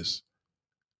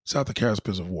 South of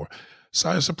Caraspers of War.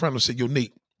 Saya Soprano said, yo,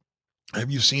 Nate, have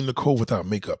you seen Nicole without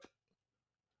makeup?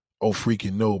 Oh,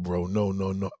 freaking no, bro.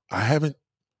 No. I haven't.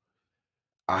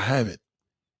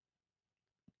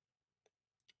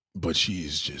 But she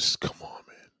is just, come on,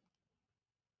 man.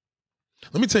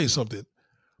 Let me tell you something.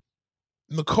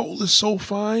 Nicole is so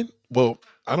fine. Well,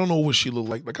 I don't know what she looked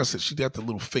like. Like I said, she got the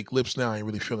little fake lips now. I ain't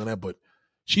really feeling that, but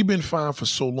she been fine for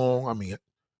so long. I mean,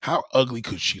 how ugly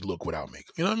could she look without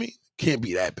makeup? You know what I mean? Can't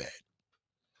be that bad.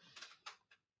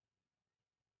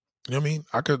 You know what I mean?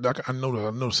 I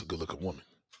know it's a good looking woman.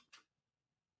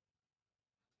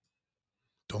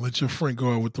 Don't let your friend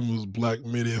go out with them those black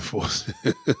mid Air Force.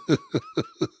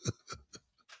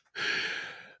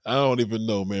 I don't even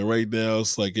know, man. Right now,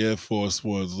 it's like Air Force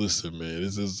Ones. Listen, man,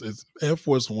 it's Air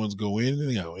Force Ones go in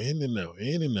and out, in and out,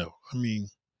 in and out. I mean,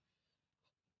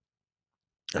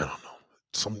 I don't know.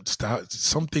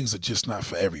 Some things are just not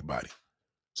for everybody.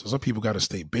 So some people got to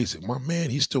stay basic. My man,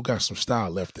 he still got some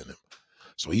style left in him,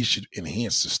 so he should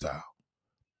enhance the style.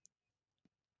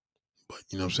 But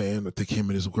you know what I'm saying? I think him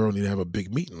and his girl need to have a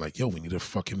big meeting. Like, yo, we need a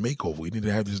fucking makeover. We need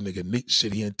to have this nigga Nick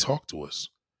sit here and talk to us.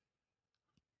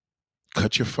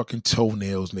 Cut your fucking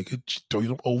toenails, nigga. Throw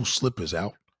your old slippers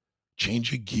out.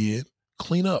 Change your gear.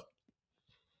 Clean up.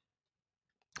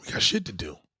 We got shit to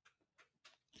do.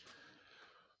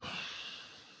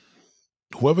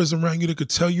 Whoever's around you that could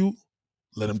tell you,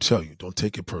 let him tell you. Don't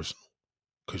take it personal.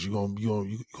 Because you're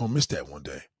gonna miss that one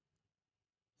day.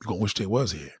 You're gonna wish they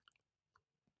was here.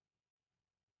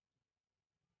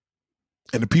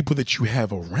 And the people that you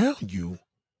have around you,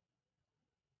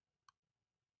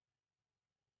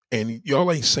 and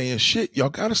y'all ain't saying shit, y'all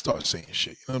gotta start saying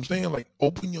shit. You know what I'm saying? Like,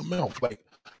 open your mouth. Like,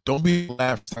 don't be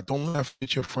laugh. Like, don't laugh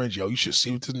at your friends. Yo, you should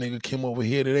see what this nigga came over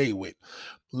here today with.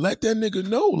 Let that nigga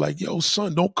know, like, yo,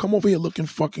 son, don't come over here looking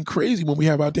fucking crazy when we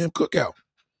have our damn cookout.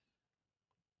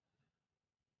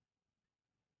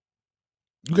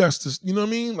 You guys just, you know what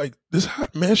I mean? Like, this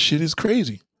hot mess shit is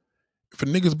crazy. If a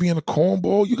nigga's being a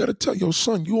cornball, you gotta tell your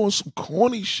son, you on some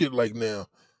corny shit like now.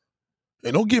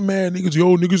 And don't get mad, niggas.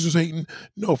 Yo, niggas is hating.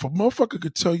 No, if a motherfucker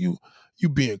could tell you you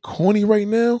being corny right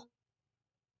now,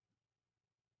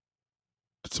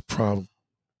 it's a problem.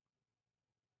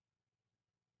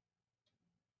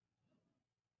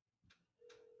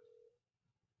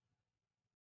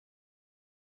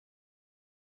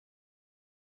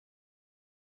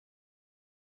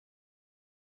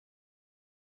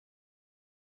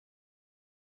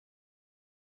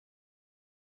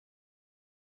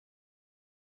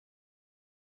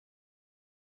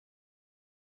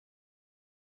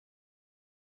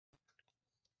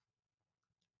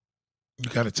 You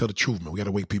gotta tell the truth, man. We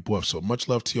gotta wake people up. So much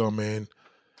love to y'all, man.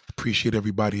 Appreciate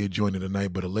everybody joining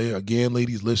tonight. But again,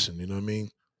 ladies, listen, you know what I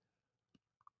mean?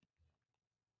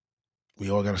 We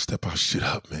all gotta step our shit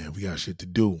up, man. We got shit to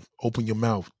do. Open your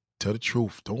mouth. Tell the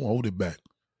truth. Don't hold it back.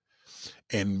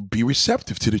 And be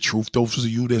receptive to the truth. Those of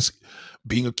you that's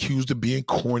being accused of being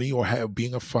corny or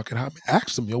being a fucking hot man,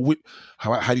 ask them, yo,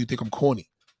 how do you think I'm corny?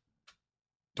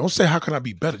 Don't say, how can I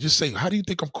be better? Just say, how do you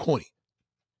think I'm corny?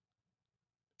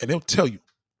 And they'll tell you.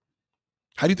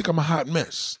 How do you think I'm a hot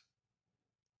mess?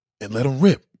 And let them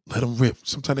rip. Let them rip.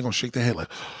 Sometimes they're going to shake their head like,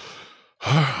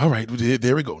 all right,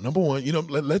 there we go. Number one, you know,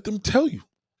 let them tell you.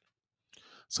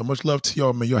 So much love to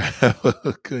y'all, man. Y'all have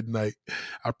a good night.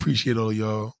 I appreciate all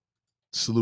y'all. Salute.